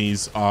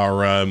enemies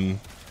are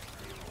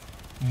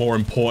more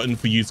important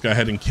for you to go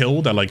ahead and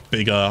kill. They're like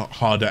bigger,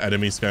 harder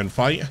enemies to go and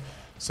fight.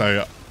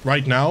 So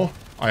right now,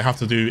 I have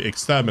to do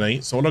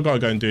exterminate. So all I've got to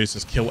go and do is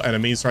just kill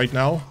enemies right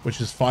now, which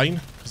is fine,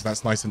 because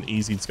that's nice and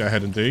easy to go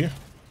ahead and do.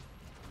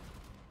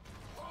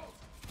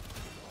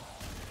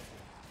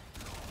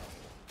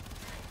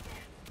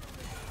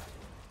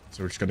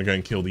 So we're just going to go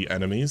and kill the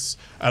enemies.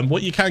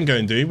 What you can go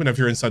and do whenever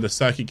you're inside the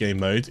circuit game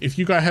mode, if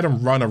you go ahead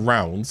and run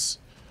around,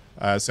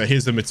 so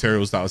here's the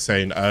materials that I was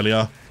saying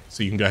earlier.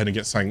 So you can go ahead and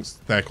get something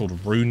there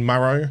called rune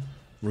marrow.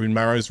 Rune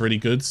marrow is really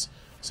good.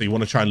 So you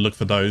want to try and look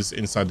for those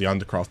inside the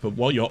Undercraft. But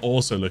what you're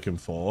also looking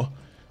for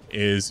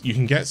is you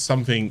can get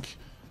something,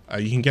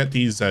 you can get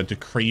these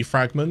decree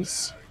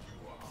fragments.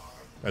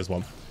 There's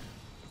one.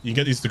 You can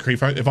get these decree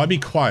fragments. If I be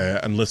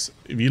quiet and listen,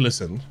 if you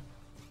listen.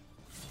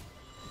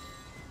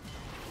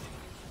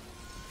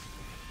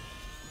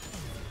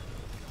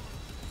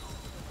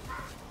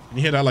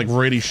 You hear that like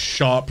really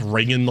sharp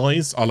ringing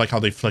noise? I like how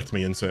they flicked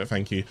me into it.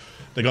 Thank you.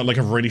 They got like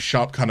a really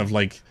sharp kind of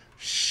like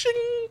shing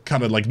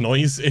kind of like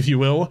noise, if you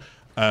will.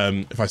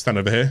 If I stand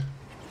over here.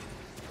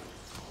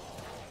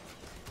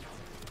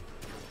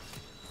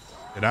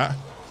 Hear that?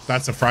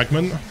 That's a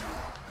fragment.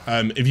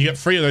 If you get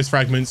 3 of those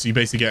fragments, you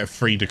basically get a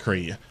free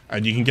decree.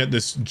 And you can get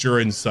this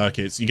during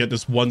circuits. You get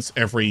this once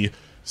every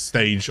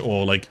stage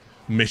or like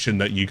mission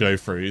that you go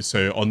through.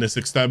 So on this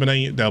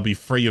exterminate, there'll be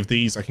 3 of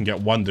these. I can get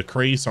 1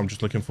 decree. So I'm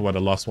just looking for where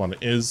the last one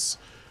is.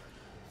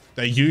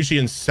 They're usually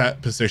in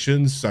set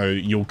positions, so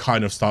you'll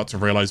kind of start to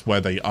realize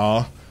where they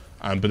are.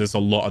 But there's a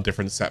lot of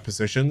different set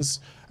positions.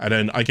 And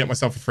then I get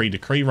myself a free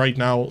decree right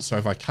now. So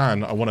if I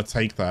can, I want to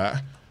take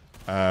that.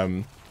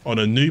 On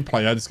a new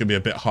player, it's going to be a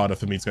bit harder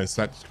for me to go and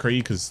set decree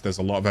because there's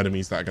a lot of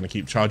enemies that are going to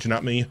keep charging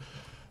at me.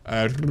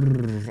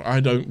 I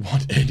don't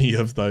want any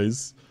of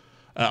those.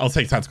 I'll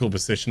take tactical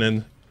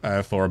positioning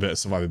for a bit of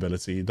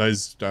survivability.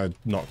 Those are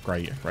not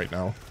great right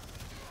now.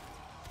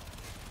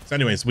 So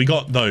anyways, we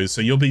got those,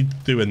 so you'll be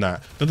doing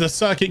that. But the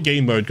circuit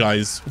game mode,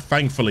 guys,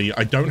 thankfully,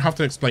 I don't have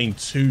to explain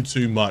too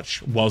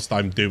much whilst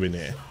I'm doing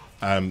it,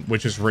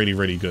 which is really,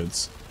 really good.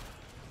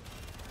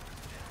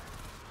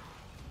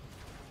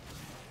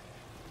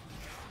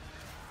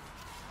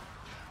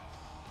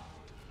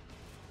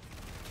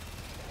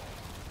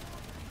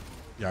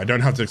 Yeah, I don't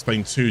have to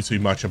explain too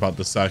much about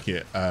the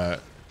circuit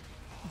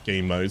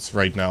game modes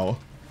right now.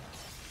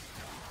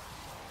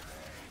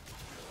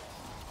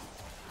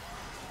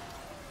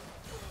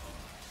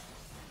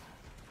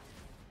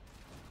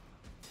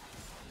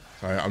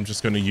 So I'm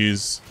just going to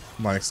use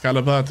my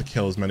Excalibur to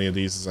kill as many of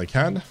these as I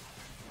can.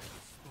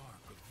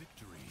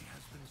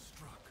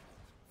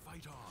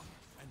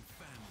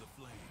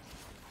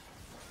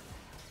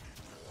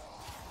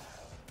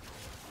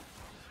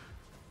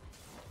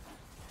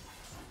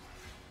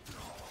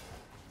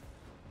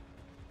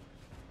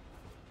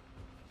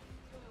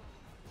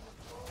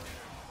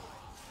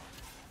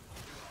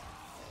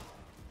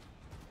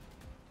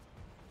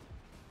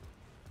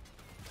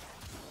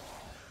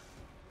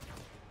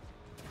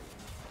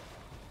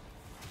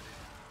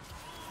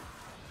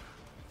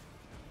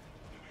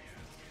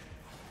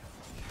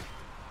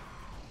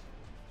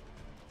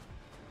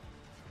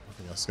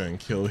 Let's go and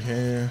kill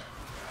here.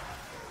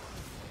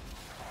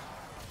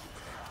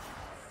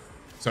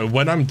 So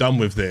when I'm done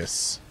with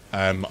this,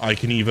 I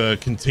can either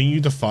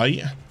continue to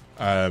fight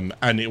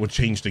and it will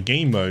change the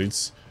game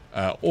modes,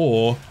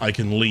 or I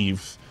can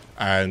leave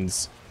and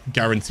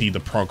guarantee the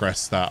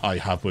progress that I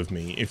have with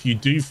me. If you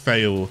do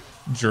fail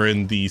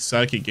during the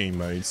circuit game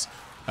modes,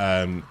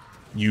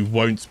 you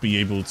won't be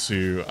able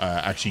to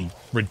actually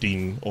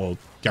redeem or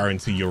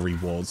guarantee your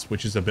rewards,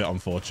 which is a bit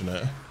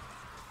unfortunate.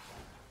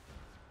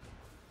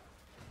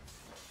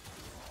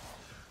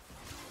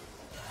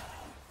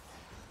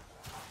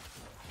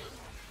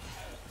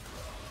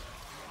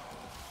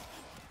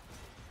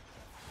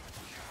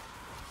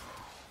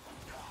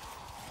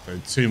 So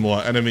 2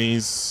 more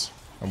enemies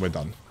and we're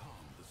done.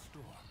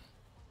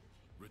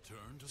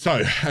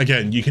 So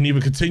again, you can either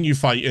continue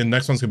fighting.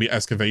 Next one's gonna be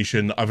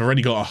excavation. I've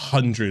already got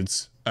 100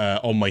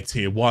 on my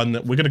tier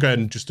 1. We're gonna go ahead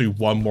and just do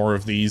 1 more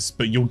of these,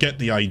 but you'll get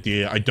the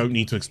idea. I don't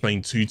need to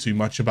explain too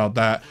much about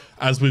that.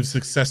 As we've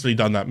successfully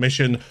done that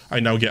mission, I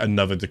now get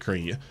another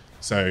decree.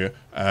 So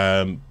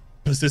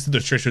persistent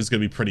attrition is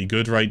going to be pretty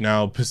good right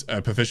now.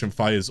 Proficient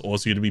fire is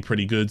also going to be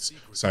pretty good,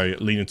 so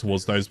leaning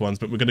towards those ones,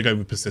 but we're going to go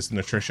with persistent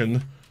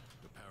attrition.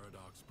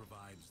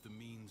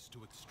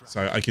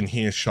 So I can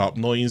hear sharp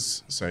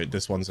noise. So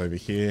this one's over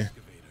here.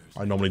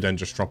 I normally then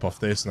just drop off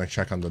this and I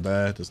check under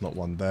there. There's not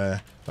one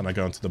there. Then I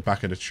go into the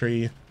back of the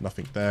tree.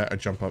 Nothing there. I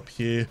jump up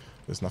here.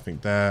 There's nothing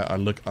there. I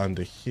look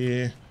under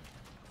here.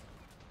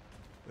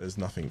 There's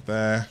nothing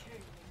there.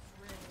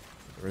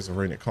 There is a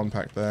runic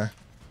compact there.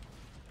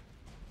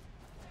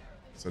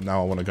 So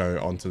now I want to go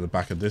onto the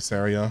back of this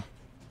area.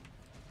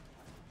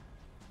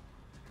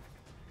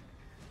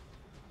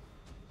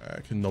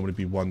 Can normally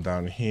be one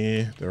down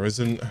here. There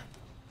isn't.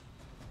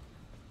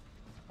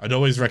 I'd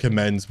always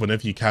recommend,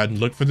 whenever you can,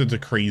 look for the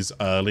decrees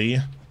early.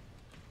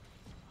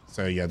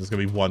 So yeah, there's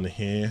going to be one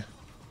here.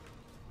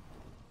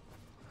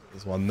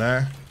 There's one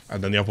there.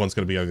 And then the other one's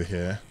going to be over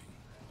here.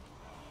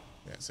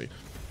 Yeah, see.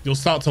 You'll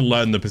start to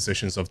learn the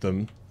positions of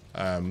them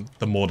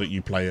the more that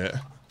you play it.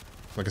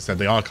 Like I said,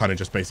 they are kind of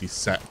just basically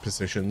set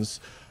positions.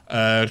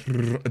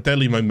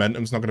 Deadly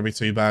momentum's not going to be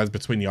too bad.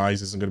 Between the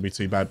eyes isn't going to be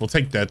too bad. We'll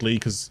take deadly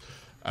because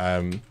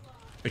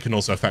it can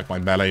also affect my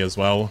melee as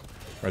well.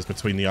 Whereas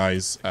between the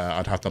eyes,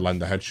 I'd have to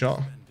land a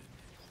headshot.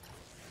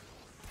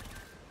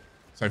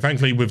 So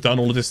thankfully, we've done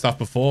all of this stuff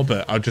before,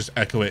 but I'll just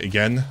echo it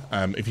again.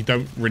 If you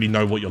don't really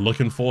know what you're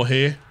looking for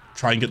here,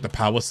 try and get the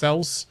power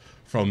cells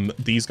from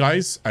these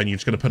guys, and you're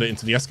just going to put it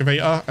into the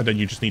excavator, and then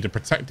you just need to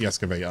protect the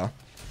excavator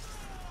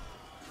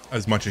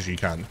as much as you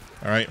can.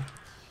 All right.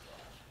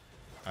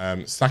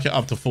 Stack it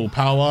up to full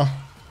power.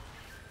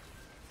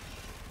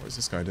 What is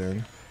this guy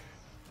doing?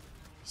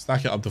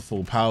 Stack it up to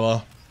full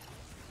power.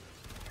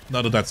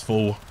 Now that that's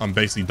full, I'm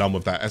basically done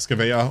with that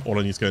excavator. All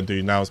I need to go and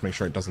do now is make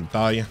sure it doesn't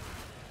die.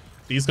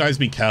 These guys,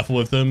 be careful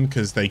with them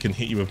because they can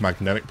hit you with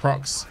magnetic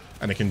procs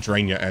and it can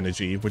drain your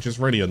energy, which is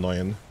really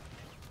annoying.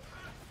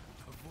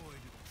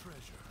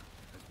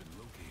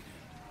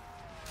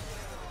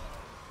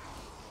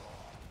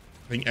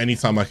 I think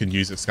anytime I can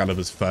use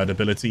Excalibur's third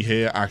ability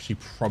here, actually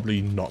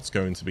probably not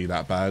going to be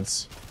that bad.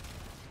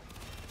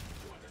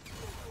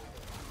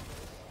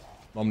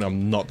 Normally,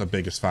 I'm not the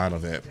biggest fan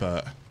of it,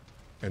 but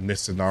in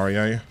this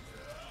scenario,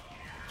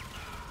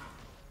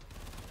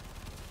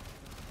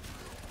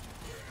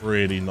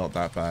 really not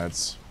that bad.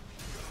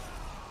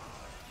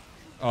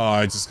 Oh,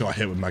 I just got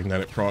hit with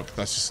magnetic proc.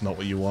 That's just not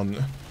what you want.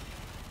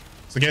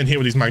 So getting hit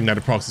with these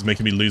magnetic procs is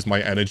making me lose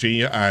my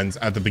energy, and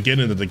at the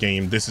beginning of the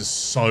game, this is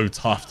so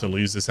tough to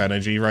lose this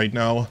energy right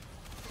now.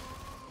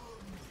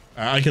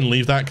 I can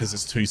leave that because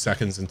it's 2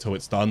 seconds until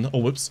it's done. Oh,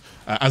 whoops.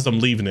 As I'm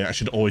leaving it, I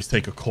should always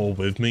take a core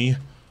with me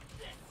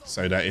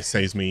so that it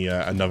saves me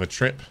another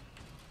trip.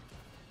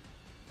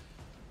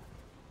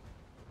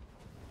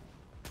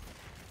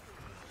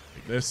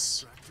 Take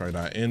this, throw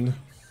that in.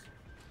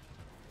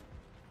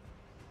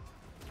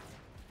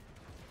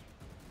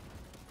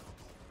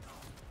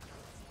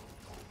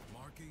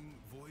 Marking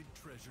void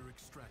treasure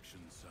extraction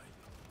site.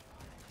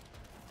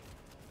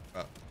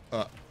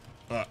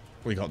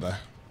 We got there.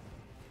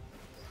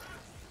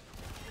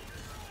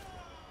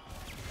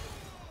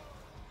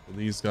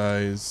 These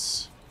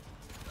guys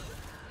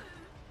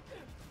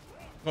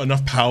got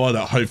enough power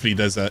that hopefully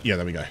there's a... Yeah,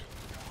 there we go.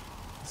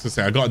 So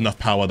say I got enough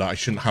power that I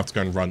shouldn't have to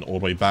go and run all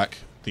the way back.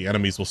 The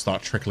enemies will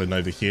start trickling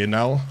over here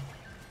now.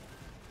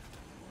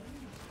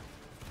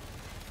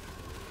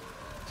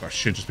 So I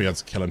should just be able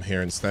to kill him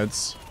here instead.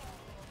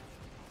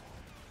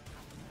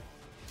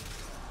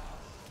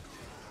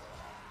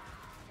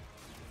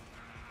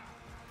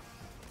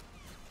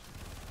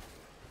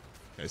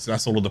 Okay, so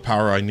that's all of the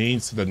power I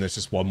need. So then there's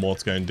just one more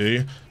to go and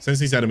do. Since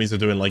these enemies are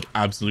doing like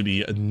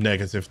absolutely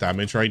negative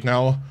damage right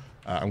now,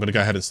 I'm going to go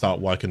ahead and start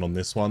working on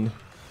this one.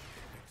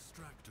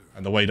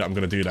 And the way that I'm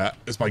going to do that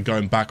is by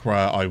going back where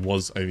I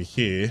was over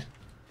here.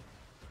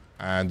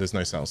 And there's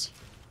no cells.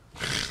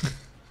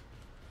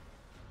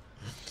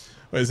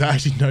 Wait, is there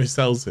actually no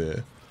cells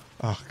here?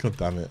 Oh, god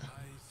damn it.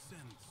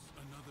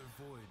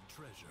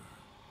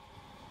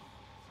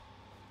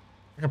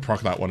 I can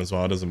proc that one as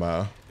well, it doesn't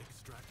matter.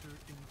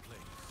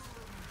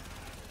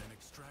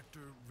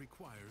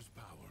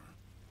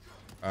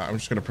 I'm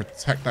just going to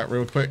protect that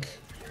real quick.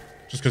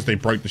 Just because they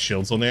broke the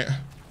shields on it.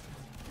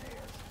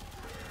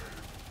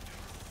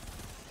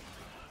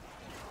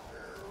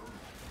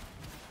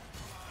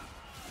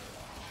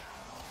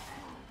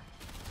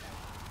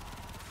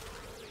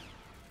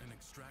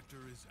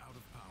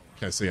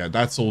 Okay, so yeah,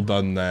 that's all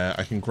done there.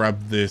 I can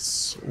grab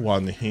this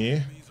one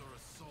here.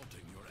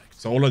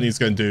 So all I need to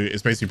go and do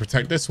is basically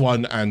protect this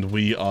one, and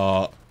we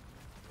are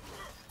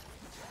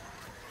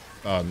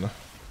done.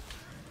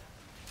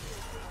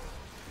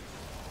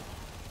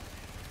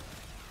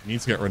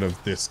 Need to get rid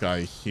of this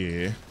guy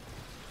here.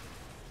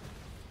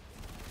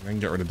 And then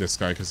get rid of this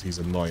guy because he's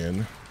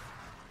annoying.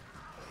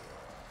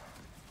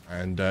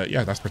 And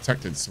yeah, that's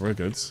protected, so we're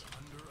good.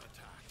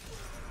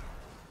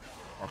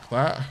 Fuck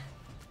that.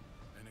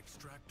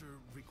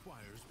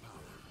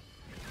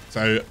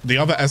 So the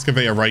other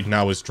excavator right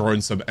now is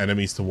drawing some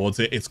enemies towards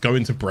it. It's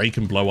going to break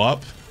and blow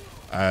up.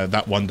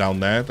 That one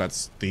down there,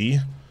 that's D.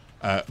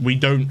 We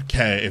don't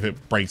care if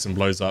it breaks and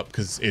blows up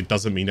because it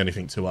doesn't mean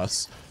anything to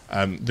us.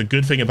 The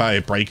good thing about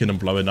it breaking and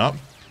blowing up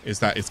is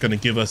that it's going to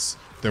give us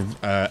the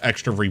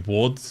extra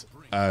rewards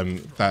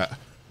that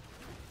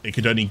It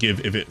could only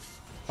give if it...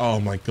 Oh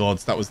my god,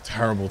 that was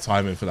terrible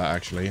timing for that,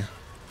 actually.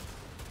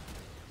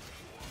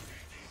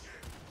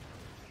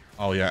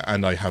 Oh yeah,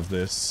 and I have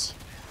this.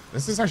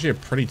 This is actually a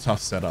pretty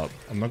tough setup.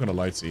 I'm not gonna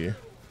lie to you.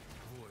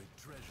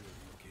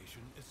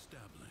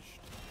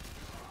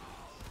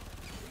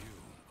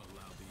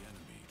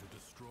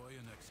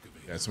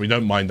 Yeah, so we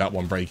don't mind that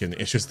one breaking.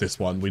 It's just this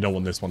one. We don't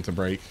want this one to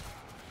break.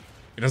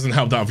 It doesn't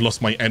help that I've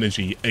lost my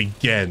energy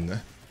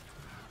again.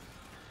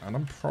 And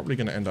I'm probably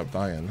gonna end up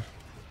dying.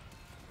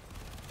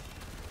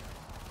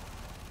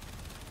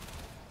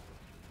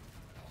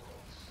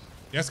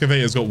 The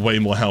excavator's got way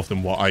more health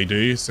than what I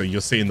do, so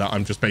you're seeing that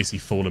I'm just basically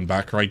falling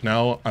back right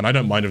now, and I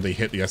don't mind if they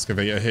hit the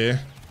excavator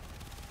here.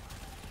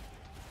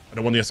 I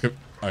don't want the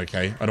I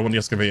don't want the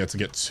excavator to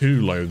get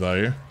too low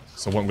though.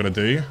 So what I'm gonna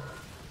do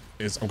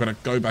is I'm gonna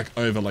go back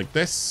over like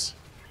this.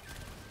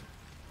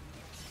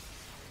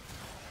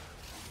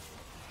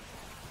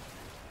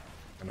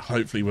 And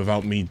hopefully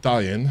without me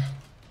dying.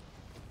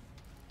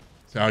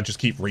 So I'll just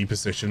keep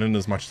repositioning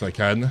as much as I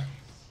can.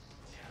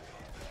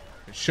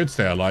 It should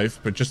stay alive,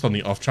 but just on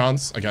the off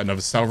chance, I get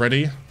another cell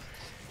ready,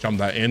 jump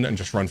that in, and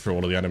just run through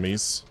all of the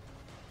enemies.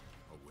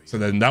 So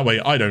then that way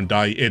I don't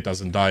die, it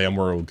doesn't die, and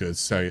we're all good.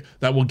 So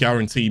that will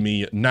guarantee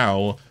me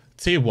now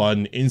tier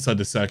 1 inside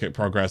the circuit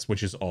progress,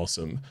 which is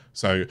awesome.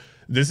 So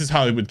this is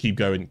how I would keep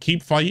going.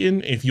 Keep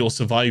fighting if you're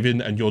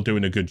surviving and you're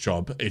doing a good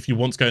job. If you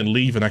want to go and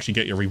leave and actually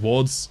get your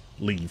rewards,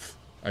 leave.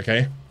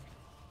 Okay?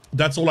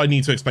 That's all I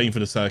need to explain for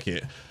the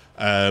circuit.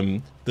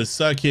 The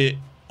circuit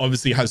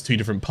obviously has 2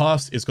 different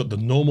paths. It's got the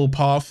normal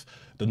path.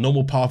 The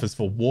normal path is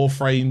for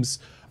warframes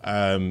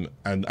and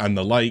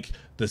the like.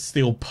 The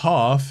steel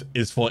path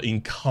is for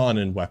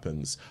incarnate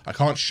weapons. I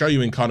can't show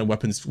you incarnate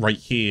weapons right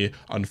here,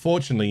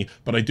 unfortunately,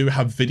 but I do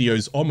have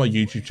videos on my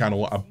YouTube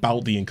channel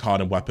about the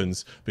incarnate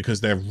weapons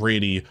because they're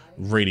really,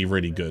 really,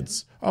 really good.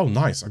 Oh,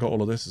 nice. I got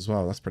all of this as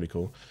well. That's pretty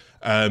cool.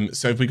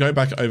 So if we go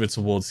back over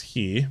towards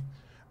here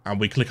and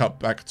we click up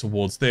back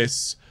towards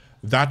this,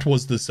 that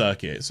was the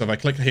circuit. So if I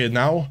click here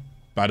now,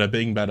 bada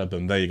bing, bada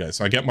boom. There you go.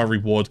 So I get my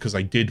reward because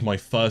I did my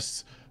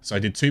first... So I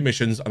did 2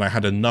 missions and I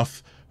had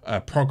enough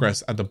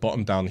progress at the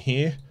bottom down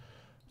here.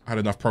 I had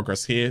enough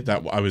progress here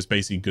that I was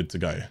basically good to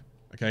go.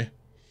 Okay?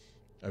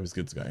 I was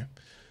good to go.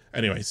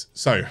 Anyways,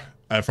 so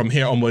from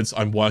here onwards,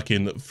 I'm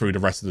working through the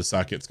rest of the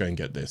circuit to go and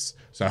get this.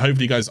 So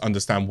hopefully you guys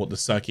understand what the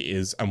circuit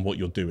is and what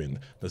you're doing.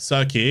 The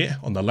circuit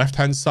on the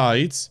left-hand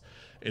side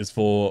is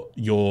for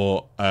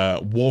your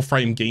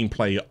Warframe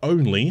gameplay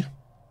only.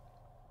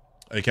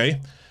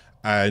 Okay?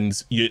 And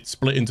it's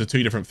split into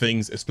 2 different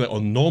things. It's split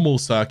on normal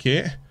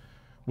circuit,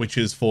 which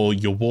is for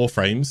your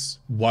warframes,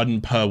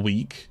 1 per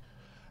week,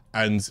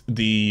 and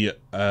the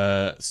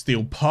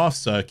steel path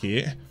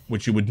circuit,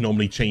 which you would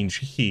normally change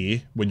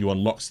here when you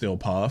unlock steel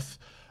path,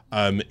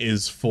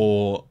 is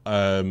for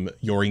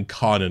your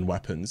incarnate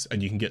weapons,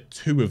 and you can get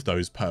 2 of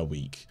those per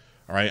week.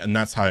 All right, and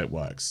that's how it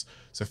works.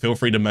 So feel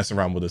free to mess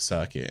around with the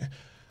circuit.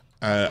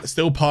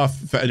 Steel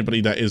path, for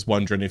anybody that is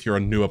wondering, if you're a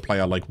newer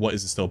player, like, what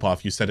is a steel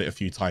path? You said it a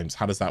few times.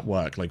 How does that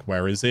work? Like,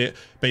 where is it?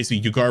 Basically,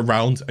 you go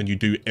around and you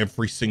do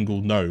every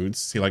single node.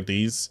 See, like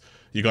these?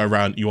 You go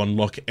around, you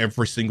unlock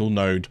every single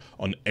node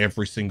on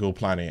every single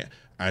planet,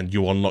 and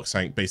you unlock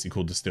something basically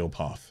called the steel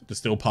path. The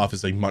steel path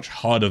is a much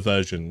harder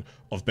version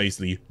of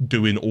basically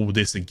doing all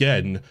this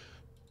again.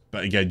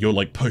 But again, you're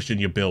like pushing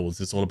your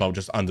builds. It's all about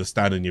just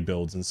understanding your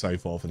builds and so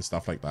forth and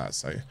stuff like that.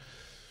 So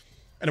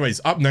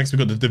anyways, up next, we've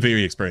got the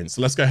Duviri experience.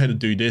 So let's go ahead and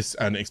do this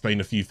and explain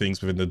a few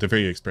things within the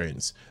Duviri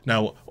experience.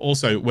 Now,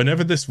 also,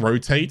 whenever this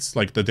rotates,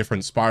 like the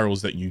different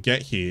spirals that you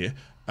get here...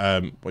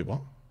 wait,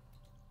 what?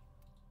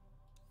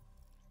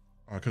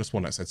 I could have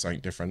sworn that said something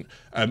different.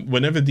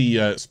 Whenever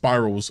the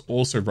spirals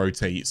also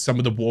rotate, some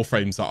of the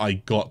warframes that I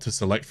got to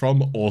select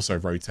from also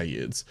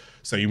rotated.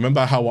 So you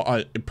remember how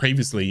I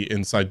previously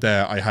inside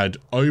there, I had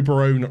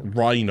Oberon,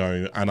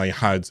 Rhino, and I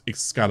had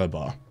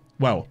Excalibur.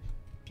 Well...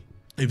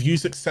 if you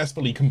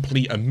successfully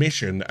complete a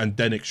mission and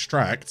then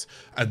extract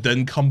and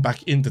then come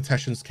back into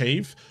Teshin's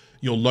cave,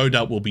 your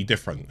loadout will be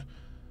different.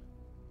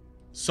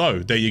 So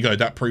there you go,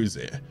 that proves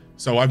it.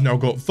 So I've now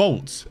got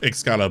Vault,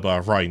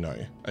 Excalibur,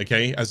 Rhino.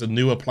 Okay, as a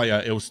newer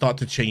player, it will start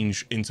to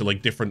change into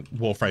like different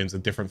warframes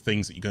and different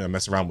things that you're going to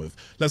mess around with.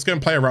 Let's go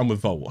and play around with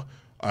Vault.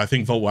 I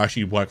think Vault will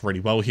actually work really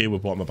well here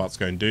with what I'm about to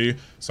go and do.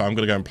 So I'm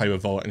going to go and play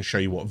with Vault and show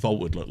you what Vault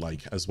would look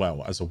like as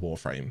well as a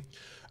warframe.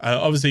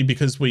 Obviously,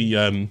 because we...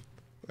 there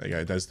you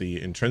go, there's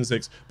the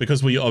intrinsics.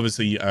 Because we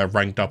obviously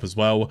ranked up as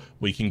well,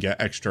 we can get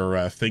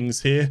extra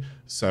things here.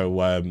 So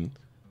I'm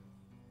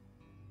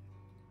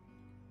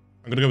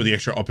going to go with the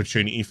extra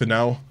opportunity for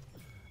now.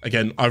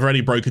 Again, I've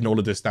already broken all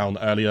of this down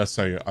earlier,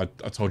 so I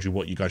told you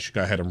what you guys should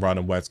go ahead and run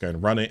and where to go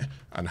and run it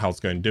and how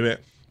to go and do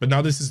it. But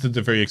now this is the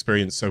Duviri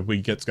experience, so we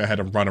get to go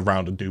ahead and run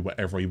around and do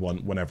whatever we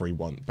want, whenever we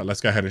want. But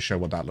let's go ahead and show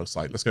what that looks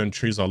like. Let's go and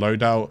choose our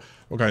loadout.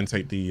 We'll go and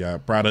take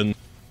the Braddon.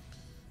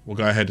 We'll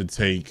go ahead and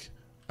take...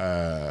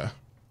 we'll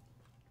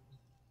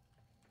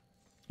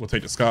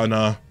take the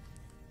Skarner.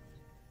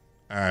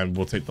 And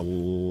we'll take the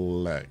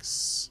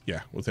Lex.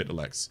 Yeah, we'll take the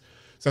Lex.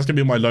 So that's going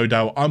to be my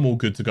loadout. I'm all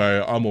good to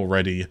go. I'm all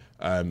ready.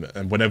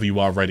 And whenever you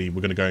are ready,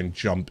 we're going to go and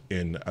jump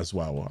in as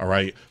well. All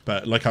right.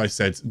 But like I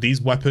said, these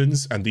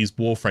weapons and these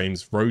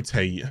warframes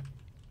rotate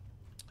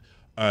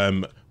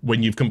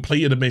when you've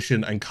completed a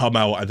mission and come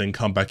out and then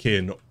come back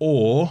in,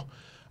 or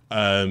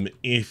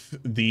if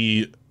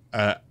the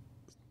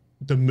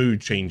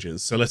mood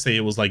changes. So let's say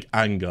it was like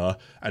anger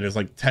and there's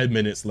like 10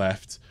 minutes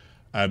left.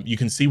 You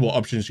can see what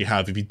options you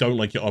have. If you don't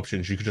like your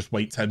options, you could just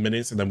wait 10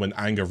 minutes, and then when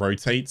anger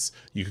rotates,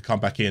 you could come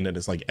back in and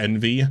it's like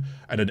envy,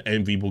 and then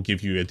envy will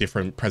give you a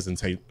different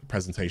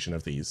presentation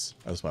of these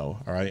as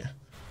well. All right.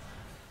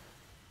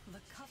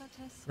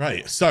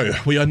 Right, so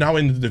we are now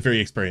in the Duviri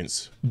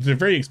experience. The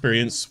Duviri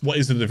experience, what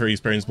is the Duviri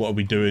experience? What are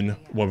we doing?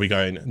 Where are we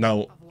going?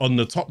 Now, on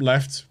the top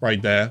left, right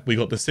there, we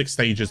got the 6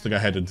 stages to go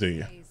ahead and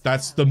do.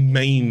 That's the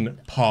main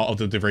part of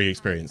the Duviri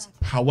experience.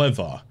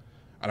 However,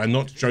 and I'm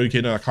not joking,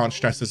 and I can't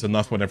stress this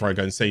enough whenever I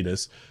go and say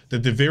this, the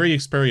Duviri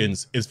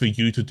experience is for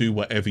you to do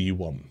whatever you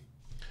want.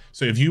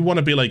 So if you want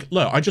to be like,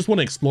 look, I just want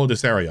to explore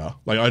this area.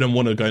 Like, I don't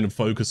want to go and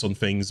focus on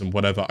things and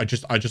whatever. I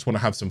just want to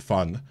have some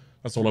fun.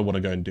 That's all I want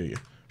to go and do.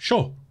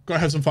 Sure, go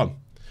have some fun.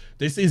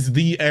 This is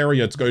the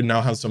area to go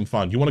now have some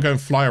fun. You want to go and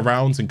fly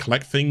around and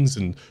collect things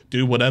and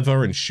do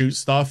whatever and shoot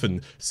stuff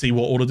and see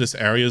what all of this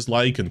area is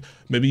like. And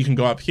maybe you can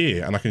go up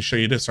here and I can show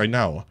you this right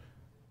now.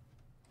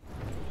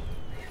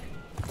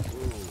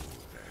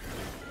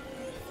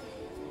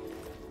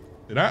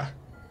 See that?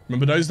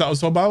 Remember those that I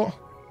was talking about?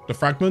 The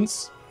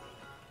fragments?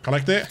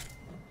 Collect it.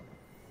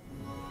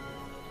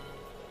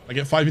 I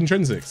get 5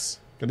 intrinsics.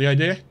 Get the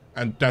idea?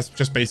 And that's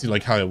just basically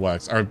like how it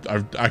works.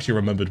 I've actually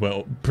remembered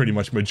where pretty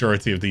much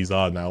majority of these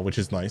are now, which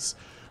is nice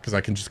because I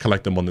can just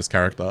collect them on this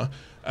character.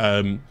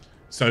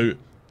 So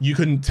you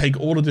can take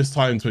all of this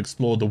time to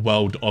explore the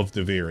world of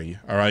Duviri.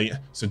 All right.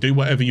 So do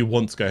whatever you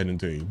want to go ahead and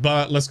do.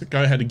 But let's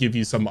go ahead and give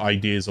you some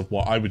ideas of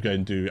what I would go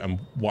and do and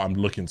what I'm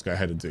looking to go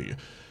ahead and do.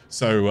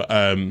 So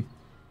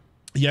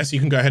yes, you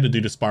can go ahead and do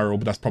the spiral,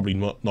 but that's probably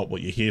not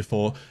what you're here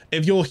for.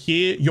 If you're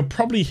here, you're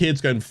probably here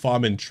to go and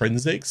farm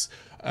intrinsics.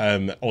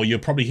 Or you're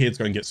probably here to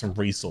go and get some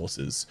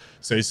resources.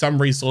 So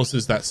some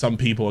resources that some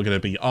people are going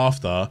to be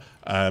after,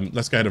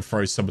 let's go ahead and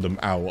throw some of them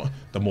out,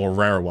 the more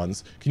rare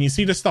ones. Can you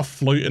see the stuff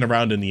floating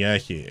around in the air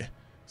here?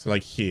 So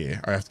like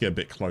here, I have to get a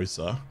bit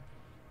closer.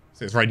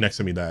 So it's right next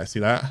to me there, see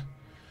that?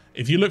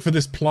 If you look for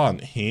this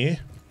plant here,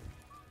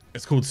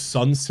 it's called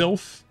sun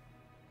sylph.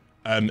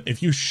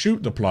 If you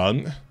shoot the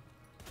plant,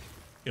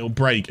 it'll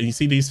break. And you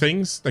see these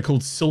things? They're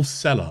called sylph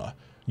cellar.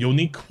 You'll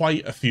need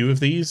quite a few of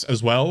these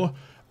as well.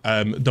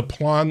 The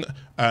plant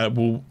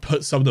will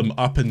put some of them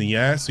up in the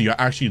air, so you're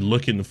actually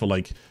looking for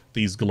like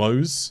these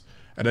glows,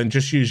 and then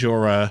just use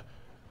your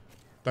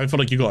don't feel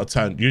like you got to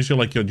turn, use your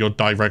like your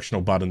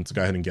directional button to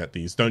go ahead and get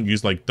these. Don't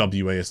use like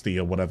WASD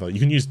or whatever. You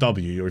can use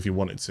W if you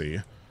wanted to,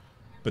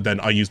 but then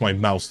I use my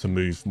mouse to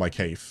move my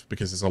cave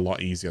because it's a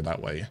lot easier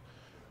that way.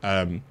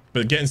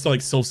 But getting to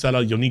like sylph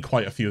cellar, you'll need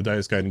quite a few of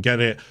those. Go ahead and get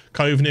it.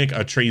 Kovnik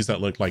are trees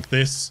that look like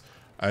this.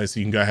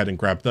 So you can go ahead and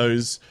grab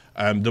those.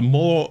 The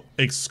more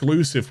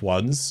exclusive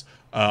ones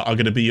are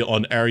going to be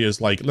on areas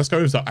like, let's go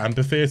over to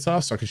Amphitheater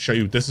so I can show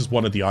you. This is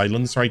one of the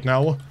islands right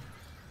now.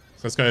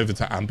 So let's go over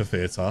to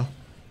Amphitheater.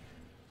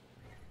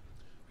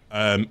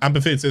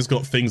 Amphitheater's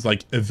got things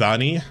like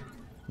Ivani,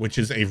 which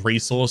is a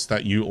resource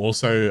that you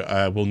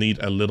also will need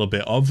a little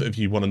bit of if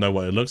you want to know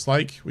what it looks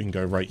like. We can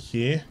go right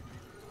here.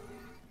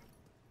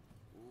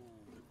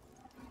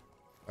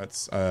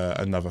 That's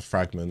another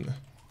fragment.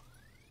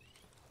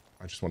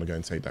 I just want to go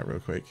and take that real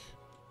quick.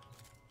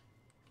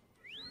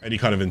 Any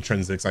kind of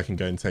intrinsics I can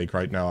go and take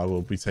right now, I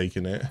will be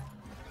taking it.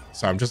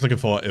 So I'm just looking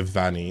for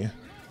Ivani.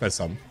 There's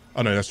some.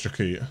 Oh no, that's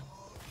Jakut.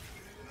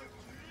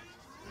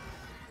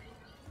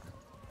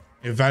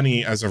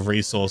 Ivani as a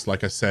resource,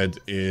 like I said,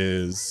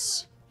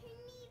 is...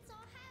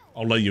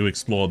 I'll let you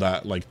explore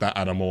that, like that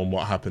animal and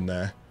what happened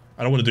there.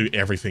 I don't want to do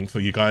everything for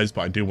you guys,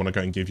 but I do want to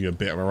go and give you a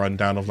bit of a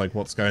rundown of like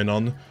what's going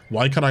on.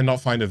 Why can I not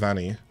find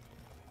Ivani?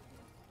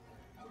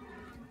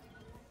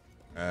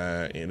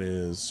 It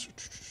is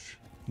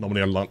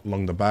normally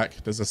along the back.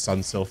 There's a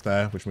sun sylph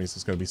there, which means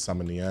there's going to be some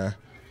in the air.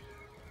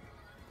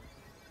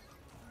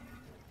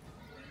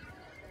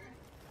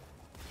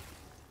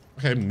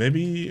 Okay,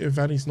 maybe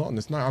Ivani's not on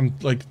this. No, I'm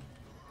like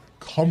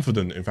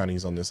confident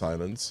Ivani's on this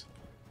island.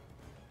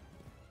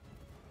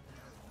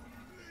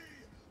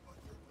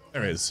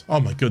 There it is. Oh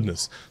my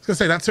goodness. I was going to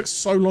say, that took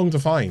so long to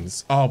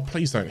find. Oh,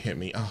 please don't hit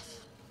me. Oh.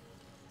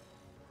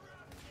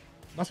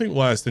 Nothing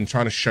worse than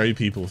trying to show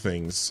people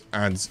things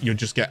and you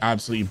just get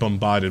absolutely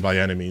bombarded by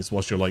enemies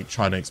whilst you're like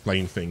trying to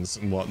explain things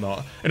and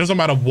whatnot. It doesn't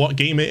matter what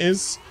game it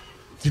is.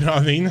 Do you know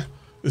what I mean?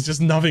 There's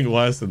just nothing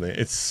worse than it.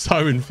 It's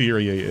so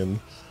infuriating.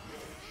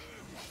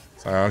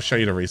 So I'll show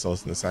you the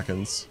resource in a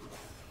second.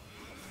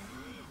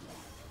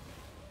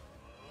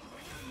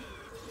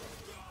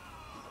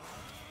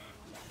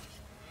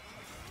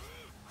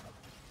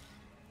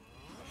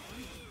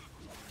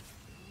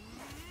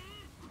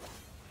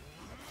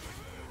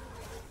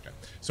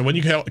 So when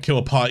you kill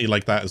a party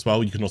like that as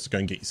well, you can also go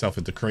and get yourself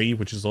a decree,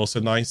 which is also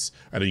nice.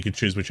 And then you can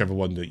choose whichever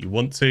one that you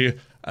want to.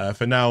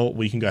 For now,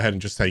 we can go ahead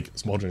and just take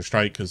Smoldering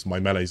Strike because my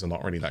melees are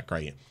not really that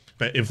great.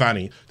 But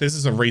Ivani, this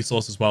is a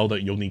resource as well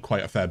that you'll need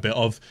quite a fair bit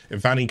of.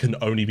 Ivani can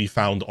only be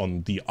found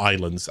on the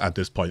islands at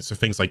this point. So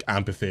things like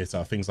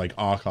Amphitheater, things like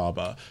Ark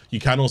Harbor. You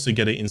can also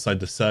get it inside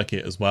the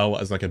circuit as well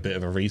as like a bit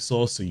of a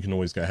resource. So you can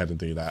always go ahead and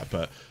do that.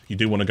 But you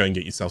do want to go and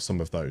get yourself some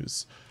of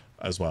those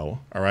as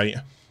well. All right.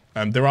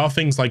 There are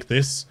things like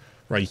this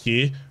right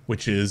here,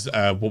 which is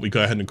what we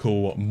go ahead and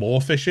call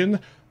more fishing.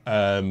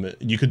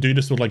 You could do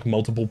this with like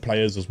multiple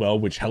players as well,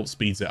 which helps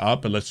speeds it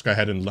up. But let's go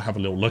ahead and have a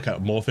little look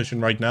at more fishing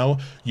right now.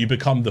 You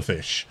become the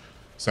fish.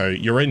 So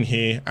you're in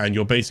here and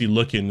you're basically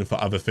looking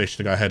for other fish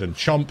to go ahead and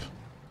chomp.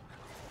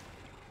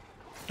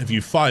 If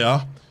you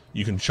fire,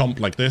 you can chomp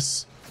like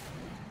this.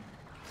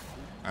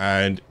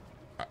 And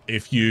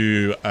if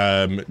you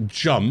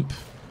jump,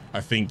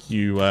 I think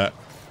you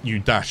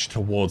dash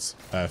towards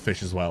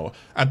fish as well.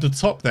 At the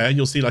top there,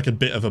 you'll see like a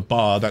bit of a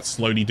bar that's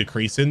slowly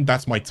decreasing.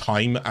 That's my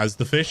time as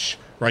the fish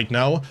right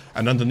now.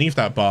 And underneath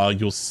that bar,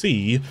 you'll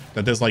see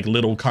that there's like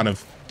little kind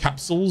of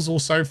capsules or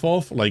so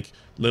forth, like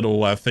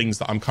little things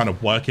that I'm kind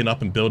of working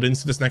up and building.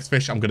 So this next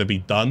fish, I'm going to be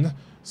done.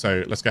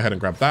 So let's go ahead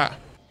and grab that.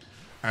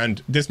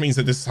 And this means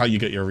that this is how you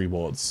get your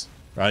rewards,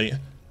 right?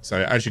 So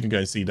as you can go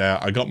and see there,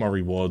 I got my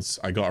rewards.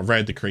 I got a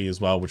rare decree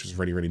as well, which is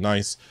really, really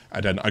nice.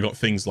 And then I got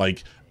things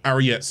like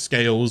Ariete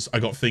scales. I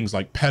got things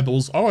like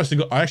pebbles. Oh,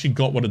 I actually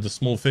got one of the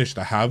small fish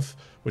to have,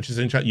 which is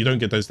interesting. You don't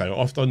get those that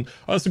often.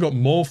 I also got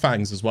more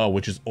fangs as well,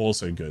 which is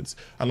also good.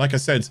 And like I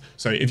said,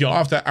 so if you're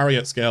after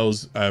Ariete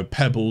scales,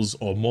 pebbles,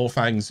 or more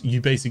fangs, you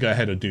basically go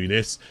ahead and do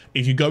this.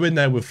 If you go in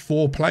there with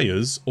 4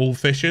 players all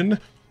fishing,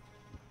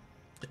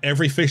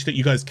 every fish that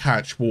you guys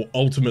catch will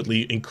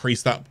ultimately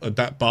increase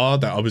that bar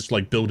that I was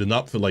like building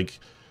up for, like,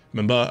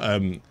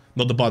 remember,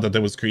 not the bar that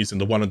there was increasing,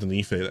 the one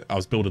underneath it. I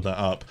was building that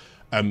up.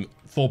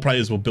 4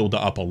 players will build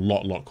that up a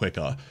lot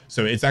quicker.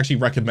 So it's actually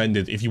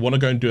recommended if you want to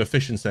go and do a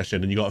fishing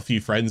session and you got a few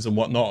friends and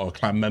whatnot, or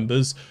clan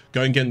members,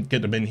 go and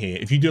get them in here.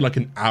 If you do like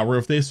an hour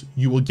of this,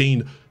 you will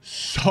gain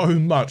so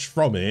much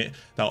from it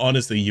that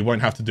honestly you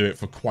won't have to do it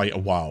for quite a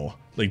while,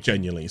 like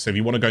genuinely. So if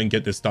you want to go and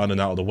get this done and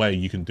out of the way,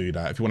 you can do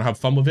that. If you want to have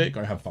fun with it,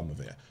 go have fun with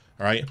it.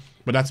 All right,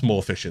 but that's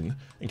more fishing,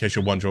 in case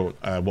you're wondering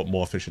what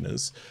more fishing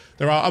is.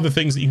 There are other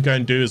things that you can go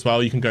and do as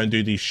well. You can go and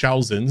do these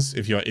Shalzins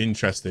if you're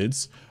interested.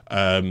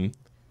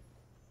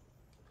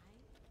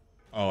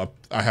 Oh,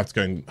 I have to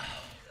go and...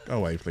 Go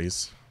away,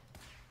 please.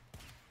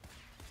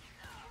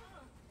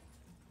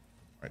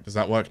 Right, does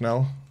that work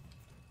now?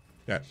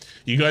 Yeah.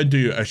 You go and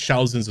do a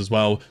Shalzins as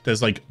well.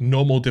 There's like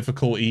normal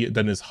difficulty,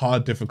 then there's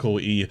hard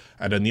difficulty,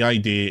 and then the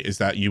idea is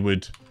that you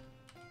would...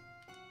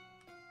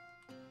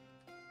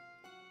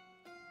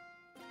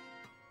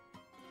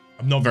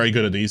 I'm not very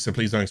good at these, so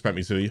please don't expect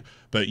me to.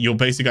 But you'll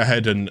basically go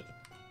ahead and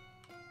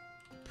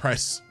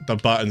press the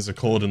buttons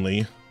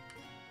accordingly.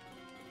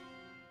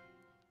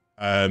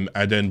 And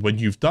then when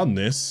you've done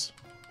this,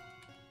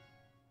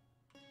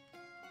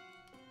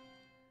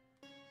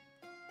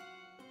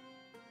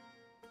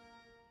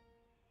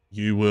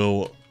 you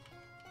will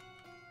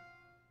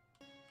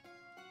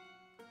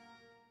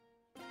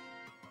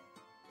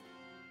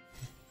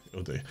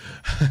it'll do.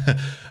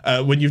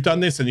 When you've done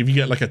this, and if you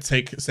get like a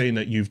tick saying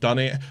that you've done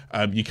it,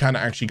 you can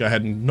actually go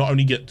ahead and not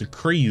only get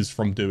decrees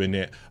from doing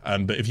it,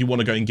 but if you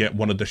want to go and get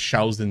one of the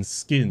Shalzin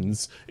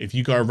skins, if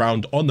you go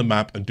around on the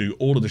map and do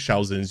all of the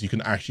Shalzins, you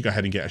can actually go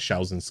ahead and get a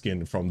Shalzin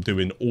skin from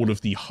doing all of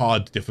the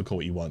hard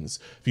difficulty ones.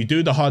 If you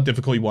do the hard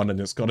difficulty one and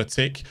it's got a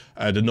tick,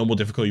 the normal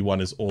difficulty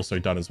one is also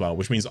done as well,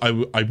 which means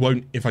I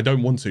won't, if I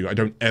don't want to, I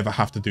don't ever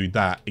have to do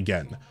that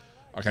again.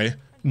 Okay,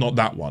 not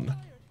that one,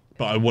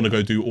 but I want to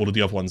go do all of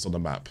the other ones on the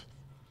map.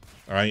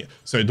 All right,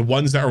 so the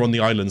ones that are on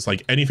the islands,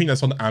 like anything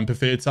that's on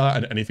Amphitheater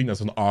and anything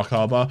that's on Ark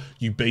Harbor,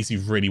 you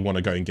basically really want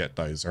to go and get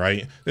those. All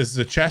right, this is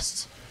a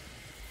chest.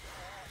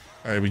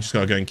 All right, we just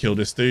gotta go and kill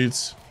this dude.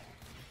 So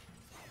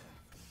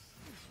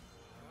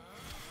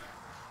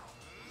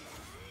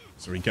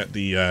we get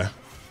the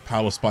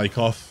power spike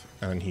off,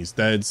 and he's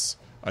dead.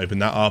 Open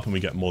that up, and we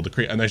get more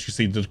decree. And as you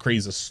see, the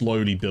decrees are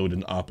slowly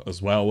building up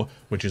as well,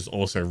 which is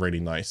also really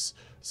nice.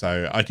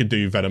 So I could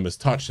do Venomous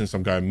Touch since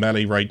I'm going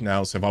melee right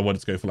now. So if I wanted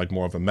to go for like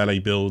more of a melee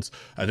build,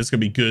 this is going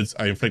to be good.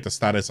 I inflict a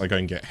status. I go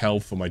and get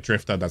health for my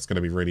Drifter. That's going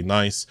to be really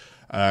nice.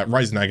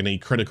 Rising Agony,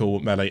 critical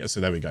melee. So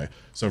there we go.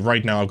 So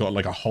right now I've got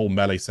like a whole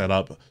melee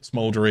setup.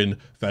 Smoldering,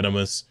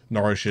 Venomous,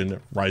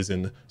 Nourishing,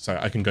 Rising. So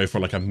I can go for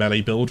like a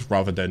melee build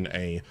rather than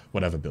a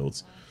whatever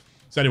build.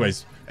 So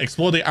anyways,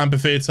 explore the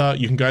Amphitheater.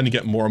 You can go and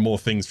get more and more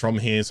things from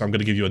here. So I'm going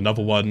to give you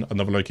another one,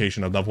 another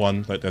location, another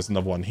one. Like there's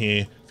another one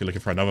here if you're looking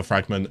for another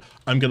fragment.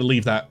 I'm going to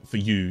leave that for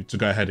you to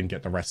go ahead and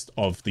get the rest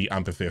of the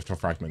Amphitheater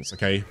fragments,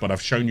 okay? But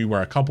I've shown you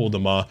where a couple of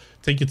them are.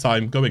 Take your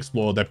time, go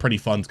explore. They're pretty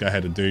fun to go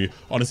ahead and do.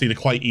 Honestly, they're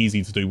quite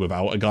easy to do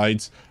without a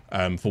guide,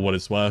 for what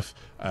it's worth.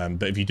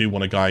 But if you do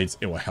want a guide,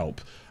 it will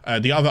help.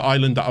 The other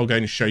island that I'll go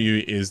and show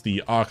you is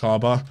the Ark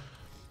Harbor.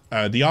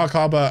 The Ark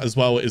Harbor as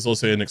well is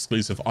also an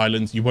exclusive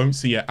island. You won't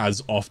see it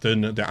as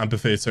often. The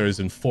Amphitheater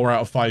is in 4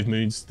 out of 5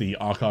 moods. The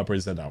Ark Harbor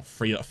is in about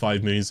 3 out of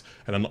 5 moods.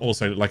 And then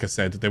also, like I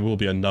said, there will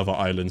be another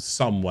island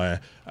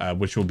somewhere,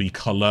 which will be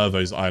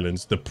Kalervo's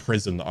Islands, the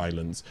prison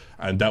islands.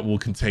 And that will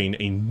contain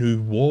a new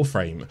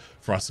Warframe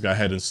for us to go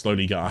ahead and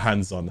slowly get our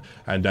hands on.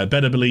 And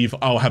better believe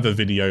I'll have a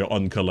video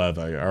on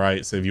Kalervo, all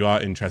right? So if you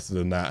are interested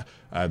in that,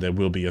 there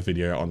will be a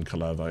video on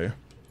Kalervo.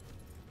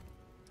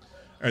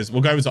 Anyways,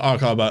 we'll go over to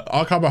Ark Harbor.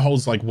 Ark Harbor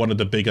holds like one of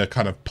the bigger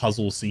kind of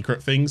puzzle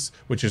secret things,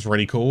 which is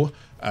really cool.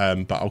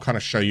 But I'll kind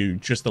of show you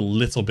just a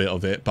little bit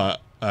of it.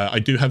 But I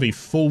do have a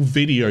full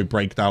video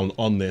breakdown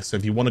on this. So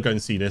if you want to go and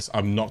see this,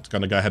 I'm not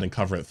going to go ahead and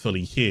cover it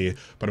fully here,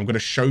 but I'm going to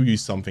show you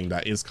something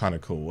that is kind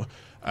of cool.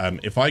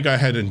 If I go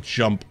ahead and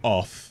jump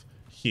off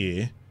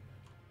here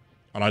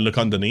and I look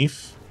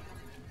underneath,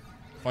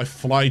 if I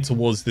fly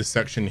towards this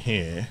section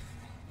here,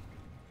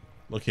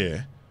 look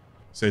here.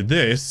 So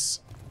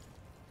this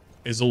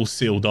is all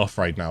sealed off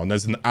right now, and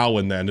there's an owl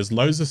in there, and there's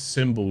loads of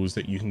symbols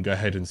that you can go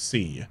ahead and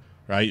see,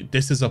 right?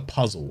 This is a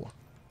puzzle,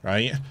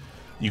 right?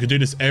 You can do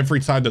this every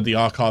time that the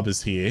Ark Harbor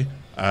is here,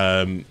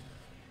 and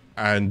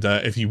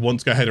if you want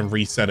to go ahead and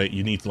reset it,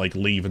 you need to like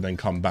leave and then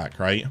come back,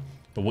 right?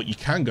 But what you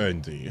can go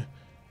and do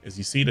is,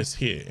 you see this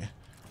here,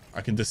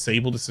 I can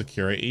disable the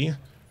security.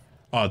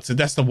 Oh, so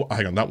that's the,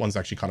 hang on, that one's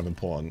actually kind of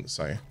important.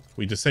 So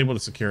we disable the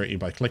security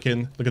by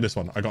clicking. Look at this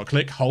one. I got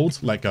click, hold,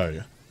 let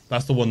go.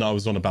 That's the one that I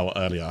was on about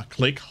earlier.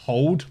 Click,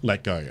 hold,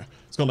 let go.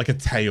 It's got like a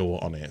tail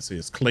on it. So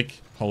it's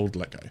click, hold,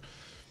 let go.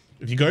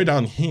 If you go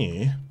down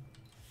here,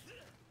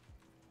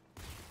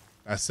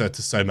 that's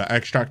Tasoma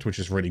extract, which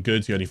is really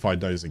good. You only find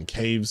those in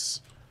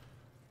caves.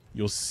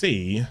 You'll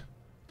see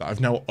that I've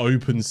now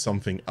opened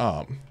something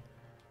up.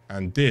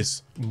 And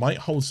this might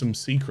hold some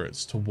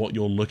secrets to what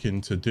you're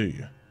looking to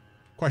do.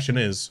 Question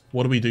is,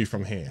 what do we do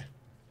from here?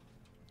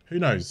 Who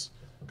knows?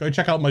 Go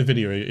check out my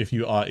video if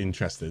you are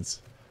interested.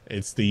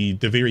 It's the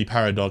Duviri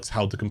Paradox,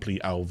 how to complete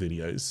owl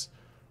videos.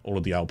 All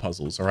of the owl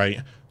puzzles, all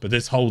right? But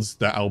this holds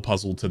the owl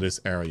puzzle to this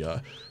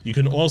area. You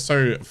can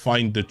also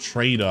find the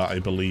trader, I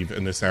believe,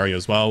 in this area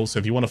as well. So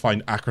if you want to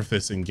find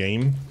Acrithis in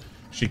game,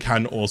 she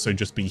can also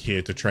just be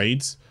here to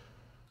trade.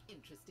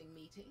 Interesting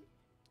meeting.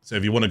 So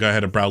if you want to go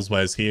ahead and browse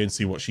wares here and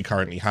see what she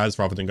currently has,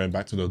 rather than going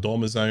back to the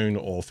dormer zone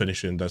or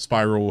finishing the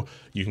spiral,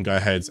 you can go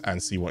ahead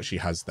and see what she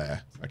has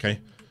there, okay?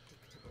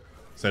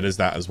 So there's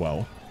that as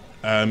well.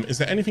 Is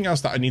there anything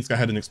else that I need to go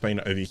ahead and explain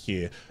over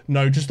here?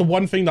 No, just the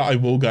one thing that I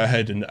will go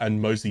ahead and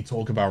mostly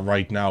talk about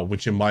right now,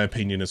 which in my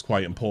opinion is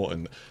quite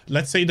important.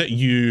 Let's say that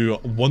you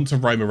want to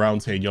roam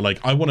around here and you're like,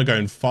 I want to go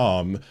and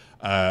farm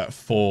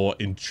for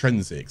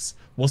intrinsics.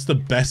 What's the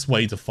best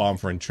way to farm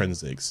for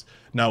intrinsics?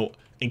 Now,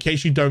 in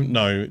case you don't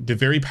know, the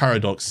Duviri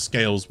Paradox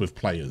scales with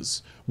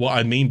players. What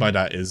I mean by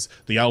that is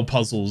the owl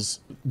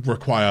puzzles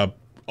require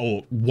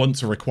or want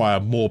to require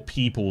more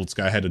people to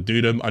go ahead and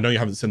do them. I know you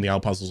haven't seen the owl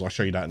puzzles. I'll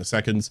show you that in a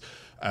second.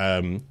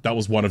 That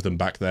was one of them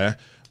back there.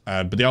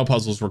 But the owl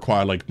puzzles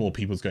require like more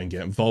people to go and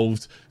get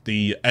involved.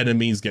 The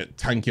enemies get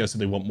tankier, so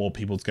they want more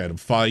people to go and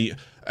fight.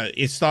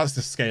 It starts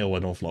to scale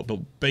an awful lot. But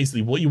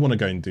basically what you want to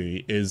go and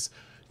do is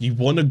you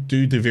want to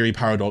do the Duviri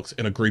Paradox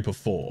in a group of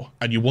 4.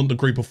 And you want the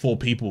group of 4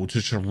 people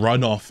to just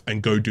run off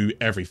and go do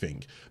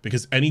everything.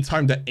 Because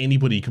anytime that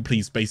anybody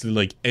completes basically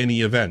like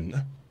any event,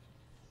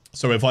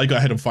 so if I go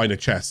ahead and find a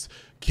chest,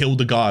 kill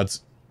the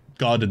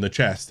guard in the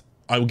chest,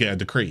 I will get a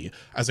decree.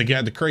 As I get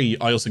a decree,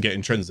 I also get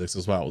intrinsics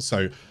as well.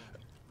 So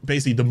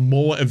basically, the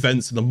more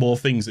events and the more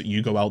things that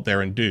you go out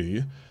there and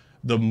do,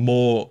 the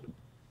more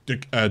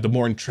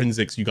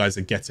intrinsics you guys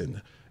are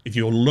getting. If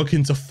you're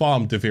looking to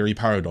farm Duviri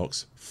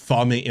Paradox,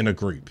 farm it in a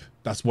group.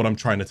 That's what I'm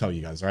trying to tell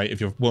you guys, right?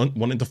 If you're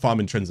wanting to farm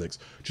intrinsics,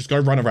 just go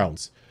run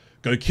around.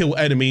 Go kill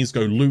enemies,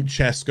 go loot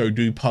chests, go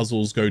do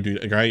puzzles, go do,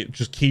 right?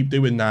 Just keep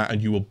doing that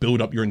and you will build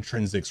up your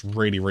intrinsics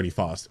really, really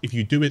fast. If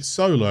you do it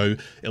solo,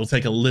 it'll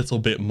take a little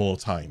bit more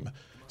time.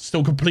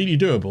 Still completely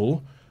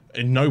doable,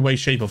 in no way,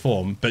 shape or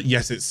form, but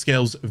yes, it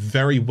scales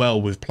very well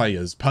with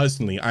players.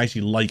 Personally, I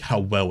actually like how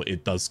well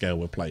it does scale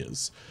with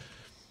players.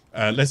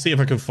 Let's see if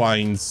I can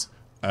find,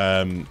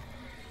 I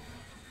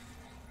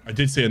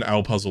did see an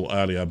owl puzzle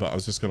earlier, but I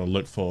was just going to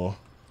look for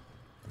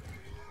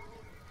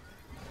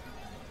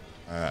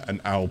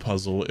an owl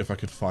puzzle if I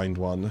could find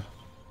one.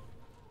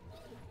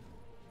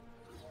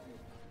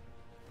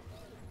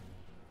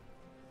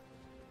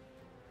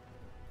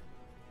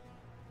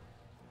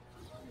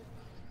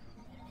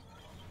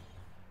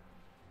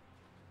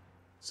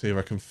 See if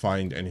I can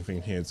find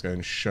anything here to go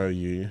and show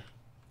you.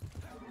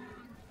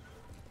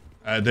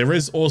 There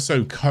is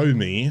also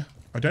Comey.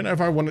 I don't know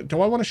if I want to...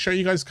 Do I want to show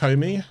you guys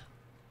Comey?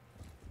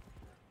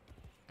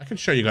 I can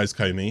show you guys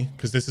Comey,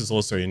 because this is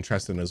also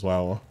interesting as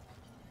well.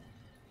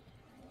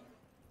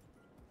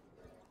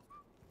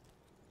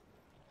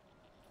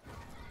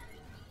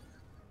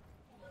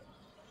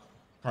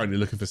 Currently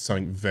looking for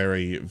something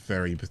very,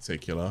 very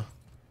particular.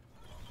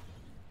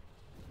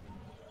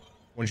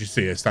 Once you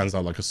see it, it stands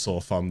out like a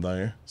sore thumb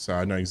though. So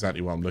I know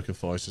exactly what I'm looking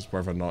for. It's just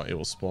whether or not it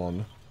will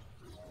spawn.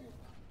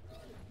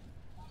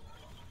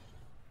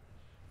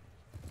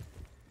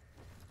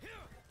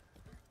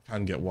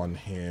 Can get one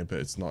here, but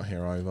it's not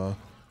here either.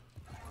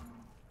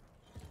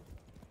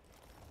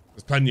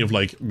 There's plenty of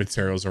like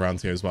materials around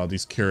here as well.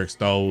 These Curix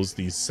dolls,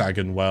 these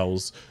Sagan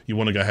wells. You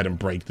want to go ahead and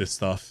break this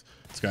stuff.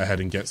 Let's go ahead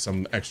and get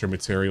some extra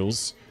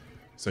materials.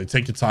 So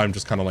take your time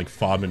just kind of like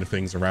farming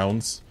things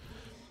around.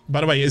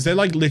 By the way, is there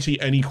like literally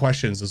any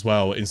questions as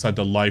well inside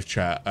the live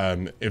chat?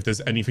 If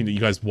there's anything that you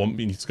guys want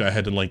me to go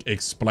ahead and like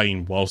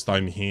explain whilst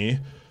I'm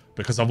here,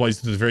 because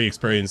otherwise the very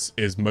experience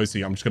is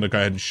mostly I'm just going to go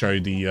ahead and show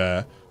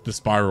the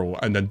spiral,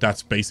 and then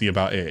that's basically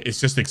about it. It's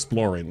just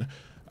exploring.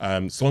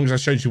 So long as I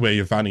showed you where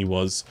Yavani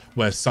was,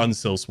 where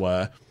Sunsills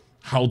were,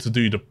 how to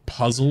do the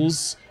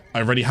puzzles. I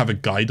already have a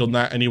guide on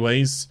that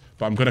anyways,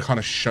 but I'm going to kind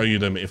of show you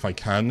them if I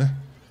can.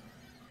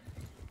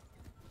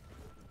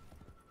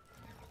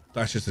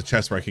 That's just a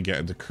chest where I could get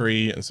a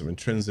decree and some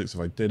intrinsics if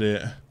I did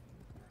it.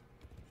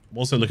 I'm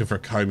also looking for a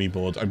Komi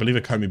board. I believe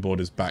a Komi board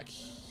is back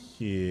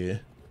here.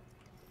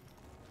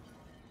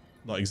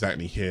 Not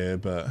exactly here,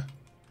 but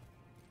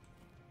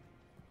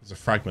there's a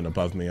fragment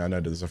above me. I know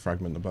there's a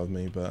fragment above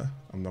me, but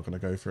I'm not going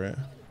to go for it.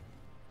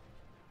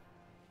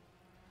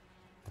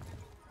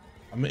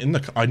 I'm in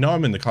the... I know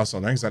I'm in the castle.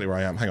 I know exactly where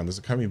I am. Hang on, there's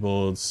a Komi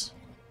boards.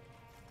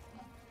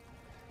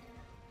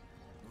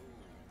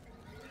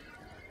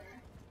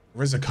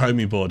 There is a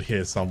Komi board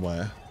here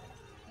somewhere.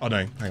 Oh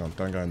no, hang on,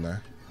 don't go in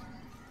there.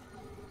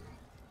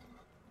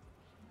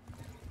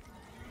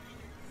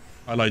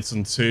 Highlights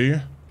on 2.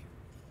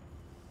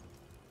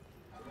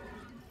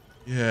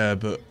 Yeah,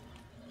 but...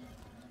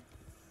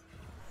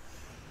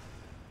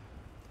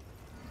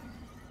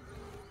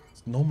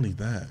 it's normally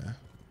there.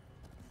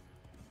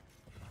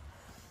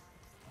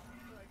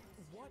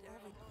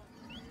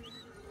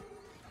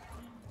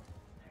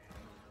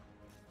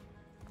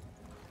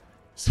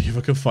 See if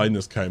I can find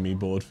this Komi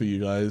board for you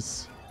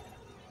guys.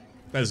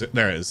 There's it.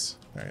 There it is.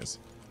 There it is.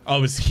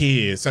 Oh, it's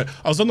here. So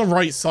I was on the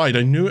right side.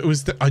 I knew it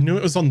was. I knew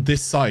it was on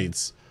this side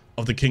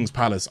of the King's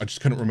Palace. I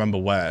just couldn't remember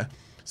where.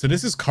 So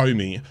this is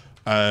Komi.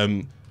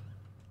 Oh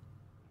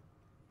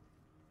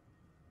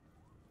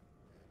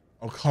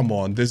come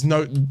on. There's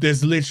no.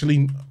 There's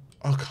literally.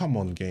 Oh come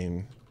on,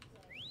 game.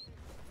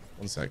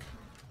 One sec.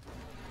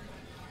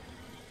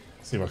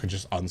 See if I can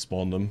just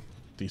unspawn them,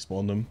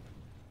 despawn them.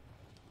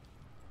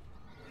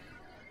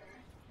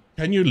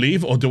 Can you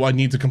leave, or do I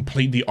need to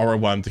complete the aura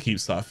worm to keep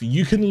stuff?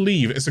 You can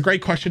leave. It's a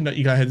great question that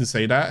you go ahead and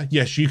say that.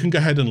 Yes, you can go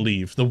ahead and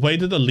leave. The way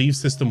that the leave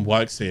system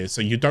works here, so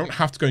you don't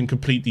have to go and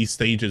complete these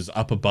stages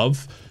up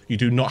above. You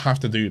do not have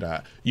to do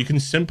that. You can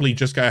simply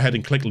just go ahead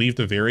and click leave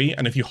Duviri,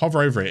 and if you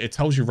hover over it, it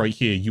tells you right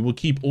here, you will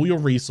keep all your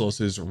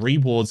resources,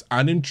 rewards,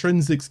 and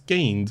intrinsics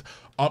gained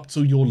up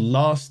to your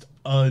last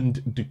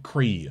earned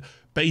decree.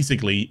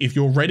 Basically, if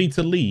you're ready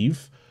to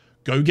leave,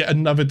 go get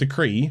another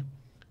decree,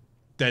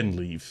 then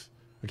leave.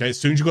 Okay, as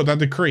soon as you got that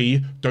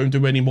decree, don't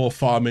do any more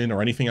farming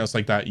or anything else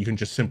like that. You can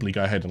just simply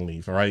go ahead and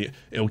leave, all right?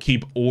 It'll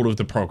keep all of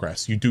the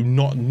progress. You do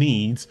not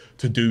need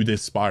to do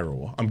this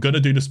spiral. I'm going to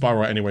do the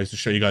spiral anyways to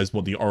show you guys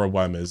what the aura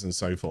worm is and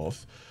so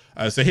forth.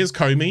 So here's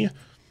Komi.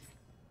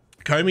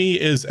 Komi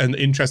is an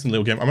interesting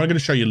little game. I'm going to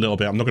show you a little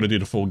bit. I'm not going to do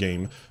the full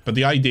game. But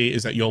the idea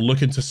is that you're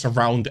looking to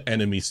surround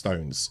enemy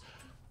stones.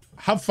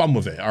 Have fun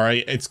with it, all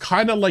right? It's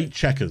kind of like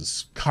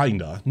checkers,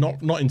 kind of.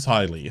 Not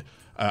entirely.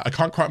 I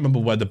can't quite remember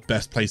where the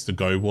best place to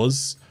go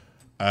was.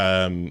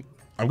 I'm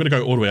going to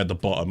go all the way at the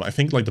bottom. I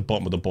think like the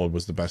bottom of the board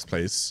was the best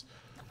place.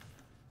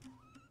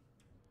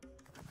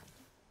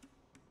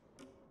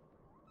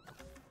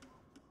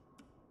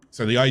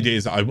 So the idea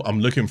is that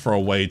I'm looking for a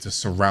way to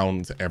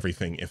surround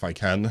everything if I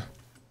can.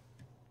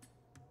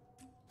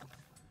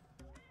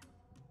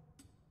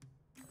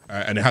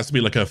 And it has to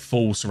be like a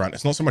full surround.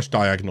 It's not so much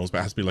diagonals, but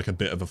it has to be like a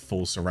bit of a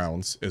full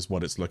surround is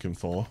what it's looking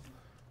for.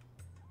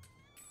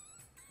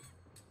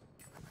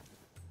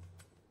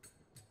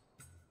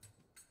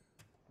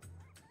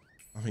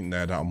 Nothing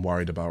there that I'm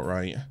worried about,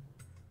 right?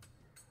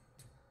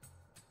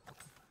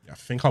 Yeah, I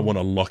think I want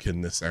to lock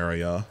in this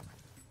area.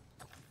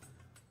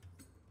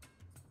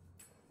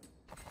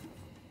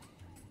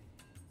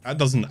 That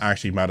doesn't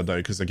actually matter though,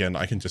 because again,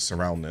 I can just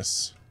surround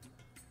this.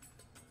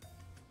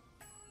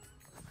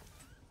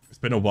 It's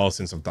been a while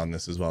since I've done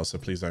this as well, so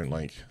please don't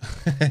like,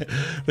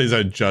 please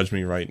don't judge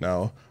me right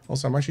now.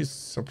 Also, I'm actually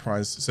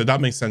surprised. So that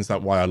makes sense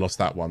that why I lost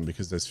that one,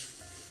 because there's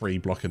 3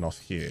 blocking off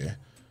here.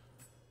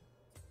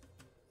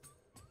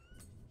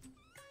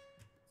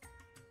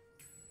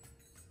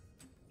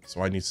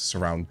 So I need to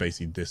surround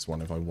basically this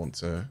one if I want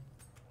to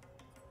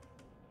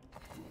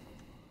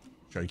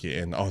choke it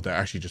in. Oh, they're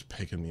actually just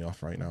picking me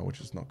off right now,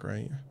 which is not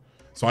great.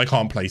 So I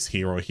can't place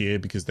here or here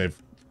because they've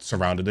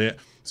surrounded it.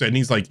 So it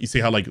needs like, you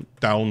see how like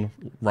down,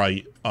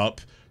 right, up.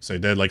 So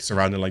they're like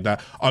surrounded like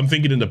that. I'm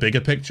thinking in the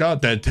bigger picture,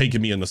 they're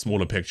taking me in the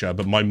smaller picture,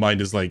 but my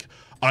mind is like,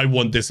 I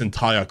want this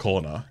entire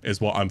corner is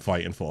what I'm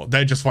fighting for.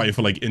 They're just fighting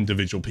for like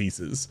individual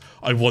pieces.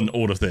 I want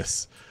all of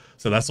this.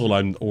 So that's all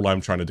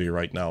I'm trying to do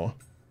right now.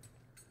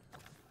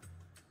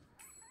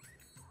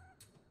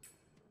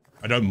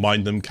 I don't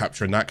mind them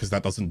capturing that because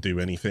that doesn't do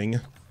anything.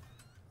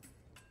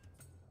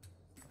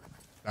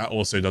 That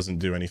also doesn't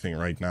do anything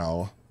right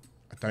now.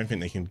 I don't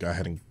think they can go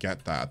ahead and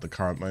get that at the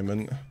current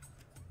moment.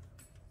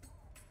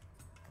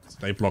 So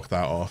they block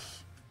that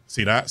off.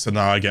 See that? So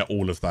now I get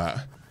all of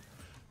that.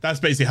 That's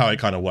basically how it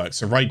kind of works.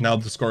 So right now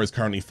the score is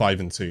currently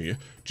 5-2.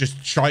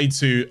 Just try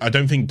to, I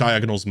don't think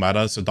diagonals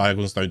matter, so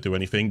diagonals don't do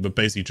anything, but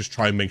basically just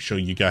try and make sure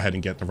you go ahead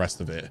and get the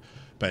rest of it.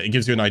 But it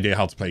gives you an idea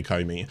how to play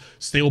Komi.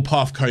 Steel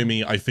Path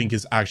Komi, I think,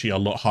 is actually a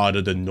lot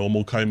harder than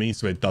normal Komi,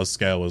 so it does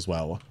scale as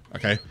well.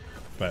 Okay?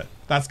 But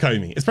that's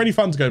Komi. It's pretty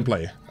fun to go and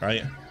play,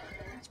 right?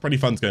 It's pretty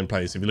fun to go and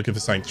play. So if you're looking for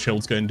something chill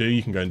to go and do,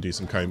 you can go and do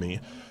some Komi.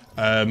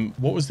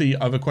 What was the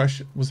other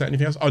question? Was there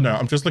anything else? Oh no,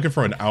 I'm just looking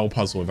for an owl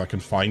puzzle if I can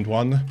find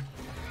one.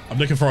 I'm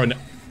looking for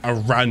a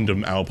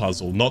random owl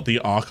puzzle, not the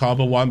Arc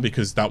Harbor one,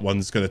 because that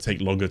one's going to take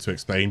longer to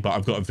explain, but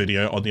I've got a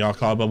video on the Arc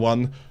Harbor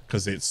one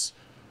because it's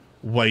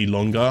way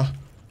longer.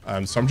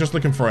 So I'm just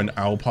looking for an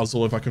owl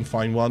puzzle if I can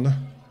find one.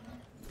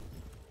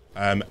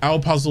 Owl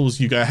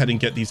puzzles, you go ahead and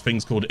get these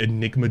things called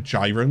Enigma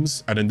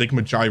Gyrems, and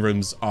Enigma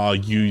Gyrems are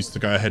used to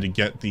go ahead and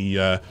get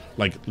the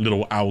like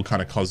little owl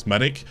kind of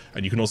cosmetic,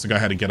 and you can also go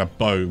ahead and get a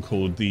bow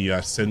called the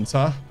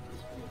Cinta.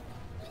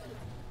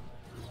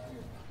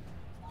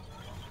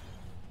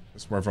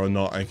 Just whether or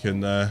not I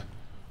can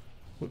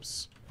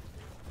whoops.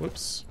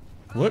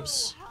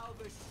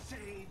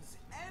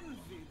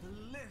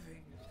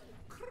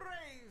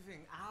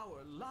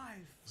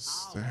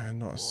 Is there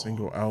not a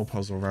single owl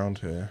puzzle around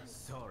here?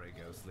 Sorry,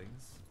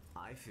 Ghostlings.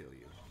 I feel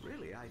you.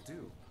 Really, I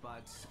do.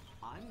 But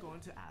I'm going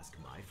to ask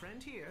my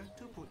friend here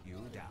to put you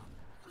down.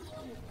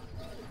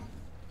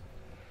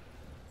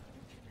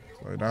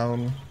 Slow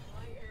down.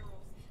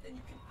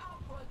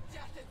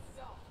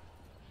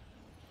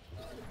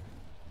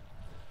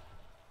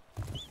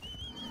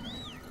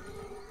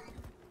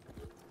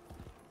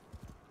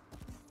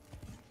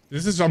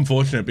 This is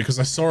unfortunate because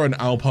I saw an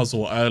owl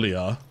puzzle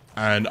earlier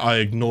and I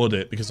ignored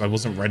it because I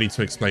wasn't ready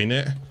to explain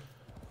it.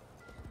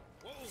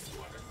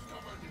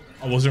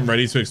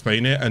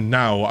 And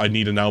now I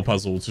need an owl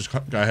puzzle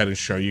to go ahead and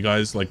show you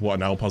guys like what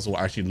an owl puzzle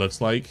actually looks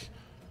like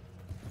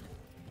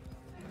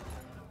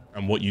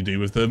and what you do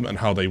with them and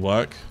how they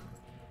work.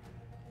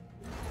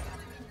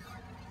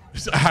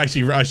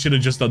 Actually, I should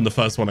have just done the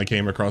first one I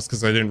came across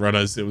because I didn't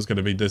realize it was going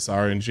to be this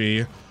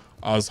RNG.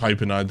 I was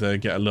hoping I'd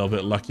get a little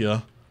bit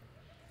luckier.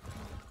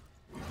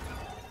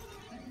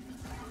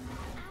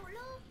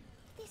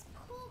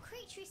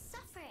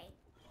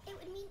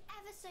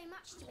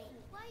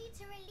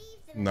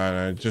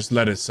 No, just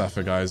let it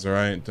suffer, guys,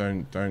 alright?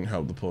 Don't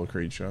help the poor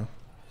creature.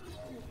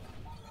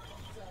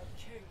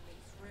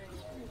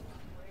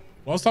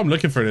 Whilst I'm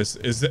looking for this,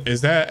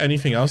 is there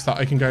anything else that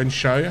I can go and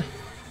show?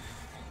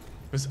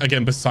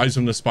 Again, besides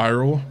from the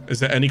spiral, is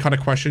there any kind of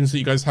questions that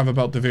you guys have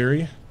about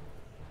Duviri?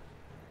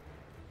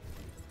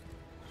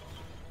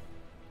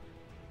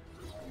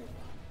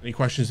 Any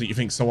questions that you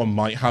think someone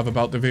might have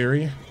about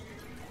Duviri?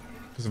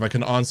 Because if I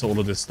can answer all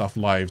of this stuff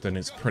live, then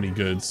it's pretty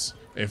good.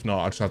 If not,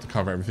 I'll just have to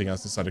cover everything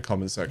else inside the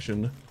comment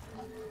section.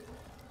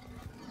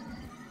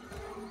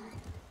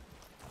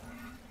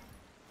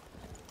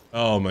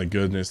 Oh my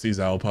goodness, these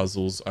owl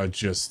puzzles are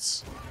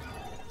just...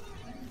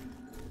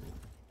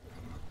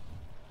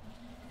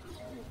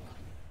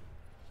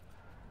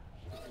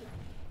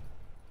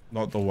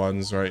 not the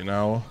ones right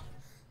now.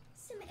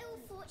 Some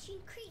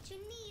ill-fortuned creature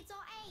needs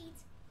our aid.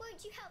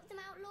 Won't you help them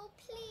out, Lord,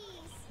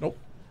 please? Nope.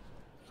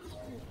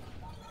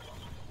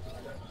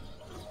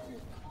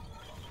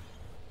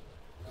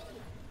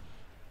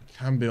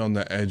 Can be on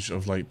the edge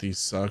of like these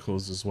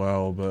circles as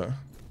well, but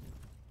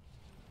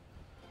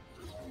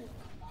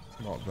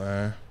it's not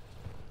there.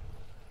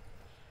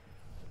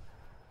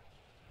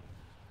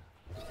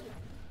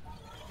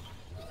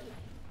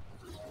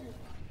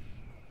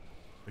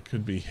 It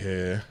could be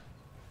here.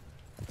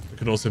 It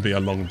could also be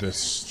along this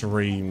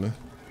stream.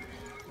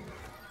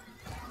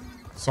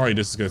 Sorry,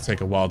 this is going to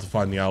take a while to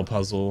find the owl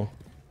puzzle.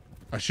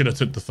 I should have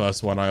took the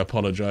first one. I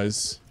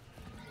apologize.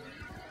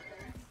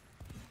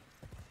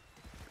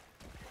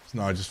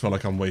 No, I just feel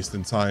like I'm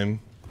wasting time.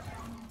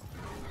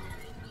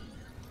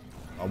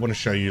 I want to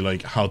show you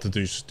like how to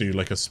do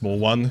like a small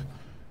one,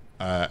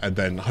 and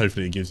then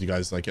hopefully it gives you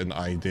guys like an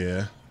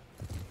idea.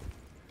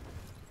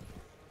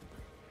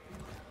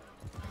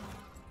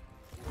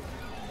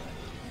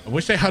 I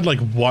wish they had like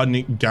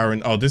one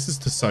guarantee. Oh, this is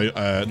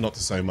not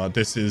Tasoma.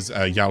 This is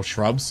Yao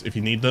shrubs. If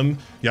you need them,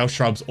 Yao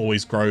shrubs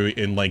always grow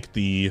in like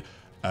the.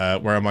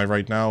 Where am I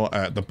right now?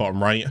 At the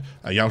bottom right.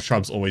 Yao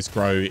shrubs always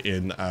grow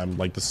in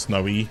like the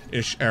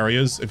snowy-ish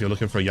areas if you're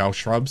looking for Yao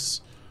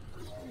shrubs.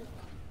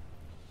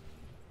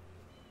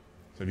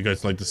 So if you go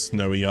to like the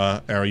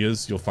snowier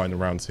areas, you'll find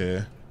around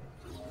here.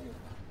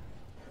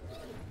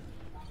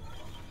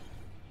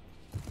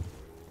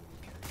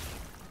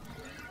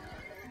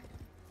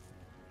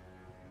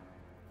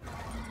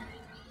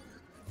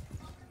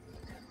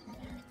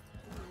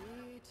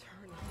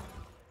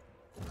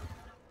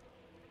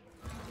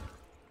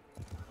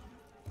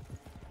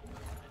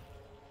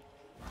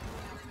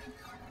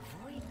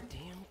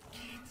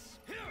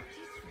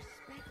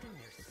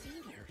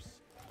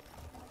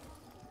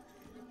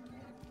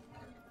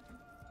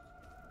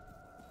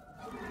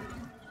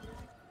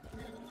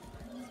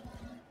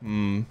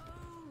 Hmm.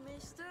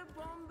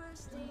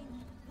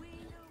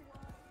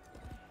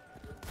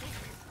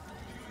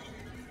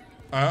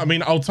 I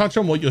mean, I'll touch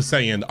on what you're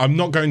saying. I'm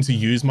not going to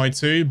use my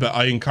 2, but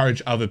I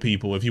encourage other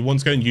people. If you want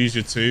to go and use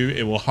your 2,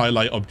 it will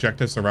highlight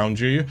objectives around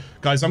you.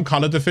 Guys, I'm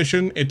color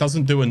deficient. It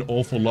doesn't do an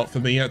awful lot for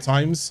me at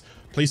times.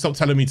 Please stop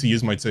telling me to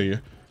use my 2.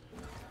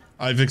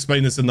 I've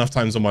explained this enough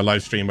times on my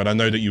live stream, but I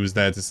know that you was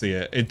there to see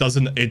it. It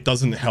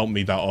doesn't help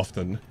me that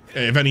often.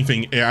 If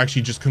anything, it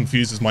actually just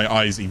confuses my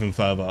eyes even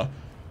further.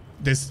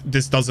 This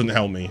doesn't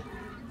help me.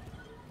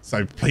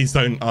 So please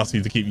don't ask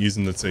me to keep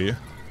using the 2.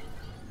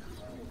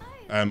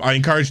 I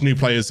encourage new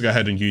players to go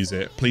ahead and use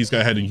it. Please go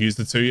ahead and use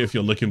the 2 if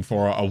you're looking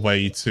for a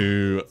way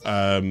to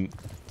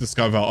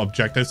discover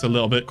objectives a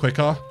little bit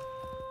quicker.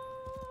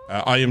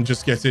 I am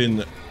just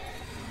getting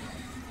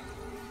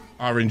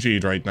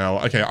RNG'd right now.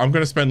 Okay, I'm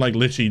going to spend like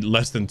literally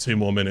less than 2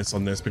 more minutes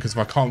on this because if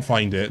I can't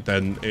find it,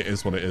 then it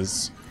is what it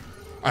is.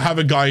 I have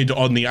a guide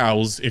on the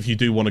owls if you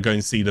do want to go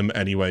and see them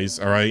anyways,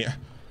 all right?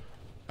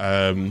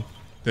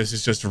 This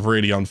is just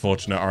really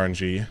unfortunate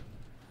RNG.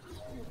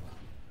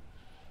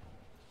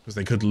 Because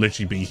they could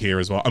literally be here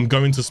as well. I'm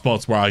going to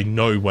spots where I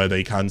know where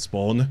they can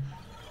spawn.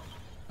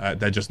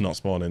 They're just not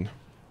spawning.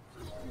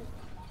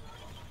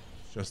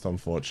 Just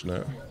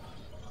unfortunate.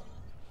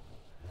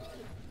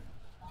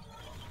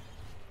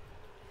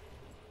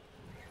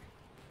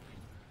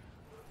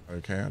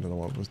 Okay, I don't know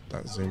what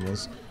that zoom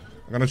was.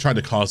 I'm going to try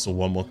the castle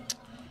one more. I'm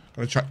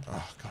going to try...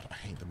 Oh, God, I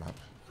hate the map.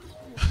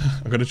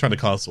 I'm going to try the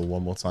castle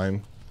one more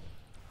time.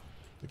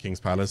 The King's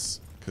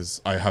Palace.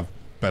 Because I have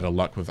better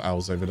luck with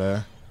owls over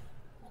there.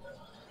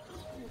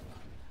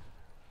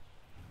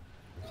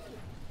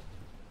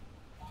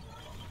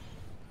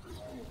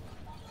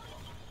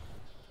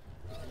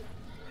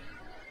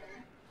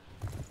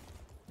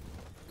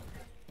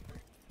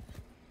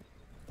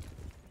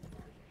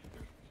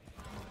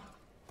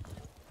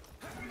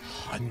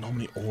 I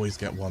normally always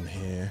get one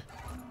here.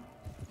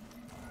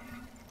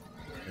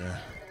 Yeah.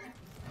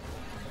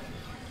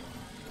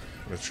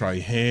 I'm gonna try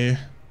here.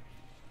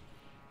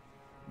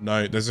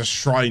 No, there's a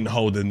shrine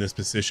hold in this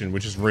position,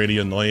 which is really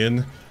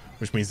annoying,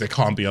 which means there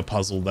can't be a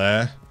puzzle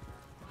there.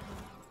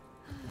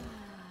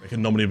 There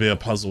can normally be a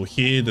puzzle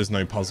here. There's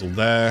no puzzle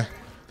there.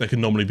 There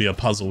can normally be a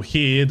puzzle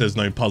here. There's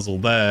no puzzle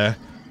there.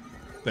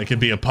 There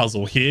could be a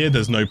puzzle here.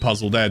 There's no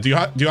puzzle there. Do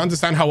you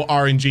understand how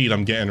RNG'd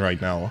I'm getting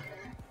right now?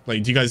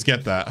 Like, do you guys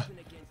get that?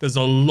 There's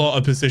a lot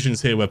of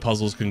positions here where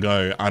puzzles can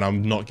go, and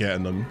I'm not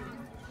getting them.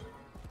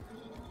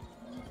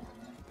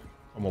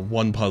 I'm on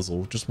one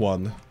puzzle, just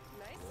one. Nice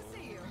to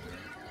see you.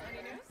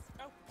 Any news?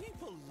 Oh,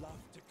 people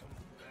love to come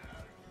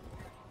back.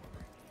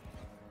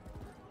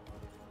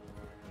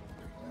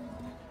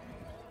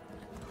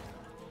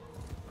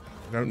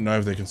 I don't know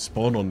if they can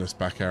spawn on this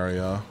back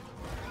area.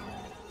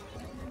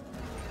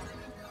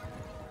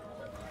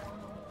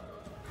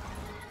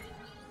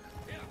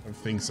 I don't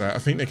think so. I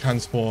think they can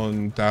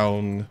spawn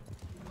down...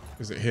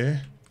 Is it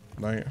here?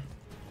 No.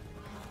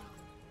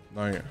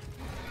 No.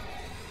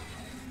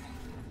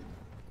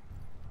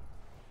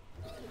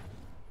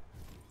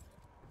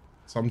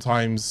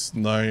 Sometimes,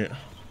 no.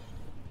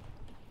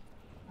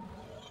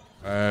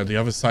 The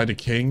other side of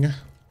King.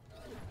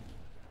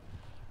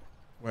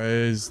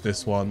 Where's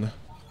this one?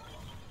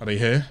 Are they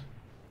here?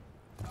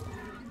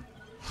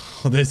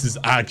 Oh, this is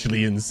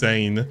actually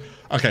insane.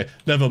 Okay,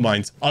 never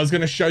mind. I was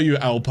going to show you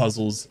owl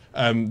puzzles.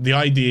 The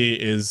idea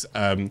is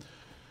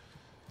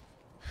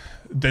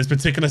there's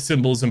particular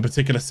symbols and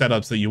particular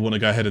setups that you want to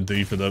go ahead and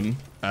do for them.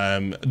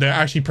 They're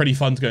actually pretty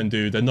fun to go and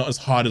do. They're not as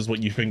hard as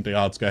what you think they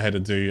are to go ahead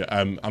and do.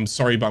 I'm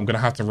sorry, but I'm going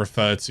to have to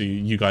refer to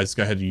you guys to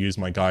go ahead and use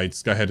my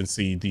guides. Go ahead and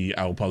see the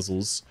owl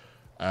puzzles.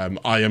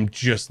 I am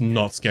just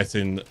not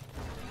getting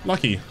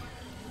lucky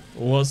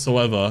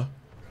whatsoever.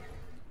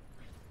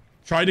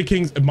 Try the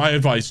King's... My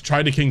advice,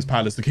 try the King's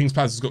Palace. The King's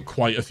Palace has got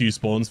quite a few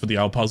spawns for the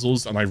owl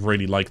puzzles, and I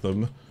really like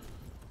them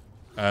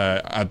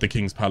at the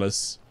King's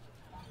Palace.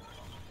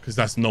 Because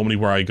that's normally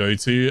where I go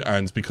to,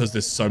 and because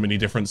there's so many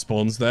different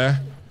spawns there,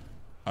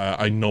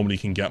 I normally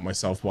can get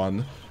myself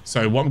one.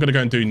 So what I'm going to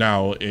go and do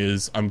now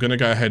is I'm going to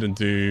go ahead and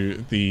do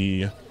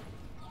the...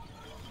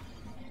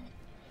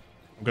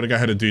 I'm going to go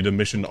ahead and do the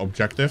mission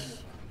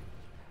objective.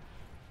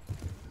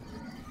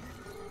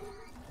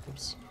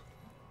 Oops.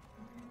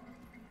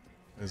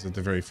 There's a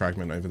Duviri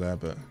fragment over there,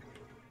 but...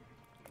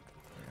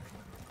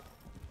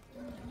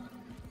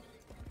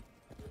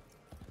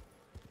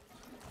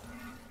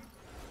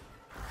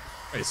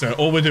 Okay, so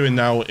all we're doing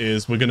now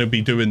is we're going to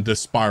be doing the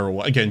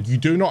spiral. Again, you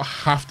do not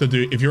have to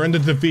do... If you're in the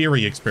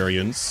Duviri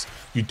experience,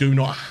 you do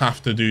not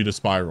have to do the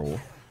spiral.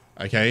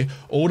 Okay?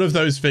 All of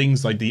those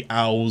things, like the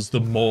owls, the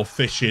more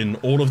fishing,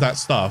 all of that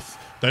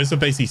stuff, those are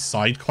basically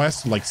side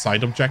quests, like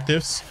side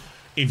objectives.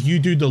 If you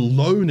do the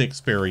lone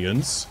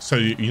experience, so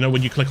you know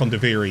when you click on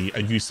Duviri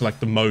and you select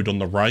the mode on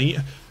the right,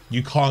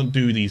 you can't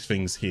do these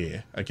things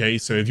here. Okay?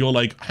 So if you're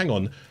like, hang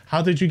on,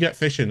 how did you get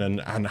fishing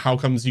and how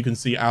comes you can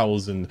see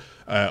owls and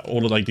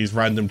all of like these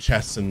random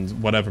chests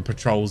and whatever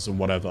patrols and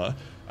whatever,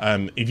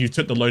 if you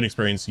took the lone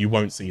experience, you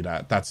won't see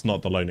that. That's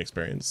not the lone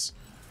experience.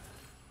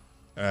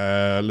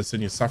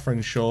 Listen, you're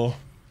suffering, sure.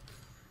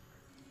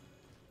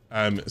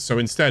 So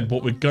instead,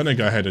 what we're gonna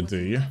go ahead and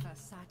do.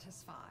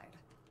 Satisfied.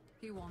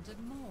 He wanted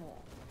more.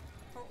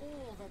 For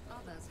all that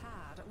others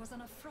had was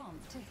an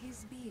affront to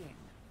his being.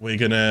 We're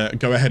gonna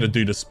go ahead and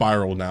do the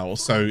spiral now.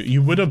 So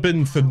you would have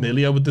been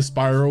familiar with the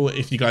spiral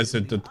if you guys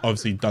had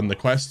obviously done the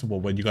quest. Well,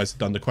 when you guys had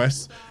done the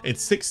quest,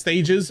 it's 6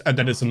 stages, and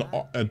then it's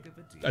and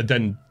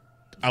then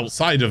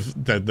outside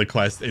of the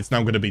quest, it's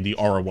now going to be the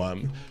aura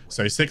worm.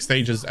 So 6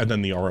 stages and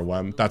then the aura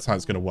worm. That's how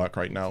it's going to work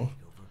right now.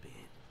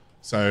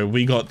 So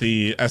we got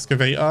the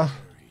excavator.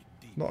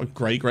 Not a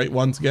great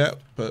one to get,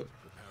 but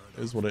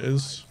it is what it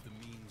is.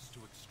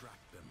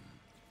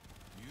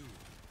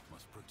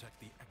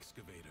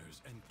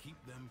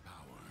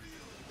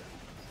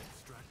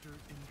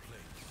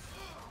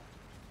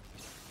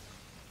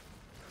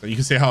 So you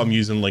can see how I'm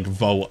using like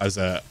Volt as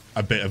a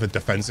bit of a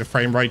defensive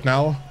frame right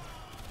now.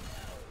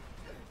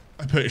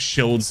 I put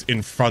shields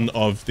in front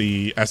of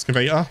the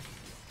excavator.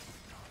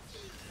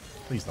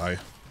 Please die.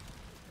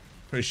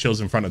 Put shields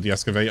in front of the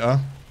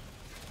excavator.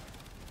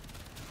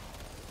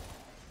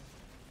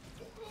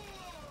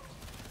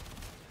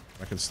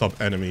 I can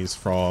stop enemies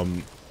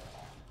from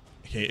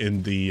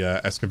hitting the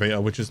excavator,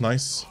 which is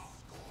nice.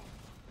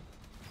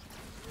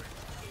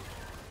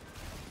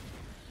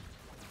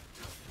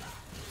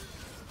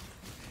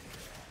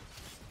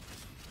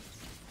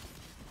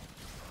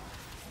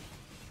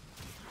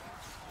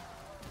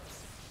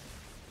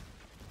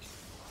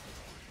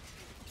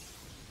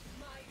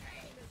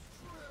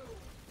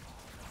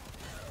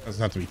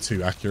 Doesn't have to be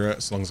too accurate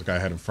as long as I go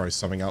ahead and throw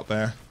something out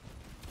there.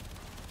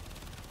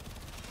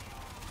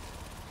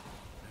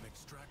 An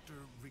extractor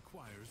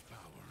requires power.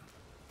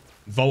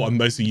 Volt, I'm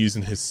mostly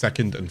using his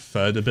 2nd and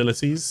 3rd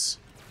abilities.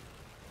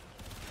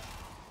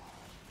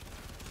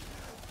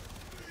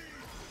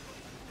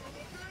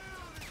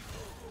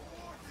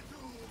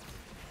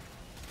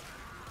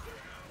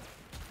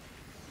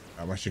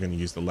 I'm actually going to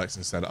use the Lex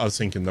instead. I was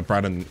thinking the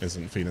Braddon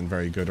isn't feeling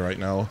very good right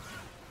now.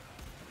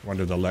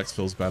 Wonder if the Lex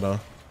feels better.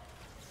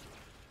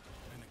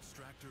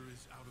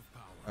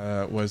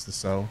 Where's the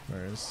cell?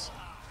 There it is.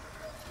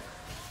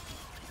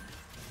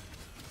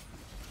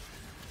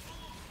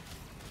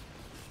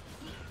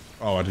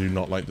 Oh, I do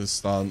not like this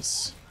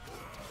stance.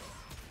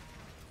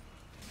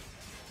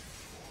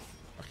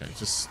 Okay,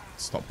 just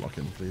stop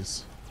blocking,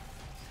 please.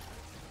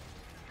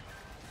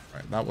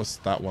 Right, that was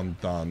that one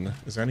done.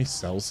 Is there any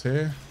cells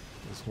here?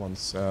 There's one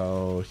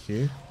cell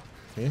here.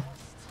 Here.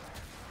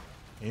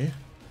 Here.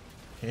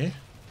 Here.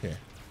 Here.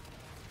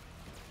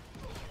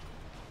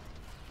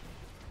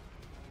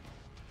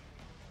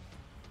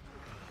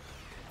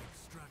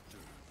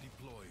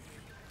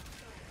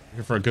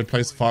 Looking for a good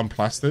place to farm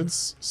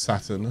plastids?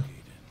 Saturn.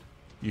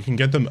 You can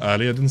get them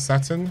earlier than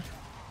Saturn,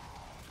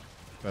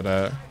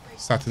 but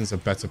Saturn's a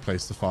better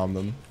place to farm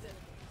them.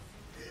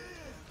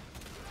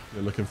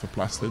 You're looking for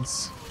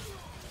plastids.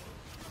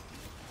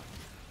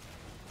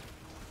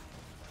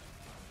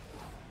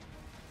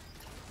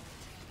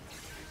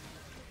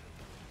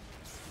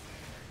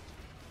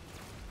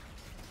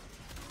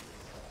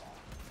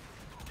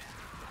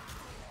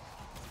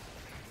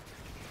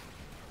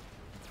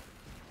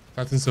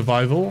 Saturn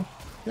survival.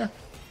 Yeah,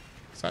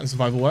 Saturn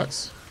survival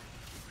works.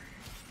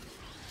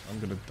 I'm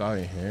gonna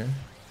die here.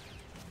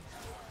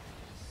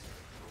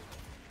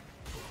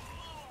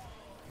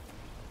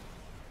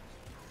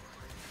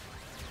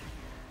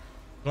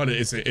 God,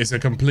 it's a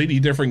completely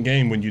different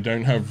game when you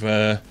don't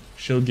have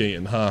shield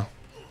gating, huh?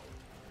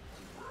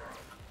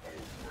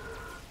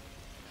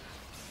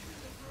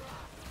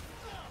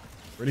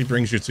 Really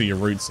brings you to your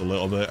roots a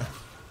little bit.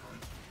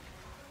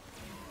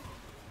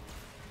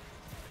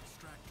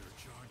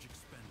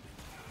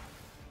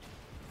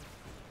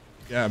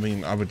 Yeah, I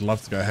mean, I would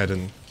love to go ahead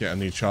and get a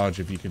new charge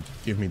if you could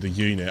give me the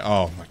unit.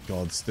 Oh my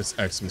god, this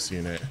Xmas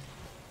unit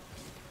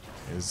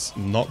is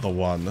not the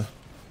one.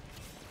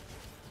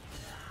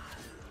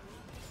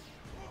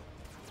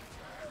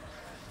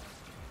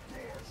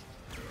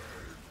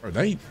 Bro,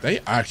 they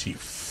actually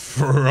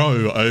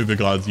throw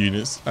Overguard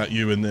units at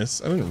you in this.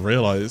 I didn't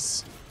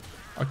realize.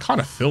 I kind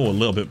of feel a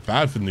little bit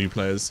bad for new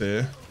players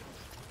here.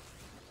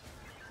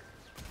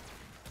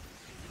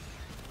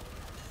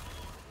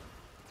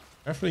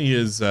 Definitely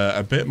is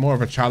a bit more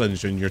of a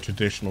challenge than your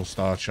traditional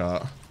star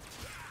chart.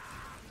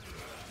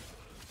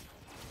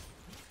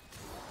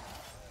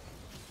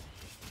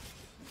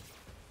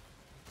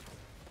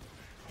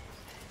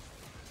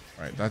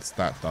 Right, that's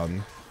that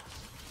done.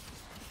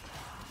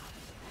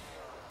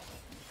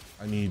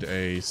 I need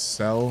a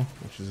cell,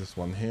 which is this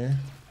one here.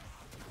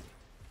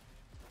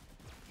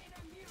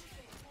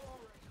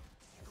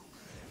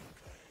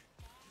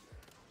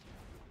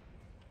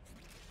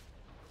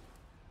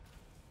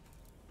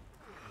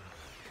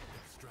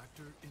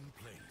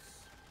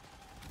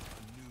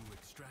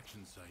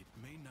 Site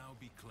may now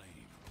be claimed.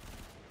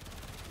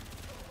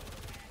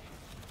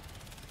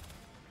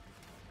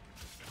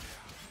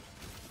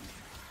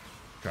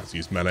 Got to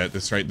use melee at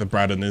this rate. The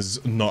Braddon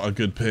is not a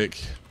good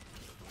pick.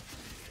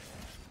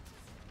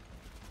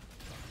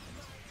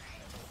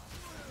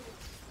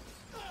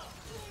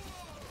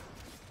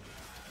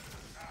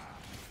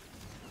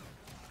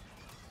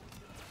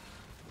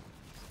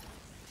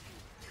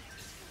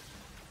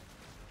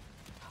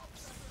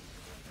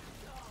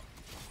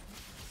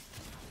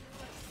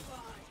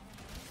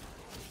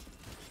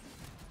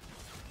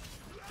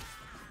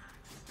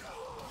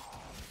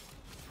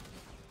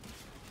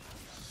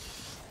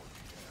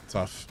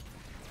 Tough.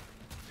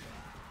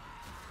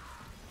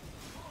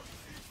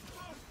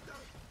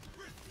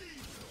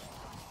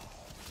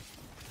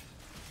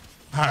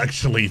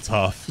 Actually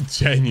tough.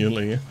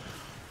 Genuinely.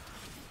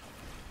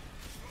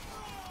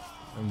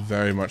 I'm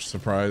very much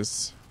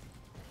surprised.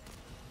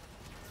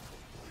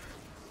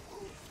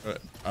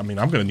 I mean,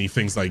 I'm going to need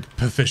things like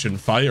proficient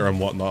fighter and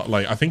whatnot.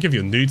 Like, I think if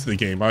you're new to the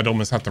game, I'd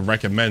almost have to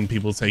recommend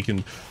people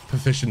taking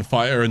proficient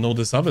fighter and all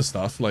this other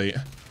stuff. Like,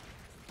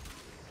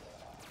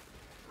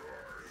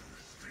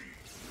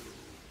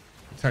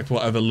 protect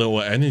whatever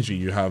little energy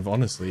you have,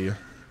 honestly.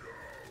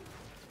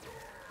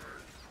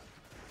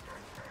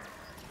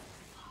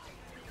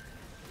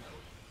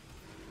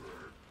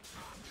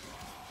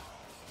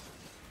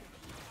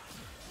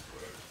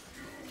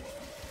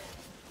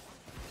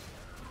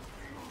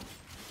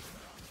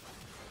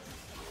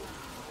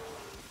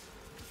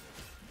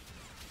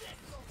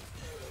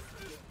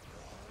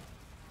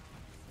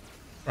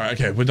 Right,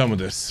 okay, we're done with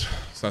this.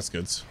 So that's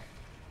good. A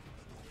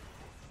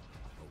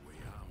way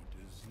out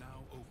is now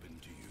open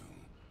to you,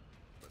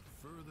 but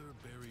further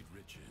buried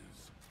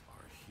riches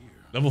are here.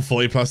 Level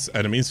 40 plus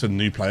enemies for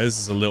new players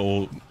is a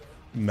little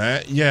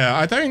meh. Yeah,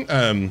 I don't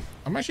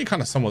I'm actually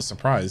kind of somewhat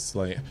surprised.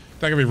 Like,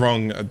 don't get me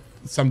wrong,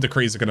 some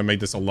decrees are going to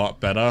make this a lot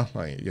better.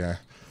 Like, yeah,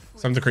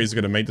 some decrees are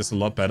going to make this a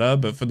lot better,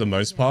 but for the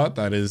most part,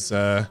 that is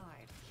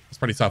it's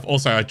pretty tough.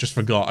 Also, I just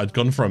forgot I'd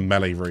gone for a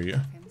melee route,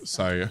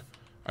 so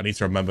I need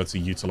to remember to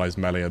utilize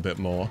melee a bit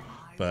more.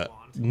 But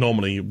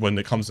normally when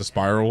it comes to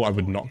Spiral, I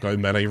would not go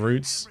melee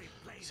routes.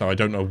 So I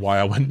don't know why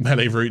I went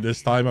melee route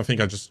this time. I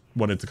think I just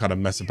wanted to kind of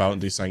mess about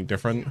and do something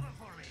different.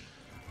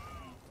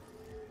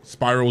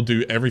 Spiral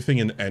do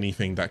everything and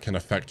anything that can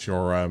affect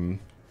your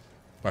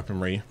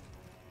weaponry.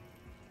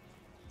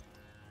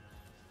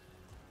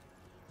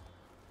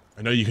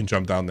 I know you can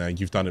jump down there.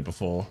 You've done it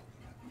before.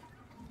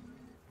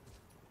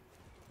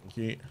 Thank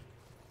you.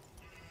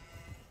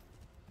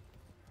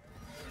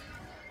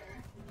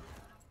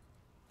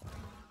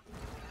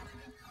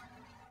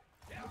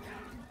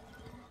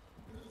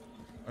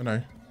 Oh no,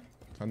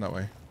 turn that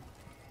way.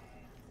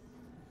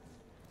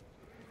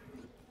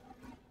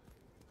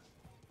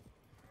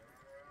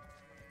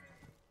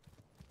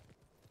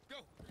 Go,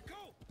 go.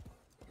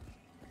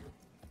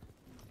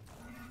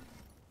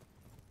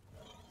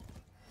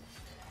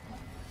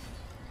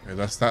 Okay,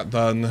 that's that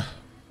done.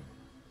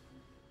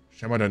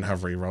 Shame I don't have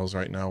rerolls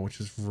right now, which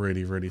is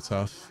really, really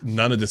tough.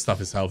 None of this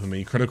stuff is helping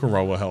me. Critical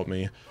Role will help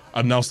me.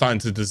 I'm now starting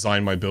to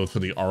design my build for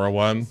the Aura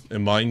Worm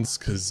in mind,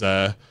 because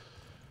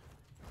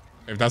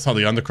if that's how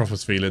the Undercroft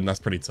was feeling, that's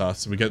pretty tough.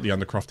 So we get the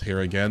Undercroft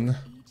here again.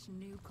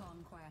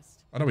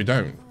 Oh no, we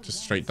don't.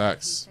 Just straight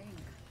Dax.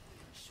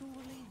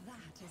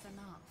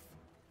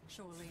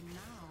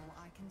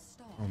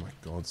 Oh my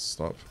god,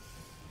 stop.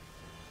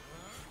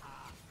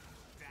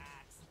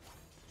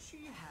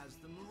 She has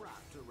them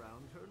wrapped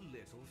around her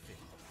little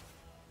finger.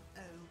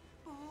 Oh,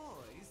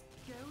 boys,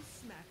 go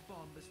smack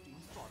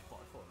Bombastein's spot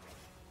for me.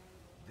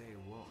 They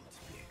won't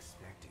be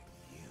expecting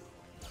you.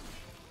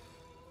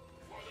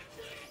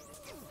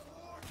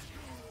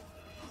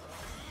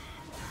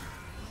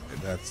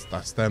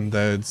 That's them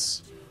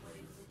dudes.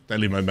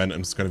 Daily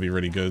momentum's gonna be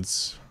really good.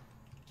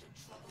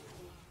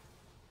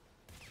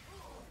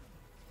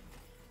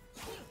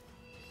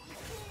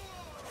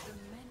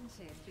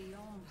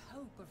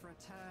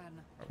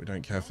 Right, we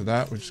don't care for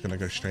that. We're just gonna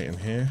go straight in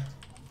here.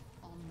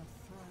 On the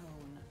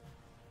throne.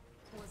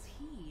 Was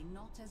he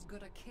not as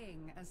good a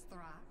king as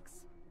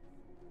Thrax?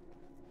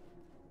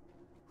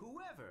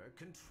 Whoever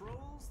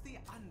controls the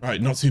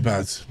Right, not too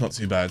bad. Not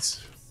too bad.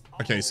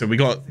 Okay, so we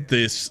got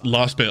this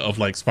last bit of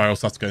like Spiral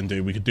stuff to go and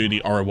do. We could do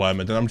the Aura Worm,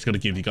 and then I'm just gonna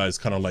give you guys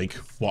kind of like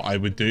what I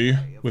would do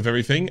with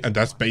everything, and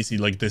that's basically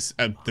like this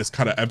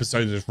kind of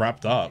episode is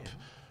wrapped up.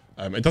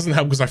 It doesn't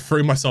help because I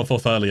threw myself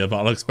off earlier, but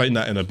I'll explain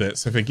that in a bit.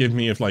 So forgive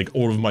me if like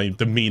all of my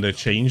demeanor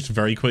changed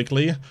very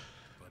quickly.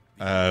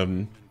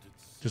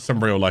 Just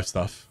some real life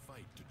stuff.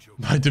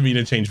 My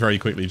demeanor changed very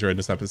quickly during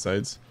this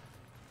episode.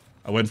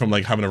 I went from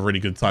like having a really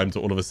good time to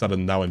all of a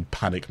sudden now in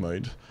panic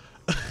mode.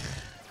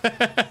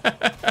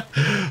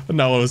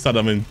 Now all of a sudden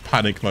I'm in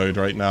panic mode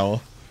right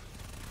now.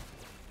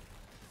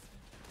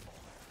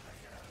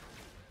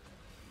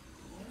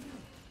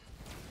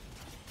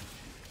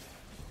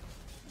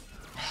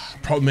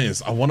 Problem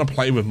is, I want to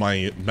play with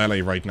my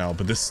melee right now,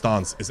 but this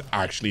stance is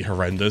actually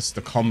horrendous.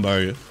 The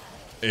combo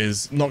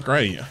is not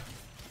great.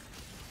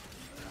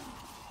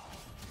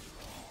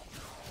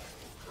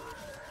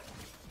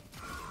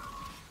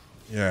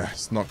 Yeah,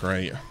 it's not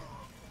great.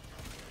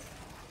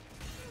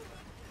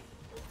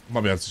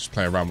 Might be able to just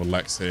play around with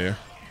Lex here.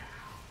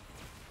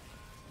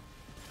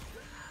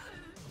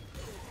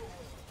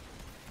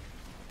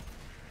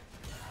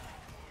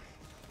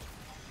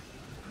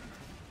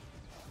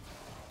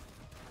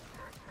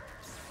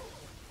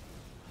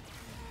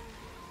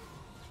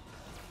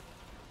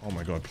 Oh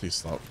my god, please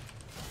stop.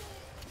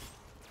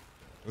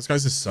 This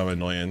guy's just so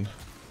annoying.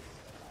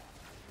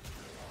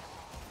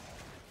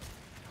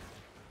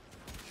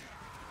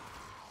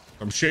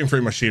 I'm shooting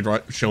through my shield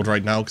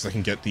right now because I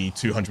can get the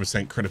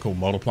 200% critical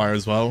multiplier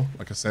as well,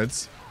 like I said.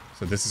 So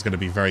So this is going to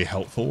be very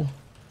helpful.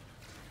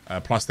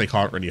 Plus, they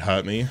can't really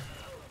hurt me.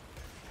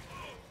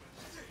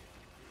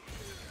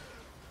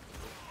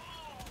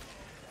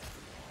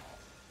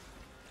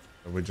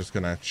 So we're just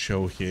going to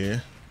chill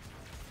here.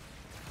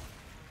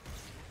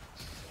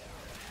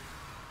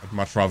 I'd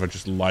much rather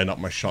just line up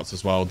my shots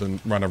as well than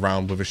run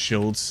around with his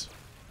shields.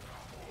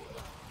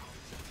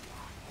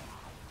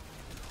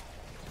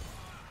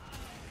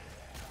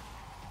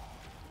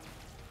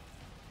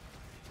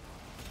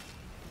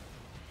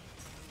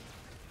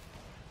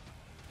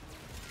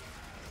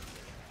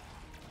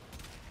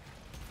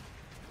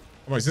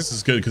 Otherwise, this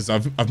is good because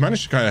I've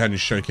managed to go ahead and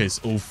showcase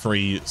all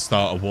 3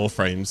 starter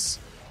Warframes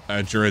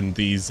during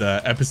these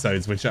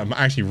episodes, which I'm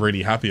actually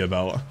really happy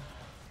about.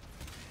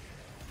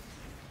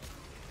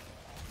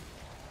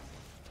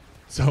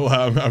 So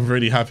I'm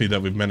really happy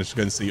that we've managed to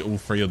go and see all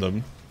 3 of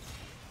them.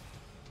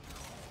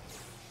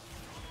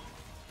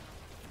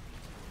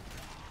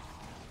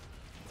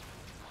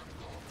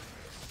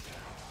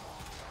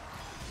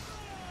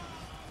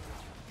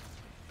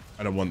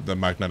 I don't want the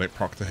magnetic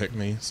proc to hit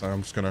me, so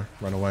I'm just gonna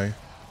run away.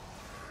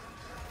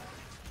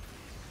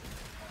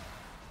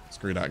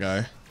 Screw that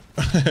guy.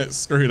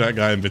 Screw that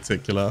guy in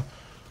particular.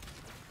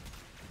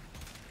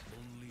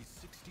 Only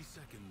 60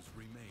 seconds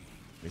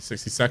remain.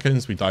 60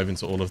 seconds, we dive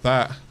into all of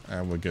that,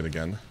 and we're good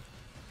again.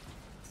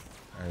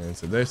 And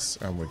into this,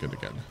 and we're good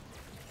again.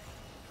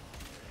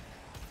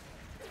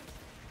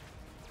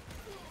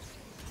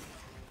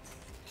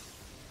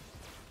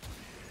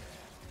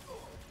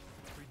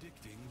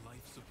 Predicting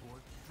life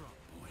support drop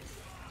point.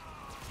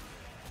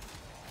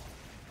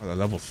 Oh, they're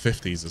level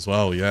 50s as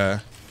well, yeah.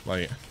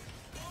 Like,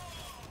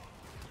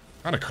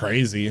 kind of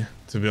crazy,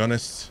 to be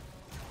honest.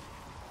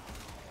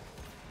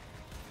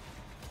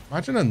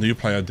 Imagine a new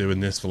player doing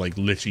this for like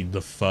literally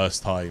the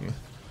first time.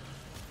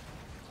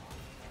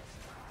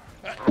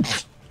 I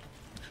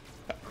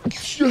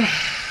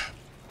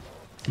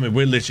mean,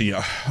 we're literally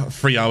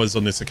 3 hours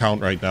on this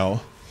account right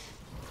now.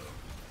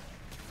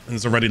 And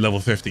it's already level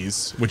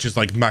 50s, which is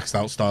like maxed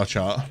out star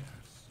chart.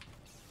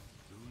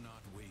 Do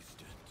not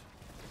waste it.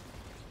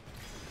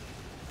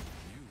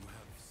 You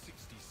have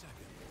 60 seconds.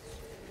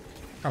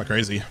 Kind of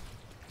crazy.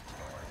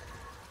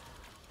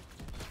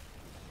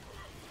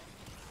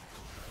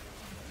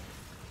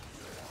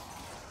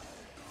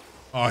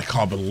 Oh, I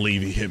can't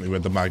believe he hit me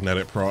with the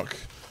magnetic proc.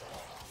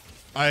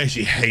 I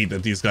actually hate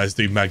that these guys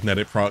do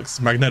magnetic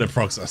procs. Magnetic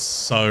procs are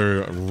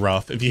so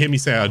rough. If you hear me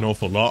say an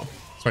awful lot,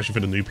 especially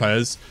for the new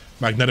players,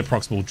 magnetic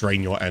procs will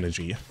drain your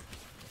energy,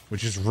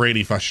 which is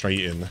really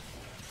frustrating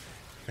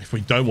if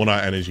we don't want our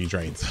energy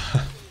drained.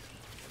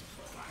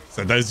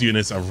 So those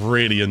units are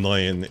really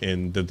annoying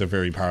in the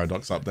Duviri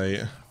Paradox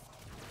update.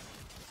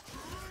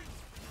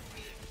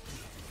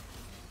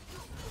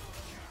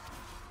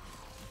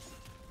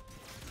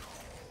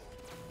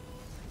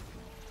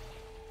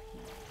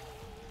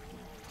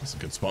 That's a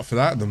good spot for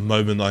that. The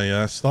moment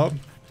I stop.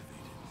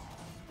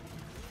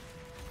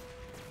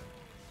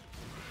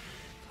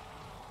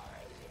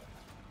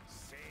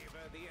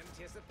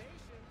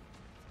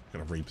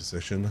 Gonna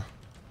reposition.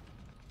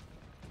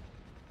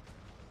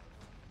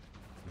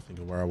 Think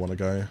of where I want to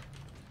go.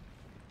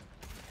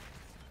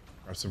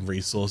 Grab some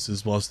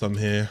resources whilst I'm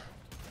here.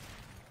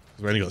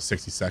 We only got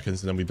 60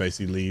 seconds and then we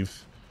basically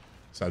leave.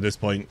 So at this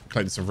point,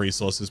 collecting some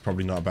resources,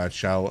 probably not a bad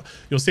shout.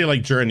 You'll see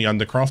like during the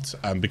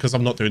Undercroft, because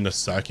I'm not doing the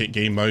circuit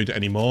game mode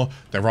anymore,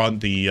 there aren't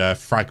the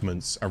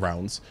fragments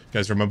around. You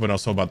guys remember when I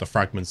was talking about the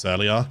fragments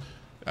earlier?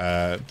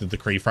 The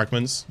decree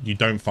fragments? You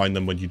don't find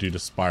them when you do the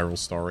spiral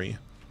story.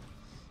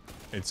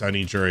 It's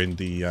only during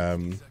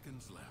the...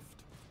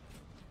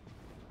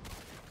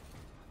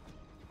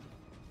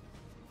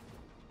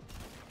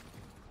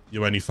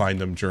 you only find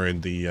them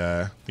during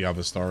the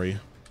other story.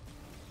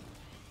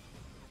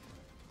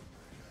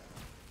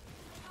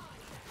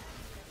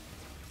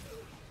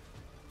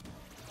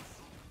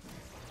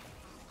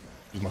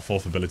 Use my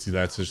 4th ability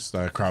there to just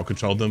crowd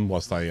control them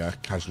whilst I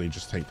casually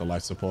just take the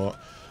life support.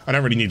 I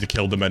don't really need to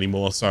kill them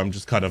anymore, so I'm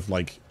just kind of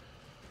like...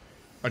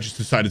 I just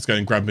decided to go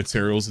and grab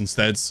materials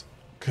instead,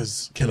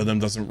 because killing them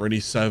doesn't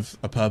really serve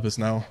a purpose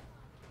now.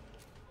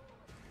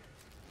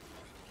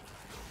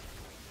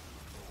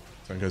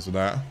 So it goes with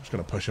that. I'm just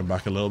going to push him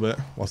back a little bit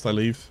whilst I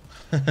leave.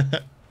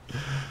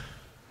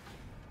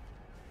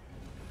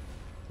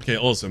 Okay,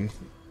 awesome.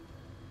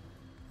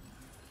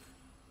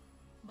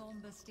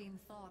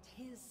 Thought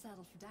his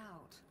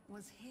self-doubt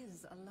was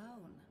his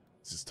alone.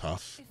 This is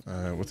tough.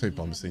 We'll take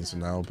Bombersteins for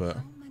now, but...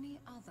 many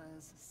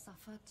others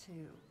suffer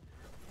too.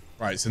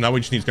 Right, so now we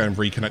just need to go and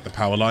reconnect the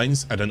power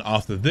lines, and then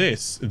after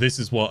this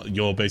is what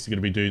you're basically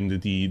going to be doing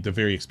the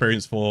Duviri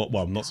experience for.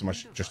 Well, not so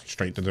much just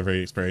straight to the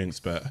Duviri experience,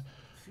 but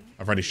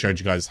I've already showed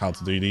you guys how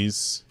to do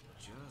these.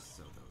 Just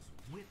so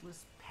those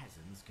witless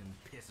peasants can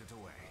piss it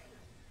away.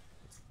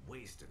 It's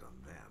wasted on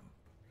them.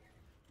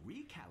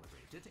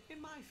 Recalibrate it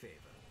in my favor.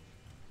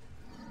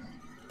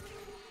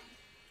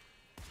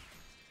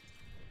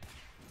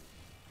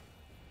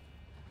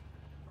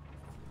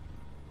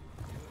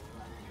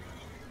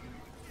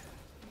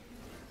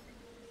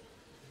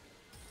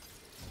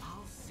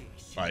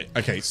 Right,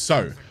 okay,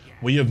 so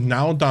we have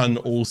now done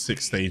all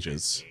 6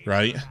 stages,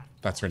 right?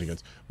 That's really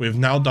good. We've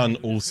now done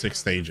all 6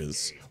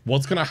 stages.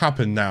 What's going to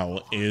happen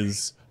now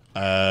is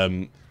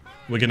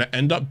we're going to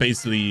end up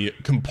basically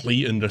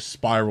completing the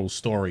spiral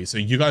story. So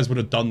you guys would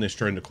have done this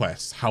during the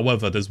quest.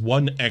 However, there's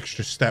one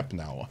extra step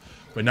now.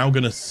 We're now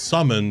going to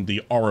summon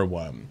the Aura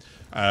Worm.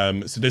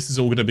 So this is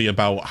all going to be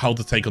about how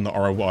to take on the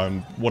Aura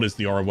Worm, what is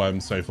the Aura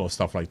Worm, so forth,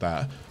 stuff like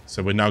that.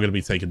 So we're now going to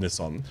be taking this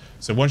on.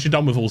 So once you're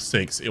done with all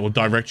 6, it will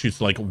direct you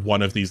to like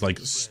one of these like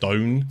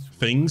stone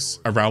things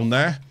around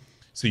there.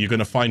 So you're going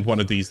to find one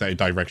of these that it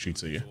directs you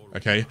to,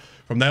 okay?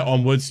 From there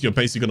onwards, you're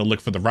basically going to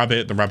look for the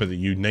rabbit that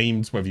you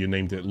named, whether you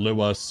named it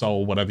Lua,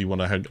 Soul, whatever you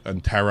want to,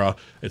 and Terra,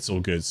 it's all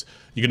good.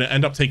 You're going to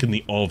end up taking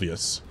the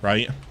obvious,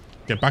 right?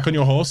 Get back on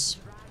your horse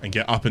and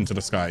get up into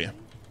the sky.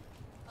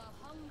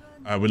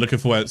 We're looking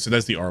for, so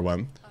there's the Aura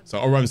Worm. So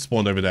Aura Worm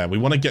spawned over there. We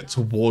want to get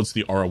towards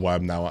the Aura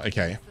Worm now,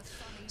 okay?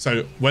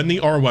 So when the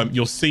Aura Worm,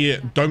 you'll see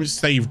it, don't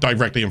stay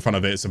directly in front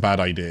of it, it's a bad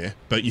idea.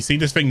 But you see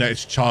this thing that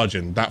it's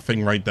charging, that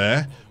thing right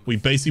there? We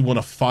basically want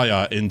to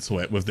fire into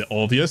it with the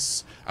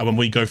obvious. And when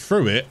we go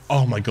through it,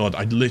 oh my god,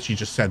 I literally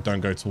just said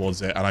don't go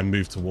towards it, and I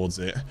moved towards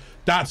it.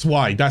 That's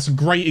why, that's a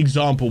great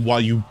example why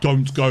you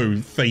don't go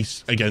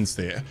face against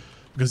it.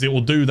 Because it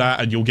will do that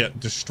and you'll get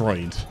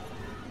destroyed.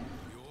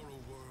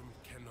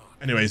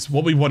 Anyways,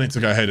 what we want it to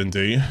go ahead and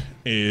do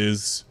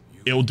is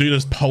it'll do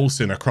this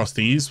pulsing across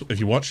these. If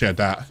you watch, yeah,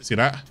 that, see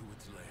that?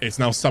 It's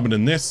now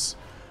summoning this,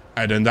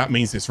 and then that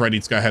means it's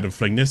ready to go ahead and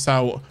fling this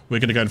out. We're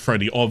going to go and throw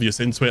the obvious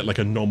into it like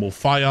a normal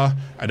fire,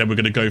 and then we're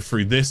going to go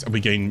through this and we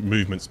gain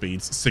movement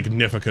speeds,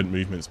 significant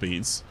movement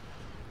speeds.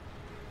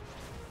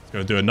 It's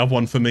going to do another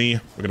one for me.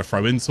 We're going to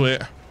throw into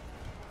it.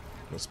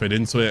 We'll spin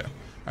into it.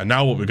 And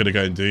now what we're going to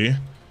go and do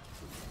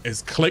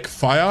is click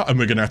fire, and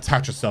we're going to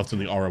attach ourselves to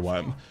the Aura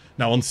Worm.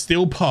 Now on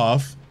Steel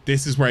Path,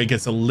 this is where it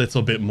gets a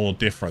little bit more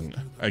different,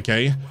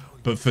 okay?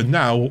 But for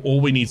now,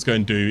 all we need to go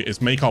and do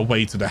is make our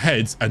way to the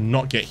heads and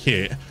not get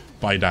hit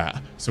by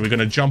that. So we're going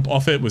to jump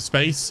off it with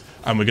space,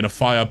 and we're going to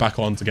fire back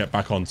on to get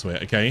back onto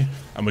it, okay?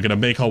 And we're going to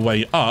make our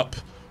way up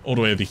all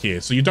the way over here.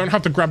 So you don't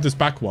have to grab this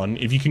back one.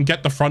 If you can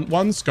get the front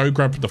ones, go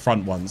grab the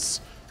front ones.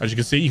 As you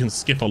can see, you can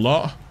skip a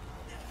lot.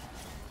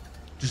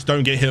 Just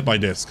don't get hit by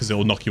this because it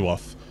will knock you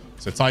off.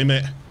 So time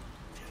it,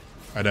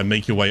 and then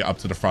make your way up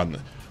to the front.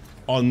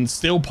 On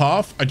Steel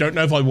Path, I don't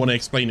know if I want to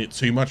explain it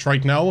too much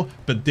right now,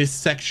 but this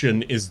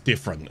section is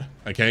different,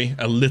 okay?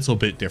 A little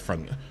bit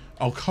different.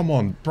 Oh, come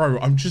on, bro.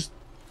 I'm just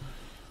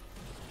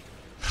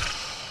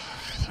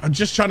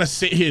trying to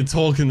sit here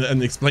talking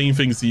and explain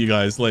things to you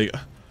guys. Like,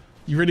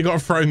 you really got to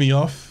throw me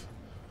off?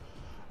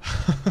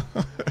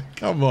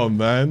 Come on,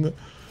 man.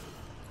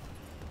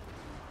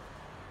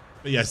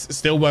 But yes,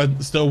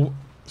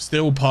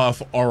 Steel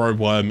Path Aura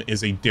Worm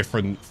is a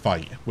different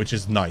fight, which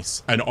is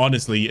nice. And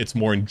honestly, it's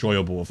more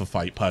enjoyable of a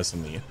fight,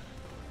 personally.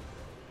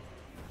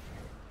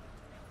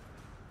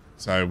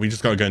 So we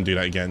just gotta go and do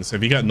that again. So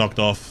if you get knocked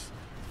off,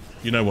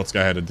 you know what to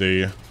go ahead and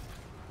do.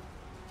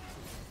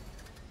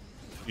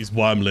 These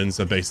wormlings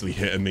are basically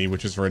hitting me,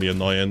 which is really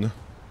annoying.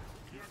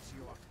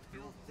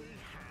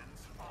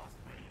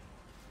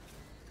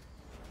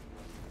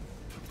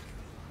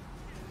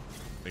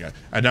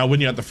 And now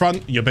when you're at the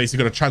front, you're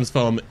basically going to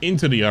transform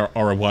into the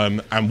Aura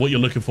Worm, and what you're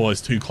looking for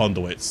is 2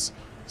 conduits.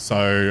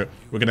 So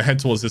we're going to head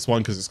towards this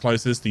one because it's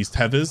closest, these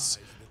tethers.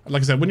 And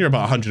like I said, when you're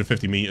about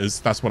 150 meters,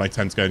 that's when I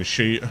tend to go and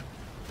shoot.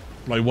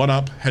 Blow one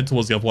up, head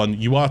towards the other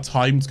one. You are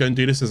timed to go and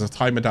do this. There's a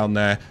timer down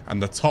there,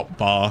 and the top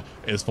bar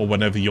is for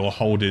whenever you're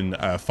holding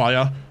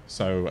fire.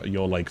 So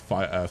your like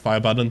fire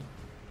button.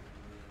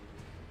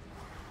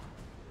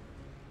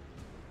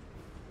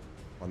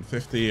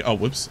 150. Oh,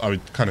 whoops. I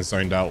kind of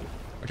zoned out.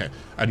 Okay,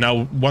 and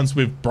now once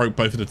we've broke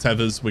both of the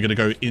tethers, we're going to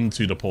go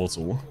into the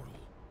portal.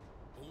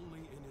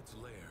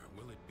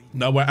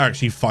 Now we're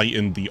actually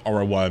fighting the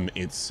Aura Worm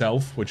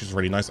itself, which is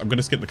really nice. I'm going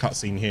to skip the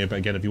cutscene here, but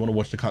again, if you want to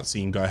watch the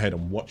cutscene, go ahead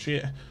and watch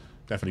it.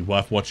 Definitely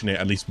worth watching it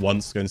at least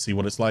once to go and see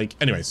what it's like.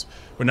 Anyways,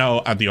 we're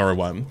now at the Aura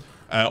Worm.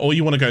 All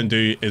you want to go and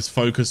do is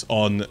focus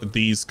on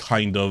these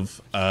kind of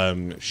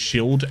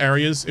shield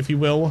areas, if you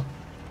will.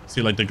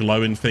 See like the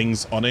glowing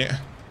things on it.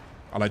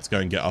 I like to go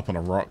and get up on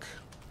a rock.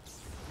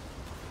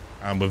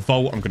 And with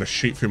Volt, I'm going to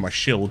shoot through my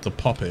shield to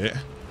pop it.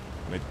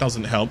 And it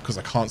doesn't help because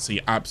I can't see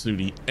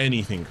absolutely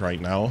anything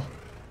right now.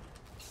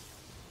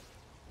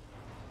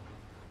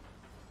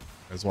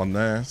 There's one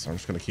there, so I'm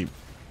just going to keep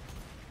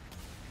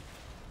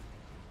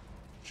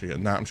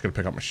shooting that. I'm just going to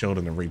pick up my shield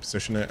and then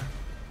reposition it.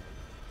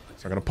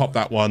 So I'm going to pop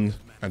that one,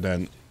 and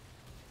then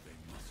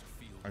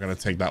I'm going to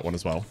take that one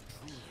as well.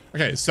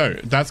 Okay, so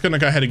that's going to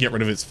go ahead and get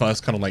rid of its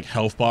first kind of like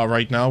health bar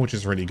right now, which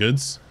is really good.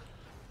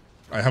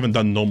 I haven't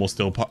done normal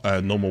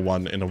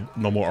one in a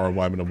normal Aura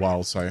Worm in a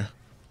while, so I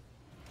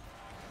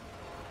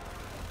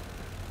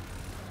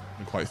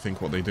don't quite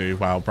think what they do.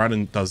 Wow,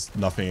 Brandon does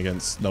nothing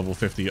against level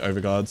 50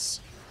 overguards.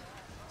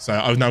 So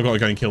I've now got to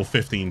go and kill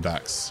 15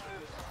 Dax.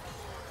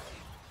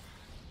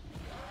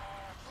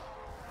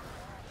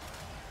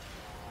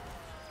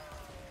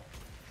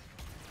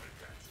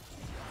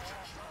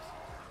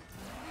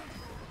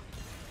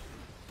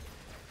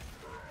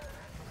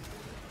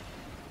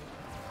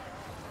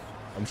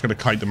 I'm just going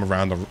to kite them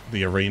around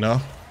the arena.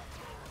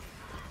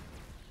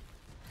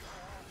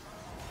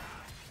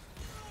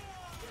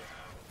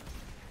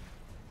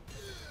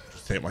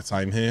 Just take my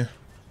time here.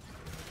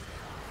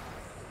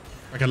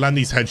 I can land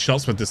these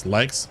headshots with this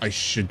Lex. I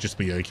should just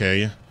be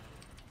okay.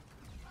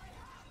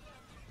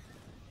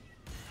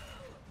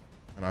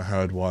 And I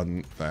heard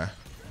one there.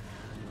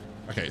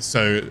 Okay,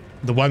 so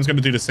the one's going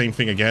to do the same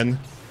thing again.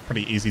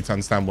 Pretty easy to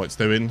understand what it's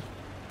doing.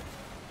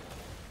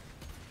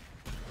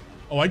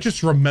 Oh, I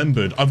just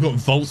remembered. I've got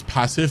Volt's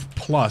passive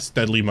plus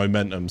Deadly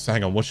Momentum. So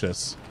hang on, watch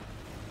this.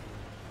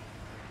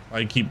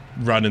 I keep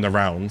running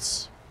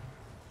around.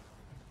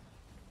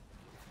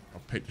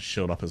 I'll pick the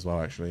shield up as well,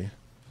 actually.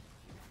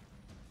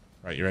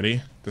 Right, you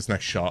ready? This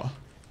next shot.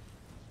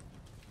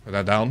 Put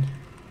that down.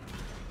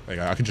 There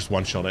you go. I can just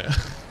one-shot it.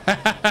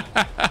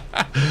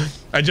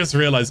 I just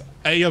realized,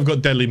 A, I've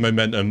got Deadly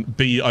Momentum.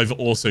 B, I've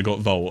also got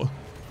Volt.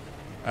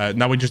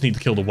 Now we just need to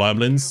kill the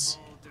Wormlings.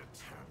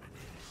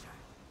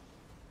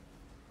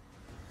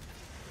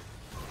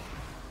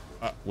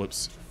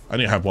 Whoops. I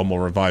need to have one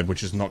more revive,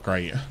 which is not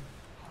great. I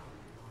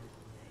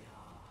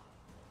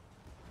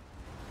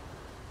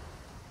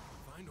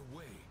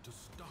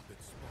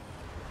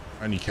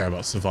only care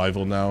about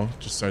survival now,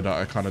 just so that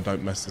I kind of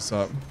don't mess this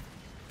up.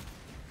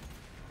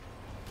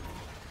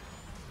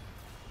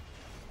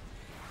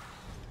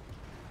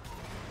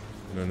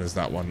 And then there's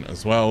that one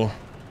as well.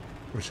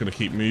 We're just going to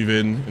keep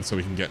moving until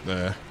we can get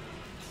the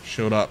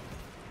shield up.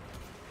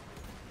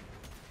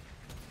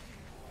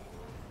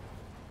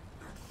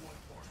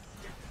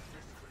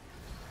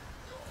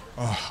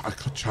 Oh, I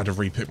could try to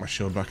re-pick my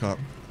shield back up.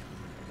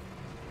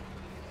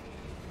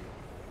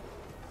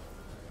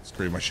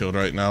 Screw my shield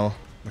right now.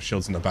 My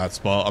shield's in a bad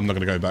spot. I'm not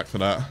going to go back for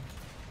that.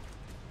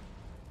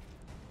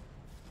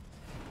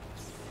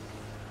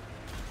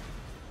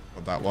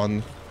 Got that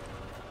one.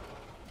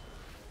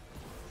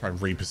 Try and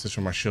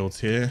reposition my shields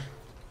here.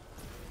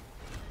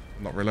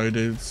 Not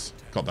reloaded.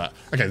 Got that.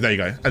 Okay, there you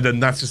go. And then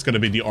that's just going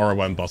to be the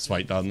Aura boss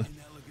fight done.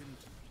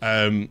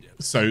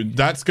 So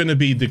that's going to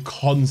be the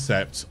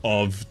concept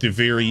of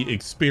Duviri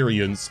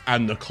experience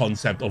and the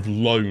concept of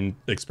lone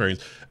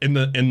experience. In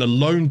the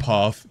lone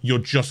path, you're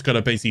just going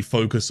to basically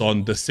focus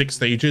on the 6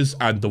 stages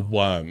and the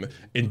worm.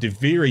 In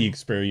Duviri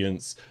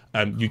experience,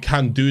 you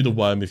can do the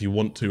worm if you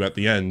want to at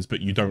the end, but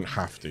you don't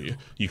have to.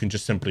 You can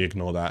just simply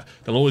ignore that.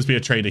 There'll always be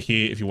a trader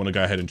here if you want to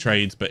go ahead and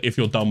trade, but if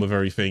you're done with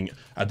everything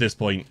at this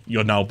point,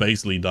 you're now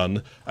basically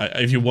done.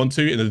 If you want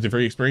to, in the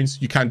Duviri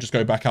experience, you can just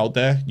go back out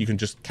there. You can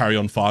just carry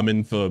on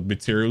farming for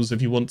materials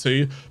if you want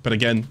to, but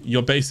again,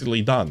 you're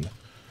basically done.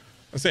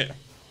 That's it.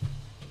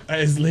 That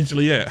is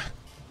literally it.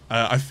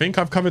 I think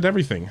I've covered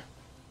everything.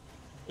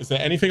 Is there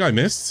anything I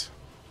missed?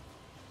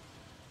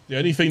 The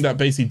only thing that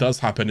basically does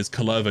happen is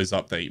Kalervo's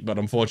update, but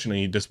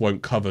unfortunately this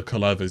won't cover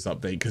Kalervo's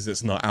update because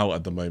it's not out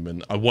at the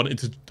moment.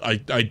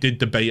 I did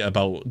debate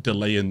about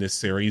delaying this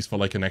series for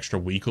like an extra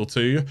week or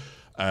two,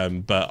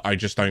 but I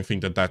just don't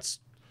think that that's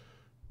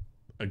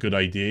a good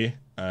idea.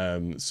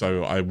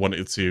 So I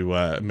wanted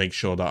to make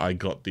sure that I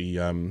got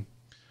the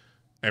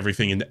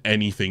everything and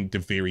anything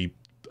Duviri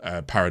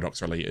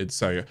Paradox related.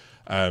 So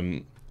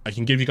I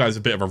can give you guys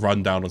a bit of a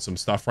rundown on some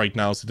stuff right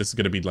now. So this is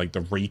going to be like the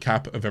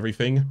recap of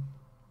everything.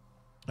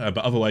 But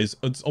otherwise,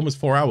 it's almost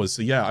 4 hours.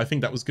 So yeah, I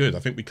think that was good. I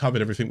think we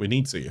covered everything we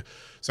need to.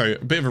 So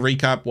a bit of a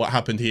recap, what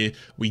happened here.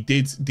 We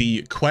did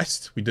the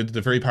quest. We did the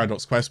Duviri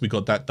Paradox quest. We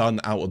got that done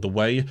out of the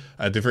way.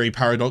 Duviri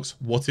Paradox,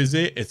 what is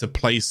it? It's a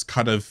place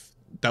kind of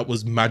that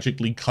was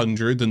magically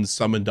conjured and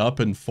summoned up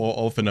and thought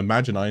of and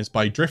imaginized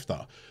by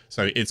Drifter.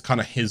 So it's kind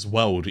of his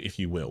world, if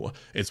you will.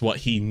 It's what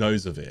he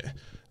knows of it.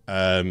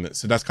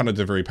 So that's kind of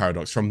the Duviri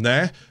Paradox. From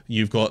there,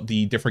 you've got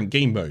the different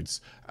game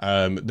modes.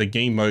 The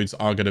game modes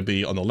are going to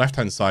be on the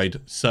left-hand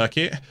side,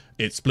 circuit.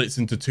 It splits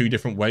into 2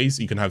 different ways.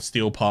 You can have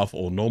steel path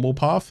or normal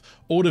path.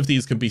 All of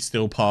these can be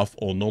steel path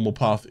or normal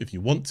path if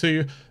you want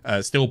to.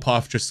 Steel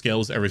path just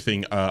scales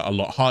everything a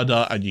lot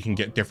harder, and you can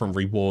get different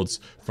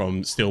rewards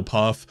from steel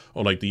path,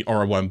 or like the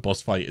Aura 1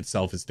 boss fight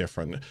itself is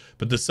different.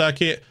 But the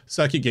circuit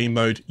game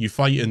mode, you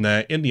fight in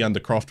there in the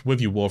Undercroft with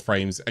your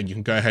Warframes, and you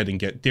can go ahead and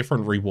get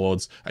different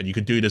rewards, and you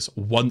can do this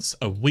once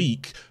a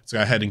week to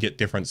go ahead and get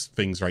different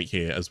things right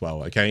here as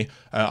well, okay?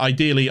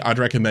 Ideally, I'd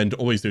recommend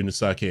always doing the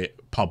circuit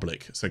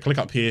public. So click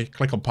up here,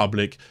 click on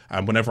public,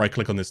 and whenever I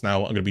click on this now,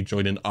 I'm going to be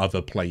joining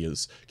other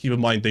players. Keep in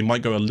mind, they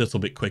might go a little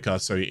bit quicker,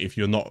 so if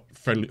you're not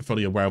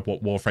fully aware of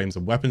what Warframes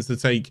and weapons to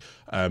take,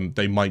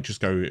 they might just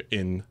go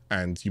in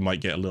and you might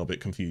get a little bit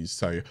confused.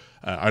 So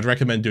I'd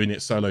recommend doing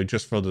it solo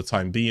just for the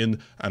time being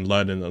and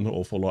learning an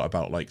awful lot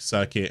about like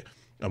circuit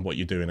and what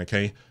you're doing,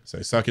 okay?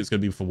 So circuit's going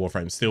to be for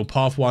Warframe. Steel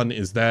Path 1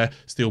 is there.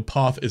 Steel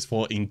Path is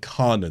for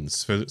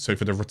Incarnants. So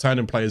for the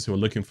returning players who are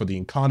looking for the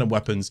Incarnate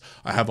weapons,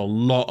 I have a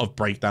lot of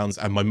breakdowns,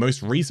 and my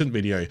most recent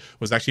video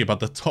was actually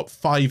about the top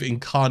 5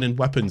 Incarnate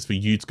weapons for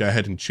you to go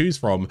ahead and choose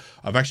from.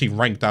 I've actually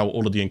ranked out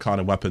all of the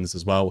Incarnate weapons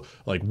as well,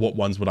 like what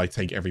ones would I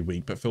take every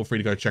week, but feel free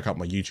to go check out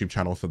my YouTube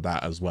channel for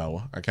that as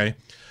well, okay?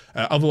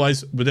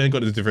 Otherwise, we then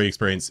got the Duviri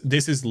experience.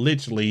 This is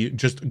literally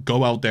just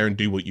go out there and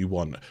do what you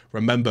want.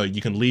 Remember,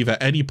 you can leave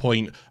at any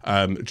point.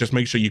 Just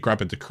make sure you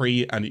grab a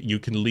decree, and you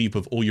can leave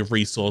with all your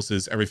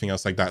resources, everything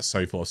else like that,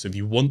 so forth. So if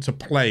you want to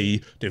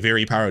play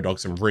Duviri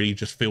Paradox and really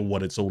just feel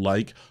what it's all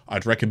like,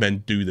 I'd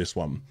recommend do this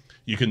one.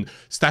 You can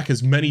stack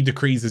as many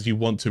decrees as you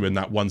want to in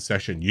that one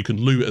session. You can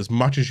loot as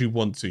much as you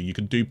want to. You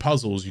can do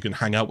puzzles. You can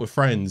hang out with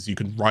friends. You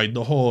can ride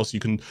the horse. You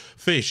can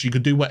fish. You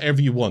can do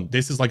whatever you want.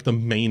 This is like the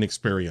main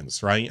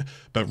experience, right?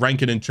 But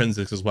ranking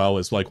intrinsics as well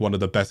is like one of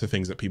the better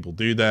things that people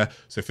do there.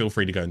 So feel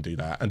free to go and do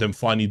that. And then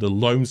finally, the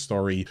lone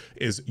story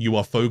is you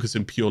are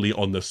focusing purely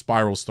on the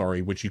spiral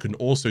story, which you can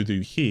also do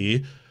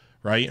here,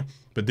 right?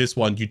 But this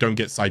one, you don't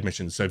get side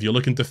missions. So if you're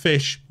looking to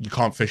fish, you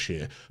can't fish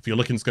here. If you're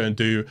looking to go and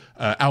do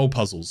owl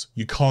puzzles,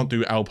 you can't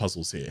do owl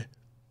puzzles here.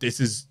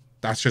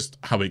 That's just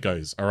how it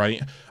goes, all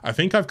right? I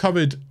think I've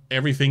covered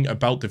everything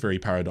about the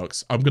Duviri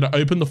Paradox. I'm going to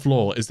open the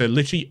floor. Is there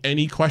literally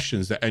any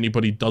questions that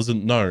anybody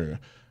doesn't know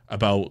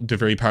about the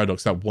Duviri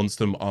Paradox that wants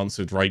them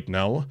answered right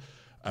now?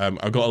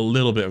 I've got a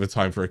little bit of a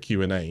time for a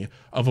Q&A.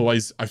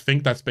 Otherwise, I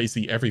think that's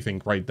basically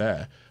everything right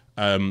there.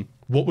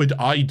 What would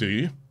I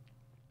do?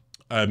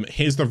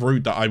 Here's the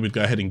route that I would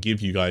go ahead and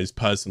give you guys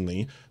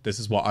personally. This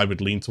is what I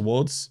would lean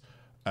towards.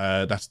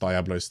 That's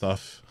Diablo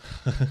stuff.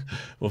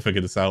 We'll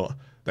figure this out.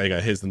 There you go.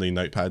 Here's the new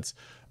notepads.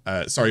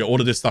 Sorry, all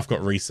of this stuff got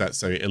reset,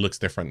 so it looks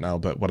different now,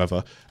 but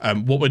whatever.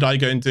 What would I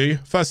go and do?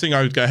 First thing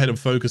I would go ahead and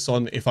focus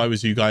on if I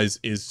was you guys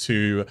is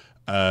to...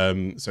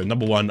 so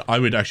number one, I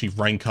would actually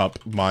rank up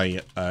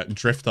my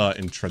Drifter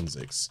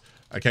intrinsics.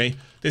 Okay,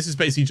 this is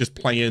basically just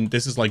playing.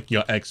 This is like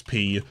your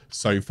XP,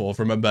 so forth.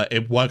 Remember,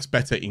 it works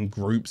better in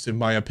groups, in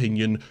my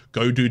opinion.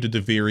 Go do the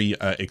Duviri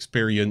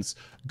experience.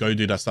 Go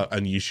do that stuff,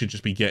 and you should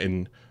just be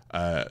getting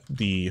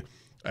the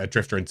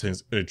Drifter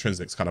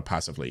intrinsics kind of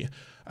passively.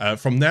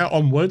 From there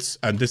onwards,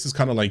 and this is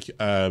kind of like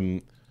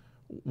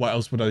what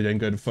else would I then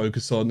go to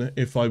focus on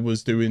if I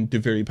was doing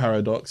Duviri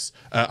Paradox?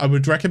 I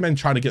would recommend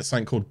trying to get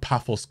something called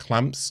Paphos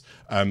clamps.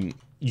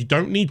 You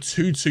don't need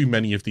too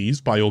many of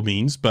these by all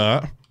means,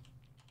 but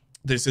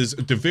this is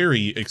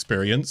Duviri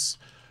experience,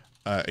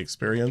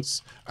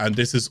 and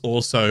this is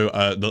also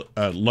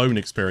the lone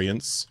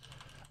experience.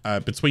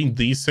 Between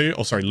these two,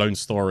 or sorry, lone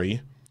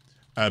story.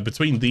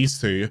 Between these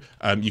two,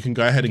 you can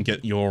go ahead and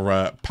get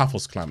your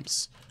Paphos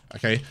clamps.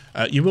 Okay,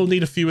 you will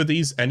need a few of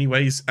these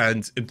anyways,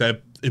 and they're,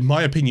 in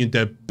my opinion,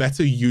 they're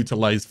better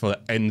utilized for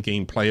end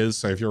game players.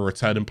 So if you're a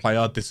returning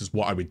player, this is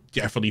what I would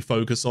definitely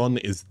focus on.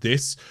 Is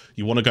this?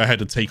 You want to go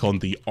ahead and take on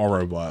the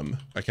Oro Worm.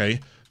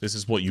 Okay. This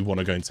is what you want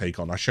to go and take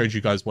on. I showed you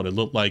guys what it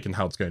looked like and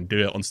how to go and do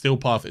it. On Steel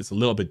Path, it's a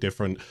little bit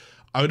different.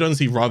 I would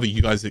honestly rather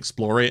you guys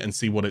explore it and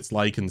see what it's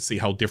like and see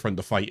how different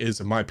the fight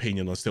is. In my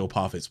opinion, on Steel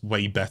Path, it's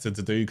way better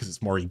to do because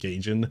it's more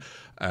engaging.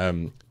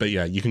 But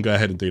yeah, you can go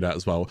ahead and do that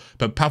as well.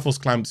 But Paphos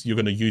clamps, you're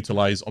going to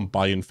utilize on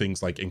buying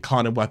things like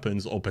incarnate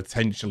weapons or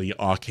potentially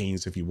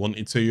arcanes if you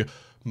wanted to.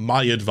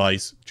 My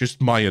advice, just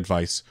my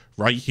advice,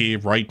 right here,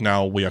 right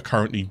now, we are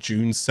currently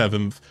June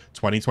 7th,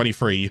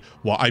 2023.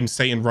 What I'm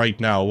saying right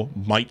now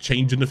might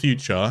change in the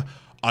future.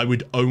 I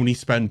would only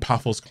spend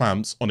Paphos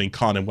clamps on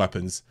incarnate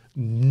weapons,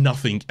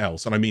 nothing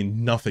else. And I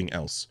mean nothing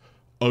else,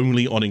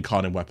 only on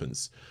incarnate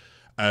weapons.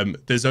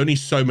 There's only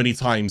so many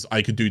times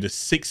I could do the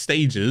 6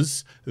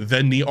 stages,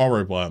 then the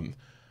Oro Worm.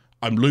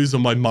 I'm losing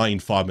my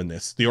mind farming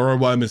this. The Oro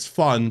Worm is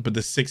fun, but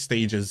the 6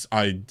 stages,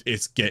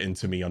 it's getting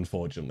to me,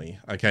 unfortunately.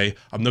 Okay,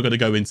 I'm not going to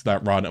go into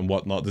that run and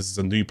whatnot. This is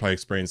a new play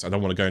experience. I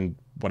don't want to go and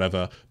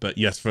whatever. But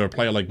yes, for a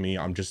player like me,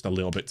 I'm just a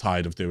little bit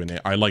tired of doing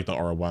it. I like the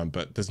Oro Worm,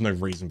 but there's no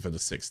reason for the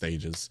 6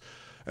 stages.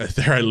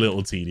 They're a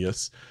little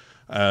tedious.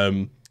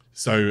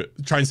 So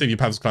try and save your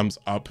Paphos clamps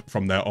up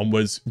from there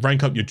onwards.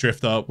 Rank up your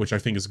Drifter, which I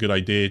think is a good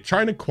idea. Try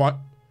and acquire...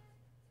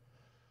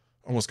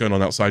 What's going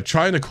on outside?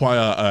 Try and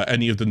acquire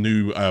any of the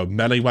new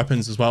melee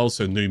weapons as well.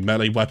 So new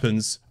melee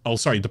weapons. Oh,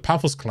 sorry, the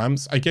Paphos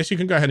clamps. I guess you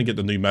can go ahead and get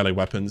the new melee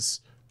weapons.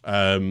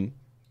 I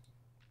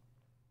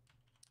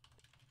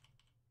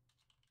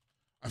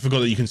forgot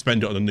that you can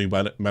spend it on the new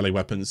melee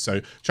weapons.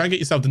 So try and get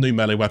yourself the new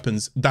melee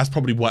weapons. That's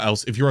probably what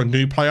else. If you're a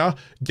new player,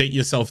 get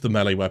yourself the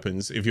melee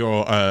weapons. If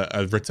you're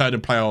a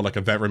returning player or like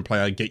a veteran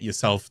player, get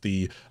yourself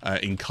the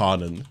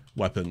incarnate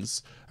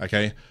weapons.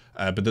 Okay.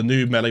 But the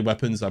new melee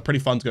weapons are pretty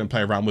fun to go and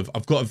play around with.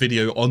 I've got a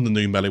video on the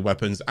new melee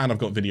weapons and I've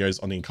got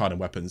videos on the incarnate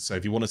weapons. So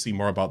if you want to see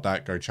more about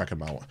that, go check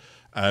them out.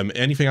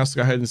 Anything else to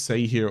go ahead and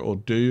say here or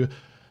do?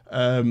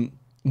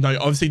 No,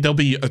 obviously there'll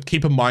be,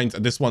 keep in mind,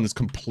 this one is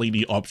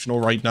completely optional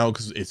right now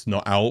because it's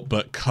not out,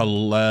 but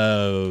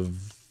Clevo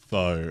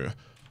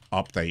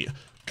update.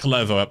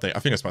 Clevo update. I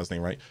think I spelled his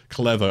name right.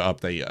 Clevo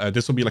update.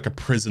 This will be like a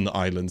prison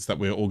islands that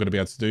we're all going to be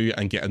able to do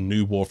and get a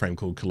new Warframe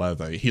called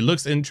Clevo. He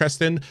looks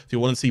interesting. If you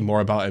want to see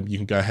more about him, you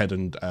can go ahead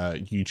and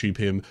YouTube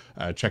him.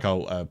 Check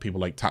out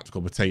people like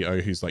Tactical Potato,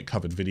 who's like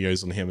covered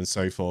videos on him and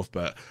so forth.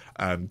 But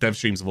dev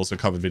streams have also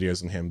covered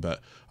videos on him, but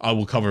I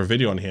will cover a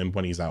video on him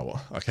when he's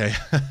out. Okay.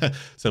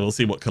 So we'll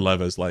see what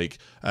Clevo's like.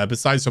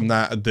 Besides from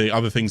that, the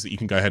other things that you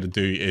can go ahead and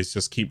do is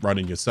just keep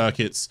running your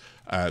circuits.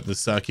 the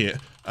circuit,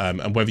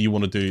 and whether you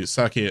want to do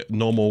circuit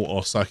normal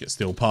or circuit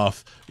steel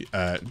path,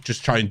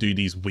 just try and do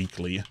these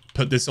weekly.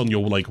 Put this on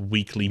your like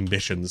weekly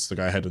missions to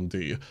go ahead and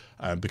do,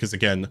 because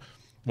again,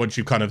 once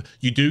you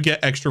you do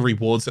get extra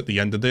rewards at the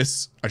end of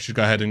this. I should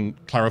go ahead and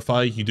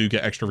clarify, you do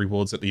get extra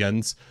rewards at the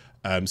end.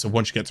 So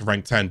once you get to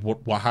rank 10,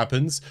 what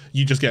happens?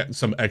 You just get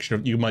some extra,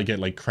 you might get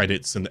like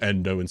credits and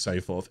endo and so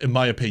forth. In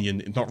my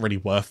opinion, it's not really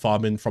worth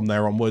farming from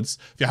there onwards.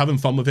 If you're having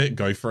fun with it,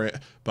 go for it.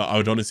 But I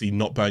would honestly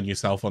not burn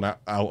yourself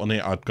out on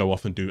it. I'd go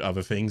off and do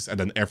other things. And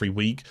then every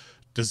week,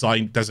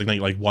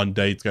 designate like one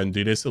day to go and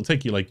do this. It'll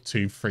take you like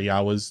 2-3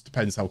 hours.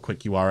 Depends how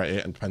quick you are at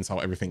it and depends how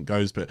everything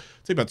goes. But it'll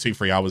take about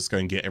 2-3 hours to go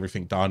and get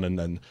everything done. And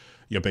then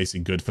you're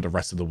basically good for the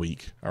rest of the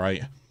week. All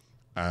right.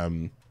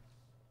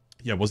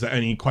 Yeah, was there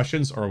any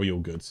questions or are we all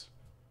good?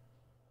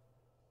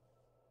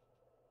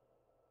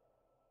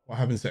 What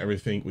happens to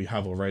everything we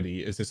have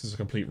already? Is this a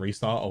complete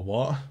restart or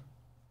what?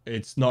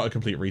 It's not a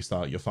complete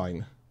restart. You're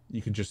fine.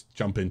 You can just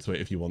jump into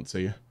it if you want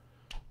to.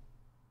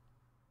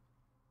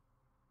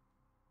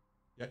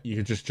 Yeah, you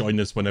can just join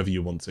us whenever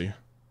you want to.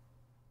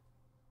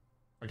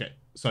 Okay,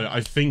 so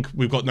I think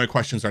we've got no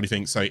questions or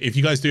anything. So if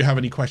you guys do have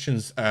any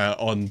questions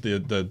on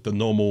the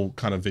normal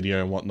kind of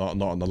video and whatnot,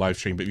 not on the live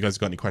stream, but if you guys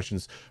have got any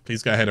questions,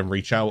 please go ahead and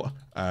reach out.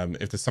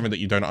 If there's something that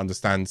you don't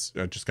understand,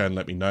 just go and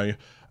let me know.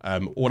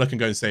 All I can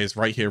go and say is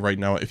right here, right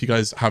now, if you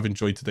guys have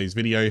enjoyed today's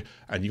video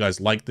and you guys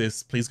like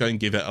this, please go and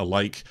give it a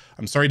like.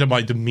 I'm sorry that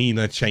my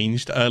demeanor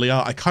changed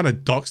earlier. I kind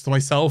of doxed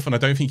myself and I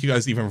don't think you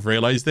guys even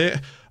realized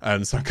it.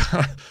 So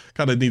I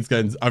kind of need to go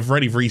and, I've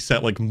already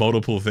reset like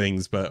multiple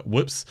things, but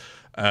whoops.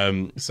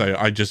 So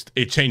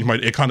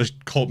it kind of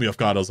caught me off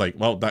guard. I was like,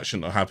 well, that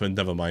shouldn't have happened.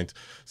 Never mind.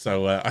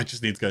 So I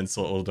just need to go and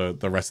sort all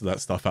the rest of that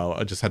stuff out.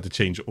 I just had to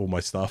change all my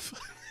stuff.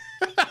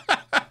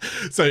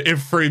 So it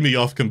threw me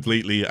off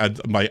completely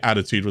and my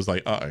attitude was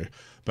like, uh-oh.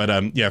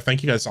 But yeah,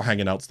 thank you guys for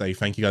hanging out today.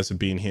 Thank you guys for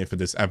being here for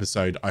this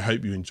episode. I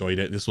hope you enjoyed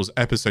it. This was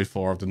episode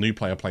 4 of the new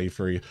player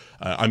playthrough.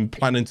 I'm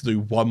planning to do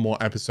one more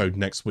episode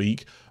next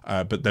week,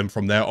 but then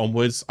from there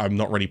onwards, I'm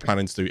not really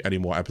planning to do any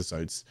more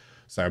episodes.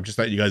 So I'm just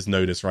letting you guys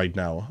know this right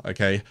now,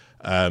 okay?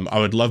 I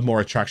would love more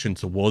attraction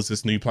towards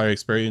this new player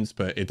experience,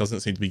 but it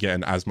doesn't seem to be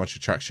getting as much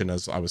attraction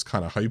as I was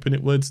kind of hoping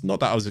it would. Not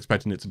that I was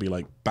expecting it to be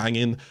like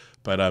banging,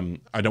 but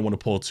I don't want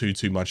to pour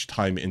too much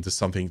time into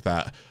something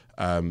that,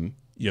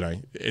 you know,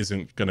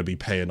 isn't going to be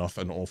paying off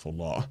an awful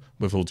lot,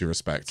 with all due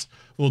respect.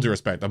 With all due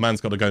respect, the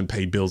man's got to go and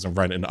pay bills and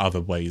rent in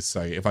other ways.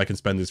 So if I can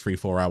spend this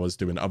 3-4 hours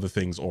doing other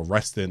things or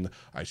resting,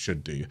 I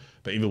should do.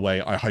 But either way,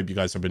 I hope you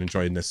guys have been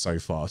enjoying this so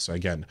far. So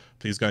again,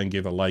 please go and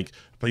give a like.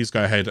 Please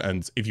go ahead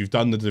and if you've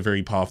done the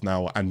Duviri path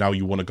now and now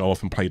you want to go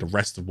off and play the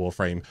rest of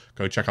Warframe,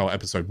 go check out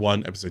episode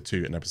 1, episode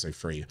 2, and episode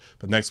 3.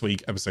 But next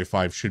week, episode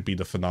 5 should be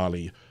the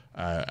finale.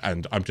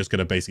 And I'm just going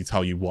to basically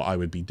tell you what I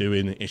would be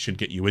doing. It should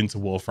get you into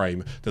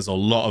Warframe. There's a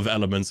lot of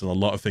elements and a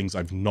lot of things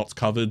I've not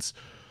covered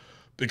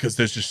because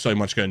there's just so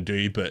much going to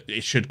do, but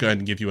it should go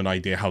and give you an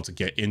idea how to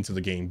get into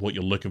the game, what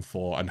you're looking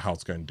for, and how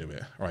to go and do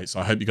it. All right, so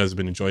I hope you guys have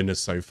been enjoying this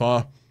so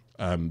far.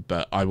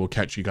 But I will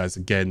catch you guys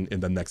again in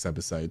the next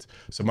episode.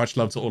 So much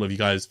love to all of you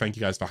guys. Thank you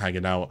guys for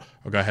hanging out.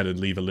 I'll go ahead and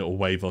leave a little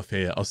wave off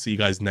here. I'll see you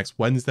guys next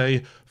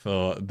Wednesday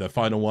for the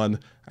final one.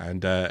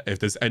 And if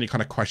there's any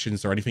kind of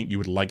questions or anything you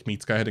would like me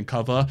to go ahead and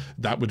cover,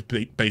 that would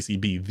basically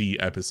be the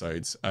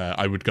episodes.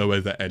 I would go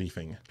over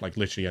anything, like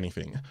literally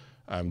anything,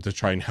 to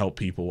try and help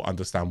people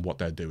understand what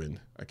they're doing.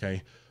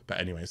 Okay. But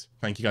anyways,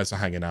 thank you guys for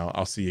hanging out.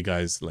 I'll see you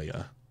guys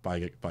later.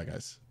 Bye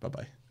guys.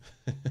 Bye-bye.